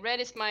 Okay, red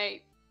is my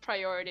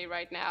priority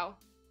right now.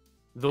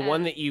 The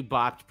one And- that you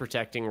bopped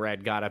protecting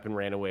Red got up and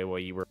ran away while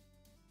you were.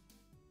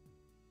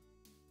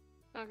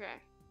 Okay,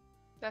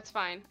 that's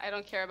fine. I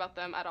don't care about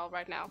them at all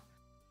right now.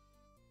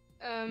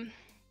 I'm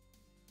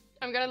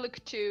gonna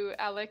look to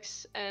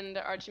Alex and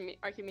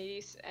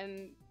Archimedes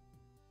and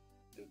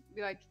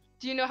be like,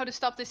 "Do you know how to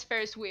stop this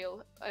Ferris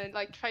wheel?" And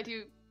like try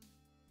to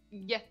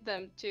get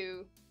them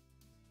to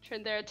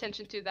turn their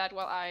attention to that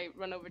while I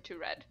run over to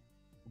Red.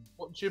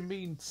 What do you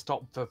mean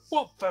stop the?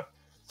 What the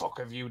fuck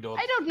have you done?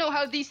 I don't know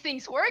how these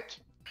things work.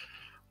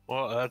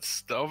 Well,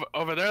 that's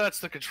over there. That's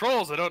the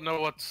controls. I don't know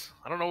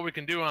what we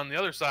can do on the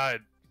other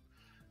side.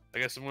 I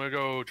guess I'm gonna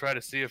go try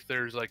to see if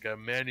there's like a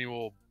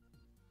manual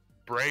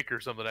brake or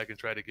something I can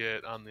try to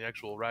get on the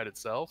actual ride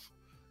itself.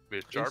 Be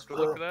a sharp to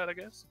look for that, I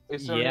guess.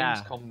 Is there an Yeah.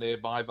 intercom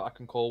nearby that I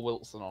can call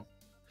Wilson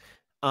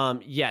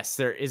on? Yes,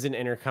 there is an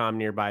intercom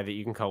nearby that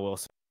you can call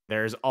Wilson.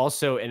 There's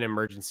also an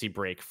emergency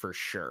brake for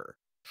sure.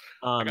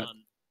 I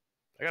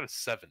got a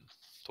 7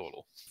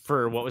 total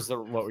For what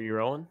were you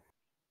rolling?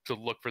 to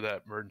look for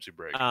that emergency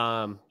brake.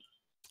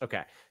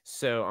 Okay,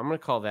 so I'm gonna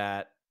call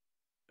that.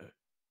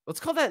 Let's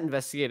call that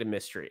investigate a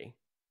mystery.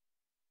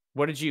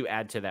 What did you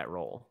add to that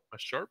roll? A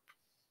sharp?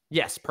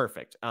 Yes,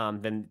 perfect.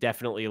 Then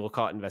definitely we'll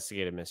call it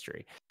investigate a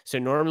mystery. So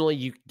normally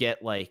you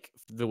get like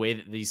the way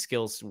that these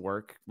skills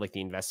work, like the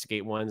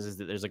investigate ones, is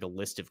that there's like a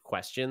list of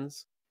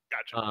questions.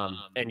 Gotcha.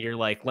 And you're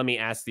like, let me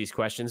ask these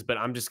questions, but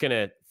I'm just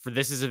gonna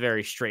this is a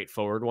very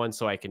straightforward one,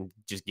 so I can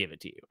just give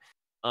it to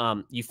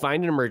you. You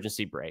find an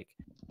emergency brake.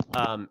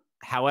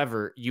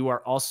 However, you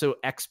are also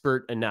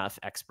expert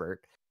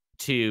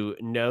to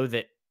know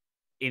that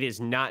it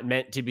is not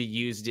meant to be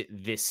used at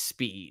this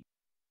speed.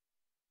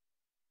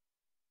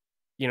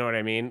 You know what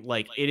I mean?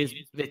 Like it is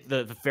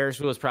the Ferris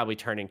wheel is probably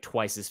turning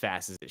twice as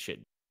fast as it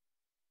should.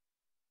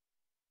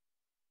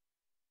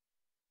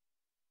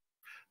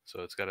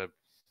 So it's got a.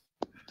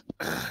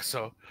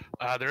 So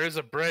there is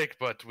a brake,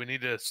 but we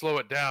need to slow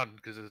it down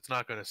because it's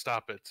not going to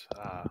stop it.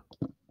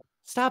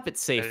 Stop it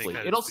safely. kind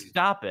of It'll speed.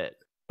 stop it,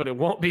 but it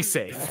won't be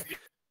safe.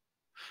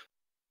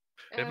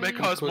 It may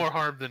cause more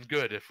harm than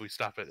good if we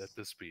stop it at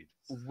this speed.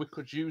 We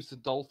could use the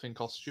dolphin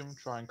costume,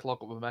 try and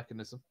clog up the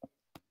mechanism.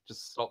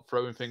 Just stop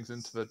throwing things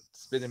into the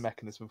spinning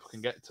mechanism if we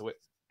can get to it.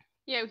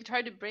 Yeah, we could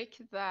try to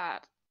break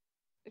that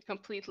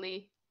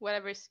completely.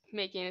 Whatever's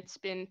making it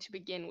spin to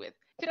begin with.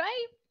 Could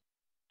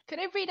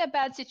I read a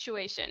bad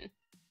situation?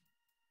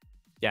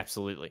 Yeah,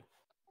 absolutely.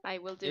 I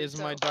will do Is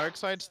so. my dark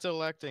side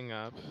still acting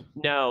up?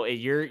 No,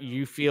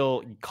 you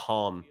feel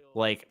calm.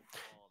 Like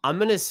I'm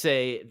gonna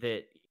say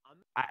that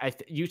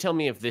you tell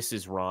me if this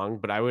is wrong,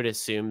 but I would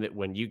assume that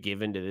when you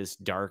give into this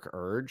dark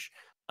urge,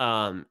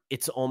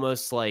 it's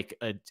almost like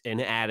an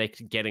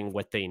addict getting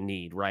what they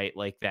need, right?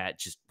 Like that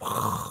just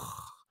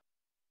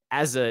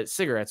as a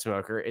cigarette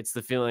smoker, it's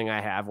the feeling I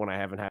have when I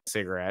haven't had a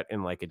cigarette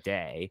in like a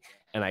day,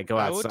 and I go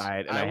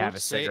outside and I have a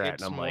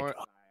cigarette, and I'm like,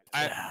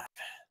 oh,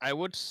 I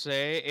would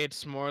say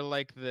it's more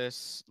like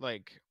this,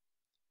 like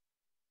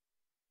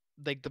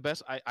the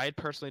best. I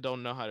personally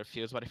don't know how to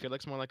feel, but I feel like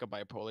it's more like a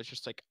bipolar. It's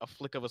just like a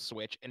flick of a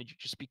switch, and you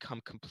just become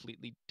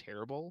completely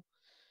terrible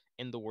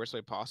in the worst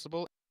way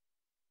possible.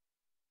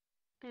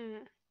 Mm.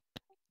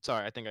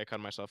 Sorry, I think I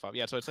cut myself off.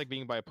 Yeah, so it's like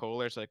being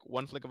bipolar. It's like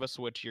one flick of a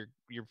switch,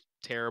 you're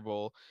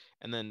terrible,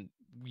 and then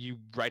you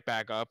right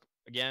back up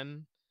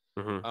again.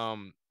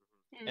 Mhm.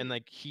 And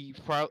like he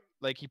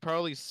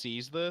probably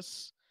sees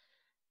this,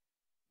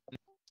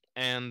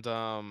 and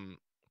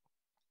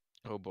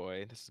oh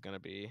boy, this is gonna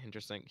be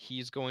interesting.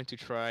 He's going to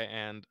try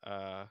and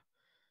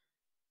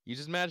use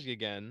his magic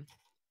again.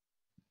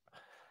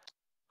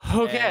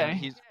 Okay.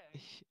 And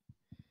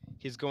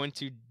he's going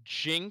to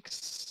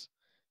jinx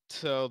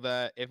so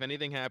that if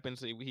anything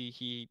happens,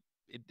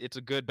 it's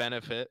a good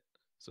benefit.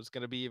 So it's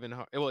gonna be even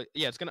hard. Well,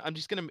 yeah, he's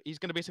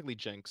gonna basically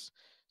jinx.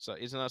 So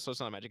it's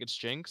not magic. It's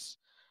jinx.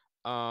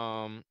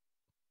 Let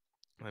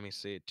me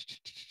see.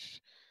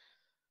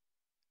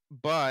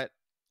 But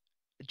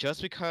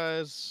just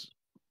because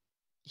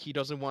he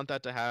doesn't want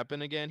that to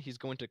happen again, he's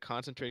going to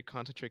concentrate,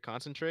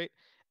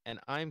 and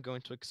I'm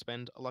going to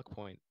expend a luck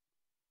point.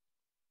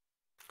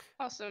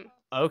 Awesome.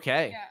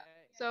 Okay. Yeah.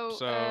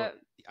 So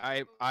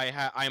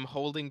I'm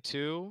holding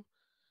 2,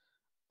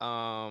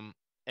 and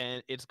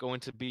and it's going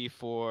to be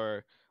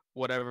for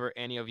whatever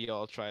any of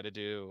y'all try to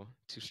do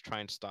to try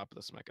and stop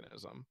this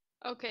mechanism.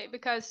 Okay,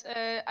 because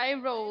I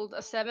rolled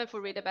a 7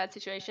 for really bad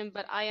situation,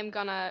 but I am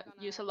gonna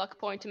use a luck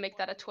point to make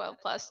that a 12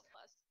 plus.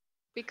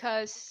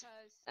 Because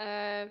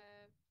I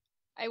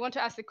want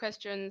to ask the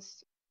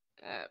questions.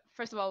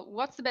 First of all,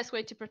 what's the best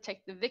way to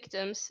protect the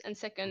victims? And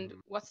second,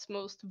 what's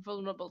most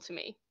vulnerable to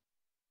me?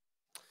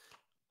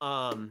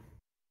 The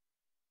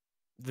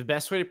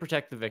best way to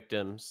protect the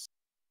victims,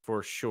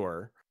 for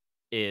sure,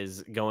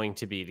 is going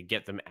to be to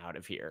get them out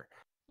of here.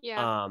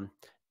 Yeah.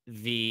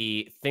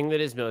 The thing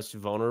that is most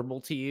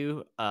vulnerable to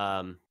you,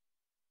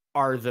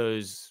 are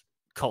those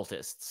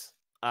cultists.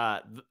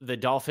 The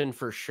dolphin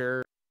for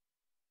sure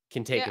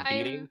can take a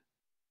beating,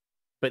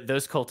 but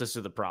those cultists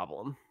are the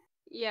problem.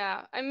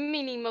 Yeah, I'm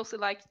meaning mostly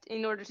like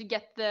in order to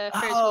get the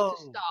Ferris wheel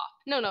to stop.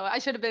 No, I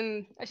should have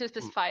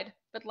specified,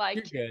 but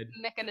like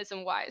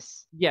mechanism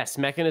wise. Yes,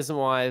 mechanism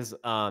wise,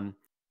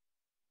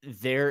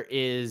 there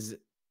is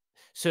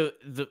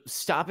the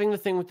stopping the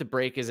thing with the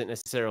brake isn't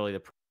necessarily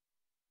the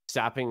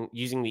stopping.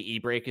 Using the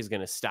e-brake is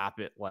going to stop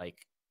it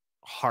like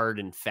hard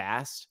and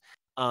fast.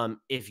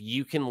 If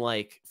you can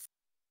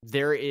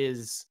there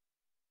is,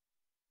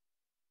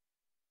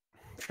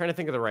 I'm trying to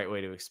think of the right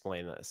way to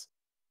explain this.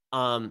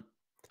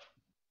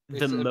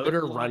 The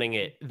motor running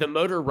it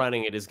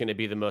is going to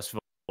be the most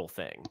vulnerable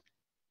thing.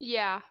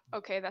 Yeah,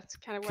 okay, that's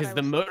kind of what I was because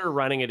the motor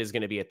running it is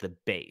going to be at the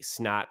base,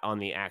 not on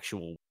the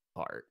actual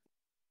part.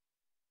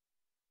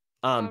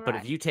 But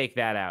if you take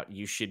that out,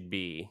 you should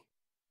be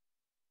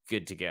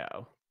good to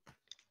go.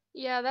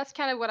 Yeah, that's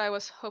kind of what I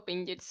was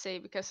hoping you'd say,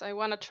 because I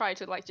want to try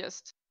to like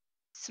just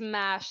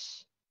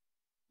smash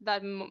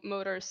that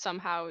motor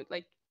somehow,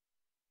 like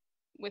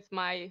with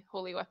my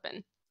holy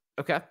weapon.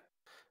 Okay.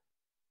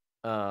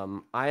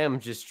 I am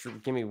just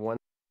give me one.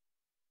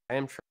 I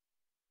am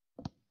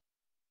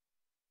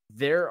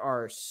there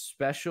are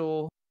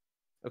special.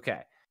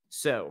 Okay,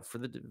 so for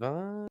the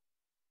divine.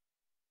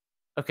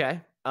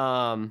 Okay.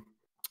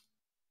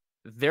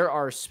 There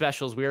are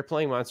specials. We are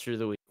playing Monster of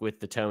the Week with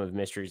the Tome of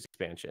Mysteries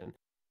expansion,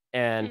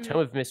 and Tome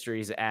of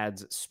Mysteries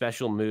adds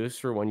special moves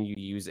for when you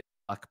use a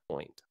luck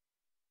point.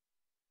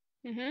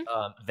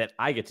 That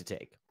I get to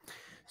take.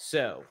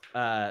 So,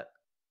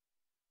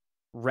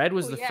 Red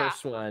was the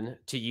first one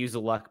to use a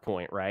luck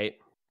point, right?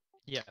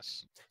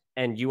 Yes.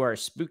 And you are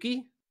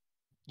spooky?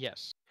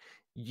 Yes.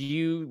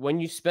 When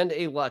you spend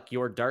a luck,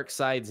 your dark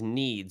side's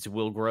needs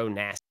will grow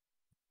nasty.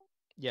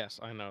 Yes,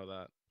 I know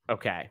that.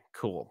 Okay,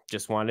 cool.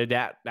 Just wanted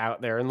that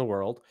out there in the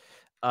world.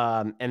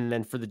 And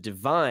then for the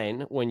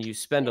divine, when you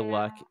spend a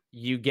luck,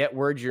 you get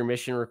word your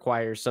mission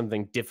requires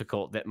something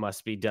difficult that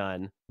must be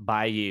done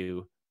by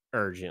you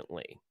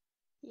urgently.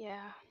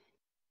 Yeah.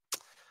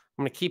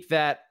 I'm going to keep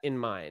that in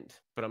mind,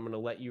 but I'm going to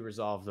let you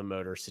resolve the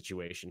motor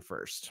situation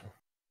first.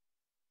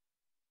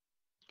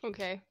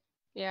 Okay.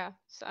 Yeah.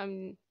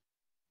 So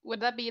would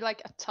that be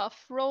like a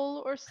tough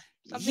roll or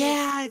something?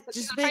 Yeah,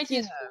 just make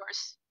it.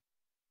 Force.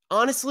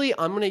 Honestly,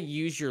 I'm going to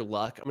use your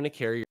luck. I'm going to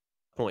carry your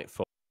point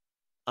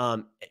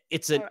forward.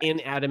 It's an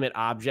inanimate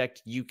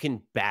object. You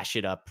can bash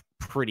it up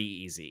pretty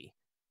easy.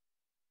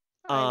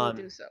 I will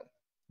do so.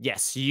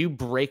 Yes, you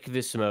break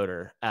this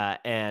motor,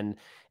 and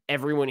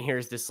everyone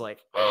hears this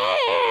like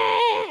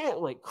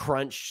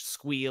crunch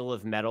squeal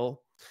of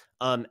metal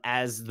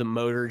as the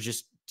motor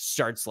just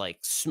starts like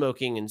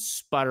smoking and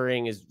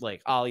sputtering, as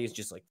like Ollie is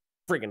just like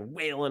friggin'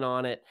 wailing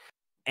on it,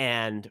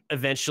 and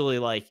eventually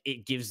like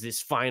it gives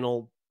this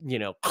final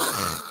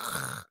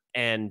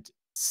and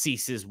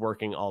ceases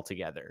working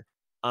altogether.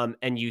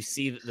 And you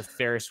see that the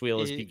Ferris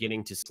wheel is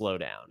beginning to slow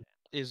down.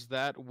 Is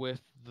that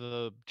with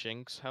the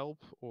Jinx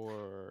help,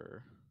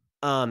 or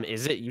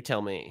is it? You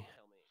tell me.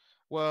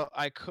 Well,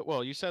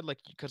 you said like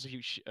because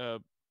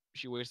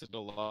she wasted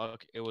the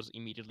luck, it was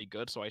immediately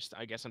good. So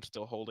I guess I'm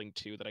still holding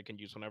 2 that I can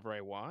use whenever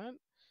I want.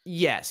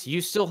 Yes,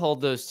 you still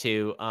hold those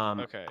 2.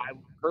 Okay.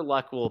 Her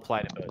luck will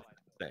apply to both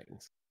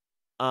things.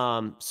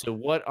 So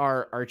what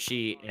are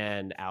Archie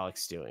and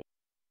Alex doing?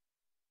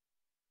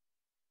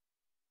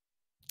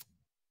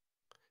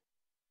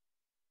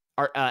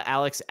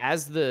 Alex,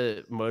 as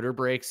the motor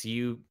breaks,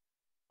 you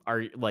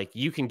are like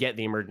you can get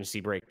the emergency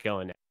brake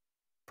going,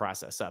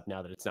 process up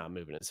now that it's not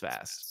moving as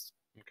fast.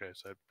 Okay,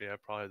 so yeah,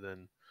 probably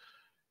then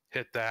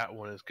hit that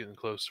when it's getting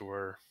close to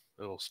where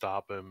it'll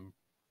stop him,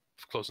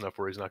 close enough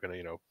where he's not going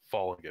to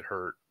fall and get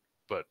hurt,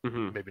 but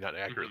maybe not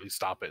accurately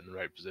stop it in the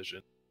right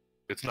position.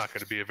 It's not going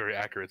to be a very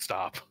accurate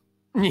stop.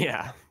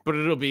 Yeah, but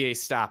it'll be a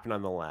stop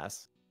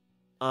nonetheless.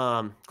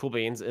 Cool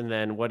beans. And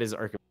then what is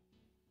Arkham?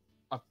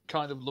 I'm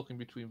kind of looking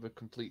between the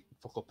complete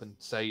fuck up and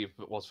save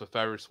that was for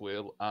Ferris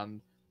wheel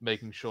and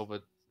making sure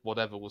that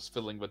whatever was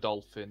filling the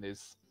dolphin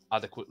is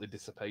adequately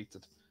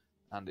dissipated,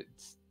 and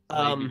it's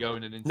maybe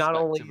going and inspecting not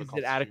only the is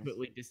costume. it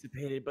adequately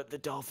dissipated, but the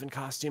dolphin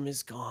costume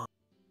is gone.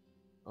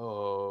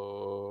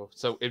 Oh,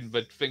 so in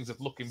the things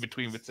of looking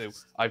between the two,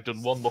 I've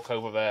done one look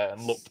over there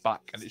and looked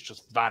back, and it's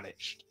just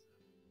vanished.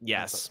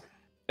 Yes,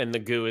 and the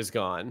goo is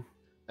gone.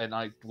 In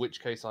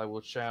which case I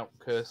will shout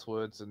curse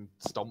words and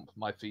stomp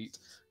my feet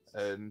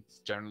and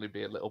generally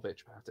be a little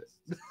bitch about it.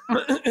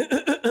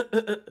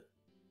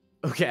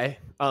 Okay.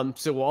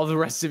 So while the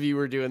rest of you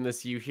were doing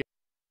this, you hear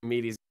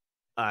Meaty's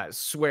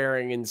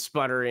swearing and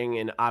sputtering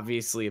and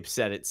obviously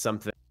upset at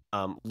something,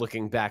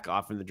 looking back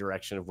off in the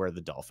direction of where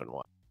the dolphin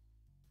was.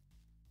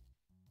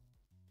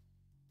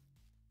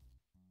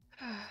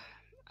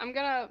 I'm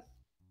gonna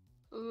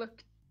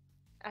look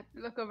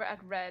over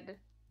at Red.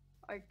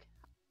 Like,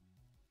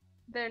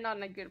 they're not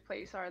in a good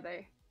place, are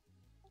they?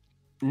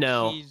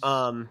 No.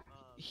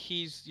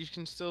 He's you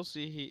can still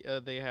see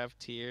they have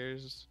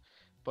tears,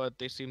 but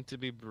they seem to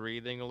be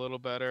breathing a little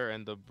better,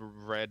 and the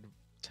red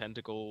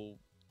tentacle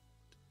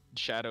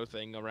shadow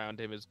thing around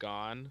him is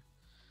gone,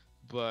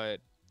 but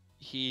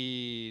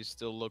he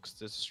still looks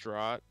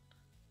distraught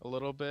a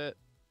little bit.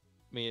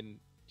 I mean,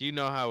 you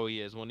know how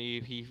he is when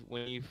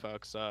he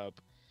fucks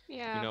up.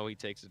 Yeah. You know he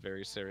takes it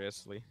very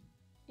seriously.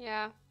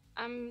 Yeah.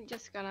 I'm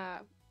just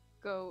gonna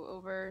go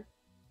over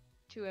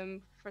to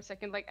him for a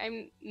second. Like,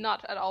 I'm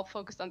not at all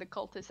focused on the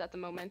cultist at the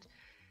moment,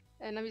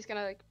 and I'm just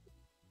gonna like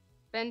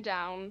bend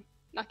down,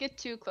 not get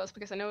too close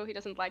because I know he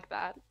doesn't like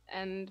that,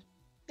 and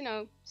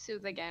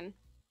soothe again.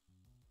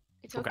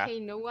 It's okay.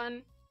 No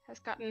one has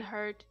gotten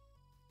hurt.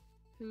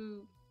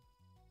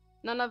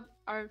 None of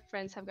our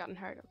friends have gotten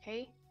hurt.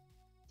 Okay,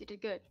 you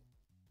did good.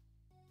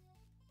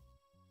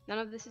 None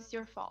of this is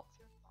your fault.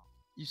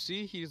 You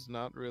see, he's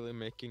not really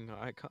making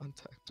eye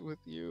contact with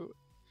you,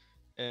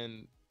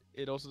 and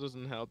it also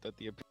doesn't help that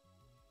the appearance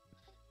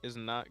is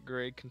not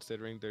great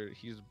considering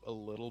he's a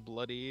little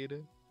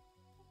bloodied.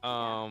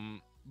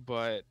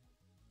 But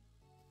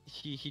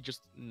he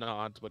just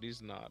nods, but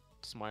he's not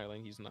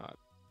smiling. He's not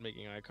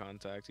making eye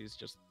contact. He's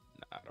just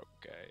not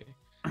okay.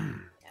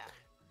 Yeah.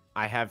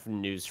 I have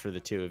news for the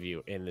two of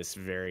you in this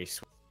very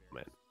sweet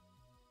moment.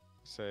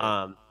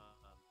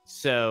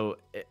 So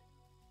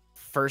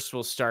first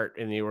we'll start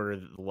in the order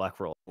that the luck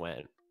roll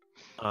went.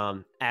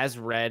 As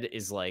Red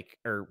is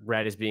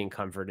being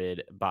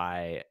comforted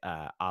by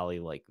Ollie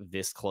like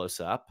this close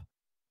up,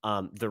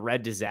 the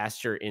red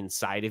disaster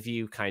inside of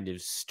you kind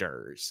of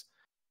stirs.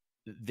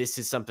 This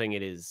is something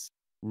it is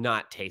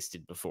not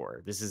tasted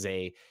before. This is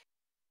in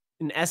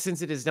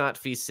essence, it is not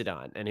feasted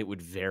on, and it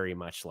would very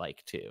much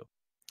like to.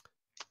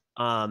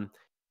 On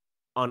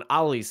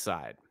Ollie's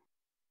side,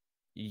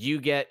 you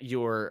get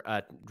your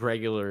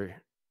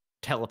regular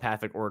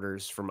telepathic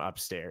orders from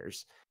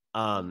upstairs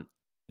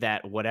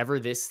that whatever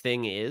this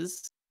thing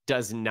is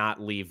does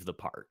not leave the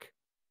park.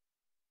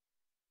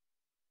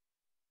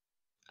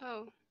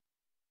 Oh.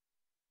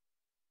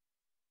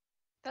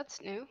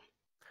 That's new.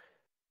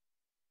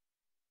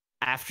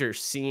 After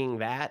seeing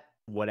that,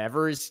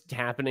 whatever is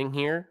happening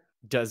here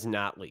does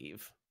not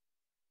leave.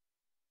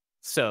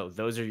 So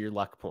those are your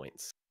luck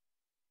points.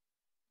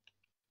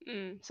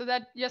 So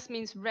that just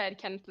means Red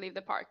can't leave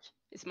the park.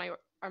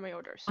 Are my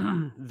orders.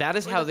 That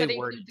is how they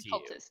worded the to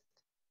cultist?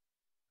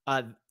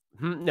 you.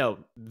 No,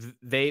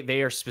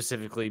 they are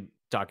specifically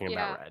talking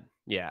about Red.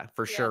 Yeah,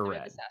 for sure,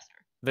 Red. Disaster.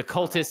 The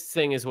cultist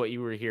thing is what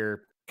you were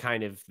here.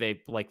 Kind of,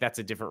 they like that's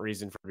a different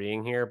reason for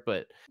being here,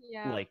 but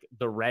like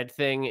the Red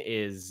thing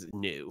is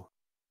new.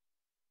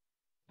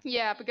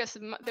 Yeah, because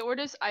the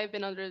orders I've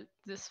been under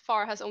this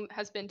far has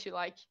been to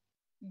like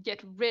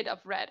get rid of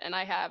Red, and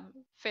I have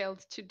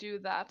failed to do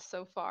that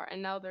so far.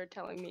 And now they're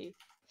telling me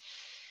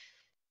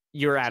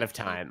you're out of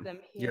time.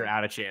 You're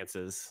out of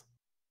chances.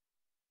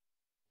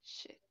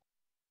 Shit.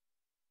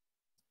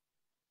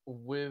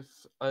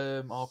 With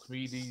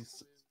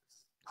Archimedes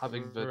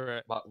having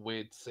that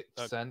weird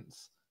sixth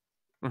sense,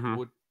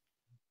 would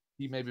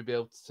he maybe be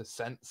able to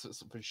sense that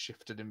something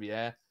shifted in the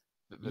air?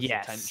 That there's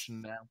a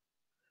tension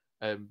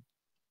now.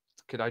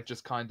 Could I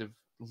just kind of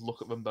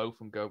look at them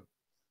both and go,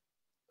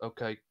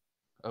 "Okay,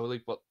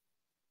 Oli,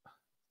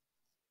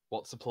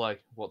 what's the play?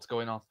 What's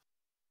going on?"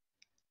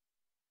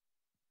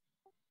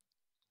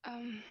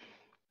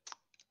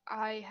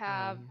 I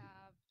have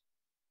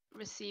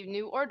received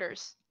new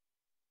orders.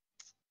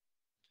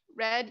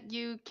 Red,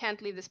 you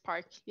can't leave this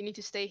park. You need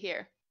to stay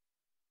here.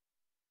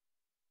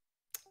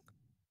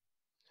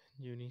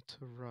 You need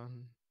to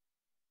run.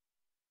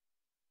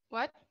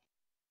 What?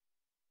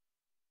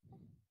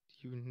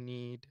 You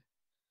need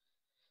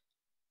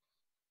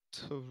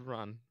to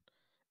run.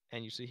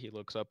 And you see he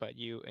looks up at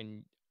you,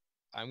 and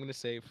I'm going to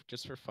say,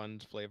 just for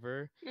fun's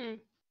flavor,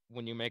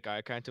 when you make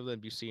eye contact with him,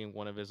 you see in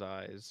one of his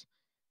eyes,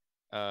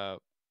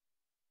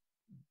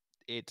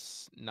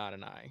 it's not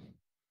an eye.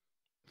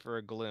 For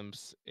a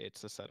glimpse,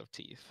 it's a set of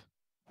teeth.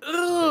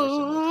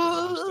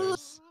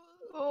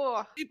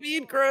 Oh,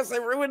 being gross. I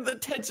ruined the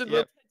tension.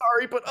 Yep.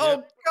 Sorry, but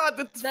oh god,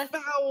 that's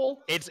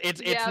foul.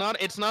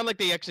 It's not like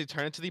they actually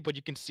turn to thee, but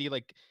you can see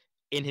like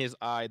in his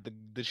eye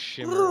the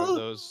shimmer of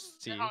those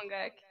teeth.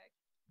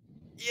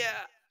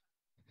 Yeah.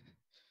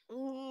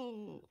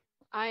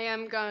 I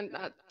am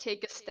gonna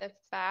take a step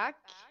back.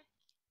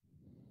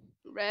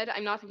 Red,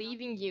 I'm not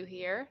leaving you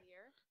here.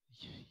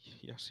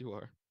 Yes, you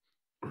are.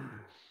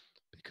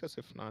 Because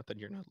if not, then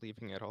you're not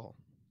leaving at all.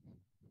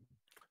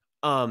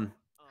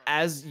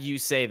 As you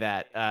say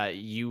that,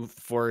 you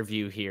four of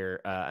you hear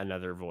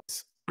another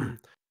voice.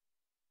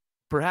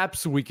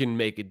 Perhaps we can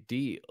make a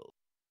deal.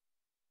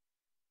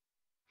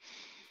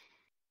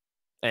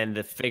 And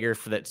the figure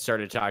that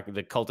started talking,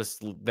 the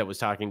cultist that was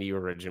talking to you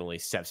originally,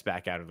 steps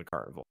back out of the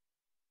carnival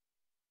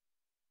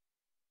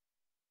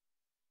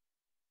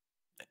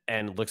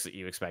and looks at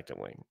you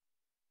expectantly.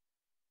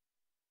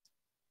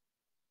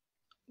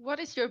 What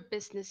is your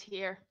business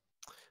here?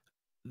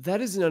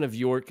 That is none of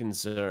your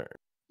concern.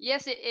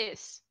 Yes, it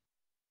is.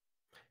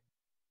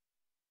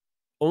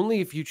 Only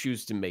if you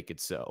choose to make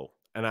it so,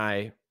 and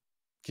I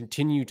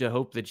continue to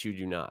hope that you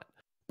do not.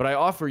 But I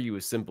offer you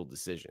a simple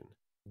decision.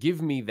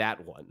 Give me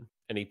that one,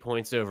 and he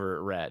points over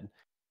at Red,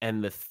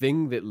 and the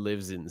thing that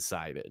lives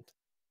inside it.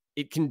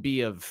 It can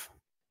be of,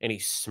 and he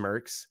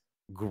smirks,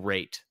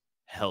 great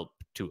help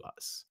to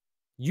us.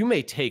 You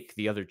may take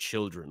the other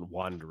children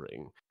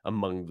wandering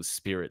among the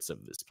spirits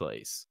of this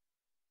place.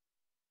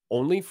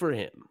 Only for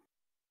him.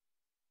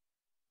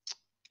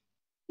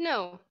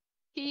 No,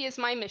 he is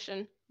my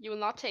mission. You will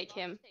not take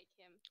him.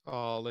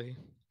 Ollie.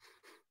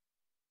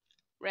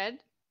 Red?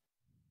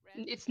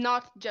 It's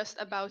not just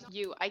about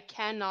you. I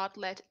cannot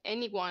let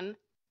anyone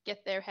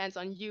get their hands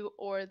on you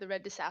or the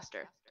Red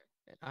Disaster.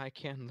 And I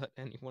can't let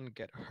anyone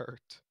get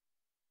hurt.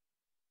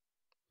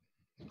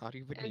 Not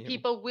even And you.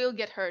 people will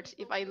get hurt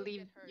if I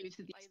leave you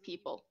to these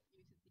people.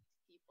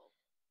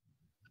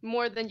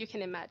 More than you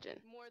can imagine.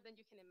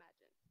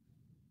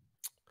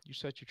 You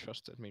said you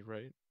trusted me,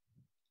 right?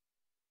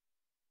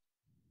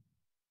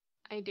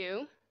 I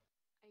do.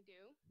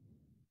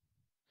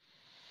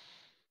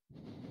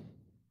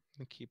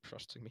 And keep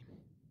trusting me.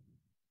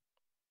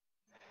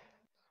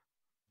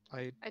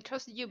 I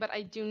trust you, but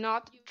I do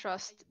not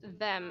trust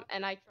them,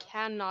 and I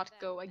cannot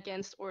go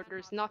against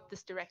orders, not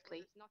this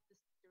directly.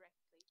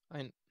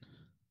 I.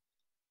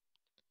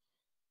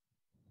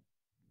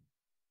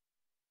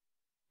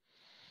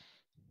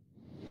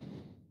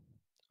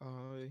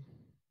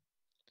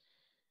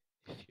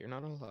 If you're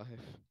not alive,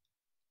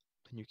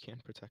 then you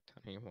can't protect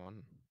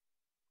anyone.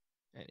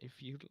 And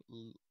if you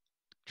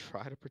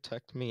try to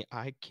protect me,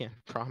 I can't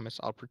promise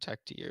I'll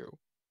protect you.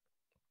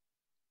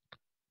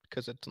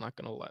 Because it's not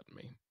gonna let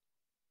me.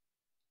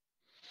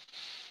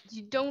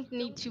 You don't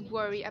need to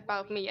worry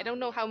about me. I don't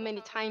know how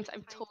many times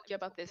I've told you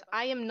about this.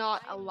 I am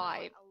not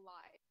alive.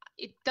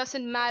 It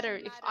doesn't matter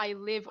if I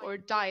live or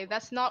die.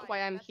 That's not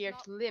why I'm here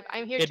to live.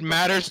 I'm here to It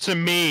matters to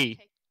me.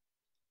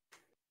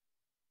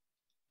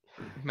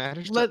 It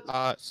matters to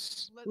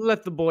us.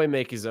 Let the boy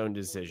make his own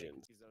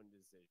decisions.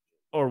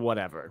 Or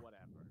whatever.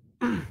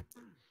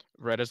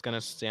 Red is gonna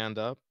stand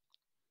up,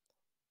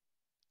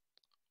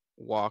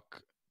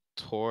 walk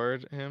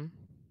toward him.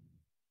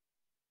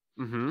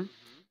 Mm-hmm.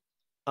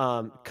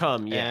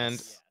 Come,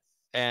 yes.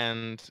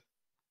 And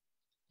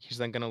he's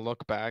then gonna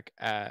look back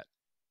at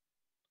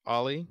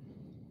Ollie,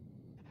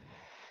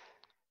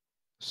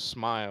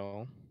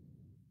 smile,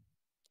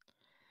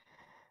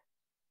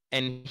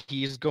 and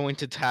he's going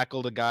to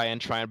tackle the guy and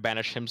try and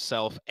banish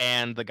himself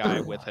and the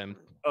guy with him.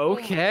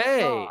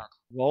 Okay.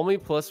 Roll me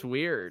plus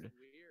weird.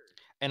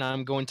 And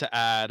I'm going to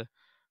add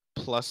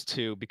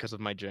 +2 because of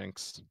my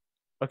jinx.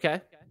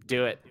 Okay.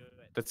 Do it.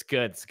 That's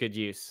good. It's good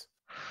use.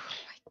 Oh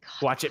my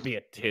God. Watch it be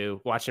a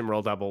 2. Watch him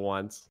roll double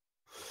ones.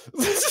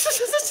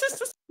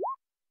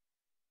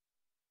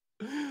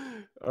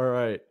 All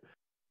right.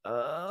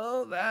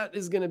 That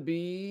is gonna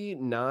be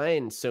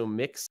 9. So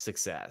mixed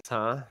success,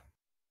 huh?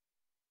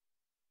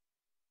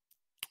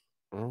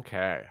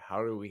 Okay.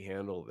 How do we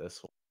handle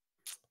this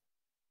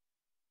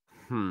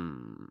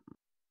one?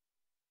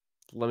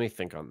 Let me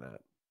think on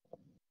that.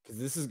 Because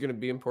this is gonna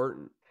be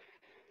important.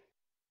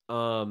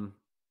 And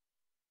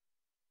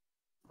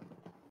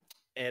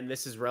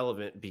this is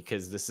relevant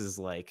because this is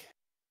like,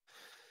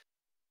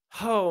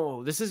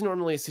 this is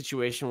normally a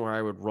situation where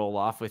I would roll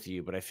off with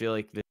you, but I feel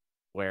like this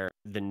where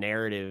the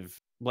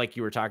narrative, like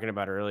you were talking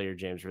about earlier,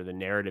 James, where the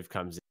narrative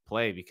comes into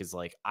play, because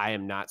like I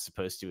am not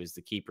supposed to, as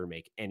the keeper,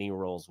 make any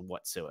rolls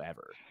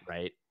whatsoever,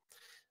 right?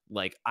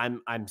 Like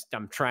I'm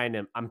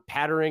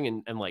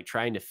pattering and like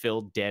trying to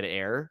fill dead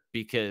air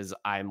because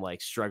I'm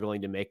like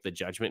struggling to make the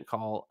judgment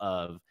call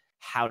of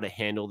how to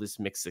handle this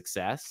mixed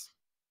success.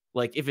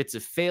 Like if it's a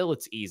fail,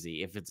 it's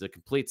easy. If it's a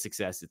complete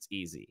success, it's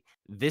easy.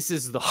 This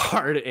is the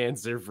hard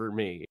answer for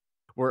me,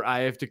 where I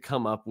have to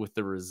come up with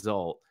the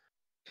result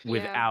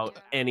without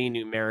any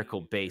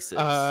numerical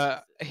basis.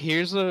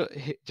 Here's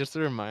just a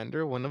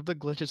reminder. One of the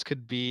glitches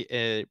could be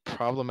a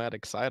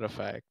problematic side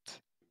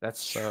effect.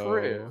 That's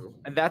true.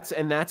 And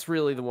that's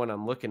really the one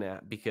I'm looking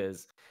at,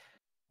 because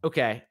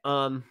okay,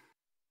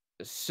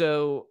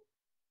 so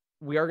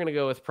we are going to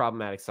go with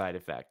problematic side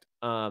effect.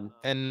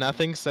 And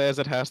nothing says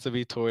it has to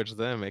be towards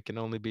them. It can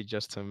only be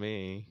just to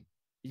me.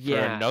 For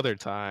another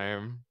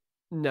time.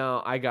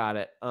 No, I got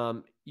it.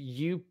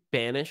 You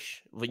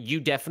banish. You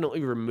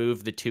definitely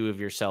remove the 2 of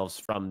yourselves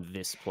from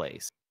this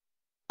place.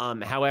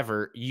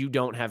 However, you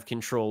don't have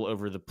control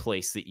over the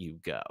place that you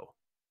go.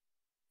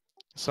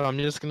 So I'm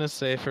just gonna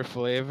say, for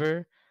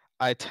flavor,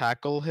 I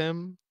tackle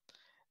him,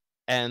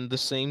 and the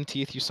same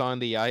teeth you saw in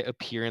the eye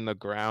appear in the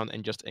ground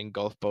and just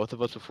engulf both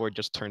of us before it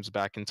just turns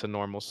back into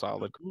normal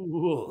solid.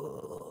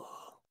 Ooh.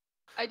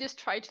 I just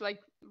try to like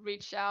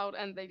reach out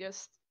and they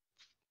just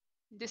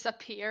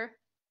disappear,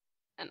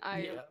 and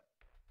I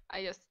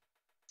just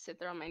sit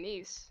there on my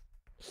knees.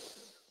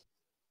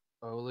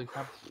 Holy,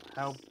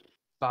 how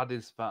bad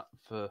is that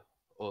for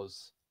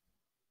us?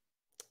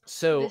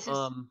 So, This is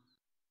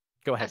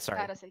go ahead. as Sorry.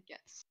 bad as it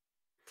gets.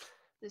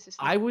 This is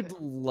I not would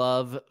good.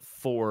 love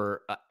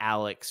for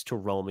Alex to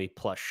roll me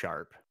plus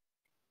sharp.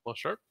 Well,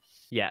 sharp.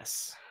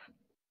 Yes.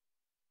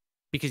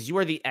 Because you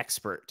are the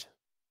expert.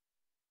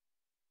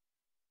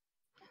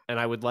 And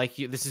I would like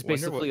you. This is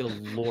Wonder basically what- a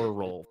lore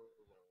roll.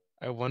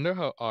 I wonder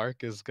how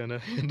Ark is gonna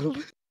handle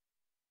it.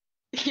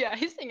 Yeah,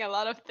 he's saying a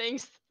lot of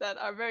things that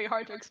are very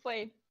hard to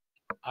explain.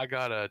 I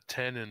got a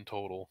 10 in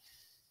total.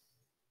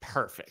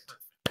 Perfect.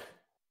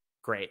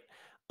 Great.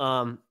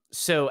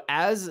 So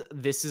as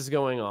this is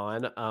going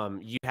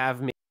on, you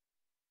have made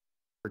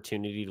the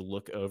opportunity to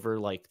look over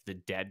like the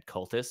dead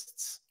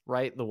cultists,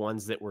 right? The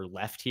ones that were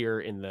left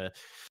here in the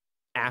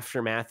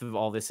aftermath of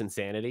all this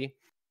insanity.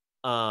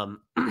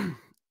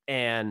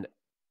 And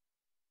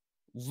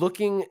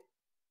looking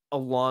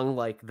along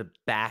like the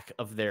back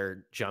of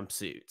their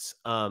jumpsuits,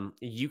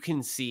 you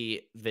can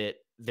see that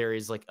there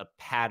is like a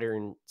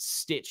pattern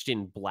stitched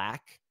in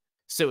black.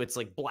 So it's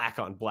like black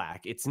on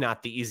black. It's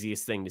not the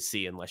easiest thing to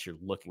see unless you're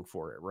looking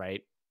for it,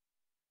 right?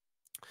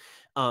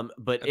 But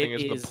I think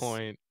it it's is the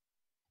point.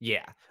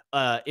 Yeah.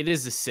 It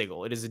is a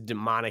sigil. It is a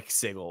demonic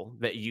sigil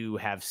that you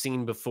have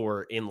seen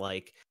before in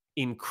like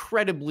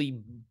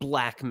incredibly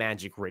black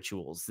magic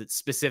rituals that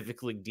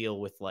specifically deal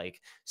with like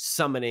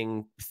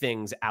summoning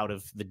things out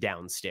of the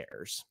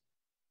downstairs,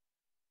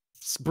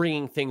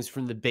 bringing things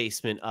from the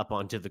basement up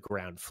onto the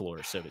ground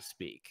floor, so to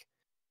speak.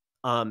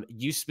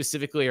 You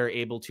specifically are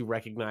able to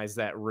recognize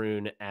that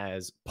rune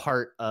as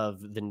part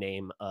of the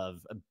name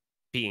of a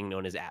being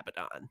known as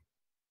Abaddon.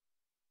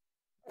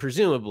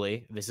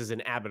 Presumably, this is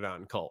an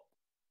Abaddon cult.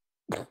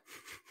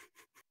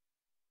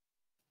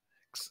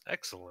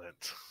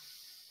 Excellent.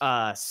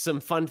 Some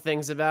fun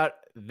things about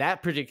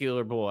that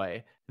particular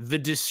boy, the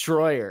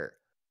Destroyer.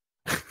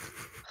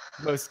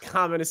 Most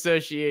common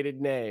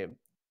associated name.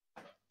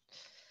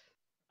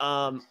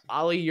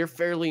 Ollie, you're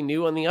fairly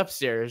new on the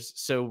upstairs,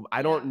 so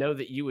I don't know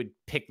that you would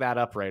pick that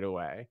up right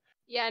away.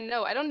 Yeah,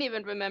 no, I don't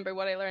even remember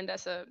what I learned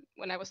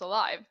when I was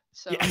alive.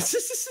 So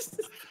Yes.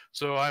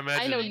 So I I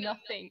imagine know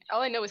nothing.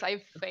 All I know is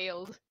I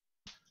failed.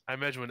 I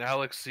imagine when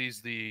Alex sees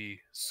the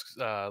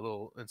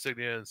little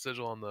insignia and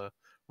sigil on the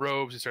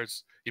robes,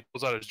 he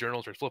pulls out his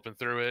journal, starts flipping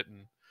through it,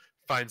 and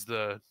finds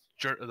the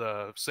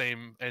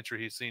same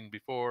entry he's seen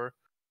before.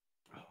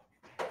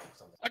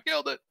 I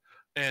killed it,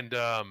 and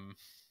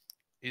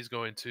he's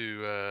going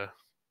to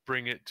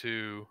bring it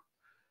to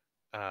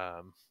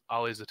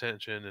Ollie's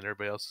attention and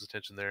everybody else's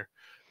attention there.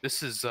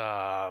 This is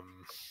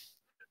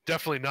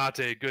definitely not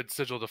a good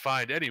sigil to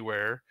find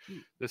anywhere.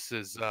 This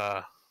is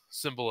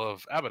symbol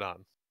of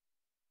Abaddon.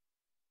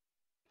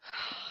 I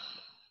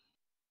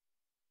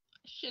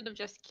should have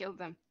just killed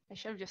them. I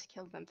should have just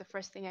killed them. The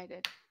first thing I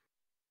did.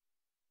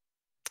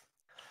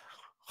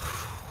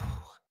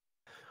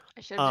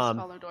 I should have just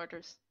followed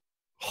orders.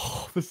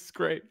 Oh, this is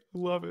great.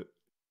 Love it.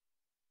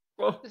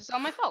 Oh. This is all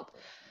my fault.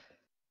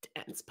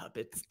 Dance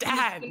puppets. We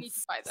need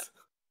to Dance. buy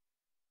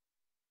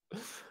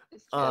them.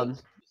 It's Um,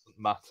 just- Doesn't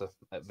matter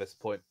at this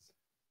point.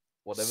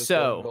 Whatever's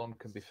So- going on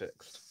can be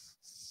fixed.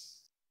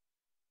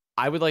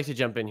 I would like to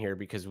jump in here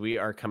because we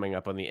are coming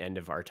up on the end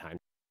of our time.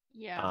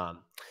 yeah.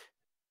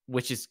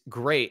 Which is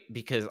great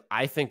because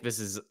I think this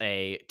is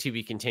a to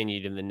be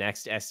continued in the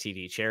next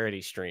STD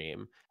charity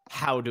stream.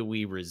 How do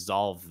we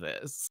resolve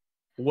this?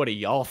 What do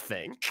y'all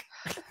think?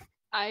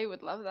 I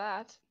would love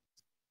that.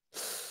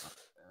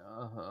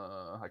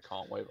 I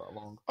can't wait that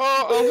long.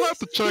 Oh, I'll have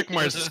to check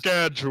my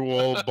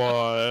schedule,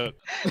 but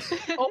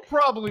I'll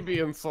probably be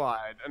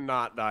inside and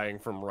not dying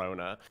from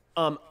Rona.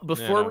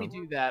 Before we Yeah.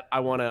 do that, I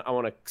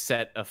wanna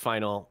set a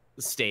final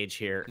stage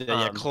here.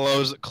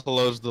 close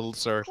the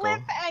circle.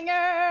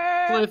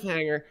 Cliffhanger!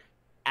 Cliffhanger.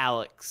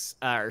 Alex,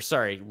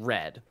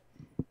 Red.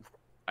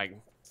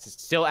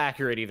 Still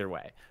accurate either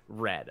way.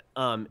 Red.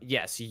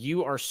 Yes,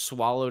 you are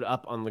swallowed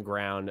up on the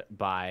ground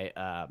by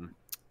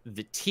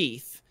the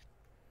teeth,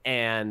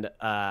 and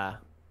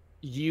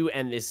you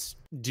and this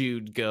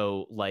dude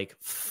go like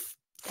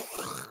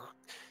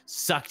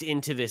sucked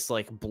into this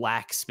like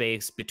black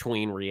space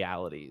between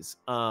realities.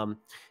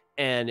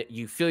 And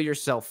you feel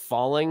yourself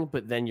falling,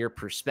 but then your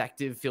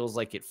perspective feels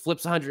like it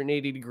flips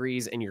 180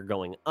 degrees and you're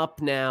going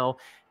up now,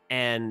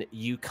 and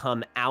you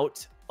come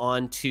out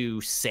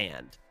onto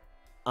sand.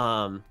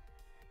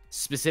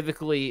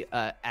 Specifically,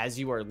 as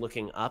you are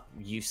looking up,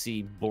 you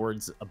see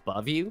boards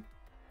above you,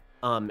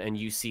 and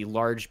you see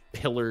large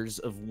pillars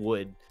of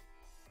wood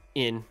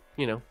in,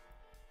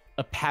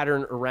 a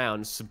pattern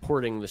around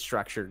supporting the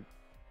structure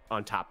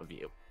on top of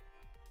you.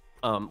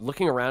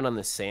 Looking around on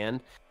the sand,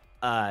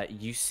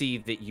 you see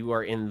that you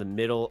are in the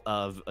middle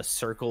of a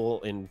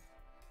circle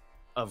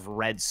of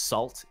red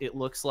salt, it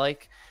looks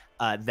like,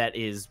 that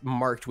is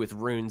marked with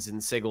runes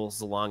and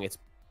sigils along its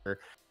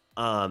border.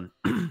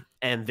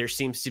 And there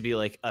seems to be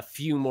like a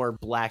few more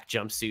black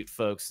jumpsuit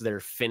folks that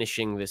are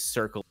finishing this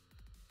circle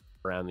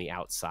around the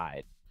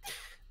outside.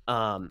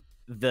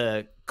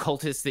 The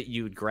cultist that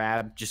you'd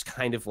grab just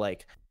kind of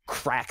like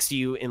cracks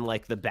you in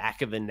like the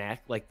back of the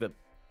neck, like the,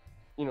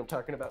 you know, I'm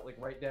talking about like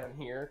right down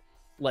here,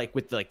 like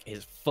with like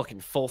his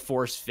fucking full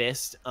force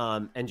fist,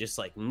 and just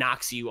like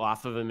knocks you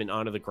off of him and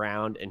onto the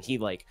ground. And he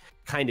like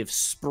kind of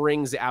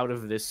springs out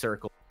of this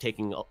circle,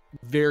 taking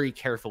very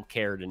careful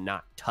care to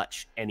not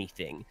touch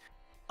anything,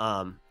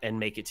 and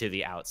make it to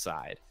the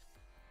outside.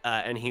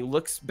 And he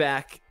looks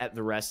back at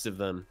the rest of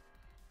them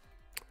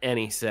and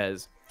he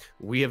says,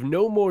 "We have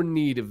no more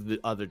need of the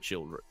other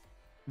children.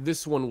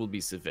 This one will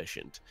be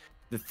sufficient.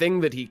 The thing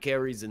that he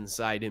carries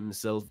inside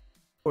himself,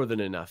 more than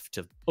enough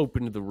to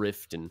open the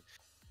rift and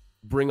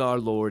bring our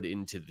Lord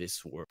into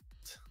this world.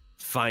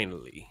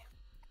 Finally."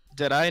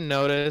 Did I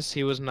notice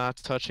he was not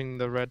touching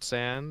the red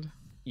sand?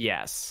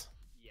 Yes.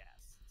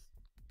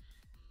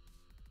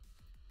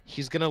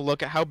 He's gonna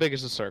look at how big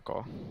is the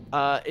circle?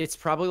 It's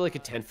probably like a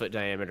 10-foot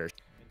diameter.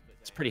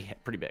 It's pretty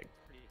big.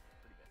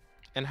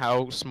 And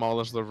how small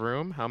is the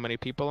room? How many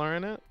people are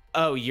in it?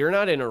 Oh, you're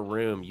not in a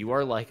room. You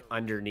are like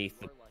underneath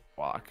the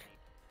walk.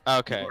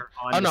 Okay.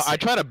 Oh no, I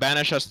try to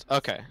banish us.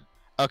 Okay.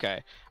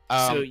 Okay.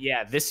 So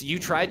yeah, you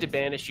tried to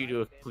banish you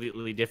to a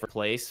completely different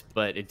place,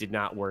 but it did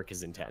not work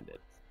as intended.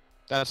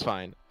 That's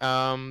fine.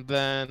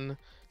 Then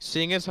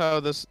seeing as how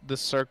this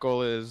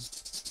circle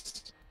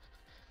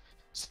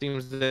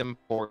seems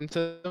important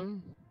to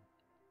them,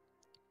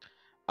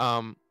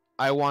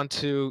 I want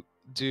to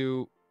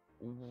do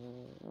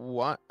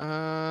what?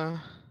 I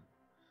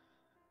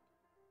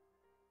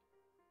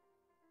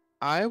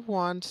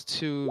want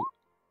to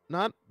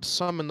not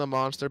summon the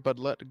monster, but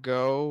let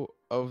go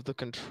of the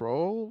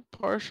control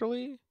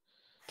partially.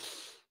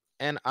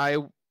 And I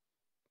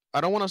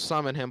don't want to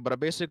summon him, but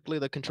basically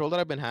the control that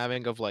I've been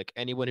having of like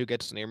anyone who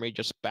gets near me,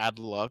 just bad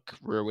luck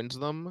ruins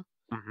them.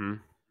 Mm-hmm.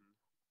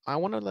 I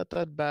want to let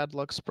that bad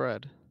luck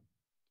spread.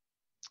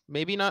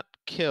 Maybe not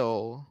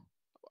kill.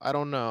 I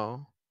don't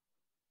know.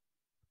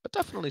 But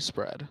definitely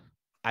spread.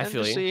 I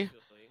feel you.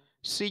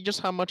 See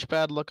just how much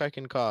bad luck I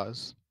can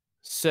cause.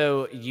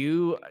 So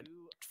you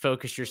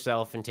focus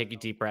yourself and take a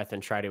deep breath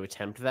and try to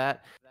attempt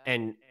that,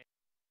 and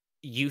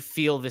you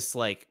feel this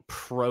like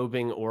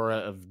probing aura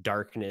of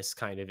darkness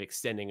kind of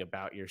extending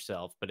about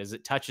yourself, but as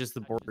it touches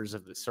the borders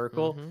of the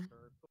circle,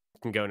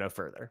 it can go no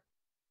further.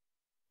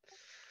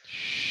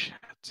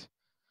 Shit.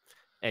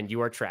 And you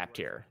are trapped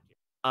here.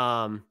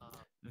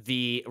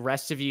 The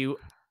rest of you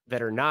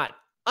that are not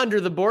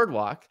under the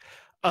boardwalk,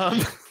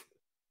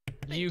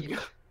 you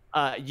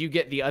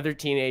get the other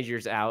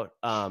teenagers out.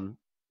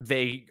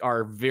 They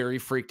are very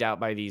freaked out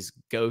by these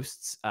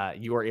ghosts.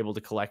 You are able to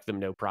collect them,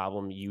 no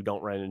problem. You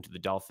don't run into the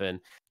dolphin.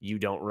 You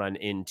don't run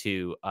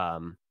into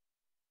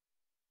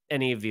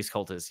any of these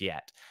cultists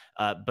yet.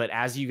 But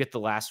as you get the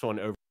last one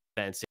over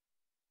the fence,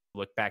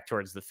 look back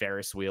towards the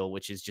Ferris wheel,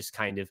 which is just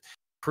kind of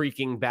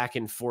creaking back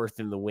and forth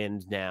in the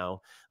wind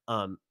now.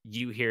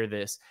 You hear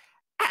this.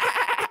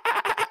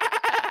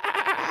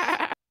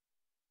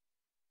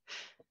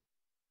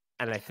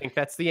 And I think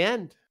that's the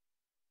end.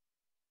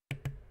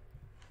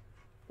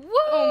 Woo!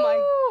 Oh my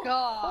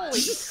god!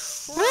 Holy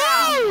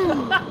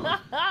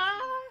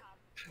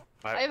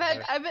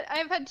crap!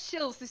 I've had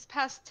chills this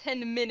past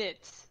 10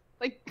 minutes,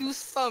 like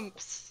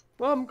goosebumps.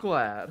 Well, I'm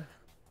glad.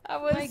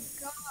 That My was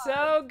God.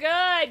 so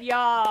good,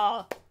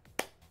 y'all.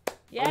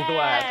 Yes. I'm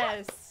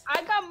glad.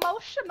 I got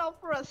emotional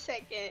for a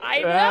second.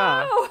 I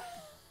know.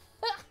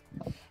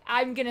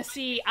 I'm gonna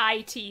see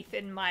eye teeth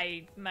in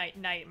my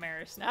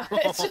nightmares now.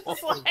 It's just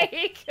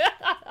like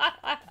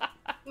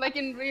Like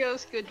in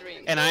Rio's Good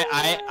Dreams. And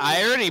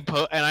I already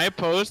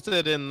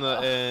posted in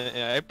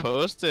the I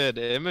posted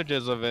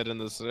images of it in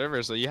the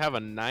server, so you have a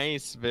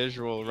nice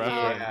visual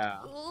reference. Yeah.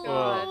 Ooh.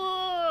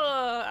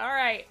 All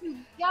right.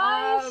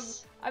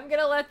 Guys! I'm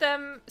gonna let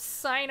them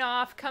sign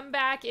off. Come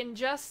back in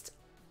just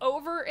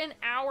over an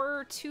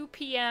hour, 2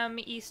 p.m.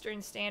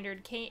 Eastern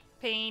Standard.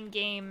 Campaign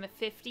game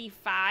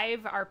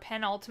 55, our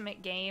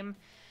penultimate game,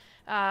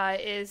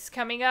 is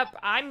coming up.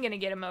 I'm gonna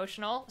get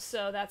emotional,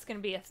 so that's gonna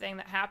be a thing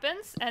that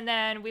happens. And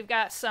then we've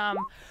got some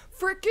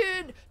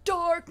frickin'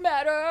 dark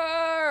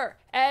matter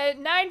at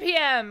 9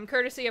 p.m.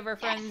 courtesy of our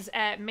friends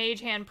at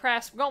Mage Hand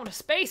Press. We're going to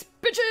space,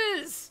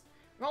 bitches.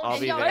 I'll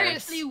And be you'll there.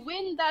 actually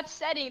win that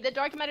setting, the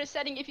dark matter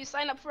setting, if you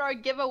sign up for our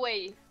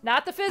giveaway.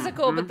 Not the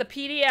physical, but the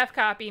PDF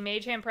copy.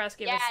 Mage Hand Press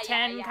gave us Yeah,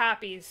 10 yeah.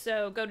 copies.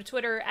 So go to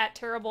Twitter at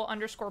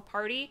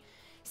terrible_party.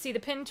 See the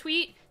pinned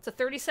tweet. It's a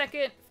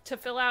 30-second to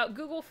fill out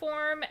Google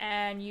form,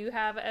 and you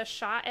have a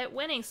shot at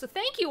winning. So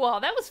thank you all.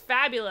 That was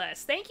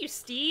fabulous. Thank you,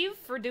 Steve,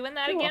 for doing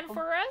that again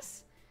for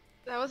us.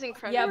 That was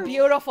incredible. Yeah,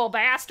 beautiful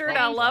bastard.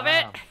 I love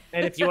it.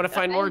 And if you want to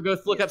find more, go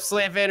look up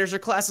Slamvanders or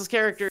Classless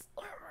Characters.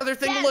 Other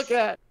thing to look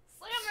at.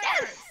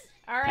 Slammers.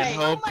 All And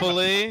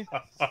right.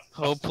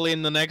 hopefully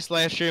in the next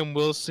live stream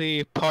we'll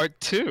see part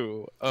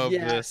 2 of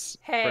this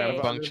Hey,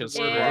 rambunctious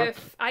boardwalk.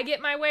 if I get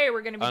my way,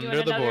 we're going to be Under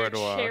doing the another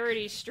boardwalk.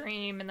 charity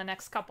stream in the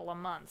next couple of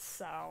months.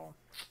 So,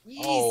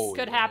 Oh,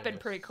 could happen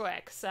pretty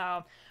quick.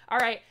 So, all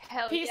right.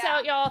 Hell Peace yeah.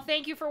 out, y'all.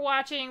 Thank you for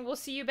watching. We'll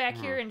see you back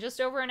here in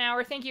just over an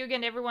hour. Thank you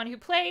again to everyone who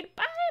played.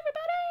 Bye, everybody.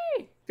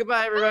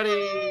 Goodbye,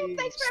 everybody.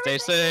 Thanks for Stay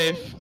everything.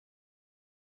 safe.